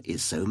sphere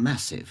is so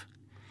massive.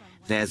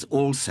 There's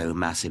also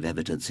massive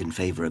evidence in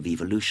favor of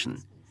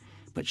evolution,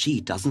 but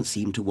she doesn't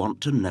seem to want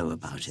to know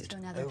about it.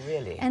 Oh,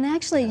 really? And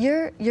actually,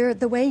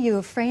 the way you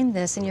have framed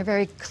this and your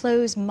very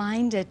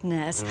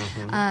closed-mindedness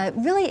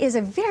really is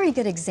a very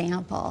good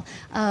example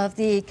of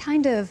the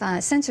kind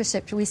of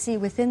censorship we see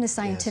within the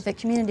scientific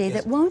community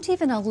that won't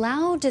even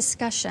allow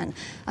discussion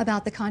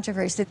about the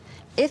controversy.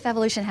 If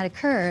evolution had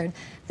occurred,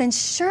 then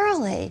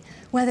surely,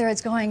 whether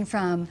it's going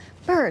from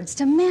birds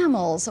to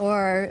mammals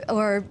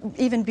or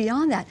even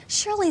beyond that,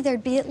 surely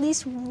there'd be at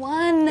least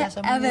one There's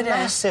a evidence.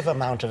 massive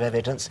amount of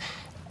evidence.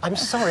 I'm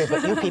sorry,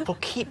 but you people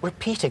keep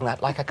repeating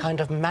that like a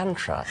kind of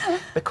mantra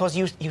because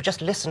you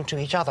just listen to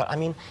each other. I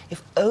mean,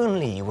 if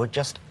only you would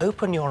just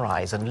open your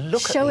eyes and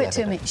look at the evidence.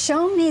 Show it to me.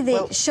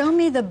 Show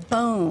me the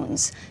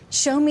bones.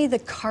 Show me the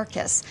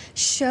carcass.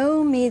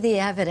 Show me the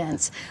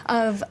evidence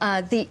of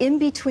the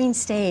in-between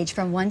stage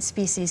from one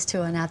species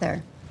to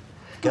another.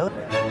 Go.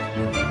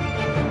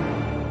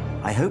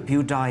 I hope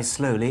you die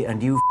slowly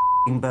and you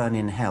burn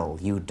in hell,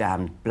 you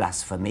damned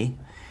blasphemy.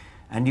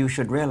 And you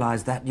should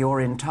realize that your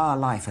entire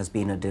life has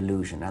been a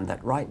delusion and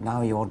that right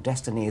now your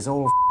destiny is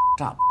all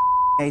up,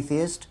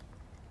 atheist.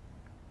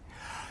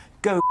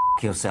 Go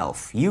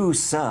yourself. You,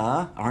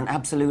 sir, are an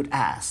absolute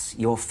ass.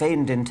 Your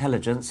feigned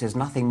intelligence is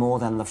nothing more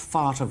than the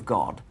fart of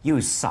God. You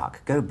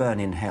suck. Go burn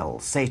in hell.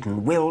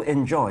 Satan will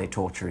enjoy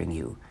torturing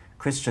you.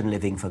 Christian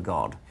living for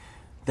God.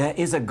 There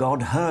is a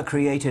God, her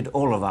created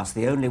all of us.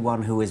 The only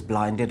one who is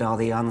blinded are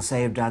the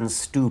unsaved and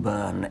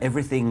stubborn.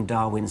 Everything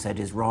Darwin said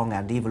is wrong,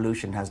 and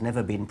evolution has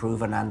never been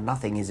proven, and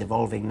nothing is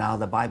evolving now.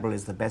 The Bible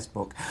is the best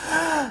book.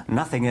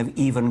 Nothing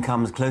even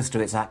comes close to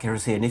its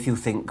accuracy, and if you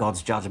think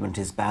God's judgment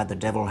is bad, the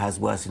devil has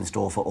worse in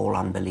store for all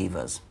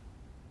unbelievers.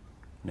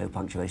 No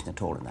punctuation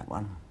at all in that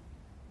one.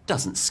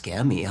 Doesn't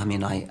scare me. I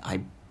mean,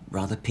 I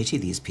rather pity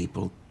these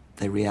people.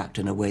 They react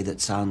in a way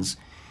that sounds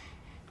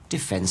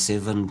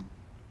defensive and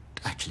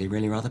actually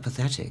really rather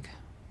pathetic.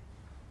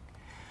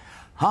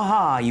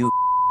 Ha-ha, you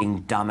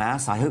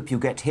dumbass. I hope you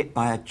get hit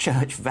by a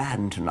church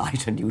van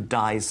tonight and you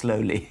die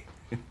slowly.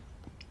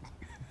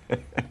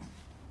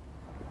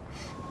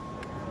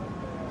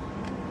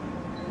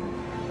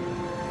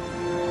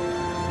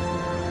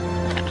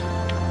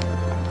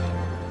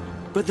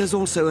 But there's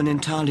also an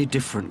entirely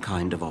different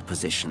kind of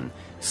opposition,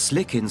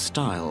 slick in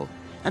style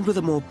and with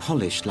a more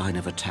polished line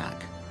of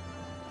attack.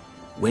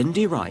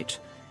 Wendy Wright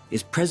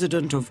is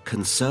president of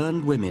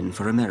Concerned Women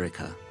for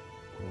America.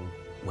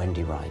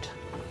 Wendy Wright.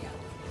 Yeah.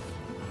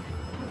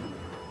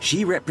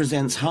 She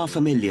represents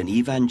 500,000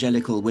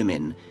 evangelical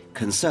women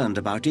concerned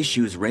about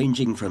issues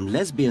ranging from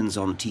lesbians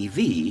on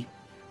TV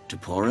to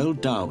poor old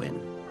Darwin.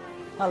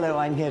 Hello,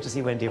 I'm here to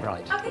see Wendy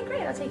Wright. Okay,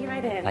 great. I'll take you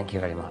right in. Thank you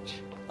very much.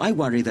 I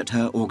worry that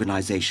her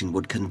organization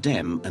would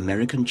condemn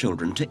American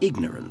children to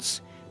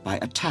ignorance by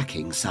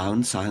attacking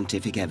sound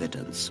scientific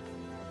evidence.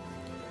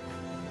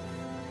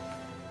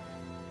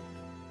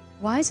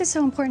 Why is it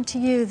so important to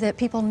you that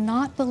people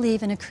not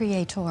believe in a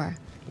creator?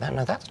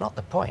 No, that's not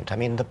the point. I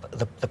mean,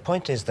 the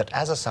point is that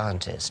as a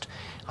scientist,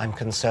 I'm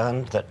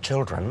concerned that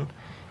children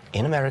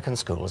in American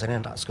schools and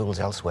in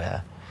schools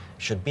elsewhere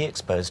should be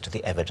exposed to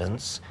the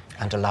evidence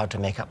and allowed to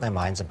make up their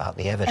minds about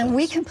the evidence. And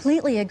we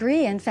completely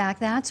agree. In fact,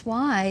 that's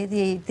why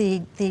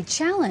the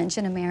challenge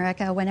in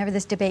America, whenever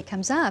this debate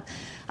comes up,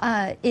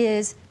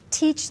 is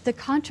teach the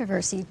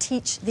controversy,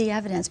 teach the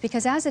evidence.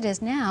 Because as it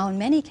is now, in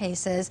many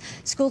cases,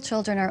 school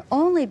children are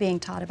only being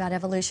taught about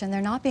evolution.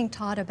 They're not being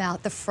taught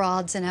about the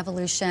frauds in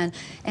evolution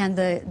and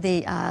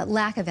the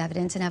lack of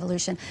evidence in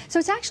evolution. So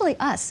it's actually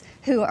us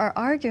who are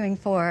arguing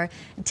for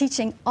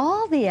teaching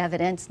all the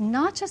evidence,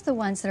 not just the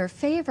ones that are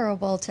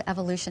favorable to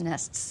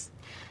evolutionists.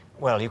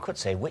 Well, you could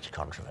say which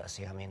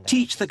controversy. I mean,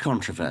 teach the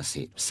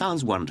controversy.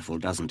 Sounds wonderful,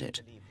 doesn't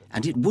it?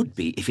 And it would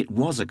be if it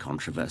was a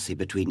controversy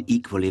between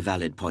equally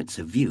valid points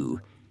of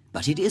view,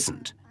 but it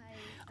isn't.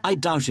 I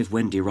doubt if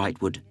Wendy Wright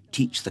would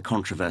teach the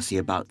controversy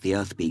about the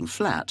Earth being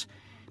flat,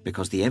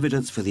 because the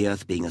evidence for the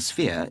Earth being a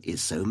sphere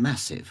is so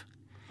massive.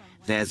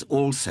 There's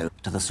also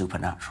to the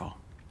supernatural.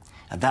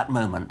 At that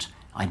moment,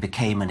 I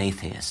became an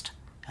atheist,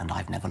 and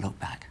I've never looked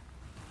back.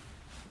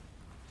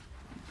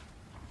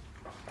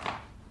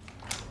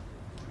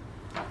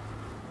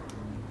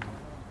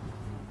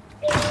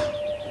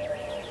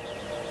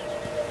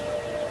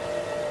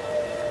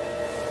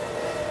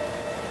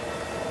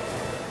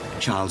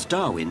 Charles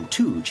Darwin,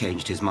 too,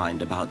 changed his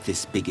mind about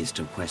this biggest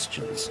of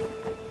questions.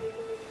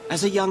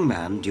 As a young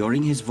man,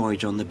 during his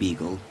voyage on the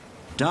Beagle,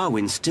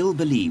 Darwin still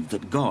believed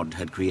that God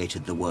had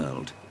created the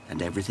world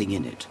and everything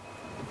in it.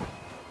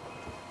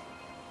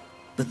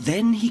 But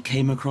then he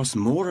came across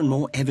more and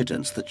more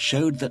evidence that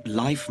showed that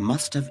life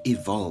must have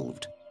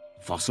evolved.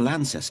 Fossil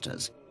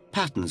ancestors,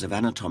 patterns of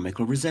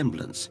anatomical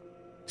resemblance,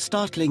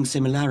 startling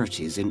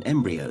similarities in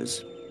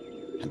embryos,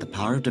 and the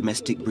power of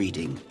domestic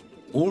breeding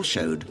all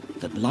showed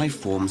that life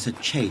forms had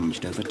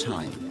changed over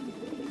time.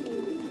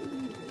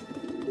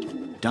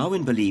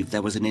 Darwin believed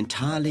there was an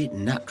entirely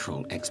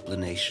natural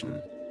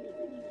explanation.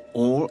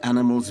 All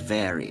animals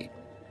vary,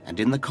 and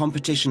in the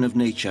competition of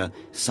nature,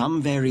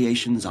 some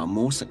variations are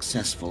more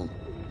successful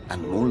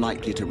and more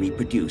likely to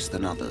reproduce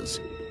than others,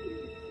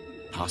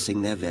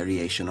 passing their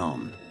variation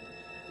on.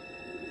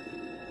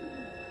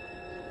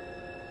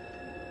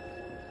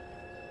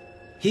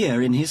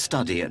 Here in his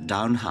study at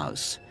Down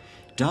House,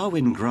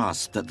 Darwin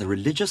grasped that the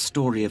religious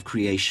story of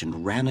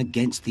creation ran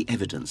against the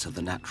evidence of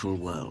the natural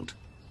world.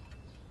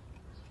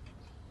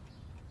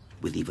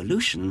 With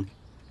evolution,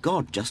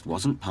 God just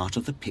wasn't part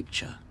of the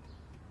picture.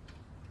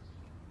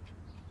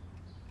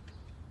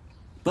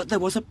 But there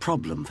was a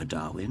problem for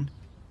Darwin.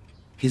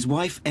 His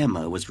wife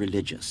Emma was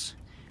religious,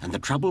 and the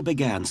trouble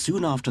began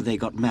soon after they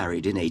got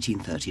married in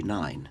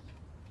 1839.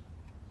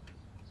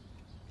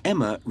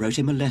 Emma wrote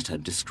him a letter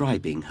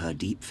describing her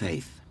deep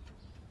faith.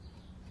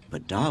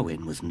 But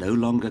Darwin was no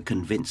longer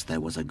convinced there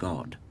was a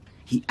God.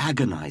 He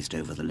agonized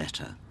over the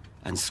letter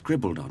and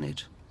scribbled on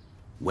it,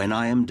 "When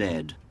I am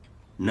dead,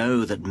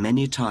 know that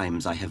many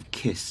times I have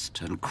kissed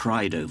and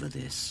cried over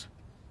this."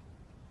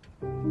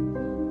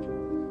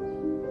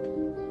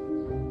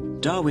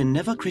 Darwin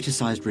never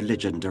criticized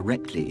religion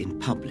directly in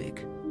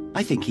public.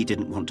 I think he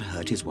didn't want to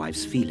hurt his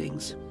wife's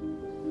feelings.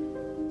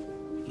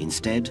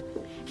 Instead,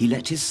 he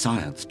let his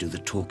science do the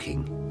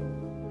talking.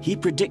 He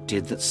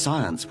predicted that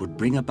science would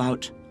bring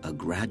about a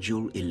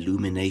gradual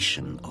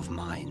illumination of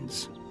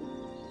minds.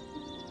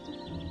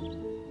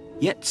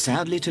 Yet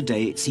sadly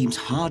today it seems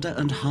harder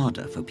and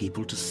harder for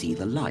people to see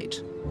the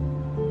light.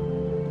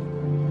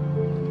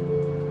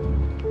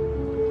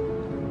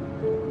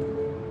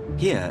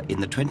 Here,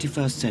 in the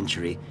 21st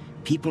century,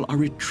 people are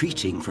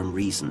retreating from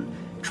reason,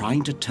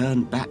 trying to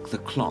turn back the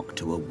clock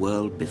to a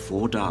world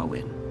before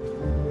Darwin.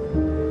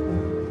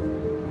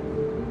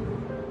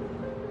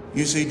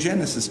 You see,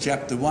 Genesis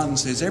chapter 1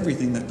 says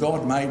everything that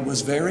God made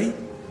was very,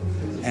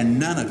 and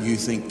none of you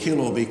think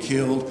kill or be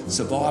killed,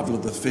 survival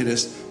of the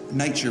fittest,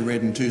 nature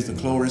red and tooth the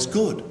claw is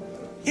good.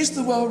 Is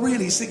the world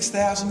really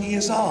 6,000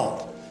 years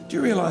old? Do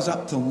you realise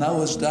up till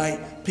Noah's day,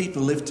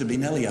 people lived to be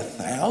nearly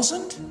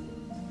 1,000?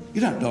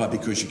 You don't die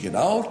because you get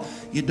old,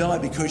 you die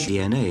because you...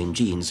 DNA in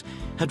genes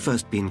had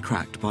first been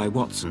cracked by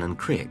Watson and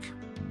Crick.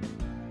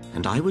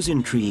 And I was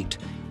intrigued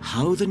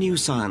how the new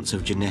science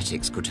of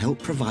genetics could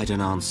help provide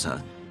an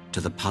answer to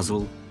the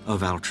puzzle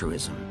of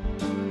altruism.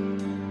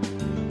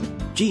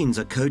 Genes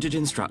are coded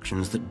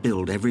instructions that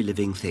build every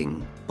living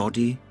thing,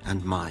 body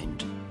and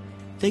mind.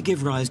 They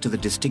give rise to the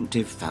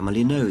distinctive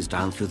family nose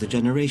down through the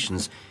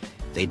generations.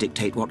 They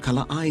dictate what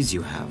color eyes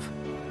you have.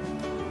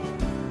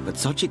 But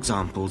such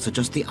examples are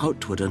just the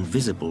outward and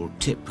visible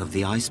tip of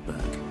the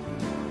iceberg.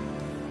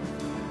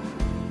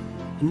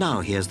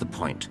 Now here's the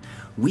point.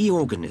 We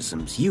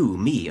organisms, you,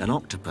 me, an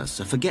octopus,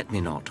 a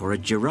forget-me-not, or a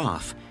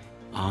giraffe,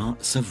 are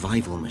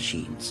survival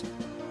machines.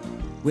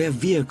 We're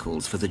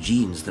vehicles for the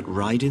genes that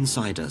ride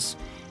inside us,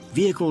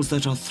 vehicles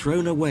that are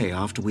thrown away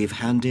after we've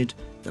handed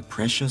the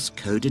precious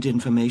coded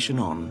information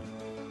on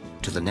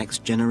to the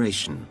next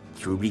generation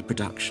through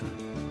reproduction.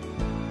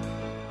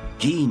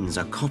 Genes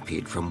are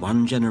copied from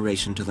one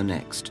generation to the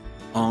next,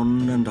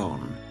 on and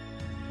on.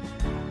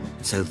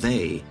 So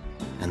they,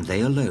 and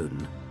they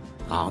alone,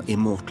 are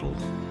immortal.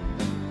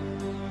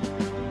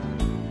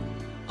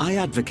 I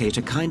advocate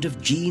a kind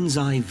of gene's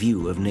eye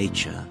view of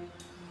nature.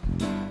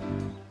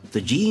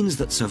 The genes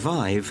that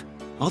survive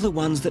are the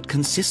ones that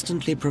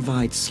consistently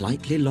provide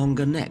slightly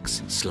longer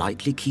necks,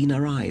 slightly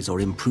keener eyes, or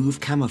improve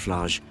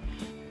camouflage,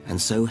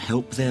 and so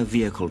help their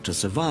vehicle to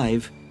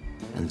survive,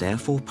 and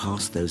therefore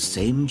pass those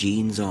same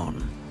genes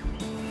on.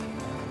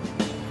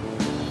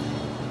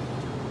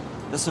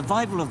 The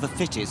survival of the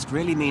fittest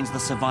really means the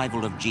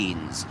survival of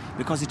genes,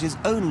 because it is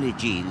only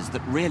genes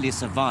that really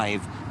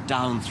survive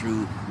down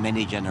through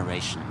many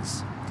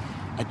generations.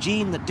 A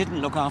gene that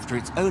didn't look after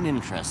its own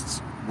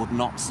interests would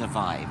not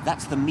survive.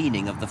 That's the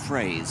meaning of the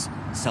phrase,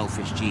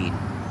 selfish gene.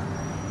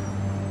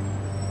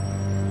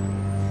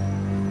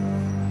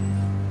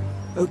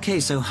 Okay,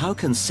 so how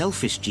can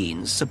selfish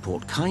genes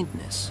support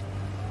kindness?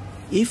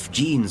 If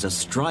genes are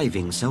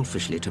striving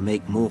selfishly to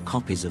make more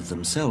copies of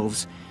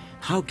themselves,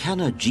 how can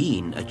a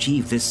gene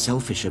achieve this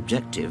selfish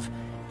objective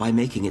by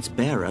making its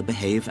bearer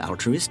behave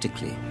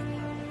altruistically?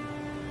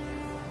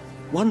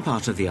 One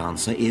part of the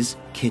answer is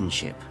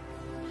kinship.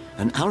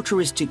 An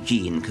altruistic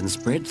gene can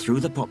spread through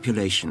the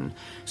population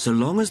so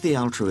long as the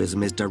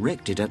altruism is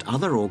directed at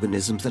other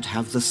organisms that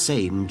have the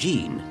same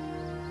gene.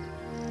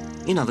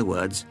 In other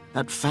words,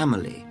 at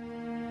family.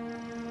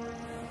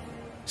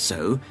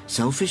 So,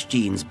 selfish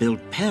genes build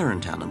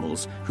parent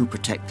animals who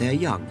protect their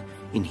young.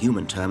 In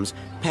human terms,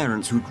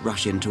 parents who'd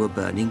rush into a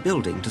burning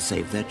building to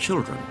save their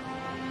children.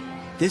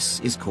 This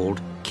is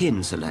called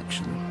kin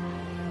selection.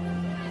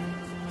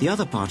 The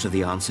other part of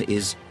the answer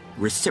is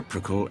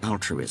reciprocal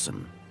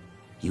altruism.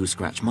 You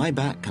scratch my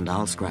back and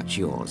I'll scratch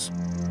yours.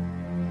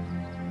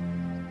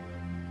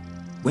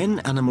 When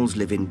animals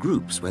live in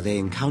groups where they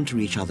encounter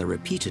each other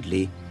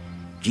repeatedly,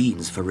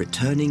 genes for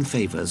returning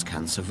favors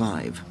can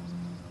survive.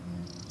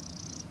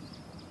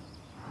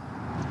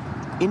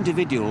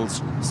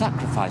 Individuals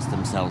sacrifice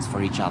themselves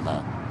for each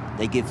other.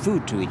 They give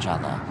food to each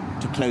other,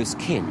 to close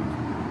kin,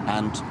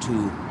 and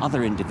to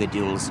other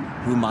individuals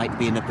who might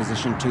be in a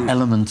position to...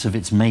 Element of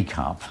its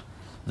makeup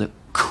that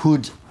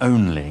could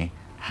only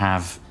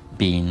have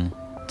been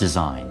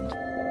designed.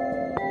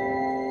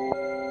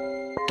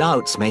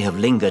 Doubts may have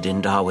lingered in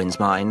Darwin's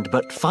mind,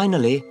 but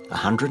finally,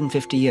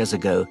 150 years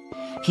ago,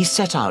 he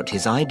set out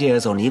his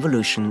ideas on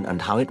evolution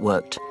and how it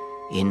worked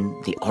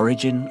in The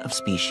Origin of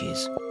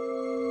Species.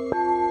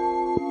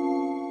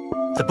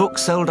 The book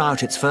sold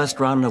out its first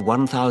run of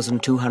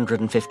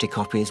 1,250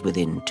 copies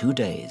within 2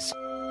 days.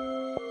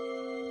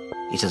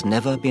 It has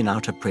never been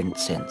out of print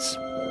since.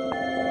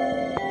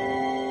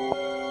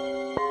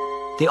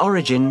 The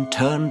Origin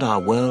turned our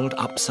world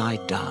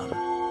upside down.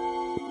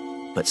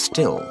 But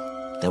still,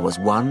 there was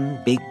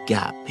one big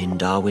gap in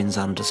Darwin's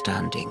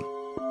understanding.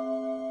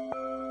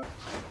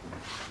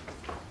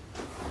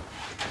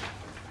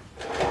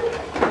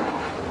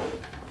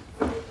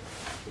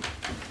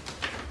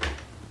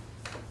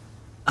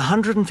 A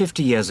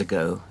 150 years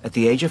ago, at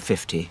the age of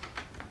 50,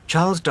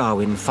 Charles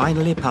Darwin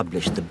finally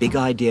published the big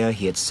idea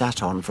he had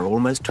sat on for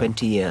almost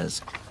 20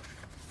 years.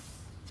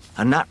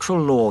 A natural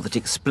law that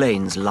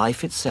explains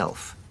life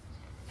itself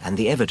and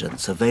the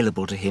evidence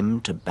available to him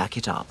to back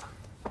it up.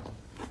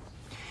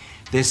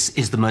 This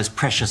is the most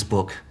precious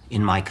book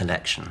in my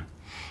collection.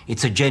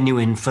 It's a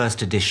genuine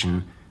first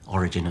edition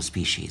Origin of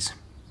Species.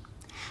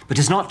 But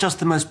it's not just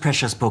the most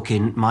precious book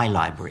in my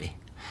library.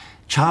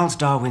 Charles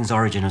Darwin's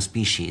Origin of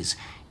Species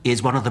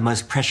is one of the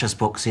most precious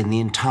books in the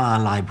entire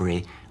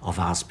library of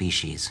our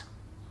species.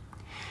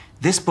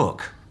 This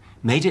book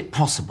made it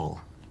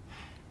possible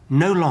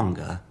no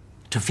longer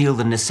to feel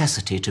the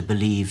necessity to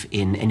believe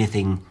in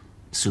anything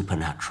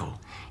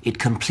supernatural. It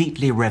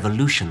completely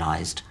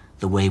revolutionized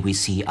the way we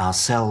see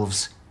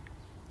ourselves,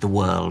 the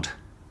world,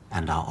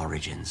 and our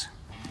origins.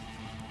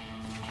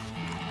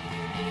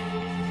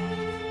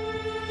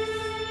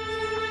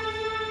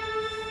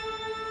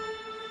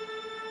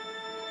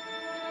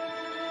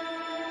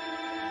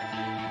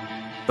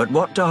 But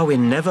what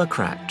Darwin never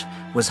cracked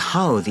was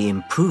how the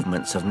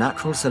improvements of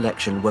natural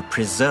selection were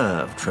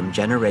preserved from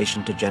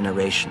generation to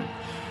generation,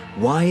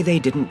 why they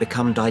didn't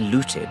become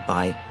diluted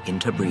by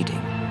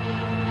interbreeding.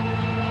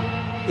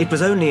 It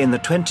was only in the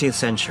 20th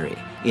century,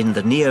 in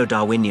the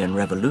neo-Darwinian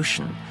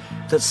revolution,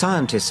 that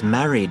scientists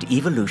married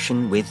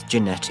evolution with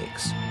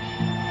genetics.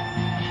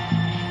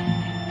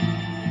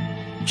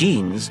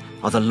 Genes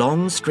are the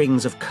long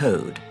strings of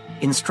code,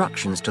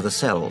 instructions to the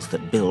cells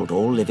that build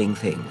all living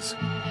things.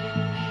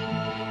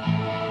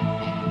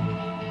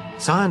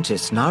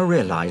 Scientists now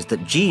realize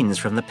that genes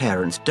from the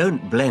parents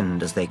don't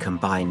blend as they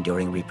combine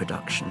during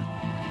reproduction.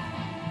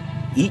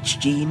 Each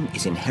gene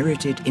is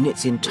inherited in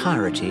its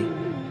entirety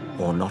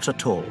or not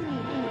at all.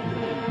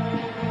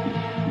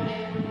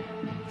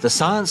 The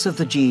science of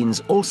the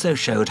genes also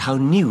showed how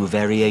new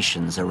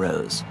variations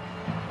arose.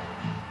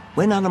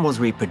 When animals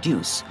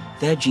reproduce,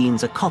 their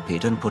genes are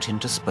copied and put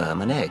into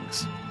sperm and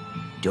eggs.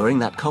 During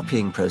that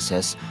copying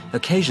process,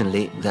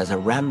 occasionally there's a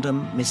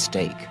random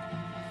mistake.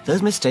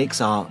 Those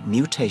mistakes are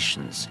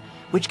mutations,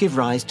 which give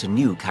rise to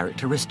new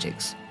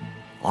characteristics,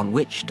 on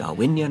which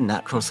Darwinian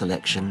natural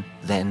selection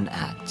then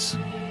acts.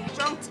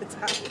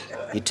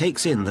 It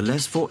takes in the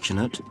less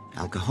fortunate,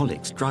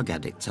 alcoholics, drug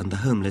addicts, and the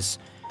homeless,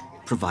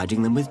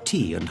 providing them with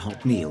tea and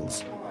hot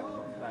meals.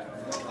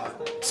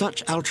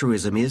 Such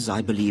altruism is,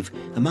 I believe,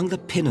 among the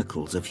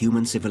pinnacles of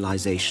human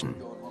civilization.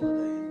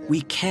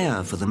 We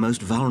care for the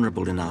most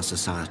vulnerable in our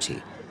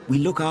society. We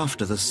look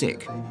after the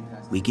sick.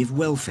 We give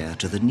welfare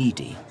to the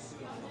needy.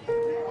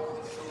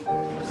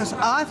 Because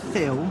I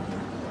feel,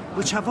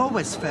 which I've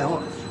always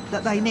felt,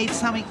 that they need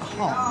something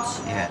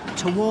hot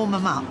to warm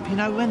them up. You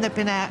know, when they've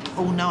been out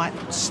all night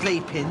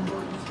sleeping,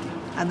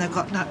 and they've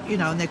got no, you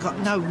know, and they've got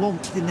no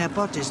warmth in their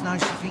bodies. And I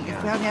used to think,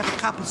 if we only have a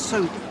cup of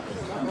soup.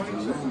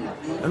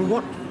 And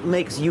what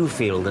makes you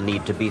feel the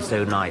need to be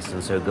so nice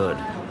and so good?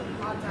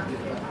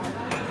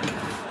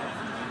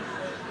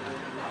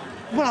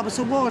 Well, I was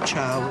a war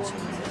child,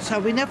 so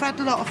we never had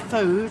a lot of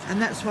food,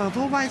 and that's why I've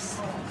always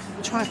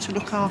tried to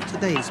look after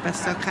these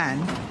best I can.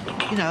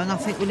 You know, and I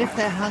think, well, if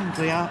they're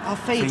hungry, I'll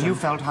feed them. So you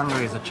felt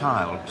hungry as a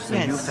child? So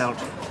yes. You felt,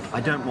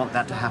 I don't want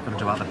that to happen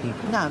to other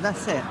people? No,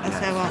 that's it. That's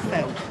how I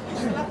felt.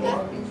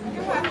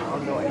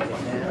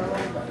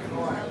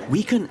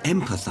 We can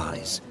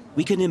empathise.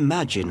 We can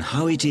imagine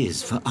how it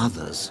is for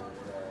others.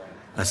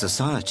 A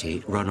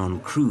society run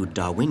on crude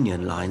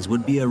Darwinian lines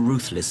would be a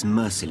ruthless,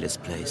 merciless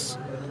place.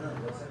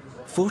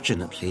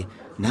 Fortunately,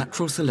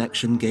 natural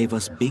selection gave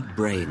us big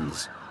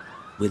brains.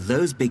 With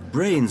those big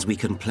brains, we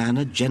can plan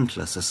a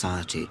gentler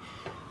society,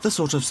 the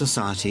sort of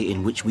society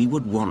in which we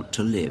would want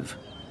to live.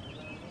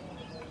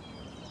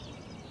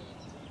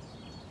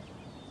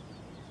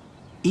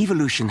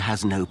 Evolution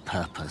has no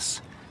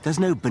purpose. There's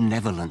no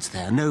benevolence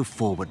there, no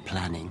forward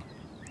planning.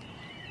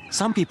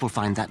 Some people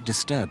find that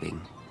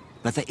disturbing,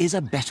 but there is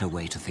a better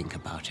way to think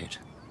about it.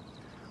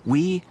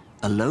 We,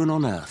 alone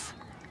on Earth,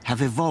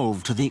 have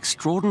evolved to the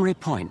extraordinary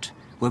point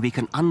where we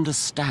can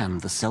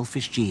understand the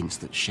selfish genes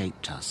that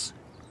shaped us.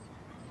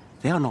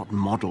 They are not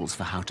models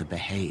for how to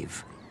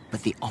behave,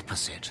 but the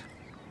opposite.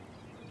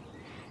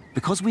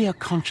 Because we are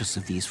conscious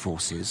of these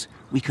forces,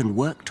 we can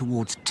work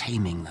towards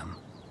taming them.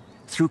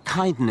 Through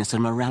kindness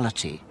and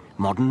morality,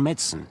 modern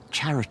medicine,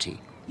 charity,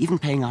 even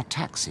paying our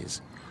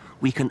taxes,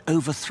 we can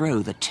overthrow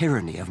the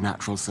tyranny of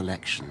natural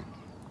selection.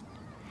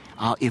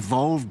 Our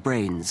evolved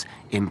brains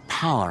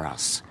empower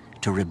us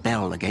to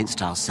rebel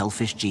against our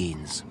selfish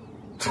genes.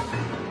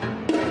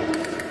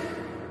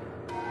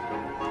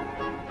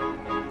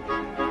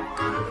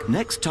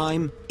 Next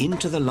time,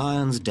 Into the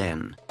Lion's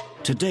Den,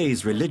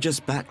 today's religious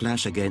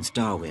backlash against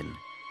Darwin.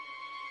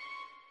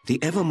 The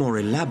ever more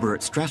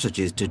elaborate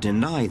strategies to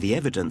deny the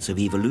evidence of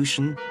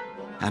evolution,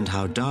 and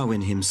how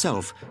Darwin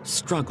himself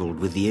struggled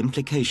with the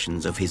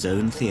implications of his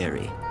own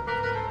theory.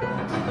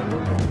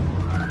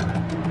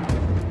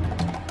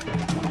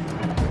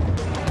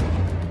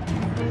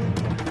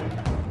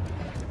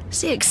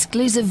 See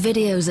exclusive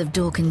videos of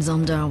Dawkins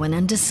on Darwin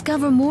and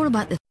discover more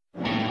about the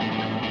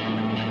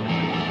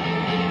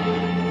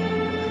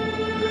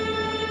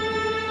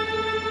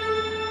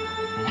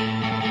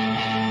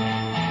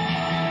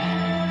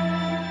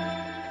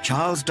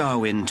Charles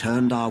Darwin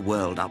turned our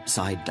world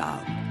upside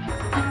down.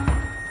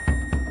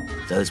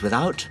 Those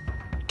without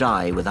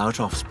die without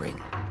offspring.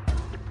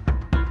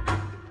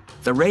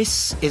 The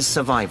race is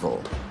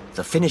survival.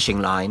 The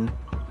finishing line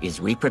is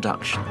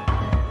reproduction.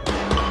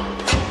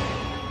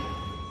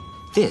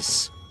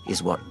 This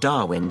is what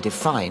Darwin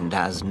defined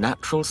as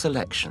natural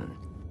selection.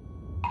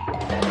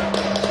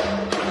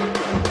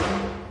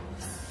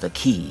 The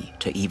key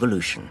to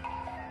evolution.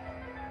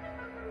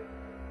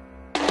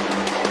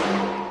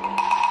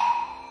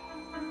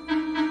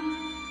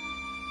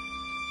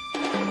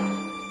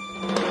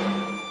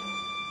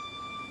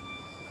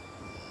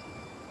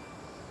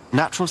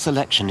 Natural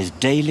selection is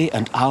daily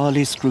and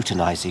hourly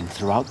scrutinizing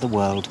throughout the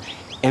world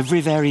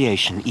every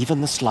variation, even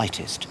the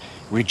slightest,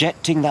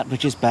 rejecting that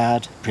which is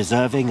bad,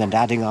 preserving and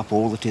adding up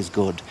all that is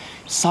good,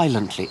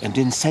 silently and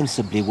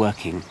insensibly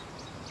working.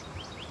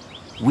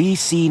 We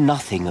see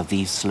nothing of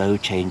these slow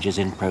changes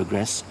in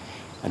progress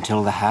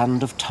until the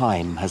hand of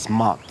time has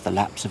marked the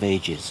lapse of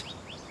ages.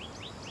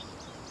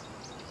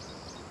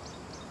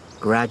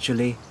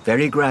 Gradually,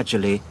 very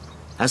gradually,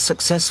 as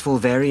successful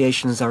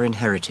variations are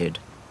inherited,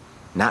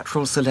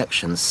 natural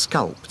selection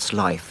sculpts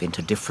life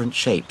into different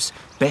shapes,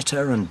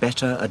 better and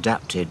better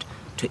adapted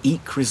to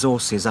eke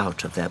resources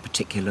out of their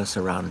particular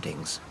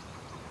surroundings.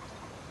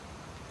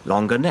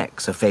 Longer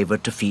necks are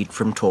favored to feed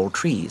from tall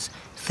trees,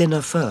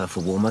 thinner fur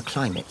for warmer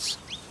climates.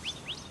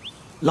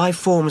 Life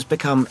forms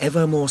become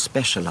ever more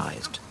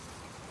specialized.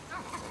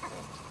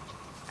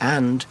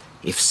 And,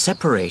 if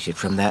separated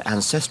from their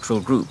ancestral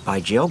group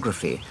by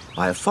geography,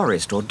 by a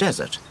forest or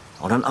desert,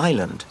 on an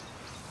island,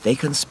 they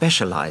can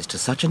specialize to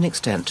such an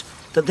extent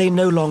that they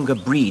no longer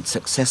breed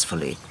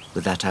successfully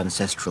with that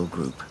ancestral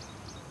group.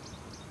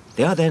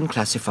 They are then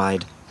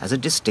classified as a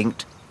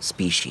distinct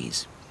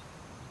species.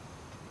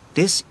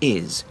 This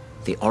is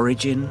the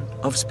origin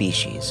of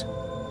species.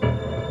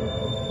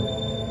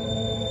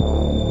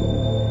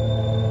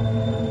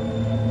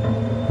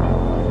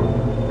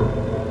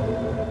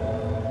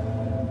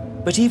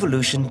 But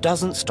evolution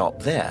doesn't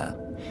stop there.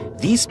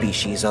 These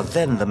species are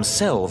then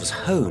themselves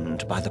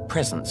honed by the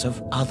presence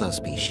of other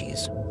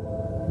species.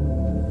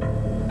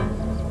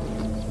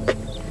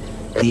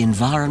 The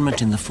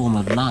environment in the form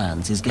of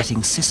lions is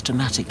getting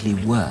systematically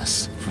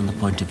worse from the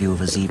point of view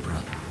of a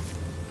zebra.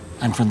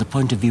 And from the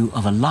point of view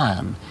of a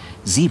lion,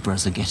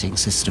 zebras are getting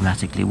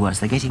systematically worse.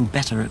 They're getting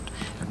better at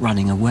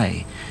running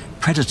away.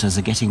 Predators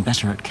are getting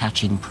better at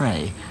catching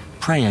prey.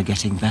 Prey are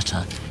getting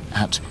better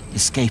at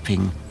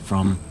escaping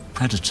from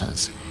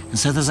predators. And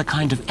so there's a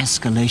kind of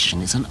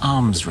escalation. It's an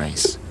arms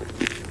race.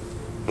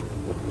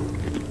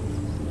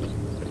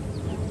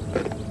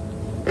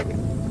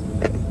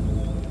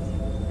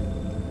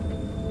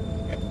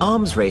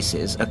 Arms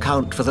races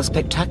account for the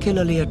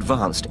spectacularly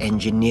advanced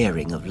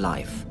engineering of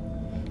life.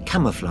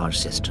 Camouflage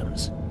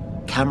systems,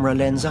 camera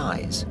lens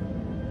eyes,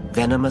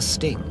 venomous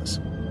stings.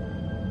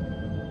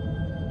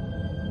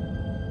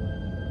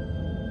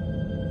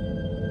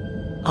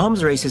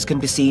 Arms races can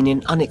be seen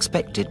in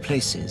unexpected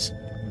places.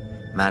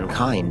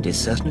 Mankind is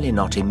certainly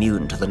not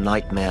immune to the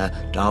nightmare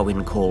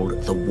Darwin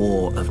called the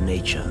war of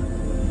nature.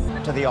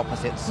 To the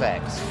opposite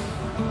sex.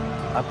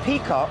 A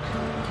peacock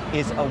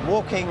is a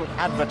walking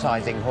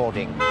advertising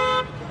hoarding.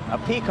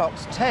 A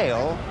peacock's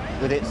tail,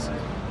 with its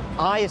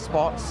eye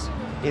spots,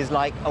 is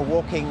like a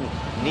walking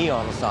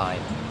neon sign.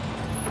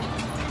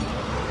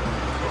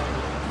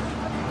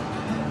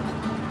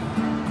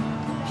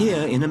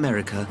 Here in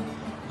America,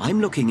 I'm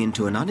looking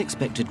into an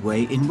unexpected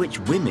way in which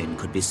women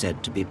could be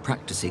said to be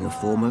practicing a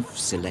form of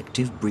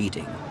selective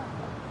breeding.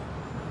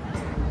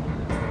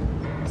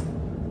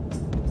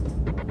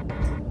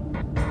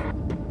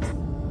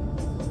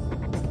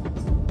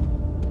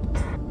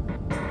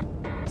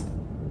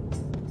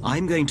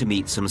 I'm going to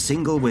meet some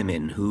single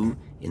women who,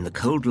 in the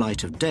cold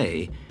light of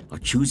day, are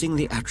choosing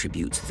the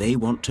attributes they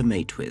want to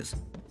mate with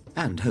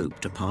and hope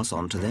to pass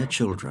on to their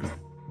children.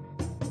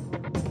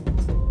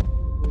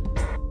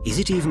 Is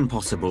it even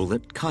possible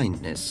that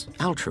kindness,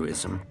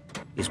 altruism,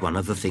 is one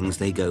of the things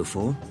they go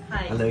for?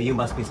 Hi. Hello, you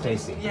must be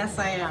Stacy. Yes,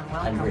 I am.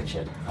 Welcome. I'm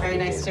Richard. Very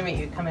nice to meet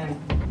you. Come in.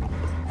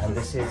 And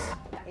this is...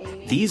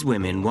 These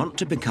women want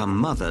to become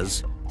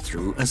mothers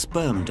through a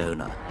sperm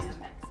donor.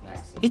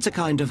 It's a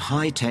kind of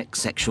high-tech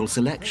sexual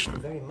selection.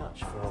 Very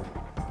much for...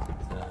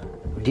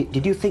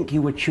 Did you think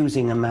you were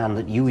choosing a man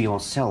that you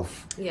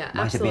yourself Yeah,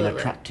 might absolutely. have been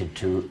attracted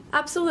to?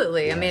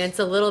 Absolutely. Yes. I mean, it's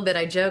a little bit,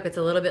 I joke, it's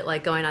a little bit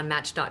like going on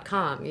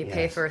Match.com. You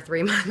pay for a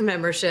 3-month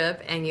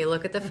membership and you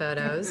look at the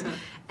photos.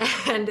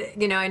 And,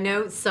 you know, I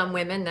know some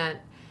women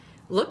that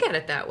look at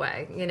it that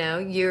way. You know,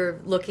 you're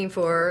looking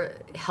for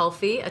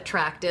healthy,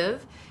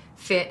 attractive,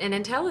 fit, and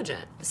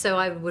intelligent. So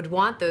I would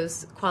want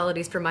those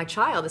qualities for my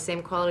child, the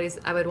same qualities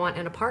I would want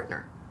in a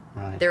partner.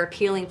 Right. They're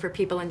appealing for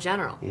people in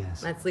general.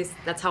 Yes. At least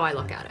that's how I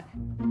look at it.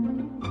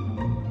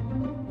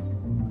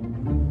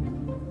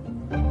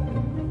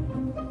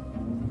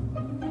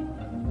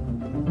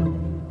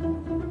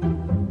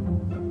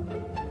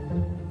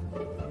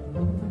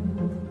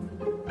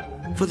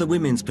 For the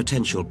women's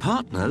potential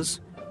partners,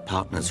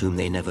 partners whom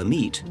they never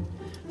meet,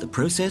 the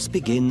process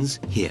begins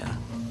here.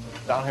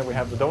 Down here we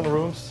have the donor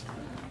rooms,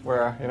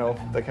 where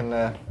they can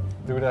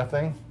do their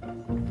thing,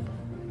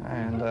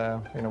 and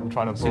we're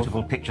trying to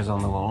suitable pictures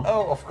on the wall.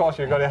 Oh, of course,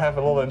 you've got to have a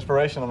little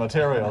inspirational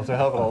material to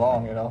help it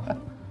along,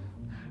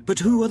 But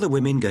who are the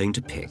women going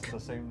to pick?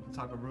 The same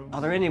type of room. Are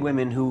there any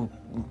women who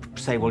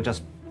say, well,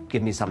 just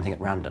give me something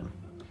at random?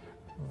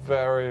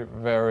 Very,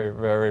 very,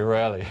 very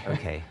rarely.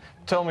 Okay.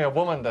 Tell me a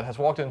woman that has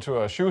walked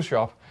into a shoe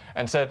shop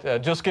and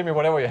said, just give me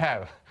whatever you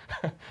have.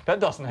 That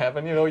doesn't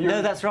happen,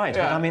 No, that's right.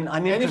 Yeah, but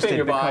I'm interested anything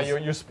you buy,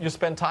 because you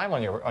spend time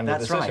on your decision.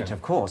 That's right,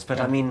 of course. But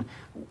yeah.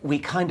 We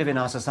kind of in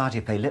our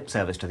society pay lip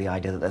service to the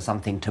idea that there's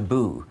something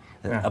taboo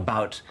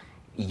about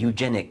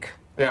eugenic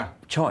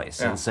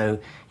choice. And so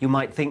you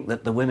might think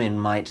that the women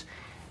might,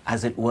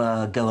 as it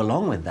were, go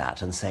along with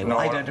that and say, well,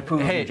 I don't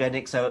approve of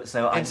eugenics, so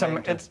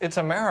it's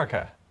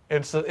America.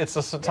 It's a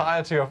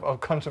society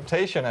of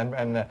consumption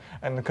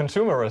and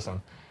consumerism.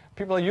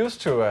 People are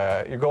used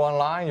to, you go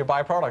online, you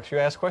buy products, you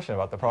ask questions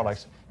about the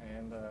products.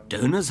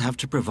 Donors have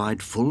to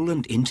provide full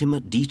and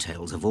intimate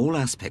details of all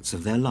aspects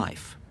of their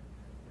life.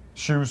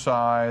 Shoe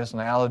size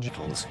and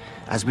allergies.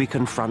 As we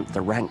confront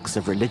the ranks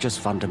of religious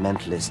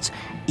fundamentalists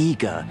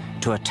eager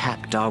to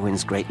attack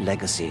Darwin's great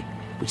legacy,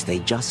 which they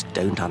just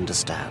don't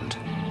understand.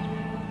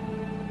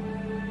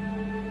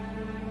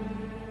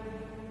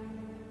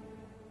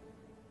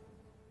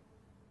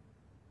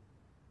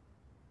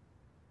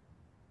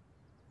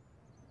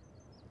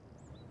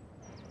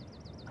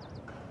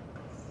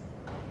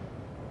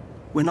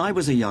 When I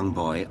was a young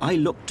boy, I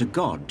looked to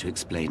God to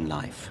explain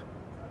life.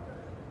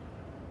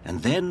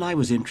 And then I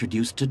was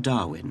introduced to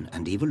Darwin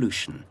and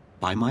evolution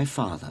by my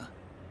father.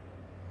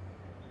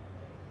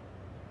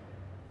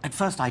 At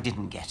first I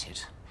didn't get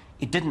it.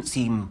 It didn't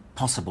seem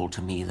possible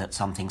to me that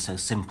something so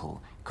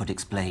simple could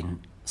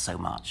explain so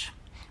much.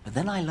 But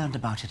then I learned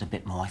about it a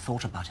bit more, I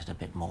thought about it a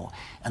bit more,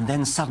 and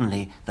then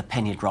suddenly the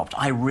penny dropped.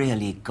 I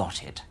really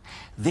got it.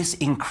 This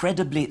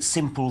incredibly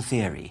simple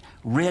theory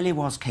really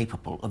was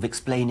capable of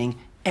explaining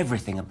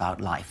everything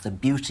about life, the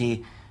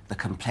beauty, the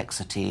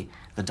complexity,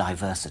 the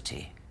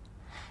diversity.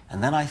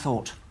 And then I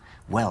thought,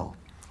 well,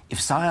 if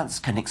science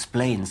can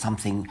explain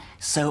something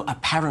so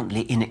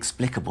apparently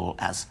inexplicable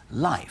as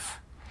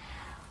life,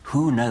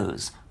 who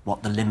knows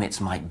what the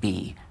limits might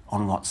be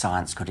on what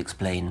science could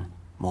explain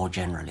more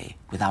generally,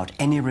 without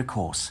any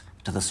recourse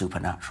to the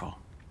supernatural.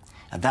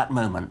 At that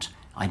moment,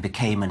 I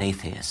became an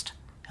atheist,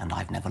 and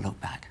I've never looked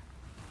back.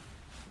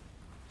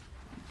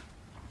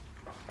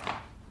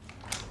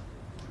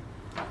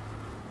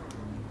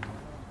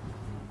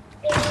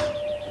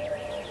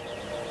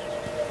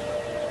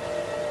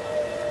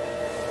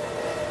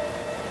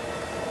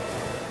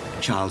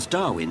 Charles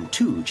Darwin,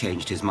 too,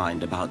 changed his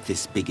mind about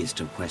this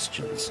biggest of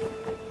questions.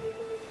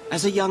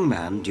 As a young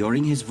man,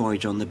 during his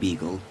voyage on the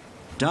Beagle,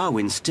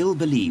 Darwin still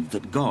believed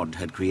that God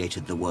had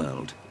created the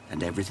world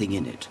and everything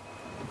in it.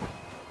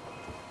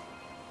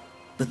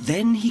 But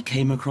then he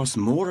came across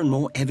more and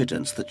more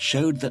evidence that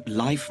showed that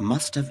life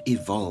must have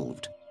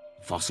evolved.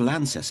 Fossil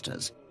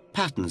ancestors,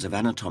 patterns of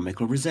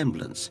anatomical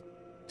resemblance,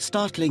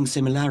 startling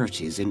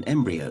similarities in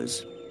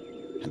embryos,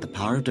 and the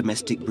power of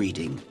domestic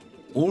breeding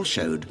all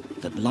showed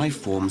that life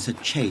forms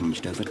had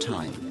changed over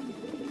time.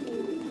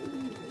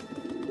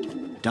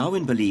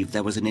 Darwin believed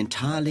there was an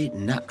entirely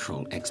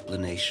natural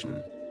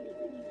explanation.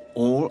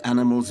 All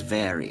animals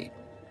vary,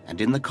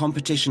 and in the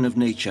competition of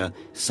nature,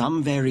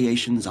 some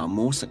variations are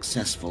more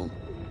successful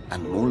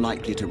and more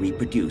likely to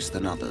reproduce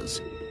than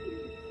others,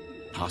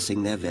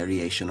 passing their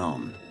variation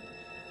on.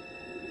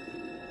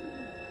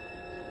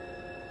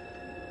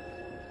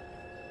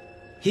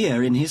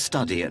 Here in his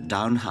study at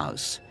Down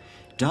House,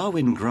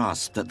 Darwin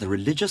grasped that the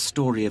religious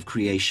story of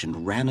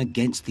creation ran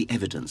against the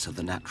evidence of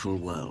the natural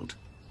world.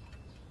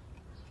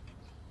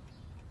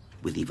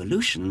 With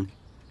evolution,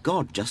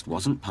 God just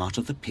wasn't part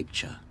of the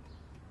picture.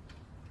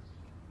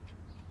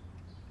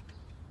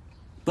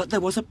 But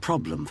there was a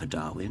problem for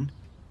Darwin.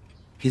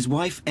 His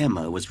wife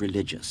Emma was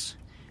religious,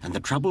 and the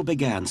trouble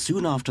began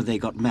soon after they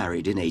got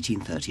married in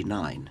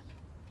 1839.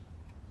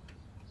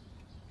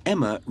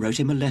 Emma wrote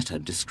him a letter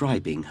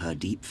describing her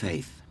deep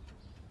faith.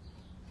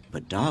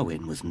 But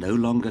Darwin was no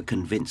longer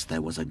convinced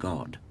there was a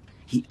God.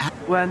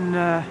 When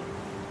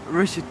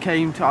Richard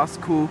came to our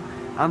school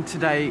and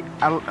today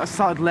I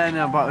started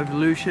learning about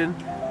evolution,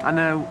 and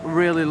I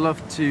really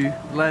love to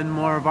learn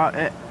more about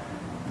it,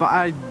 but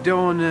I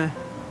don't want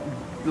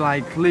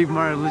to leave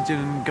my religion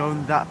and go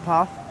on that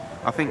path.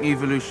 I think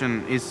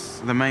evolution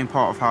is the main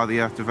part of how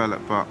the earth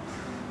developed, but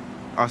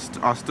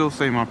I still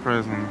say my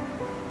prayers and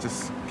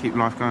just keep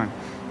life going.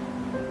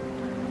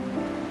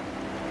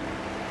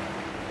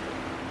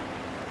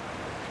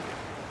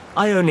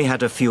 I only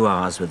had a few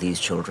hours with these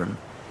children,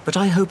 but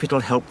I hope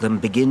it'll help them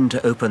begin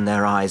to open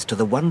their eyes to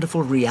the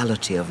wonderful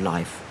reality of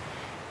life,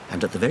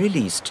 and at the very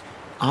least,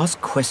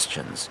 ask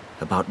questions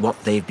about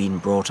what they've been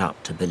brought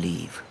up to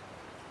believe.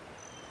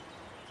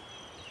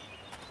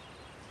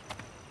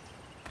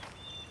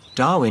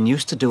 Darwin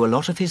used to do a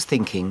lot of his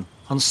thinking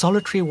on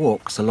solitary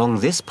walks along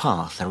this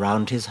path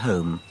around his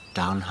home,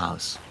 Down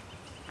House.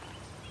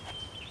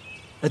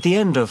 At the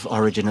end of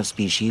Origin of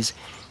Species,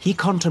 he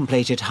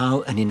contemplated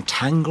how an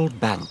entangled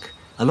bank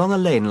along a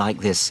lane like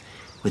this,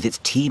 with its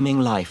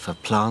teeming life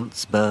of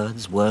plants,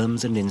 birds,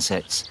 worms and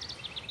insects,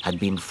 had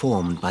been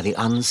formed by the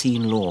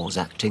unseen laws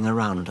acting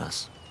around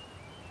us.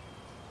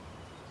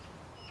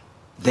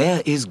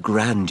 There is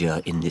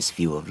grandeur in this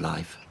view of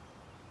life.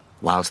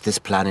 Whilst this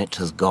planet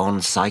has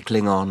gone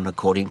cycling on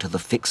according to the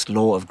fixed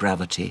law of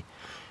gravity,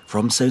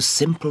 from so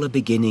simple a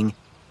beginning,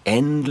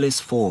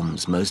 endless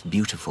forms most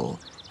beautiful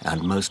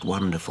and most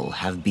wonderful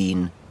have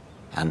been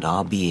and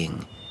are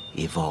being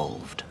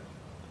evolved.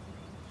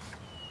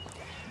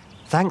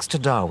 Thanks to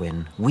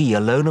Darwin, we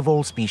alone of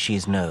all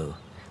species know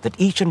that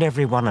each and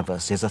every one of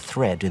us is a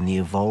thread in the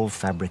evolved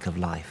fabric of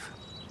life.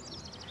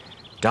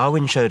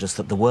 Darwin showed us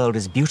that the world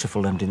is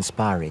beautiful and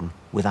inspiring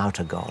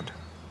without a God.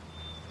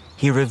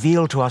 He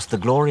revealed to us the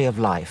glory of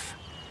life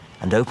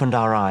and opened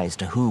our eyes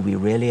to who we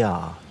really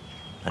are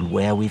and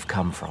where we've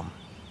come from.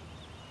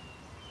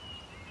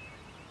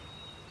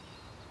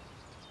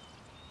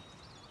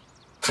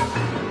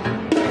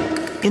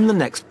 In the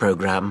next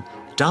program,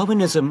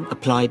 Darwinism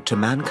applied to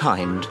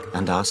mankind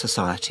and our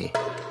society.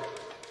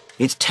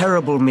 Its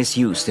terrible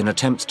misuse in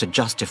attempts to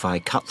justify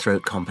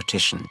cutthroat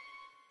competition,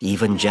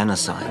 even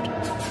genocide.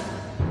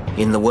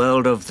 In the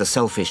world of the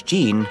selfish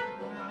gene,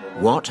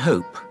 what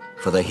hope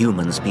for the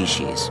human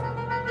species?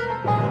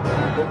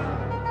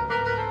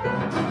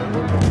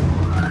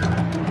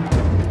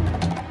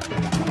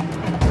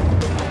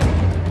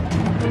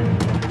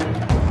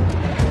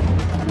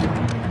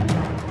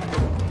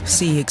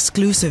 See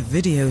exclusive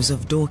videos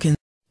of Dawkins.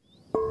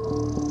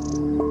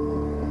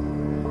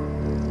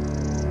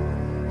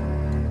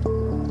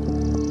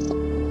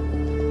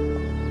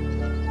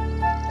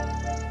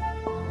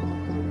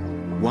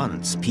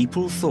 Once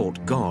people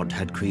thought God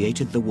had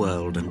created the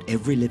world and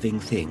every living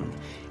thing,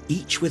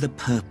 each with a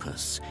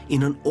purpose,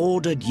 in an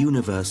ordered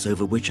universe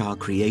over which our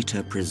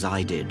Creator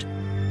presided,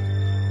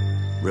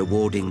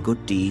 rewarding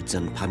good deeds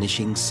and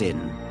punishing sin.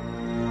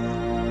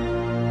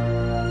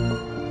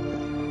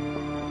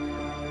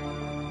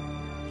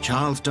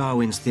 Charles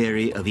Darwin's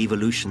theory of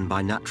evolution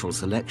by natural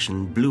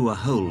selection blew a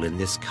hole in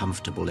this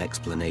comfortable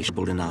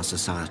explanation in our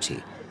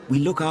society. We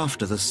look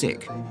after the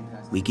sick.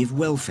 We give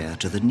welfare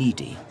to the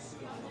needy.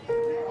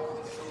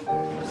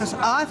 Because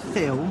I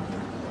feel,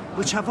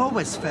 which I've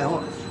always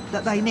felt,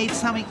 that they need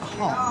something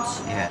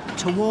hot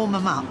to warm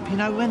them up. You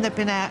know, when they've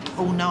been out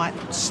all night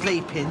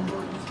sleeping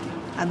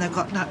and they've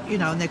got no, you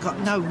know, and they've got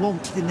no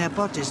warmth in their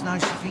bodies. And I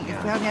used to think,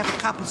 if we only have a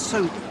cup of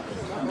soup.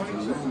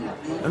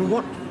 And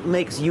what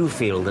makes you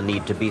feel the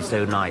need to be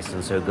so nice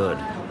and so good?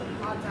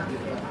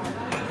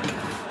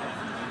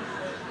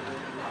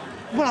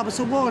 Well, I was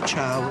a war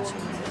child,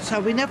 so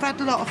we never had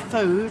a lot of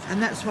food,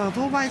 and that's why I've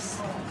always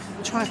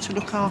tried to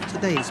look after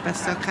these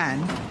best I can.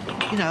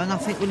 You know, and I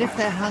think, well, if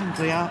they're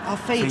hungry, I'll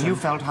feed them. So you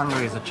felt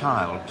hungry as a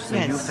child, so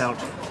yes. You felt,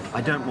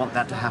 I don't want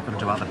that to happen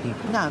to other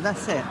people. No,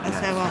 that's it. That's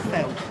how I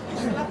felt.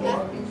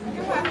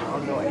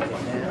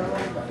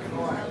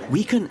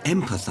 We can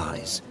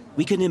empathise.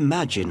 We can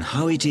imagine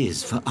how it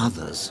is for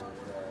others.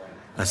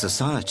 A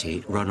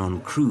society run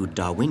on crude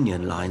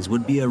Darwinian lines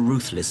would be a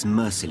ruthless,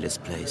 merciless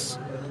place.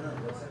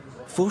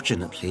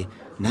 Fortunately,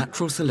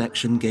 natural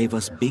selection gave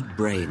us big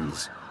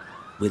brains.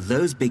 With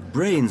those big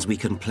brains, we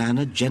can plan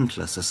a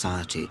gentler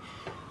society,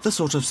 the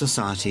sort of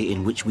society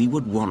in which we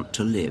would want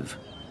to live.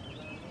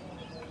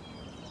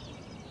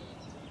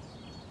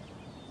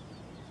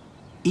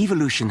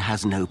 Evolution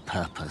has no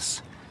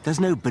purpose. There's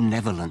no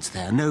benevolence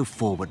there, no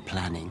forward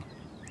planning.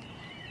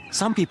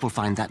 Some people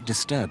find that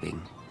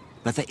disturbing,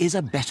 but there is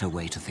a better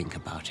way to think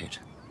about it.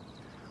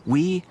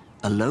 We,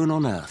 alone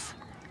on Earth,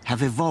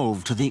 have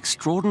evolved to the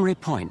extraordinary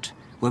point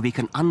where we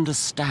can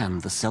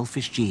understand the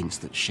selfish genes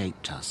that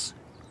shaped us.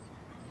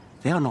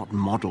 They are not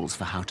models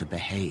for how to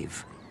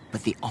behave,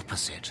 but the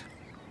opposite.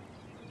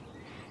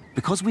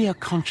 Because we are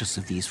conscious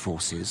of these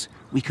forces,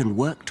 we can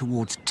work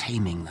towards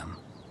taming them.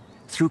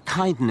 Through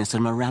kindness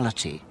and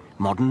morality,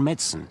 modern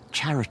medicine,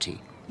 charity,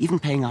 even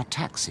paying our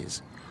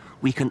taxes,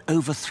 we can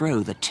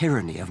overthrow the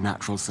tyranny of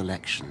natural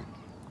selection.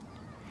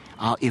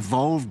 Our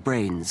evolved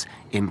brains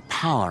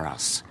empower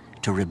us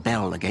to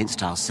rebel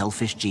against our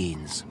selfish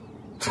genes.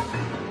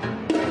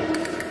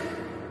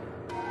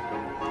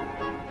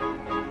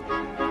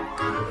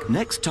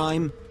 Next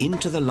time,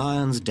 Into the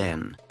Lion's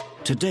Den,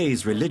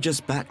 today's religious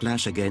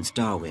backlash against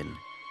Darwin.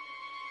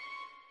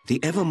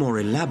 The ever more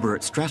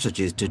elaborate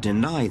strategies to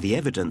deny the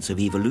evidence of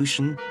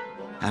evolution,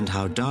 and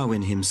how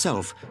Darwin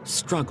himself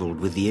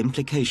struggled with the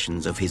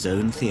implications of his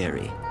own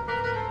theory.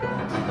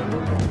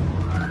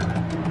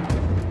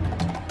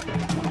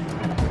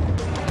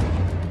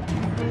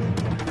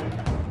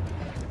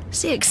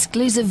 See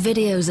exclusive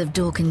videos of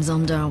Dawkins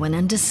on Darwin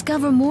and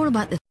discover more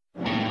about the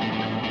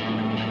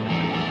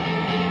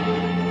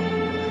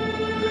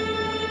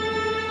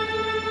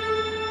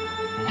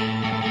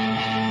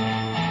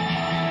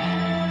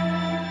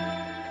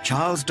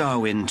Charles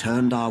Darwin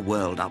turned our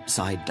world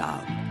upside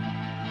down.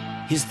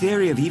 His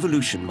theory of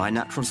evolution by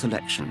natural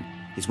selection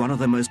is one of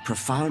the most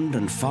profound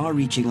and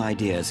far-reaching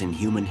ideas in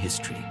human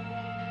history.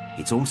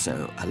 It's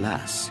also,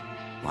 alas,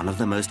 one of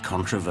the most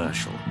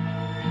controversial.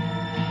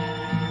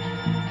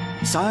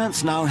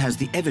 Science now has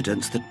the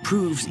evidence that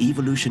proves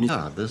evolution is...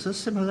 There's a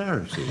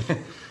similarity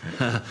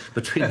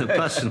between the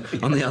person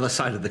on the other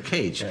side of the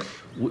cage.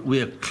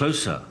 We're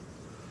closer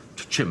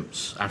to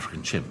chimps,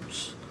 African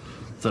chimps,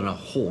 than a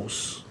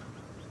horse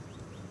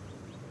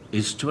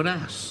is to an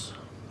ass.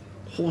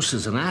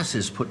 Horses and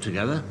asses put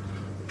together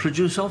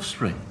produce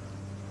offspring.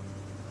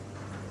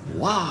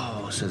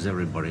 Wow, says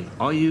everybody.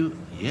 Are you?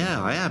 Yeah,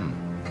 I am.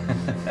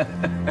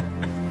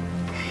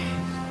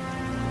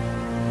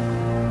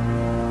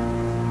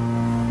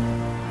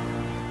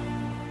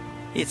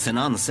 It's an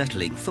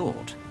unsettling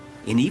thought.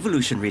 In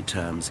evolutionary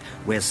terms,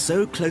 we're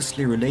so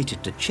closely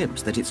related to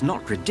chimps that it's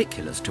not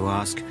ridiculous to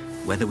ask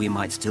whether we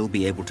might still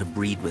be able to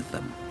breed with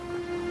them.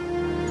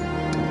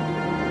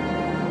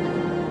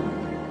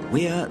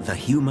 We're the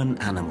human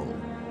animal,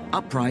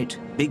 upright,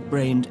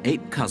 big-brained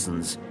ape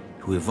cousins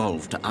who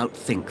evolved to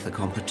outthink the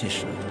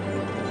competition.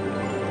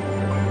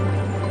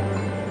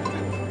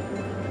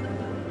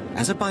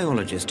 As a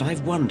biologist,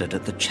 I've wondered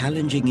at the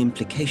challenging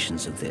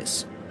implications of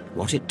this,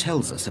 what it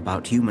tells us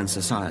about human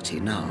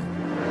society now.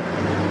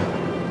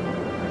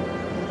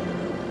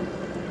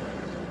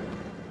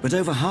 But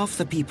over half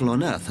the people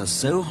on Earth are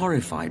so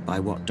horrified by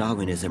what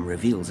Darwinism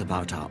reveals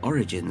about our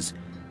origins,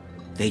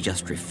 they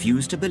just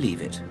refuse to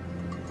believe it.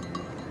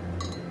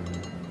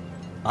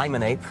 I'm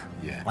an ape.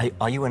 Yeah.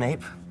 Are you an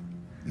ape?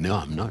 No,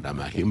 I'm not. I'm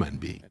a human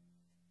being.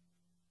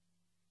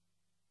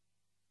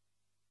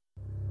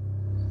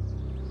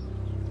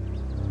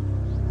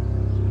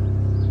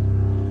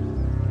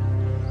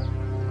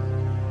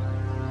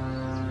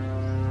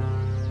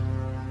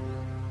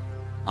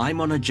 I'm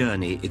on a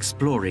journey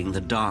exploring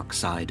the dark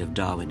side of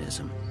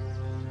Darwinism.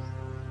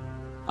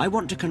 I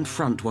want to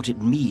confront what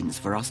it means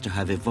for us to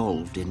have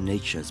evolved in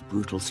nature's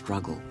brutal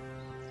struggle.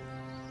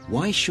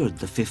 Why should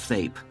the fifth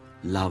ape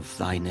love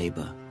thy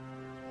neighbor?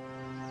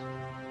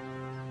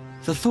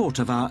 The thought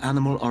of our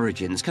animal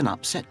origins can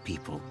upset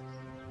people.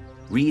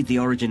 Read The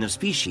Origin of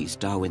Species,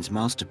 Darwin's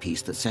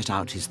masterpiece that set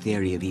out his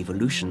theory of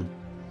evolution,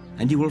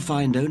 and you will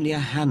find only a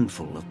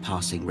handful of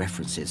passing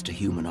references to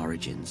human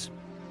origins.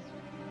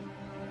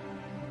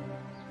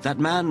 That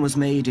man was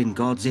made in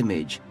God's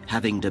image,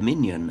 having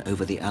dominion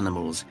over the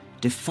animals,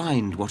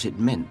 defined what it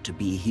meant to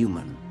be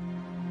human.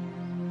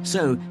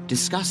 So,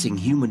 discussing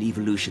human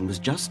evolution was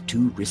just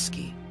too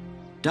risky.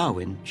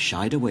 Darwin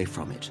shied away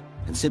from it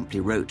and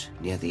simply wrote,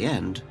 near the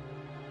end,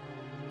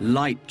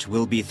 "Light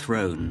will be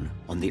thrown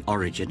on the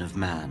origin of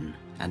man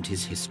and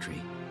his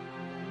history."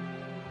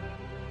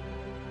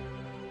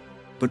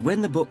 But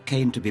when the book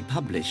came to be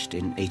published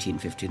in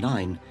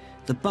 1859,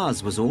 the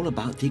buzz was all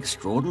about the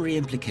extraordinary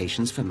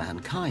implications for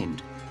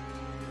mankind.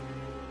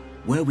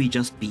 Were we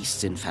just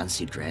beasts in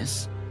fancy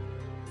dress?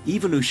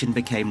 Evolution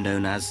became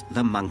known as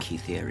the monkey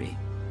theory.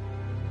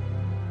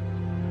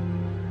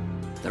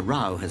 The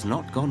row has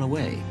not gone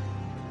away.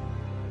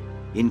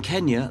 In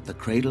Kenya, the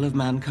cradle of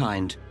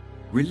mankind,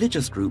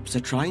 religious groups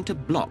are trying to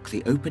block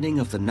the opening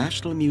of the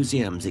National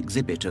Museum's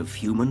exhibit of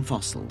human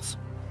fossils.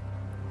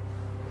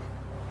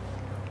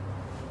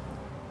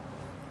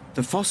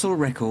 The fossil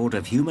record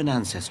of human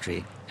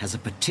ancestry has a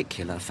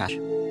particular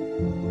fashion.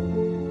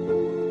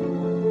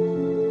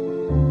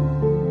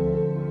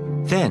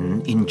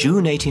 Then, in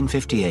June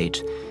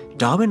 1858,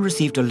 Darwin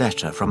received a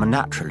letter from a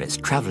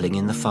naturalist travelling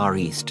in the Far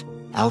East,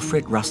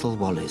 Alfred Russel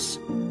Wallace,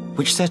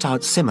 which set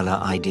out similar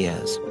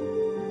ideas.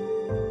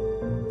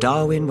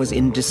 Darwin was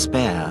in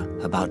despair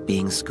about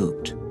being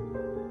scooped.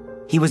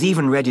 He was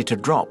even ready to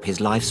drop his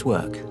life's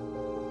work.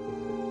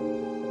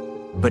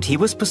 But he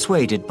was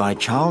persuaded by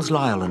Charles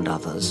Lyell and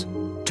others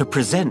to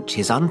present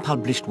his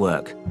unpublished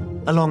work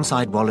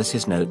alongside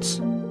Wallace's notes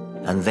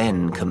and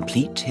then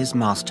complete his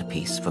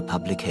masterpiece for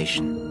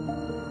publication.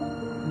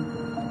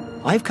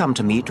 I've come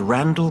to meet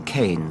Randall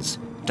Keynes,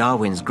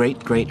 Darwin's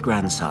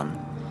great-great-grandson,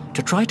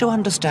 to try to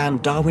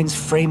understand Darwin's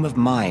frame of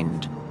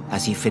mind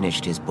as he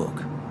finished his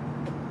book.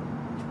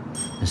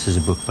 This is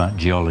a book about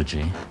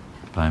geology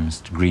by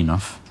Mr.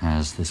 Greenough. It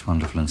has this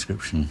wonderful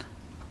inscription: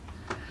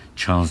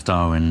 Charles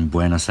Darwin,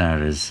 Buenos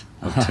Aires,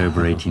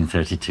 October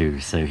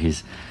 1832. So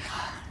he's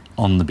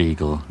on the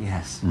Beagle,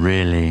 yes,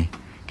 really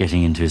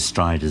getting into his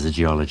stride as a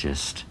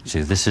geologist.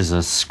 So this is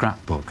a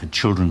scrapbook, a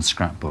children's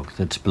scrapbook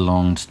that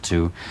belonged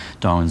to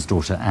Darwin's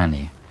daughter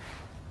Annie.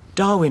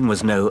 Darwin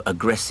was no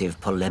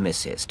aggressive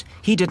polemicist.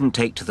 He didn't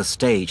take to the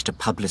stage to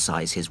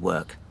publicize his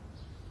work,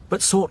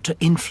 but sought to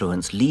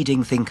influence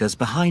leading thinkers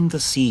behind the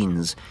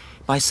scenes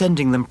by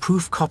sending them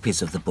proof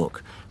copies of the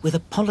book with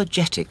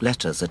apologetic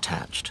letters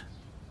attached.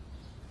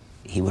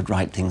 He would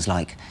write things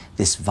like,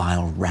 "This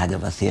vile rag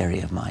of a theory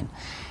of mine."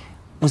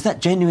 Was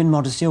that genuine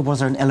modesty, or was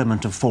there an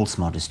element of false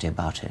modesty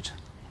about it?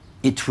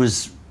 It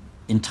was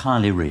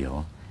entirely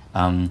real.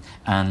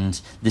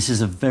 And this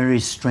is a very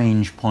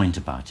strange point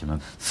about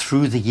him.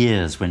 Through the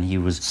years when he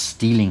was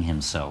steeling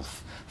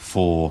himself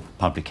for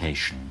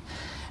publication,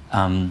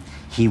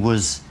 he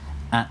was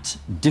at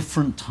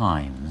different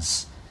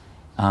times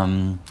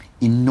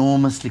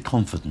enormously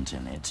confident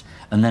in it,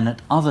 and then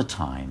at other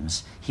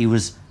times he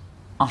was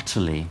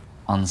utterly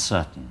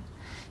uncertain.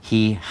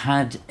 He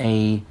had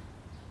a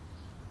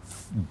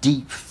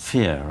deep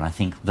fear, I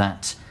think,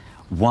 that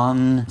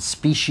one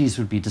species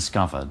would be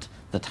discovered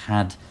that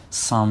had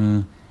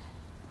some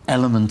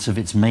element of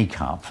its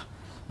makeup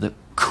that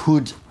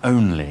could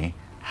only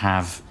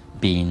have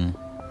been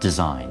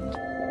designed.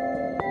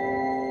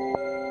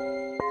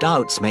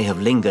 Doubts may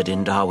have lingered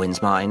in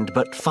Darwin's mind,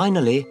 but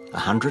finally,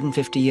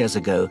 150 years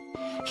ago,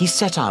 he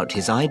set out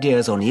his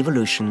ideas on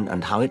evolution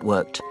and how it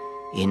worked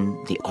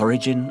in The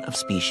Origin of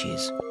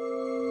Species.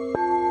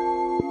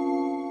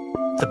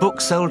 The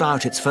book sold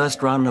out its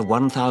first run of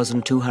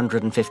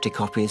 1,250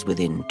 copies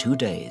within 2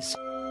 days.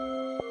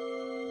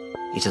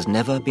 It has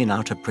never been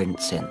out of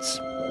print since.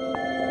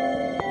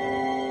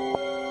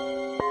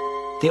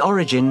 The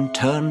Origin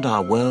turned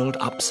our world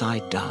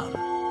upside down.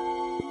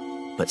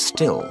 But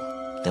still,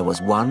 there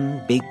was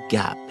one big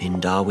gap in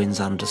Darwin's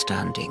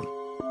understanding.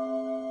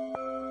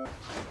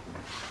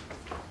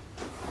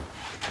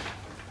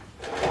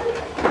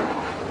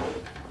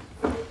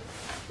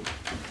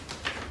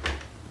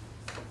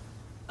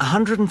 A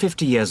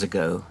 150 years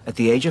ago, at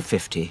the age of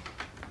 50,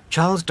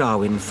 Charles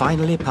Darwin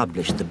finally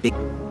published the big...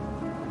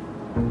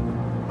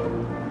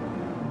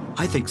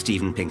 I think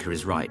Steven Pinker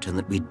is right in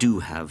that we do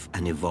have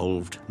an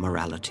evolved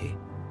morality.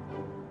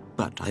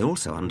 But I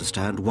also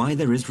understand why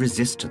there is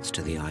resistance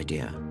to the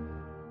idea.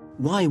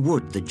 Why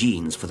would the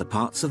genes for the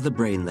parts of the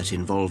brain that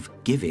involve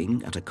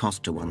giving at a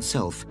cost to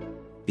oneself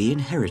be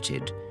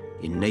inherited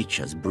in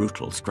nature's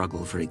brutal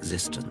struggle for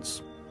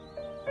existence?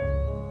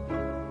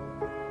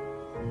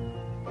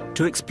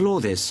 To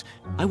explore this,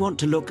 I want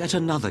to look at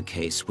another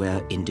case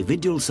where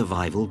individual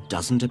survival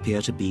doesn't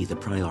appear to be the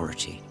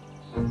priority.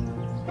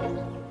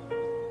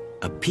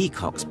 A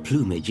peacock's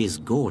plumage is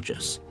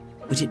gorgeous,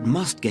 but it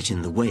must get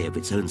in the way of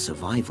its own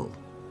survival.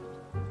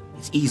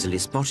 It's easily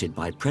spotted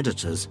by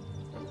predators,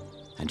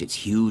 and its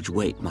huge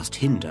weight must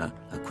hinder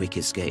a quick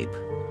escape.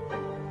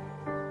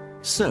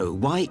 So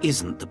why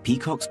isn't the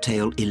peacock's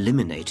tail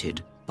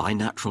eliminated by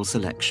natural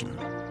selection?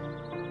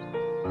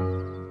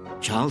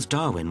 Charles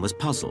Darwin was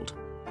puzzled.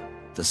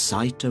 "The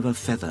sight of a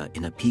feather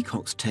in a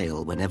peacock's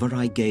tail whenever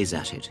I gaze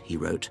at it," he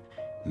wrote,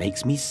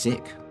 "makes me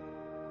sick."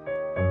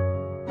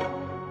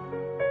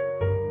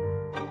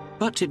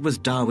 But it was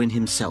Darwin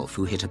himself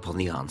who hit upon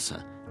the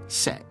answer: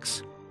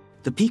 sex.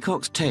 The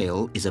peacock's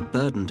tail is a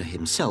burden to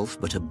himself,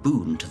 but a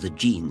boon to the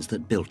genes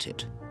that built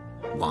it.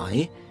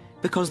 Why?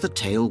 Because the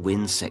tail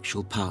wins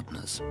sexual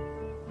partners.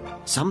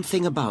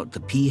 Something about the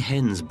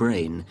peahen's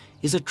brain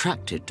is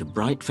attracted to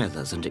bright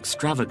feathers and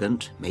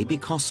extravagant, maybe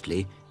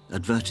costly,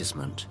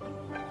 advertisement.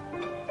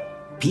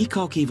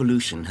 Peacock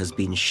evolution has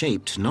been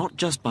shaped not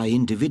just by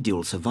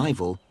individual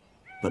survival,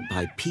 but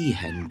by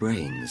peahen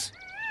brains.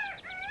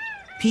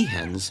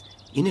 Peahens,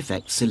 in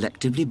effect,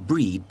 selectively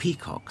breed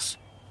peacocks,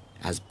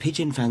 as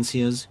pigeon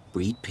fanciers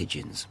breed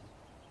pigeons.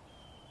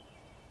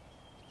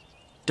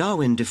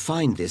 Darwin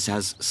defined this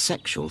as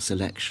sexual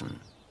selection.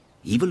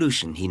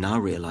 Evolution, he now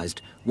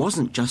realized,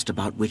 wasn't just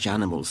about which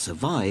animals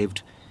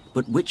survived,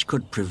 but which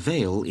could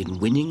prevail in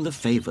winning the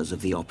favors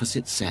of the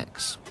opposite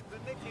sex.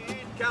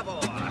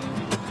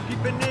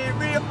 Keeping it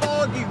real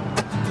for you.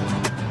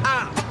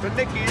 I'm the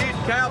naked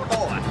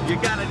cowboy. You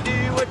gotta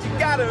do what you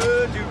gotta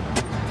do.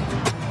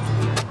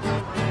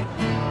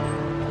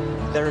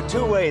 There are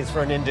two ways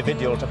for an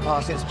individual to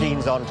pass its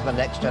genes on to the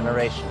next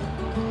generation.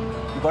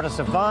 You've got to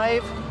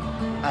survive,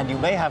 and you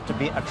may have to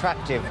be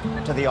attractive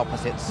to the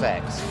opposite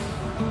sex.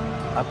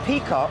 A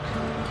peacock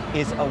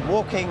is a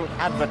walking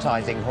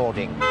advertising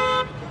hoarding.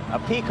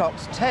 A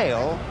peacock's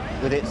tail,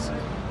 with its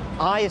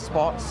eye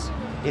spots,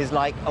 is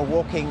like a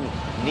walking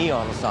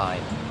neon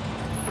sign.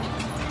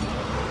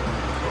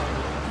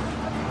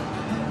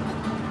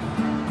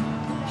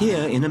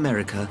 Here in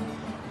America,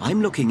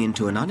 I'm looking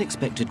into an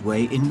unexpected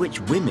way in which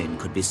women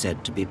could be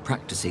said to be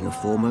practicing a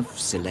form of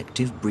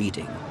selective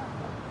breeding.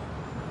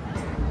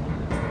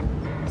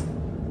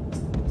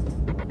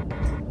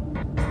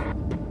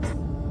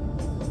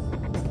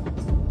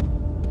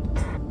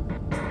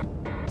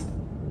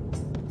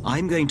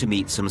 I'm going to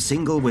meet some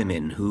single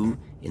women who,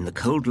 in the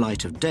cold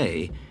light of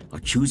day, are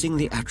choosing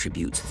the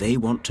attributes they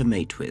want to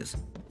mate with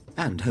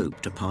and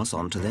hope to pass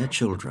on to their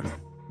children.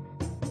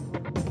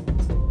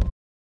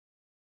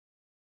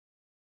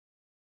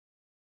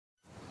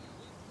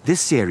 This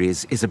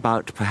series is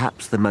about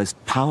perhaps the most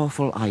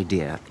powerful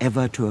idea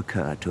ever to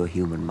occur to a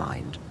human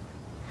mind.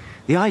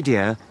 The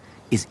idea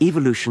is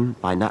evolution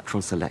by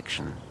natural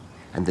selection,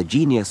 and the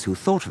genius who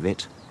thought of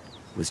it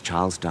was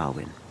Charles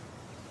Darwin.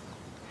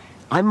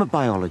 I'm a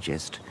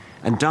biologist,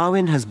 and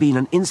Darwin has been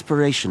an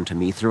inspiration to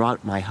me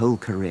throughout my whole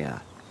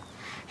career.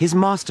 His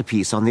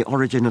masterpiece on the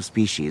origin of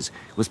species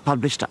was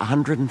published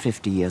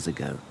 150 years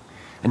ago,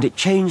 and it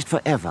changed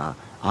forever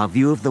our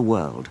view of the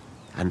world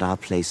and our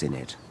place in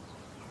it.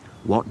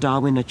 What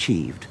Darwin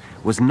achieved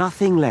was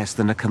nothing less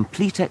than a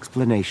complete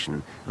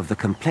explanation of the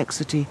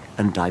complexity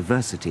and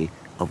diversity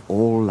of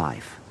all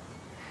life.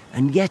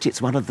 and yet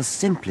it's one of the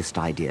simplest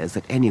ideas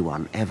that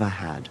anyone ever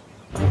had.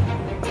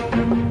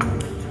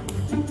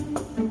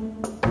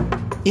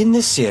 In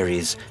this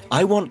series,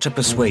 I want to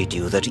persuade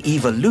you that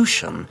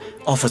evolution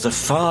offers a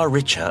far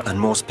richer and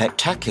more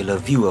spectacular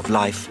view of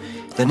life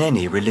than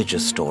any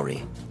religious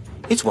story.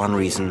 It's one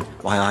reason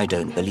why I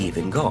don't believe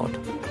in God.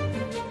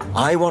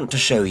 I want to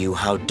show you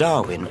how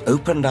Darwin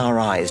opened our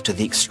eyes to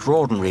the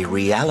extraordinary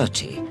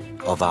reality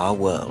of our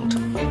world.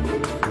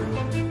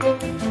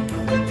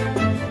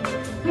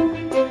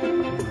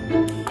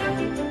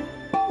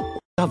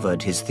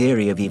 Discovered his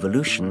theory of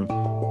evolution,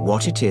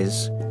 what it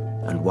is,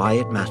 and why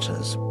it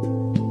matters.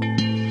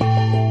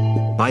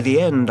 By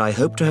the end, I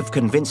hope to have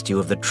convinced you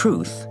of the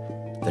truth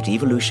that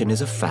evolution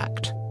is a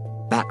fact,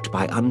 backed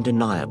by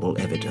undeniable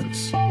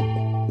evidence.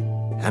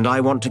 And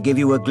I want to give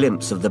you a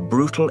glimpse of the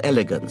brutal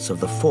elegance of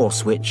the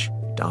force which,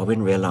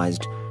 Darwin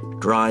realized,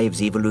 drives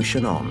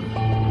evolution on.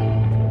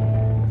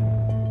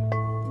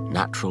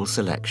 Natural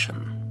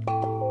selection.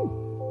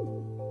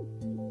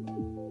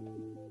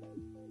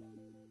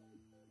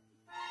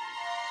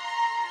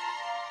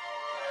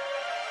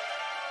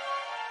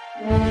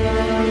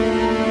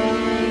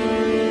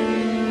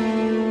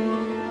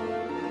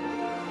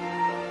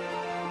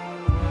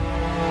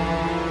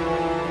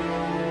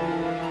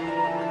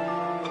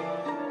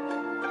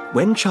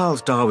 When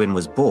Charles Darwin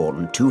was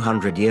born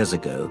 200 years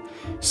ago,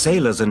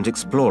 sailors and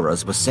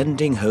explorers were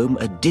sending home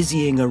a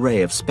dizzying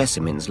array of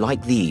specimens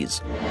like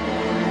these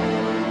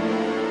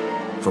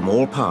from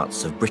all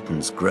parts of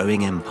Britain's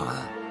growing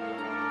empire.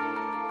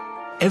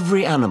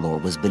 Every animal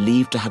was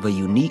believed to have a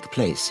unique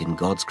place in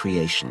God's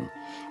creation,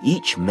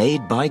 each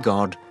made by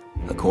God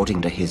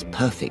according to his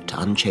perfect,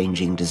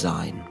 unchanging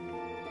design.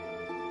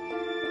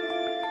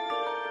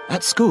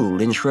 At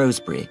school in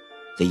Shrewsbury,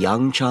 the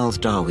young Charles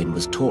Darwin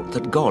was taught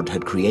that God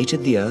had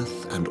created the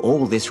earth and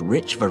all this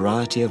rich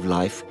variety of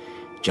life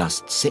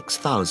just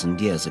 6,000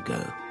 years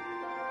ago.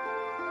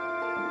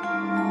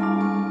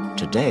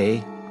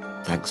 Today,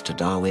 thanks to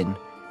Darwin,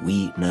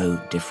 we know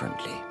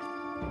differently.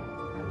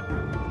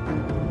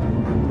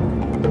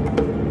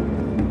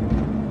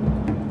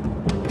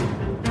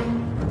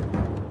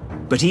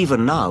 But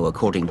even now,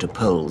 according to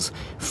polls,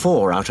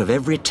 4 out of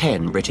every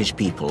 10 British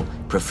people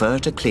prefer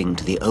to cling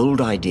to the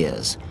old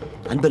ideas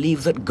and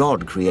believe that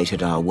God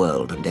created our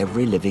world and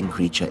every living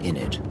creature in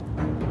it.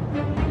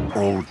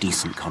 All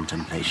decent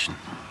contemplation.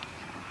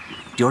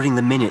 During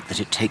the minute that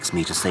it takes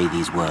me to say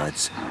these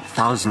words,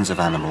 thousands of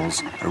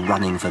animals are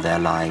running for their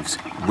lives,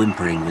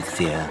 whimpering with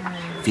fear,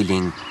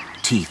 feeling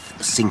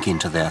teeth sink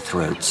into their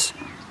throats.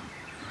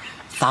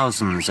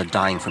 Thousands are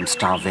dying from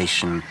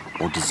starvation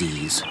or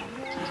disease,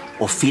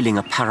 or feeling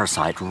a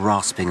parasite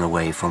rasping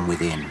away from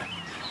within.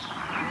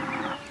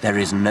 There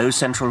is no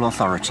central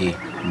authority,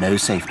 no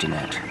safety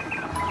net.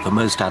 For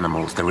most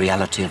animals, the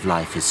reality of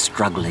life is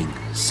struggling,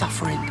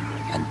 suffering,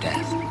 and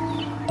death.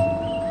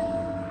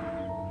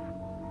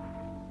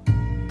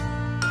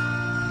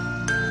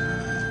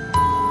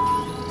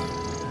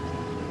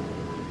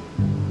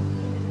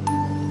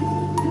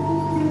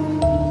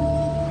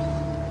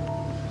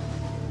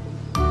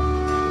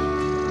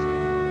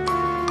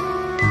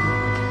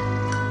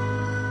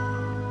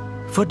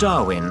 For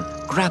Darwin,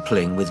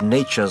 grappling with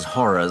nature's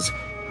horrors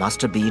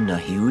must have been a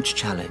huge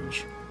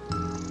challenge.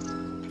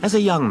 As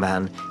a young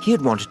man, he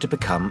had wanted to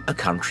become a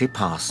country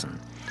parson.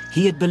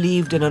 He had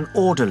believed in an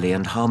orderly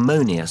and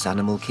harmonious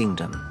animal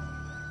kingdom.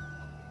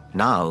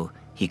 Now,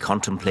 he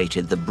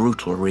contemplated the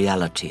brutal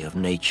reality of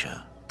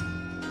nature.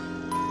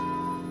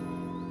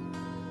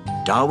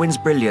 Darwin's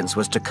brilliance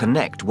was to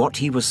connect what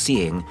he was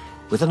seeing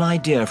with an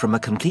idea from a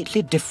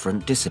completely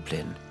different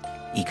discipline,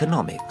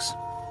 economics.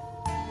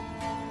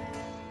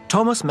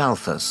 Thomas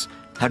Malthus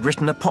had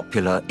written a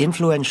popular,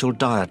 influential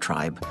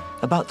diatribe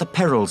about the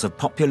perils of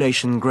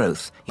population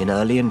growth in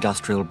early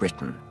industrial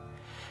Britain,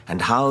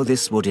 and how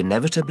this would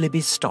inevitably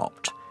be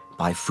stopped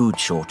by food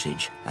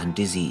shortage and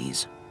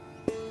disease.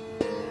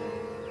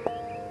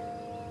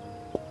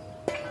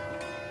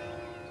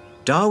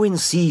 Darwin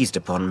seized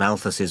upon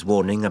Malthus's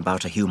warning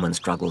about a human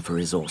struggle for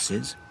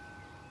resources,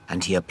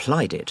 and he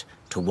applied it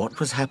to what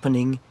was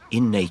happening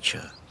in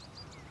nature.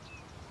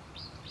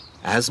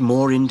 As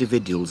more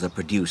individuals are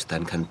produced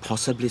than can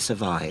possibly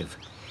survive,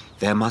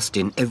 there must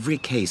in every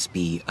case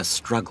be a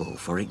struggle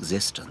for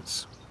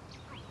existence.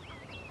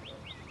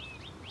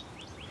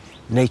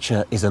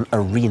 Nature is an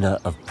arena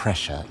of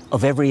pressure.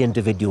 Of every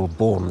individual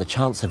born, the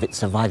chance of it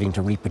surviving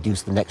to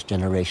reproduce the next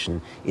generation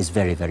is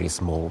very, very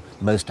small.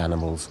 Most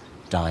animals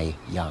die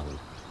young.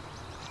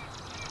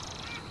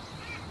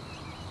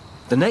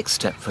 The next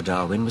step for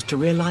Darwin was to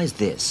realize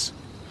this.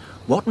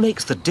 What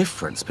makes the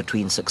difference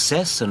between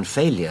success and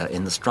failure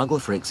in the struggle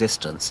for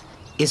existence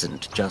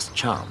isn't just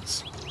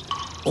chance.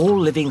 All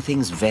living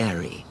things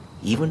vary,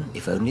 even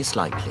if only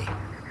slightly.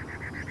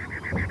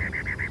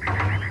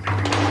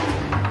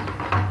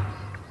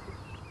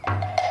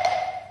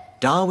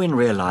 Darwin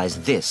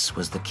realized this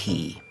was the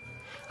key.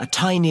 A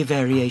tiny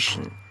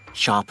variation,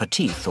 sharper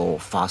teeth or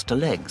faster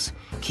legs,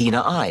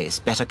 keener eyes,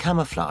 better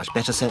camouflage,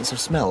 better sense of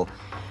smell,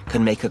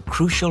 can make a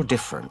crucial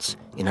difference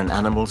in an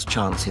animal's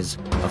chances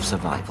of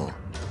survival.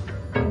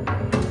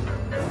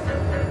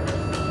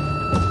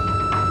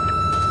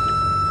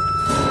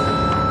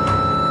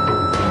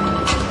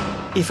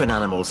 If an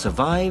animal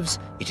survives,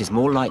 it is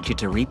more likely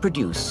to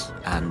reproduce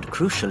and,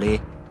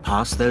 crucially,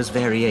 pass those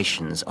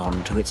variations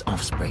on to its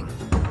offspring.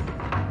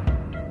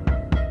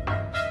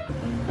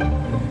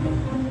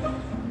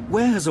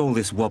 Where has all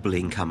this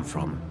wobbling come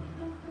from?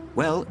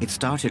 Well, it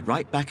started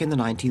right back in the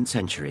 19th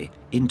century,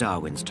 in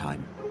Darwin's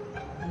time.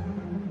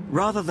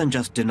 Rather than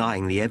just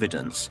denying the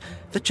evidence,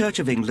 the Church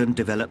of England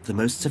developed the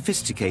most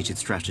sophisticated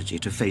strategy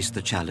to face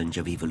the challenge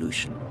of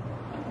evolution.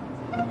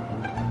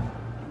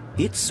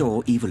 It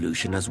saw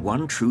evolution as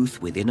one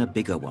truth within a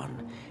bigger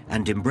one,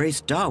 and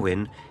embraced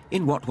Darwin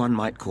in what one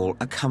might call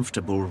a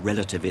comfortable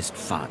relativist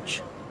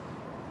fudge.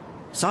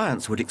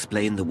 Science would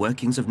explain the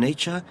workings of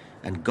nature,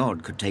 and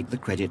God could take the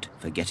credit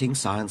for getting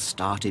science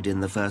started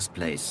in the first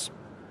place.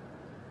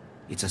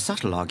 It's a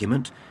subtle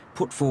argument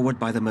put forward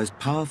by the most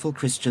powerful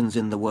Christians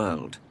in the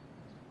world.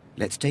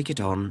 Let's take it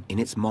on in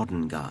its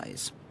modern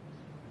guise.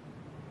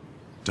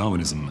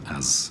 Darwinism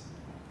as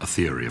a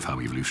theory of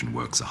how evolution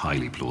works, a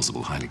highly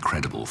plausible, highly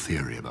credible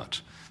theory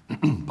about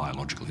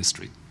biological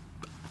history.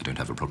 I don't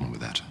have a problem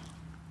with that.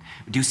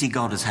 Do you see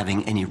God as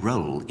having any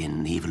role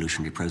in the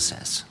evolutionary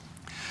process?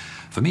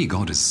 For me,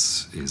 God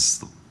is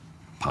the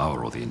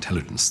power or the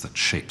intelligence that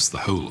shapes the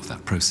whole of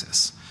that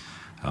process.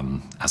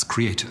 As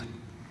creator,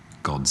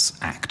 God's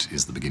act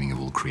is the beginning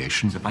of all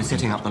creation. So by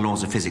setting up the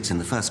laws of physics in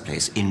the first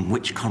place, in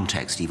which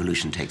context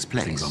evolution takes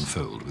place? Things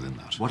unfold within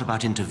that. What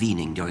about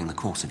intervening during the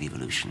course of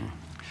evolution?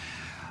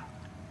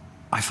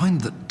 I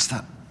find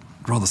that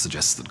rather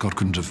suggests that God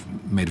couldn't have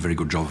made a very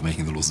good job of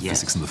making the laws of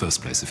physics in the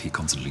first place if he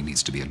constantly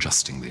needs to be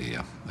adjusting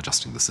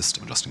the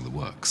system, adjusting the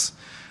works.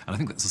 And I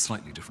think that's a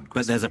slightly different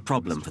question. But there's a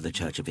problem for the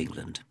Church of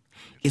England.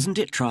 Isn't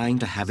it trying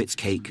to have its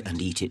cake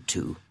and eat it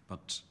too?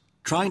 But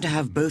trying to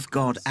have both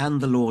God and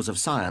the laws of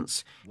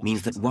science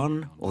means that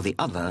one or the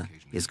other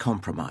is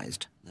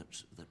compromised.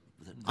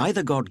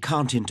 Either God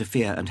can't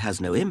interfere and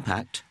has no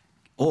impact,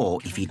 or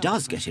if he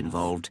does get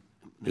involved,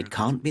 it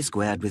can't be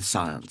squared with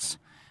science.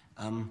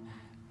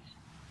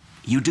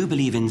 You do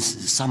believe in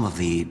some of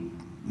the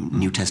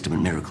New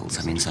Testament miracles,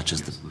 I mean, such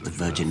as the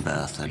virgin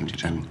birth and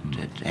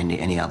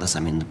any others, I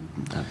mean,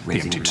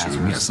 raising of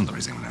Lazarus. Yes, and the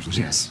raising of Lazarus,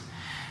 yes.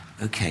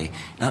 Okay.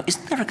 Now,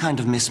 isn't there a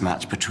kind of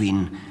mismatch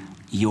between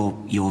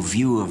your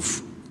view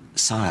of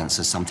science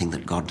as something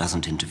that God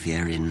doesn't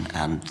interfere in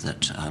and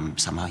that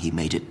somehow he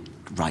made it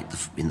right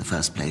in the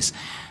first place?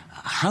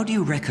 How do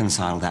you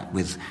reconcile that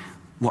with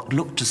what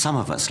looked to some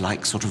of us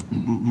like sort of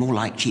more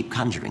like cheap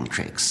conjuring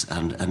tricks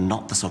and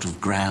not the sort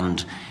of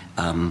grand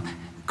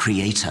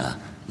creator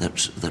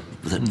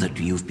that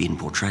you've been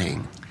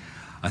portraying?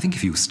 I think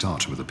if you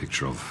start with a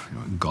picture of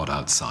God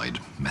outside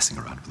messing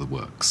around with the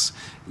works,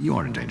 you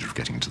are in danger of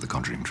getting into the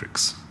conjuring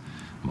tricks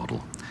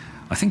model.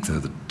 I think, though,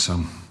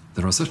 that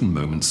there are certain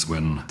moments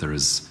when there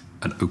is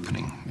an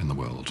opening in the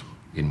world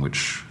in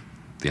which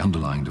the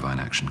underlying divine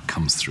action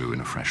comes through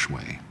in a fresh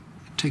way.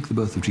 Take the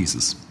birth of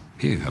Jesus.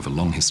 Here you have a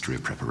long history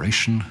of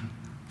preparation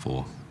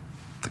for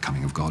the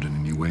coming of God in a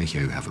new way.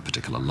 Here you have a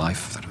particular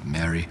life, that of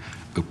Mary,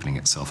 opening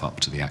itself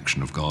up to the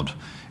action of God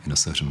in a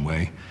certain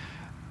way.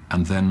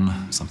 And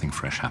then something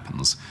fresh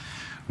happens,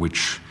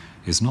 which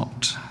is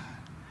not,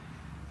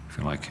 if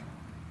you like,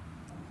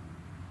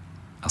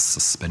 a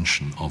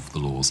suspension of the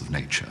laws of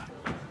nature.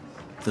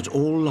 That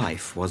all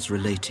life was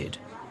related.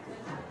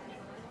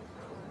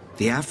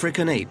 The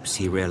African apes,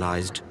 he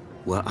realized,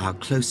 were our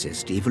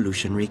closest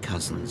evolutionary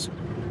cousins.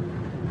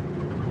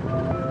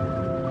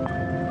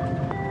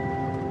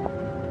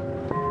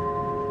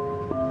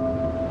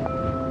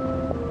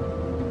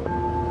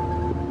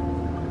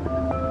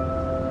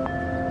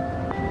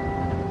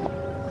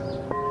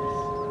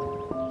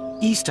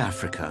 East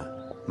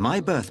Africa, my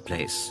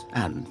birthplace,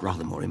 and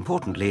rather more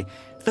importantly,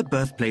 the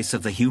birthplace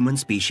of the human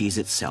species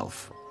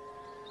itself.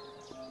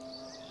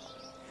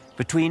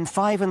 Between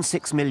 5 and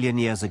 6 million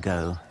years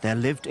ago, there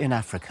lived in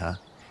Africa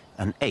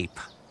an ape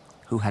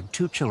who had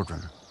 2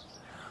 children.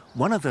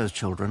 One of those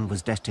children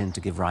was destined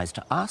to give rise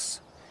to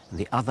us, and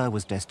the other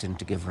was destined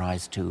to give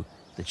rise to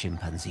the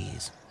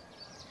chimpanzees.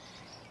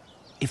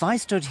 If I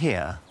stood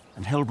here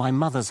and held my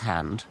mother's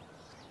hand,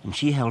 and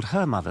she held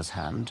her mother's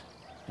hand,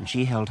 and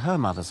she held her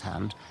mother's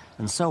hand,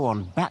 and so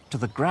on back to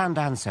the grand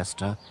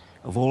ancestor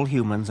of all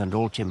humans and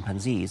all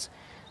chimpanzees,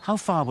 how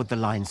far would the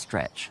line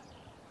stretch?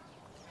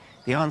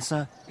 The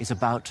answer is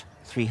about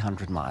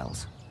 300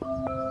 miles.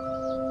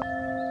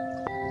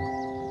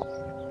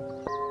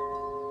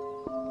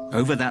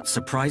 Over that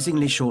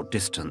surprisingly short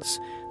distance,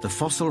 the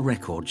fossil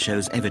record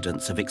shows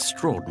evidence of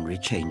extraordinary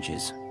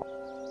changes.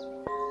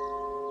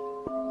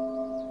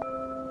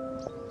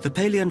 The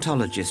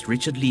paleontologist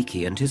Richard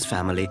Leakey and his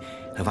family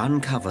have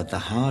uncovered the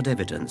hard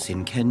evidence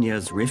in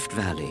Kenya's Rift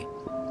Valley.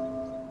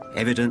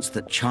 Evidence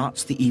that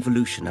charts the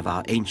evolution of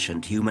our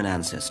ancient human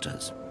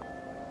ancestors.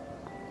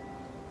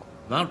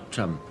 About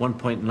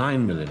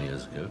 1.9 million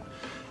years ago,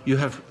 you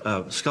have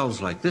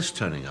skulls like this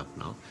turning up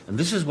now, and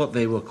this is what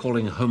they were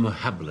calling Homo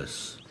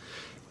habilis.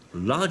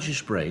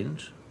 largish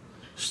brained,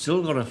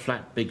 still got a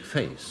flat, big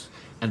face,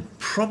 and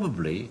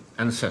probably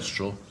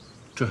ancestral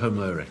to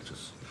Homo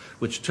erectus,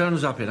 which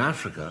turns up in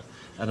Africa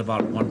at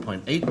about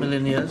 1.8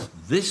 million years.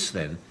 This,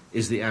 then,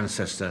 is the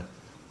ancestor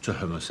to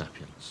Homo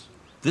sapiens.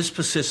 This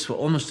persists for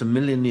almost 1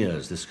 million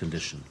years, this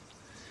condition,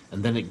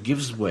 and then it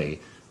gives way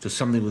to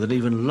something with an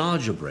even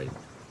larger brain,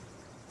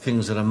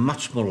 things that are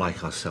much more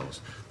like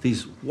ourselves,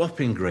 these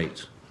whopping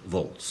great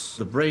vaults.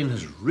 The brain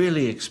has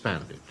really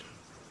expanded.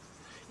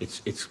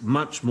 It's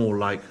much more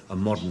like a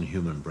modern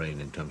human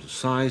brain in terms of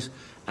size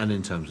and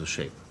in terms of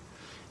shape.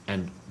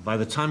 And by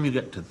the time you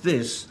get to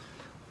this,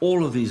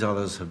 all of these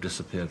others have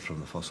disappeared from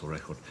the fossil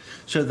record.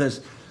 So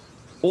there's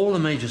all the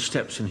major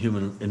steps in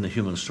the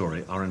human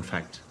story are in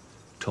fact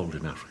told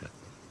in Africa.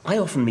 I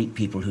often meet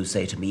people who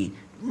say to me,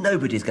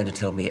 nobody's going to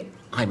tell me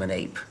I'm an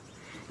ape.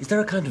 Is there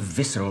a kind of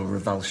visceral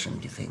revulsion,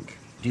 do you think?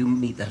 Do you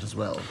meet that as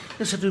well?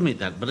 Yes, I do meet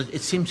that, but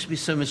it seems to be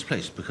so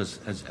misplaced because,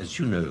 as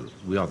you know,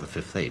 we are the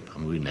fifth ape,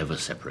 and we never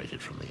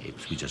separated from the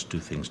apes. We just do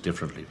things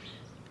differently.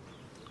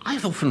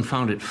 I've often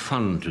found it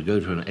fun to go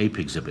to an ape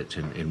exhibit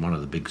in one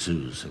of the big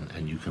zoos,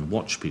 and you can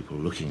watch people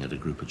looking at a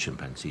group of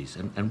chimpanzees,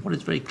 and what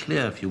is very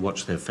clear if you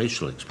watch their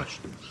facial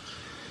expression,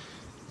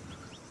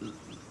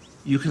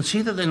 you can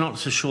see that they're not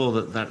so sure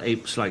that that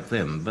ape's like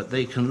them, but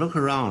they can look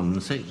around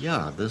and say,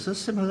 yeah, there's a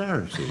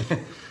similarity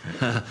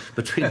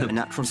between them.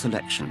 Natural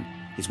selection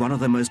is one of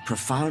the most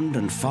profound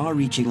and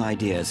far-reaching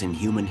ideas in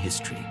human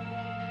history.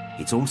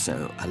 It's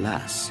also,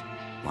 alas,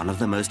 one of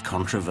the most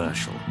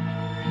controversial.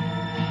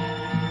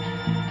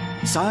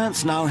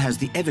 Science now has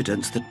the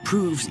evidence that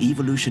proves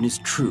evolution is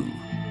true.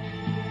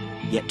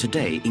 Yet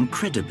today,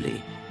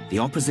 incredibly, the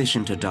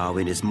opposition to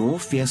Darwin is more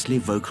fiercely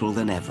vocal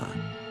than ever,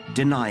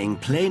 denying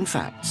plain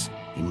facts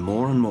in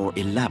more and more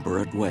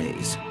elaborate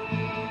ways.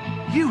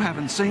 You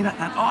haven't seen it,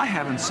 and I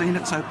haven't seen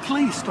it, so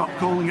please stop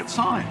calling it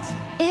science.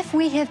 If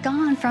we have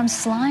gone from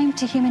slime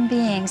to human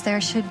beings, there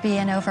should be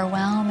an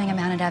overwhelming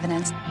amount of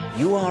evidence.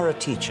 You are a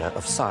teacher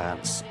of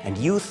science, and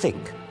you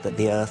think that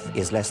the Earth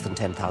is less than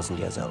 10,000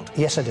 years old.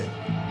 Yes, I do.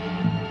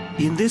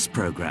 In this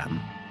program,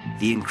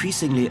 the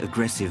increasingly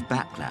aggressive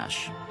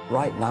backlash.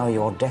 Right now,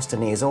 your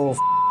destiny is all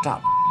f***ed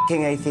up,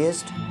 King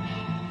Atheist.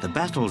 The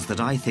battles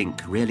that I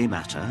think really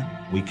matter.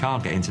 We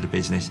can't get into the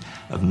business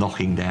of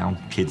knocking down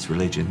kids'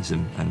 religions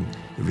and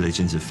the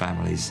religions of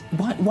families.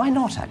 Why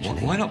not,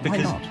 actually? Why not?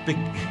 Because...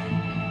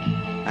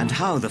 And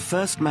how the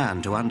first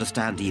man to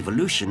understand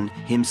evolution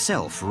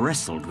himself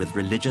wrestled with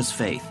religious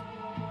faith.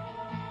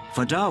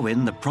 For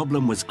Darwin, the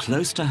problem was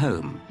close to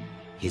home.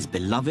 His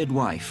beloved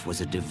wife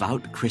was a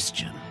devout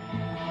Christian.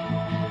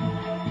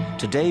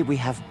 Today we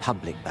have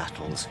public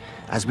battles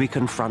as we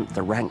confront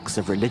the ranks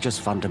of religious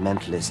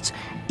fundamentalists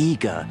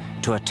eager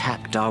to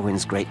attack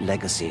Darwin's great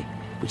legacy,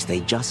 which they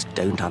just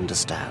don't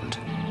understand.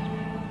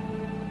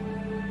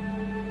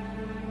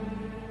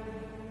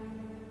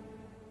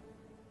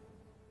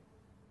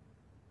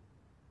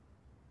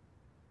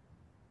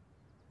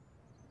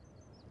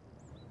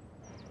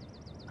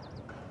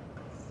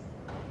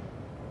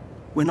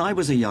 When I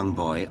was a young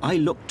boy, I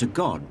looked to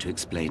God to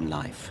explain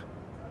life.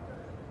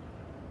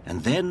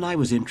 And then I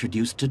was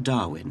introduced to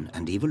Darwin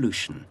and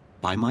evolution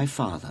by my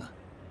father.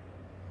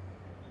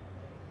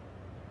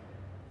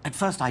 At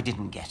first I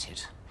didn't get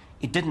it.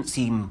 It didn't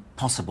seem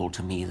possible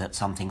to me that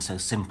something so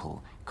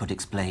simple could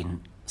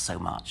explain so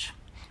much.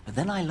 But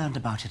then I learned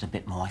about it a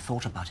bit more, I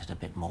thought about it a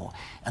bit more,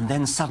 and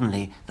then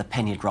suddenly the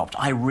penny dropped.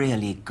 I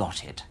really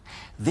got it.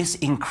 This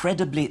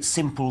incredibly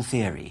simple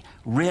theory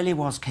really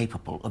was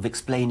capable of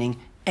explaining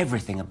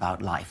everything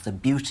about life, the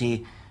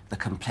beauty, the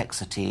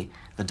complexity,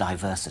 the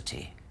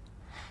diversity.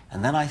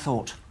 And then I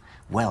thought,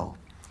 well,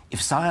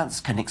 if science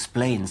can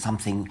explain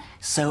something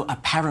so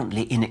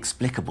apparently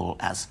inexplicable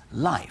as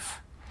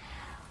life,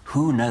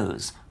 who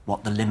knows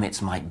what the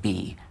limits might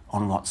be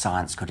on what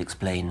science could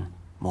explain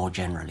more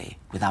generally,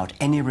 without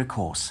any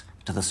recourse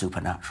to the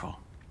supernatural.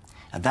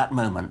 At that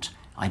moment,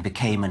 I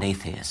became an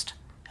atheist,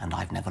 and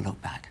I've never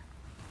looked back.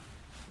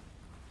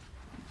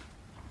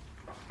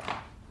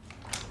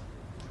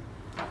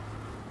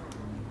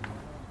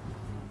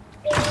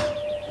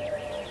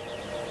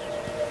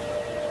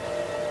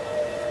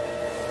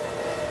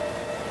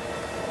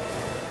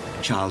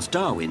 Charles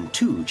Darwin,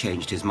 too,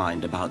 changed his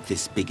mind about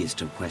this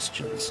biggest of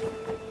questions.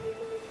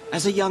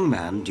 As a young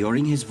man,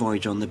 during his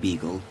voyage on the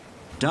Beagle,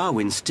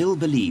 Darwin still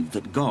believed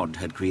that God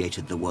had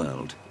created the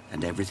world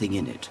and everything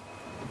in it.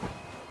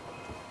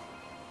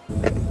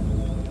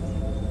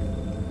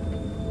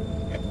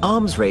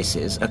 Arms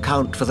races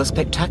account for the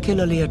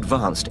spectacularly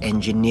advanced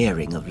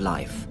engineering of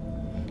life.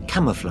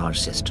 Camouflage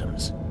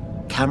systems,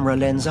 camera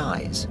lens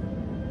eyes,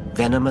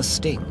 venomous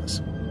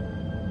stings.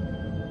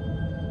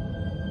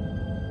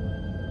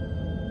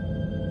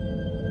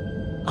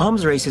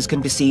 Arms races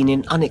can be seen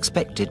in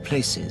unexpected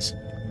places.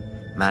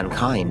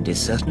 Mankind is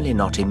certainly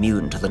not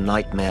immune to the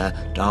nightmare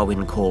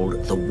Darwin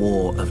called the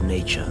war of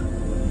nature.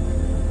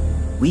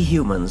 We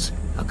humans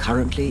are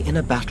currently in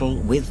a battle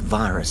with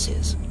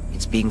viruses.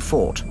 It's being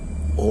fought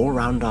all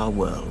around our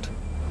world.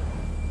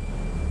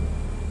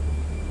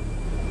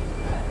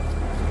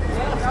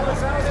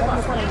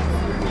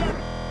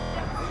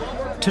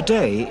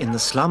 Today, in the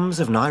slums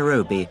of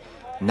Nairobi,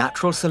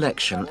 natural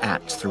selection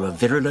acts through a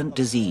virulent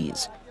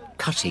disease,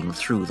 cutting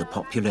through the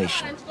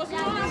population.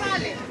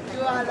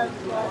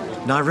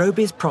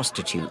 Nairobi's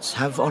prostitutes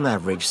have on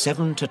average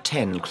 7 to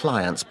 10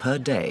 clients per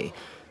day,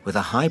 with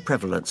a high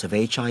prevalence of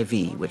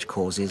HIV, which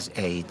causes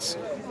AIDS.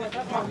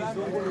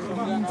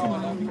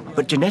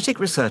 But genetic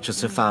researchers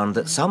have found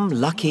that some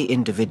lucky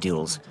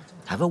individuals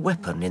have a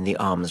weapon in the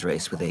arms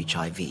race with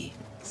HIV.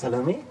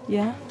 Salome?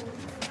 Yeah.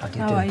 How do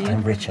you do?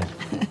 I'm Richard.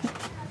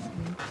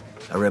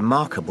 A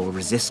remarkable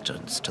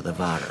resistance to the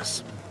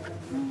virus.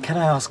 Can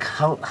I ask,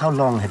 how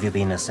long have you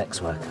been a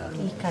sex worker?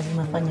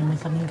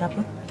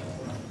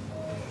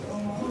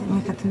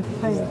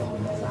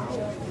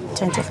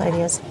 25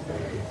 years.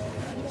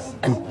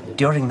 And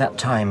during that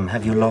time,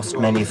 have you lost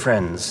many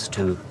friends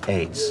to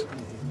AIDS?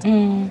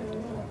 I've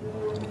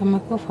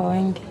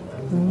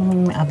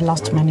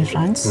lost many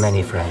friends.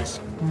 Many friends.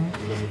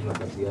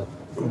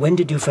 When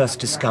did you first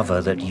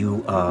discover that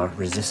you are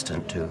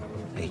resistant to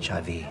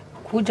HIV?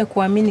 Kuja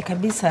kuamini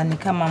kabisa ni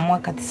kama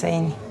mwaka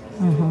 90.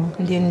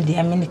 Ndio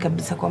niliamini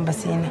kabisa kwamba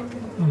sina.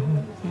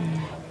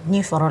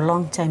 Knew for a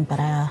long time, but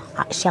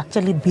she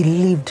actually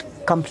believed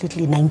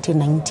completely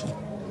 1990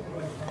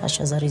 that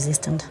she was a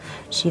resistant.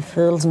 She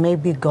feels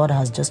maybe God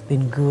has just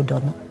been good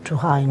to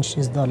her and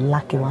she's the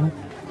lucky one.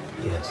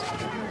 Yes.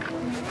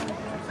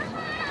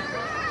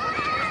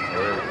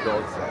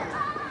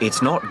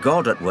 It's not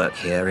God at work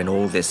here in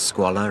all this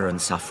squalor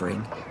and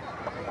suffering.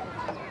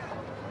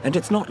 And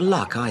it's not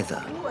luck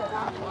either.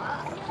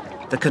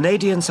 The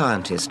Canadian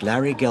scientist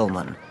Larry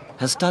Gelman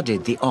has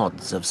studied the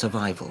odds of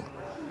survival.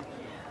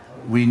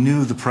 We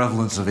knew the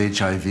prevalence of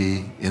HIV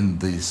in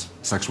the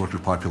sex worker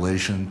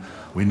population.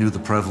 We knew the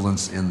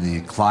prevalence in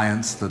the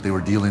clients that they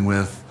were dealing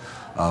with.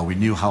 We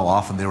knew how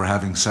often they were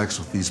having sex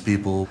with these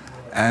people.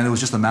 And it was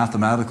just a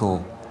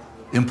mathematical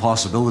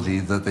impossibility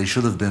that they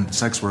should have been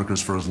sex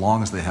workers for as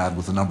long as they had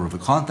with the number of the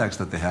contacts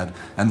that they had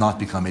and not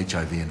become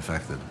HIV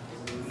infected.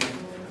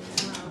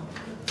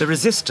 The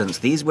resistance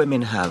these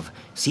women have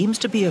seems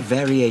to be a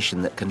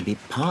variation that can be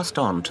passed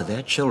on to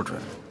their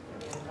children.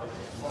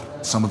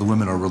 Some of the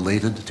women are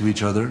related to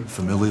each other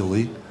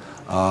familially.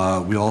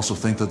 We also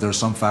think that there's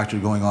some factor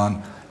going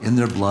on in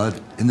their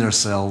blood, in their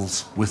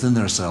cells, within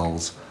their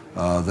cells,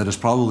 that is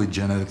probably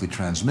genetically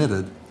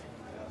transmitted.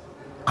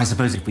 I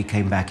suppose if we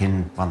came back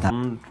in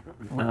 1000...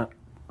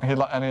 He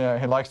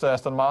likes the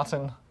Aston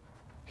Martin.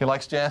 He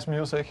likes jazz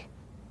music.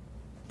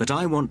 But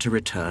I want to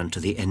return to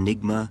the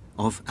enigma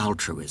of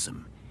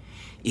altruism.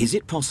 Is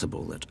it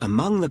possible that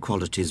among the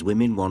qualities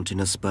women want in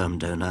a sperm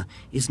donor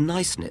is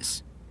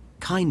niceness,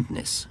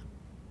 kindness?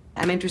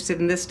 I'm interested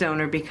in this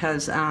donor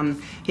because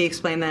he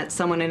explained that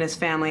someone in his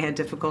family had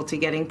difficulty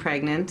getting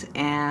pregnant,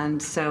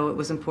 and so it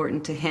was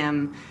important to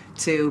him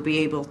to be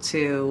able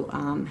to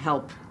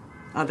help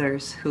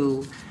others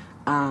who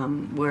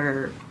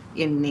were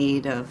in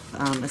need of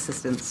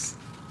assistance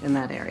in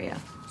that area.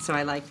 So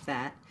I liked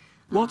that.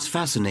 What's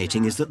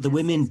fascinating is that the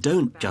women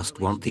don't just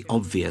want the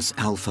obvious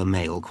alpha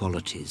male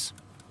qualities.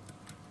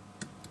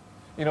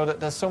 You know,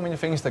 there's so many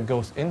things that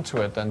goes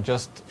into it than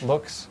just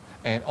looks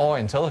or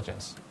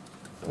intelligence.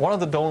 One of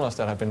the donors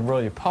that have been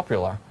really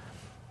popular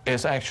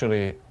is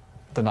actually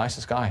the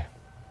nicest guy.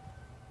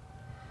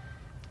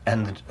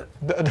 And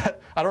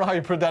I don't know how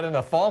you put that in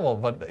a formal,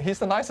 but he's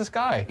the nicest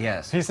guy.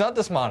 Yes. He's not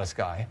the smartest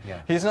guy. Yeah.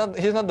 He's not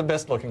the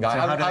best looking guy. So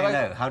how do they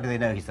know? How do they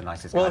know he's the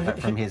nicest guy?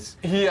 From his...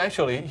 He's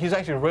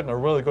actually written a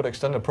really good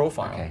extended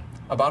profile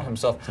about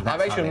himself. So I've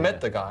actually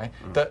met the guy.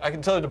 That I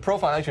can tell you the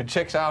profile actually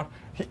checks out.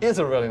 He is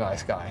a really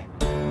nice guy.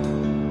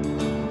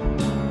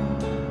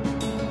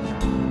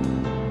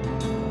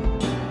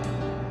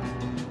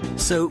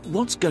 So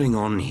what's going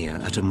on here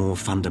at a more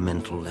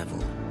fundamental level?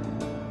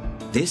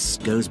 This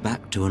goes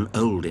back to an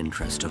old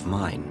interest of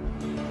mine.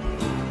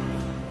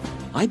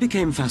 I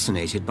became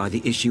fascinated by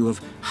the issue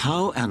of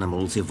how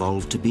animals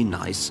evolved to be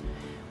nice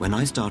when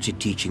I started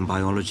teaching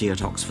biology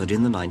at Oxford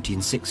in the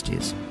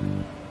 1960s.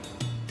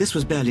 This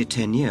was barely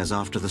 10 years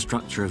after the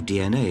structure of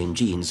DNA in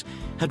genes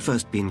had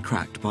first been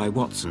cracked by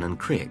Watson and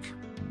Crick.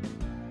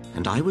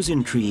 And I was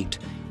intrigued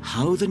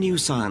how the new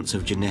science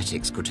of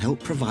genetics could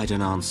help provide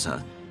an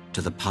answer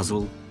to the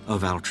puzzle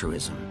of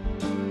altruism.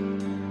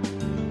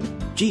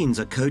 Genes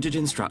are coded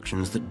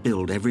instructions that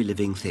build every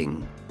living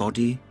thing,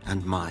 body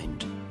and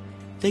mind.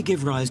 They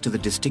give rise to the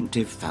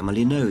distinctive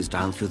family nose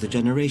down through the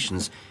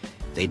generations.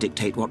 They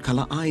dictate what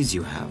color eyes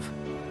you have.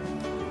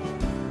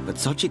 But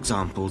such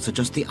examples are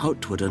just the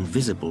outward and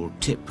visible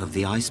tip of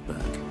the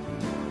iceberg.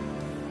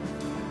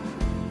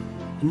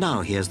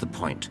 Now here's the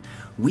point.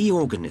 We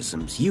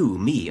organisms, you,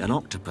 me, an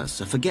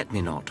octopus, a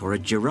forget-me-not, or a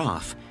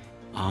giraffe,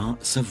 are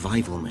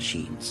survival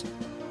machines.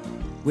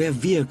 We're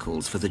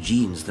vehicles for the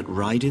genes that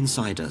ride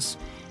inside us,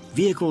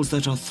 vehicles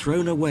that are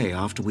thrown away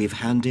after we've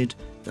handed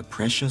the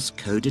precious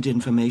coded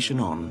information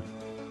on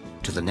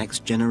to the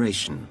next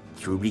generation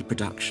through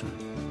reproduction.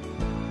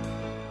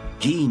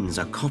 Genes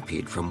are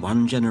copied from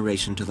one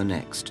generation to the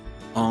next,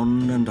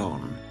 on and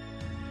on.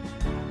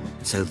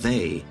 So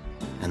they,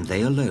 and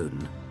they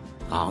alone,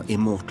 are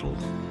immortal.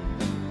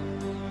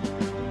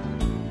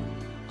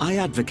 I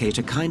advocate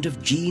a kind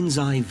of gene's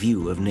eye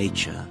view of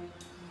nature.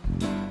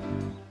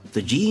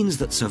 The genes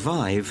that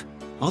survive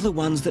are the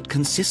ones that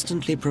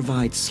consistently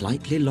provide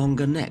slightly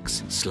longer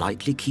necks,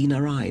 slightly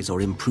keener eyes,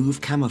 or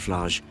improve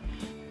camouflage,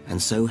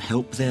 and so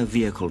help their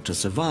vehicle to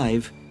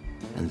survive,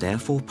 and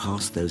therefore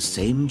pass those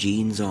same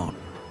genes on.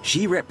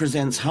 She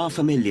represents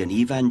 500,000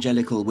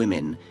 evangelical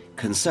women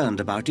concerned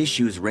about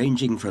issues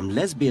ranging from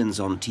lesbians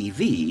on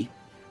TV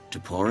to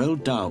poor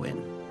old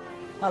Darwin.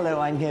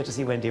 Hello, I'm here to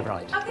see Wendy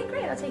Wright. Okay,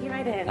 great. I'll take you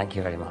right in. Thank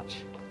you very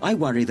much. I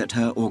worry that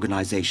her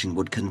organization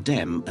would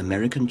condemn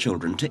American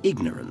children to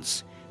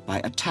ignorance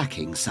by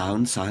attacking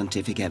sound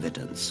scientific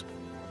evidence.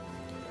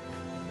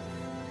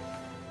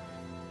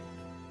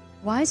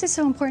 Why is it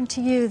so important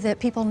to you that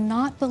people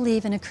not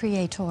believe in a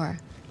creator?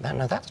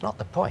 No, that's not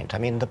the point. I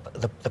mean,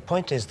 the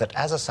point is that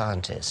as a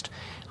scientist,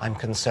 I'm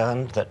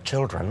concerned that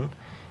children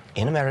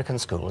in American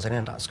schools and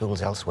in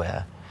schools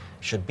elsewhere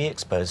should be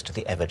exposed to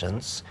the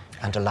evidence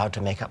and allowed to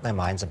make up their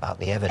minds about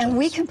the evidence. And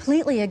we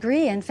completely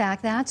agree. In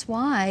fact, that's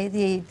why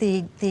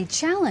the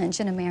challenge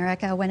in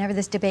America, whenever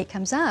this debate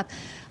comes up,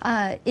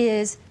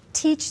 is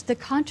teach the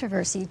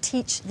controversy,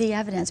 teach the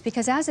evidence.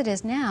 Because as it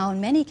is now,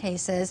 in many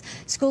cases,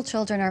 school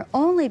children are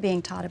only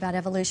being taught about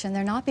evolution.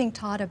 They're not being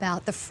taught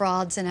about the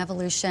frauds in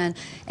evolution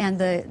and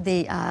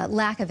the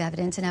lack of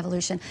evidence in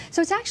evolution.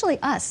 So it's actually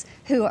us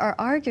who are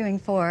arguing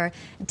for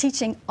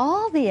teaching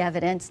all the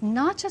evidence,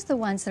 not just the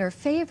ones that are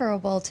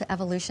favorable to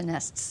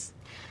evolutionists.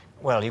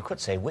 Well, you could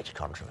say which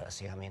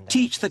controversy. I mean,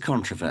 Teach the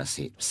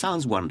controversy.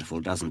 Sounds wonderful,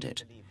 doesn't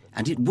it?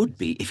 And it would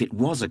be if it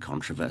was a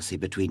controversy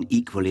between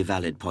equally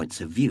valid points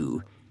of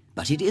view,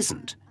 but it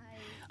isn't.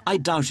 I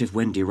doubt if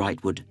Wendy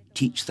Wright would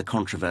teach the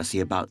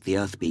controversy about the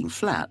Earth being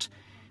flat,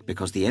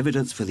 because the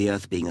evidence for the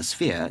Earth being a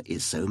sphere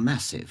is so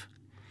massive.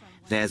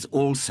 There's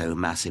also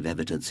massive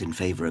evidence in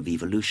favor of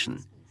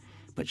evolution,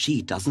 but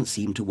she doesn't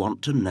seem to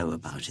want to know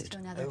about it.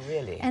 Oh,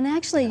 really? And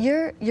actually,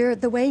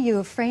 the way you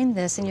have framed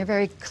this and your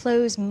very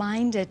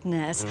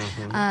closed-mindedness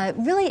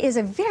really is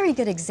a very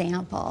good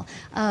example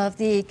of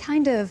the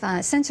kind of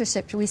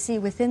censorship we see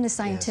within the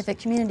scientific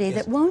community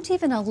that won't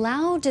even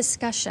allow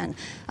discussion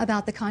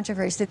about the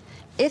controversy.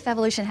 If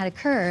evolution had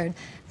occurred,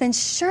 then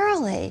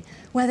surely,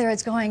 whether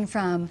it's going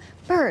from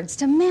birds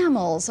to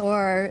mammals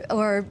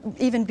or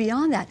even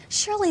beyond that,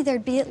 surely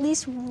there'd be at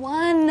least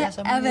one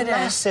evidence.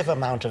 Massive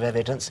amount of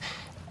evidence.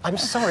 I'm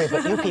sorry,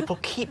 but you people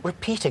keep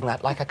repeating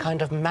that like a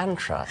kind of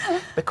mantra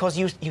because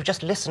you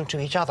just listen to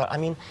each other. I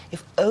mean,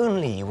 if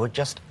only you would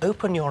just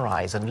open your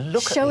eyes and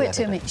look at the evidence.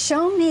 Show it to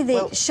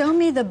me. Show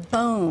me the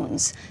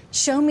bones.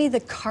 Show me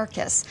the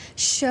carcass.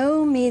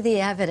 Show me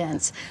the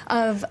evidence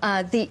of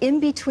the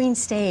in-between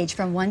stage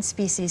from one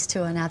species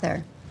to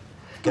another.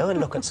 Go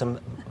and look at some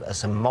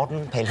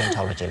modern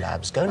paleontology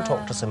labs. Go and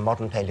talk to some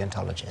modern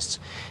paleontologists.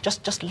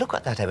 Just look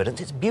at that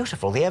evidence. It's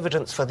beautiful. The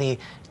evidence for the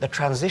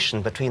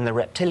transition between the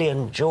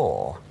reptilian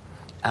jaw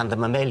and the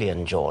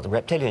mammalian jaw. The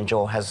reptilian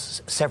jaw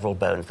has several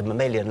bones. The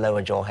mammalian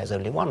lower jaw has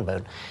only one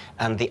bone.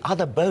 And the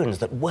other bones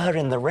that were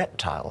in the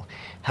reptile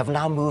have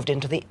now moved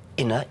into the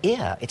inner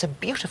ear. It's a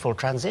beautiful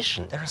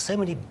transition. There are so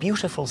many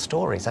beautiful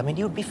stories. I mean,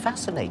 you'd be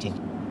fascinated.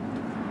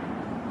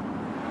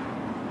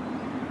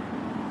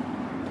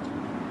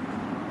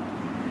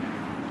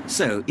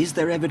 So, is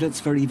there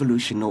evidence for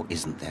evolution or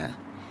isn't there?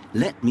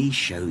 Let me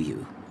show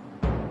you.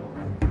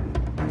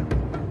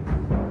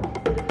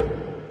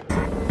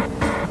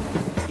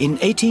 In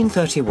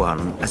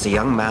 1831, as a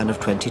young man of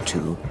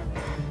 22,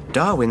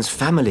 Darwin's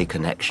family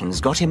connections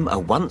got him a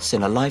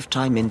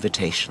once-in-a-lifetime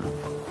invitation.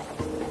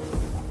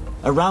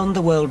 A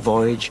round-the-world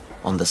voyage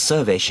on the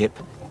survey ship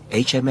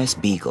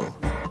HMS Beagle.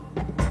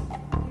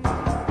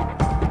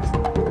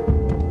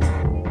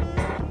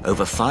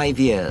 Over 5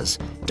 years,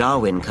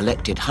 Darwin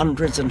collected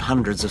hundreds and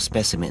hundreds of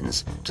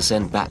specimens to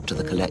send back to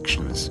the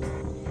collections.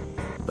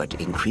 But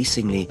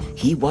increasingly,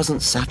 he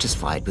wasn't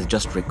satisfied with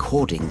just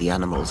recording the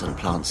animals and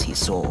plants he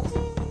saw.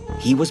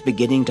 He was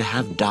beginning to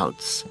have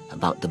doubts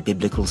about the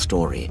biblical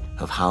story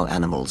of how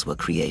animals were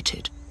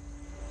created.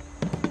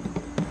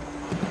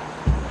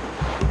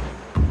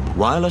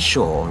 While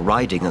ashore,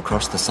 riding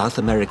across the South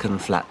American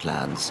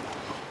flatlands,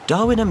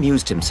 Darwin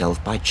amused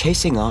himself by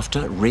chasing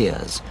after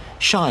rheas,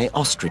 shy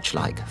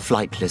ostrich-like,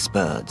 flightless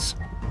birds.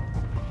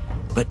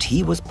 But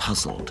he was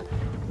puzzled.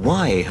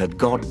 Why had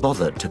God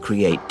bothered to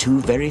create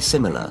two very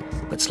similar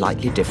but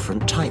slightly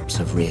different types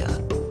of rhea?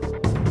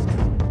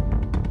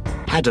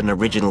 Had an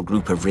original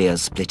group of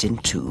rheas split in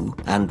two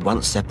and,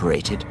 once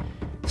separated,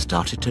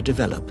 started to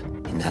develop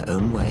in their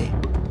own way?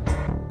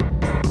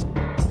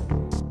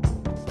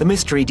 The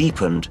mystery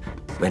deepened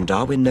when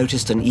Darwin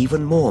noticed an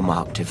even more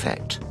marked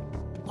effect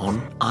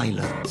on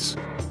islands.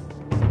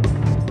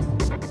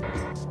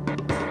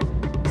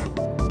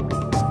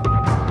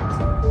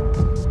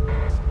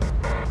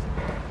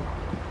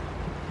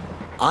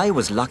 I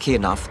was lucky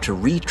enough to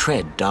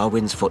retread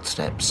Darwin's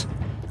footsteps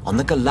on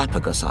the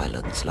Galapagos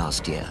Islands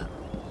last year.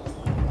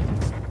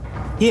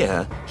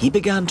 Here, he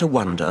began to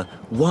wonder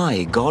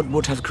why God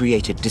would have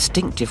created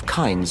distinctive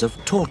kinds of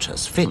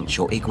tortoise, finch,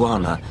 or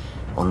iguana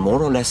on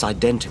more or less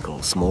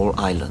identical small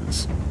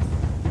islands.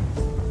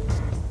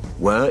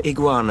 Were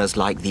iguanas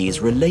like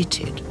these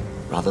related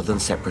rather than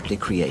separately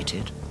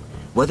created?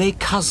 Were they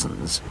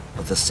cousins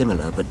of the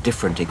similar but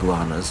different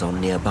iguanas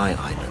on nearby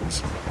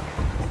islands?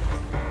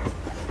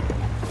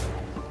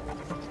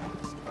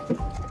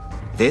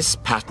 This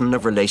pattern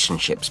of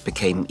relationships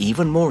became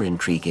even more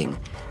intriguing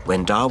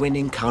when Darwin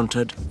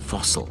encountered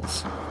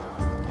fossils.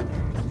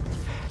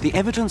 The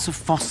evidence of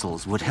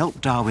fossils would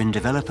help Darwin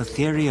develop a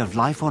theory of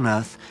life on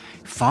Earth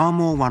far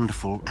more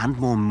wonderful and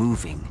more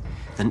moving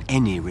than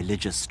any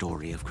religious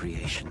story of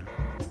creation.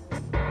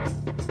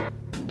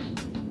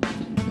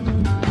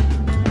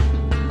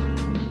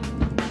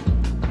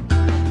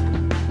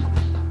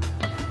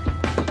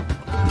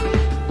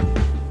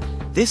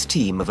 This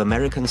team of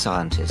American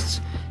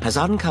scientists has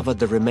uncovered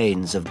the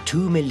remains of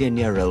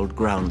 2-million-year-old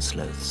ground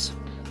sloths.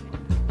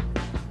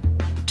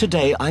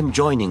 Today, I'm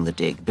joining the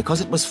dig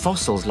because it was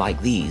fossils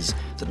like these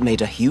that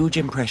made a huge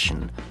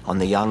impression on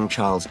the young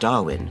Charles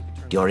Darwin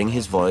during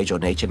his voyage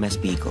on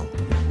HMS Beagle.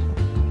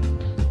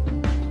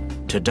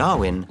 To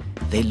Darwin,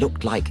 they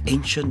looked like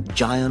ancient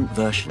giant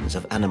versions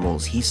of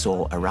animals he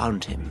saw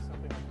around him.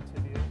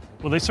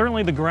 Well,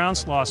 the ground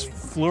sloths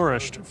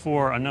flourished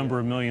for a number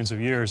of millions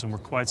of years and were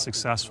quite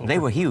successful. They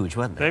were huge,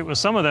 weren't they?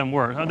 Some of them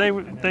were.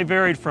 They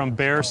varied from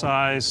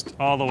bear-sized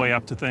all the way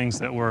up to things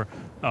that were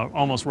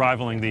almost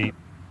rivaling the...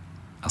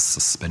 A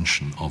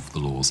suspension of the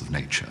laws of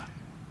nature,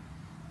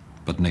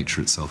 but nature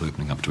itself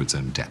opening up to its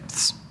own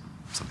depths.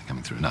 Something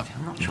coming through enough.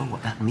 I'm not sure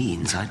what that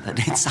means.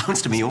 It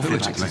sounds to me awfully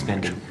like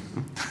suspended.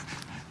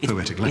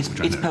 Poetic language,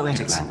 I know. It's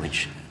poetic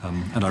language.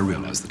 And I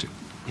realise that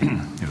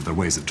there are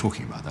ways of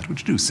talking about that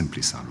which do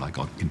simply sound like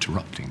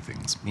interrupting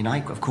things. I mean,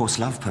 I, of course,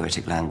 love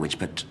poetic language,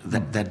 but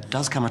there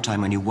does come a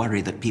time when you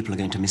worry that people are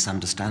going to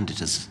misunderstand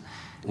it as...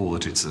 Or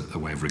that it's a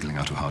way of wriggling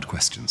out of hard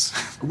questions.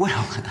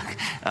 Well,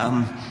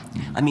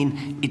 I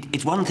mean,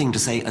 it's one thing to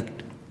say,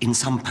 in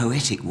some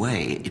poetic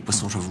way, it was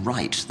sort of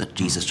right that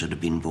Jesus should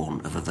have been born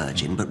of a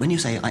virgin, but when you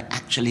say, I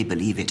actually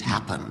believe it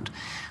happened,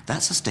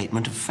 that's a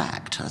statement of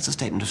fact. That's a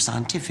statement of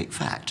scientific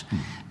fact.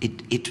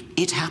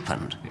 It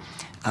happened.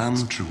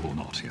 It's true or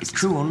not, yes. It's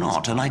true or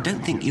not, and I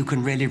don't think you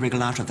can really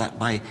wriggle out of that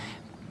by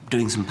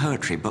doing some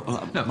poetry, but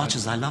much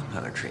as I love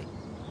poetry.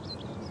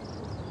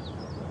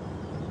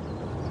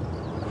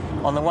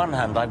 On the one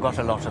hand, I've got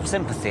a lot of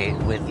sympathy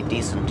with the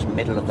decent,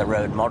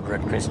 middle-of-the-road,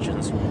 moderate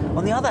Christians.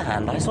 On the other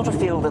hand, I sort of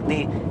feel that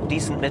the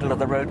decent,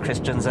 middle-of-the-road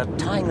Christians are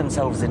tying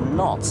themselves in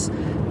knots,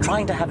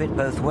 trying to have it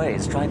both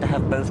ways, trying to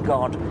have both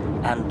God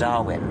and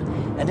Darwin.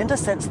 And in a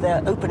sense,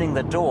 they're opening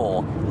the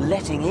door,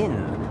 letting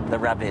in the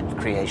rabid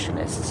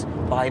creationists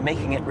by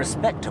making it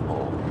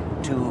respectable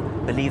to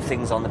believe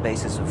things on the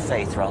basis of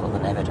faith rather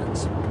than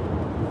evidence.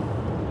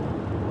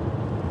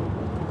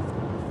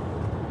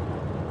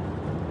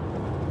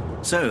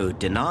 So,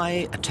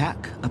 deny,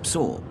 attack,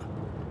 absorb.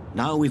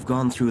 Now we've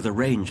gone through the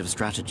range of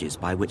strategies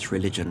by which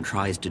religion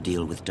tries to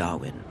deal with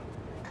Darwin.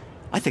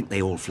 I think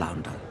they all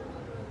flounder,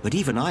 but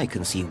even I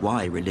can see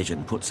why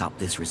religion puts up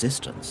this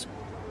resistance.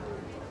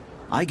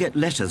 I get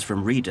letters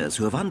from readers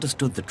who have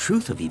understood the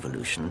truth of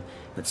evolution,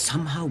 but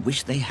somehow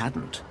wish they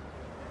hadn't.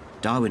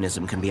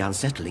 Darwinism can be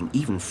unsettling,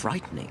 even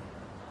frightening.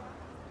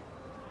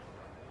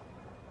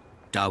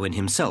 Darwin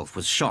himself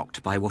was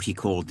shocked by what he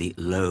called the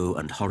low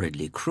and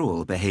horridly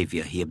cruel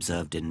behavior he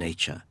observed in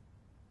nature,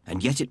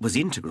 and yet it was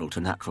integral to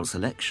natural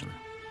selection.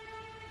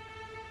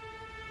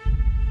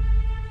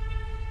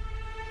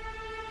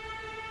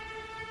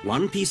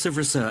 One piece of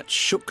research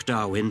shook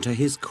Darwin to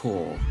his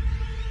core.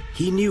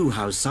 He knew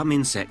how some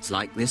insects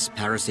like this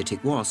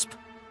parasitic wasp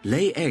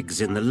lay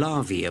eggs in the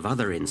larvae of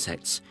other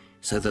insects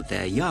so that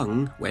their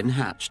young, when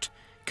hatched,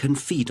 can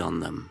feed on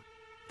them.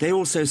 They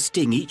also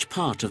sting each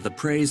part of the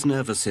prey's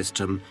nervous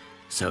system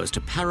so as to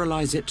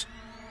paralyze it,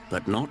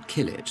 but not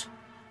kill it,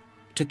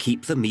 to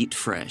keep the meat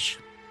fresh.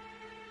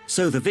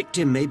 So the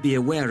victim may be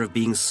aware of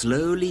being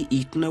slowly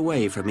eaten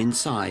away from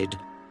inside,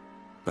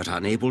 but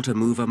unable to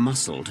move a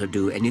muscle to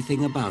do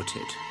anything about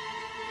it.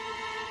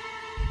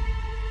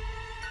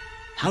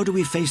 How do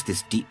we face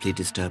this deeply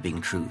disturbing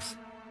truth?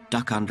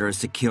 Duck under a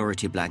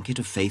security blanket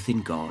of faith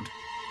in God?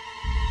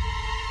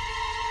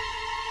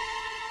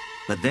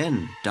 But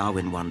then,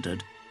 Darwin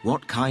wondered,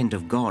 what kind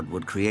of God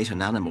would create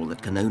an animal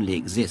that can only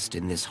exist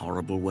in this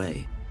horrible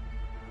way?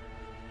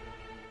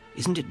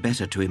 Isn't it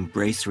better to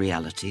embrace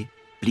reality,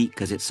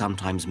 bleak as it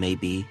sometimes may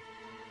be,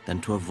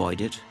 than to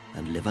avoid it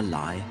and live a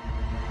lie?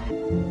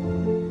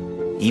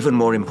 Even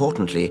more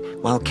importantly,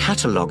 while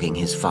cataloguing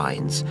his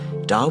finds,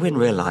 Darwin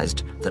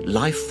realized that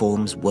life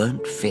forms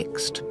weren't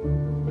fixed.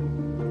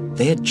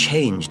 They had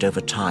changed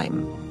over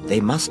time. They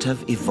must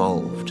have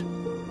evolved.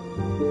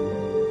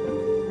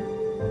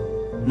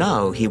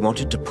 Now he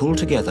wanted to pull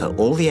together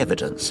all the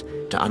evidence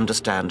to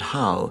understand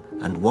how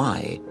and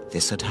why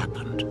this had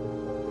happened.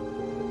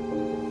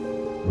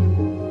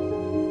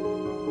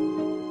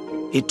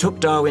 It took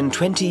Darwin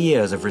 20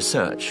 years of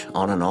research,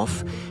 on and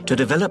off, to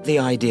develop the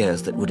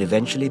ideas that would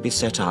eventually be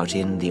set out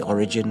in The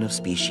Origin of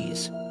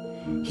Species.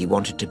 He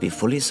wanted to be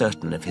fully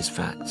certain of his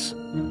facts.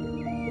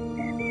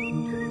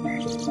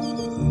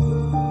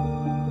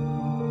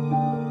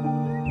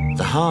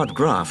 The hard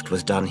graft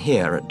was done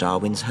here at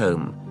Darwin's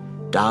home,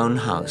 Down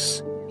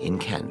House in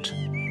Kent.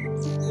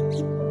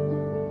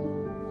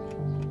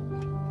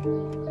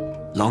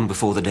 Long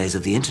before the days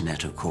of the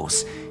internet, of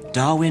course,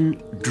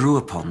 Darwin drew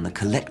upon the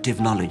collective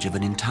knowledge of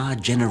an entire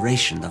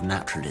generation of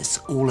naturalists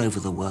all over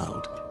the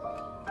world.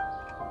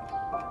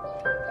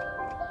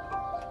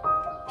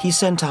 He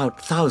sent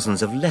out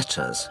thousands of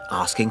letters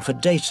asking for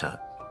data,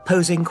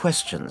 posing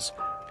questions,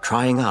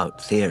 trying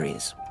out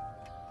theories.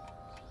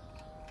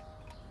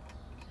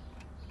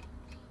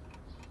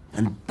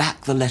 And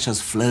back the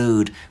letters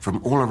flowed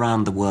from all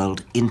around the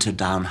world into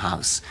Down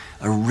House,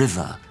 a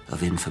river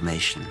of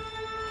information.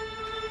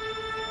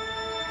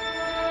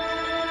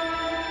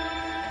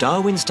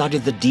 Darwin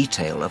studied the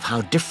detail of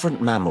how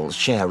different mammals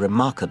share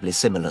remarkably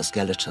similar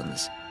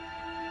skeletons.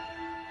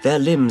 Their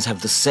limbs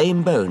have the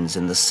same bones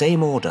in the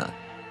same order,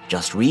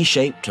 just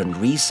reshaped and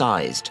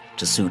resized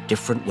to suit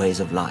different ways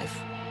of life.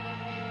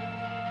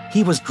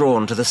 He was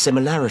drawn to the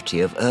similarity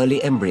of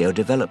early embryo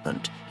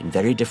development in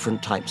very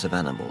different types of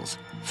animals: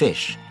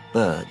 fish,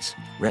 birds,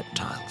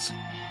 reptiles.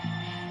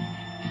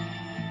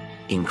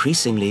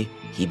 Increasingly,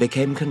 he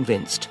became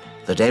convinced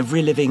that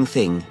every living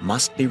thing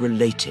must be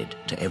related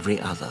to every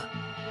other.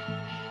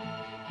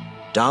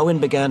 Darwin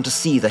began to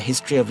see the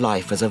history of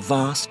life as a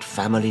vast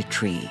family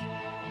tree.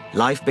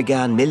 Life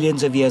began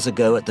millions of years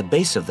ago at the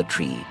base of the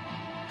tree,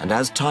 and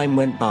as time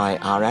went by,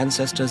 our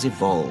ancestors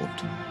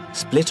evolved,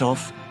 split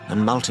off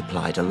and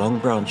multiplied along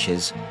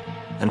branches,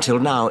 until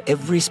now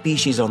every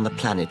species on the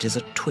planet is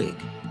a twig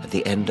at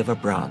the end of a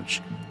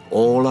branch.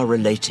 All are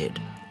related,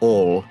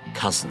 all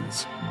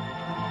cousins.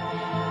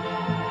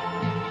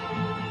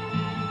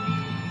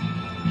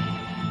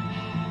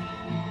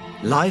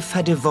 Life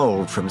had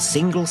evolved from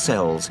single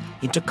cells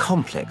into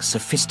complex,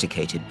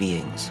 sophisticated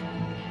beings.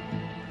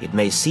 It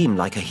may seem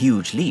like a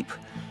huge leap,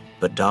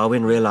 but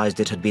Darwin realized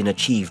it had been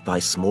achieved by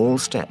small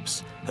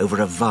steps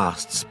over a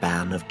vast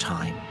span of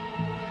time.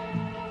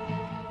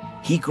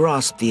 He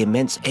grasped the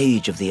immense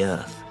age of the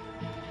Earth.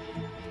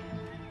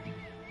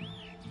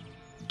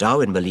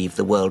 Darwin believed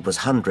the world was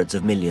hundreds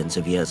of millions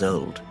of years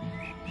old.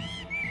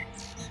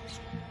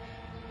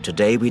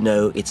 Today we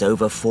know it's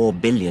over 4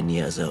 billion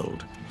years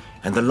old,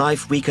 and the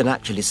life we can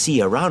actually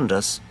see around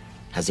us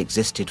has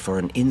existed for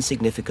an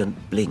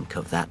insignificant blink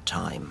of that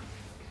time.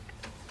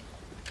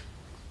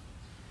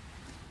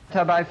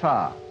 By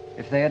far,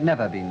 if they had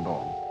never been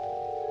born.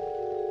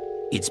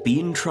 It's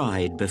been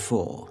tried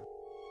before.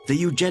 The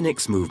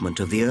eugenics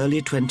movement of the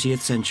early 20th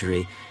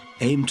century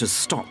aimed to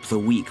stop the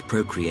weak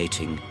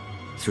procreating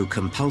through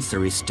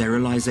compulsory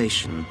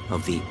sterilization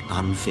of the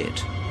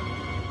unfit.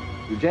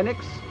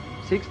 Eugenics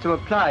seeks to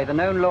apply the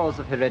known laws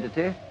of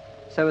heredity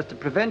so as to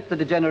prevent the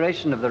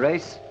degeneration of the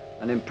race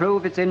and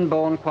improve its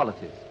inborn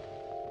qualities.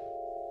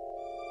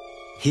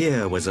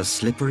 Here was a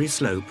slippery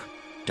slope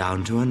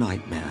down to a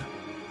nightmare.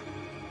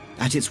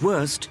 At its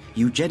worst,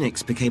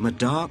 eugenics became a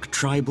dark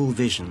tribal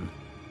vision,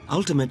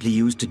 ultimately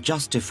used to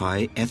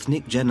justify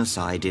ethnic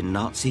genocide in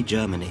Nazi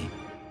Germany,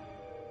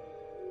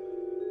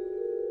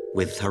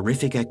 with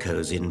horrific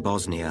echoes in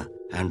Bosnia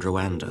and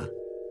Rwanda.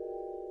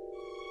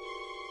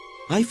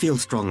 I feel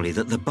strongly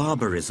that the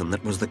barbarism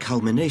that was the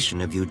culmination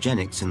of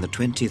eugenics in the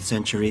 20th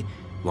century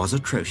was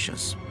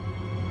atrocious.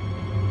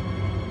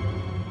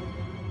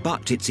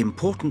 But it's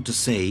important to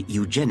say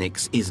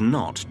eugenics is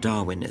not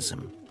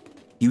Darwinism.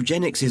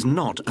 Eugenics is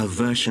not a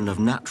version of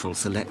natural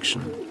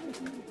selection.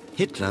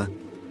 Hitler,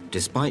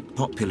 despite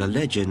popular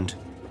legend,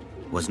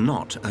 was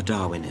not a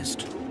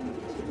Darwinist.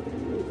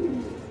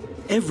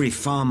 Every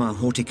farmer,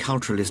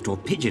 horticulturalist or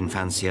pigeon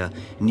fancier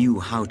knew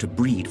how to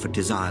breed for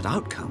desired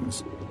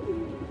outcomes.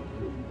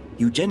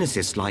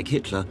 Eugenicists like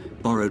Hitler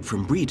borrowed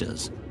from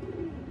breeders.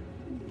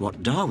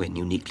 What Darwin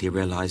uniquely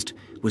realized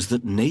was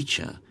that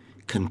nature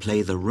can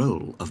play the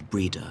role of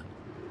breeder.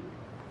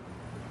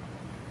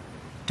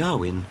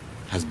 Darwin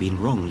has been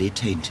wrongly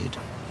tainted.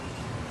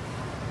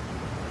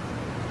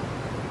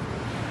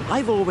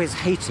 I've always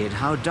hated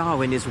how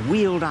Darwin is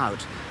wheeled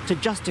out to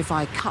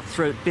justify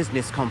cutthroat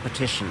business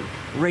competition,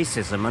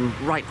 racism and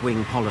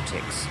right-wing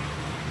politics.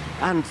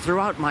 And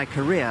throughout my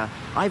career,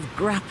 I've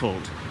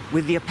grappled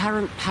with the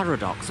apparent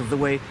paradox of the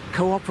way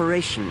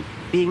cooperation,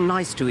 being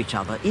nice to each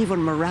other,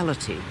 even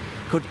morality,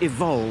 could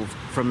evolve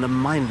from the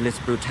mindless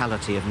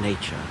brutality of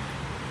nature.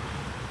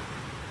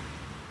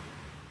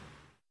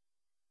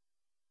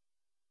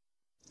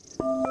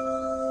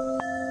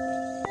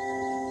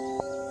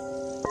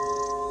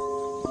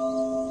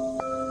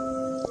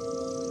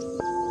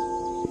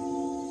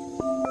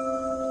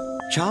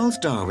 Charles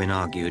Darwin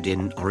argued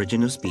in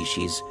Origin of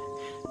Species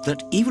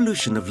that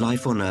evolution of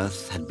life on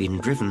Earth had been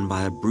driven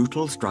by a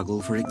brutal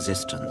struggle for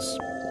existence.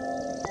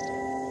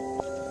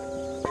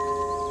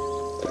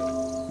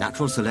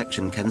 Natural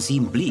selection can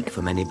seem bleak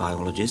for many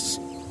biologists.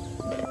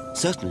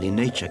 Certainly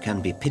nature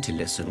can be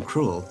pitiless and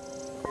cruel.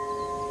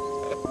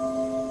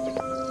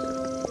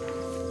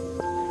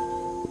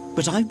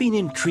 But I've been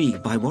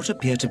intrigued by what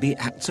appear to be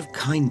acts of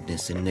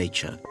kindness in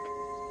nature.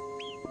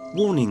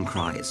 Warning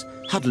cries,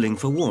 huddling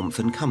for warmth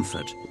and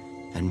comfort,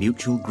 and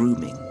mutual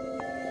grooming.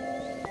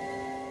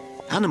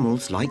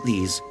 Animals like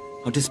these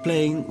are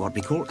displaying what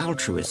we call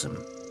altruism.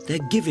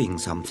 They're giving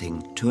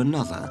something to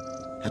another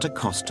at a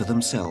cost to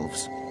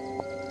themselves.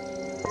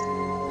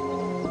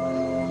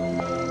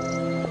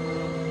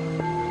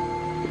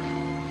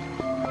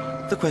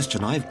 The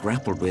question I've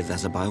grappled with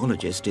as a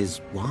biologist is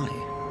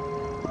why?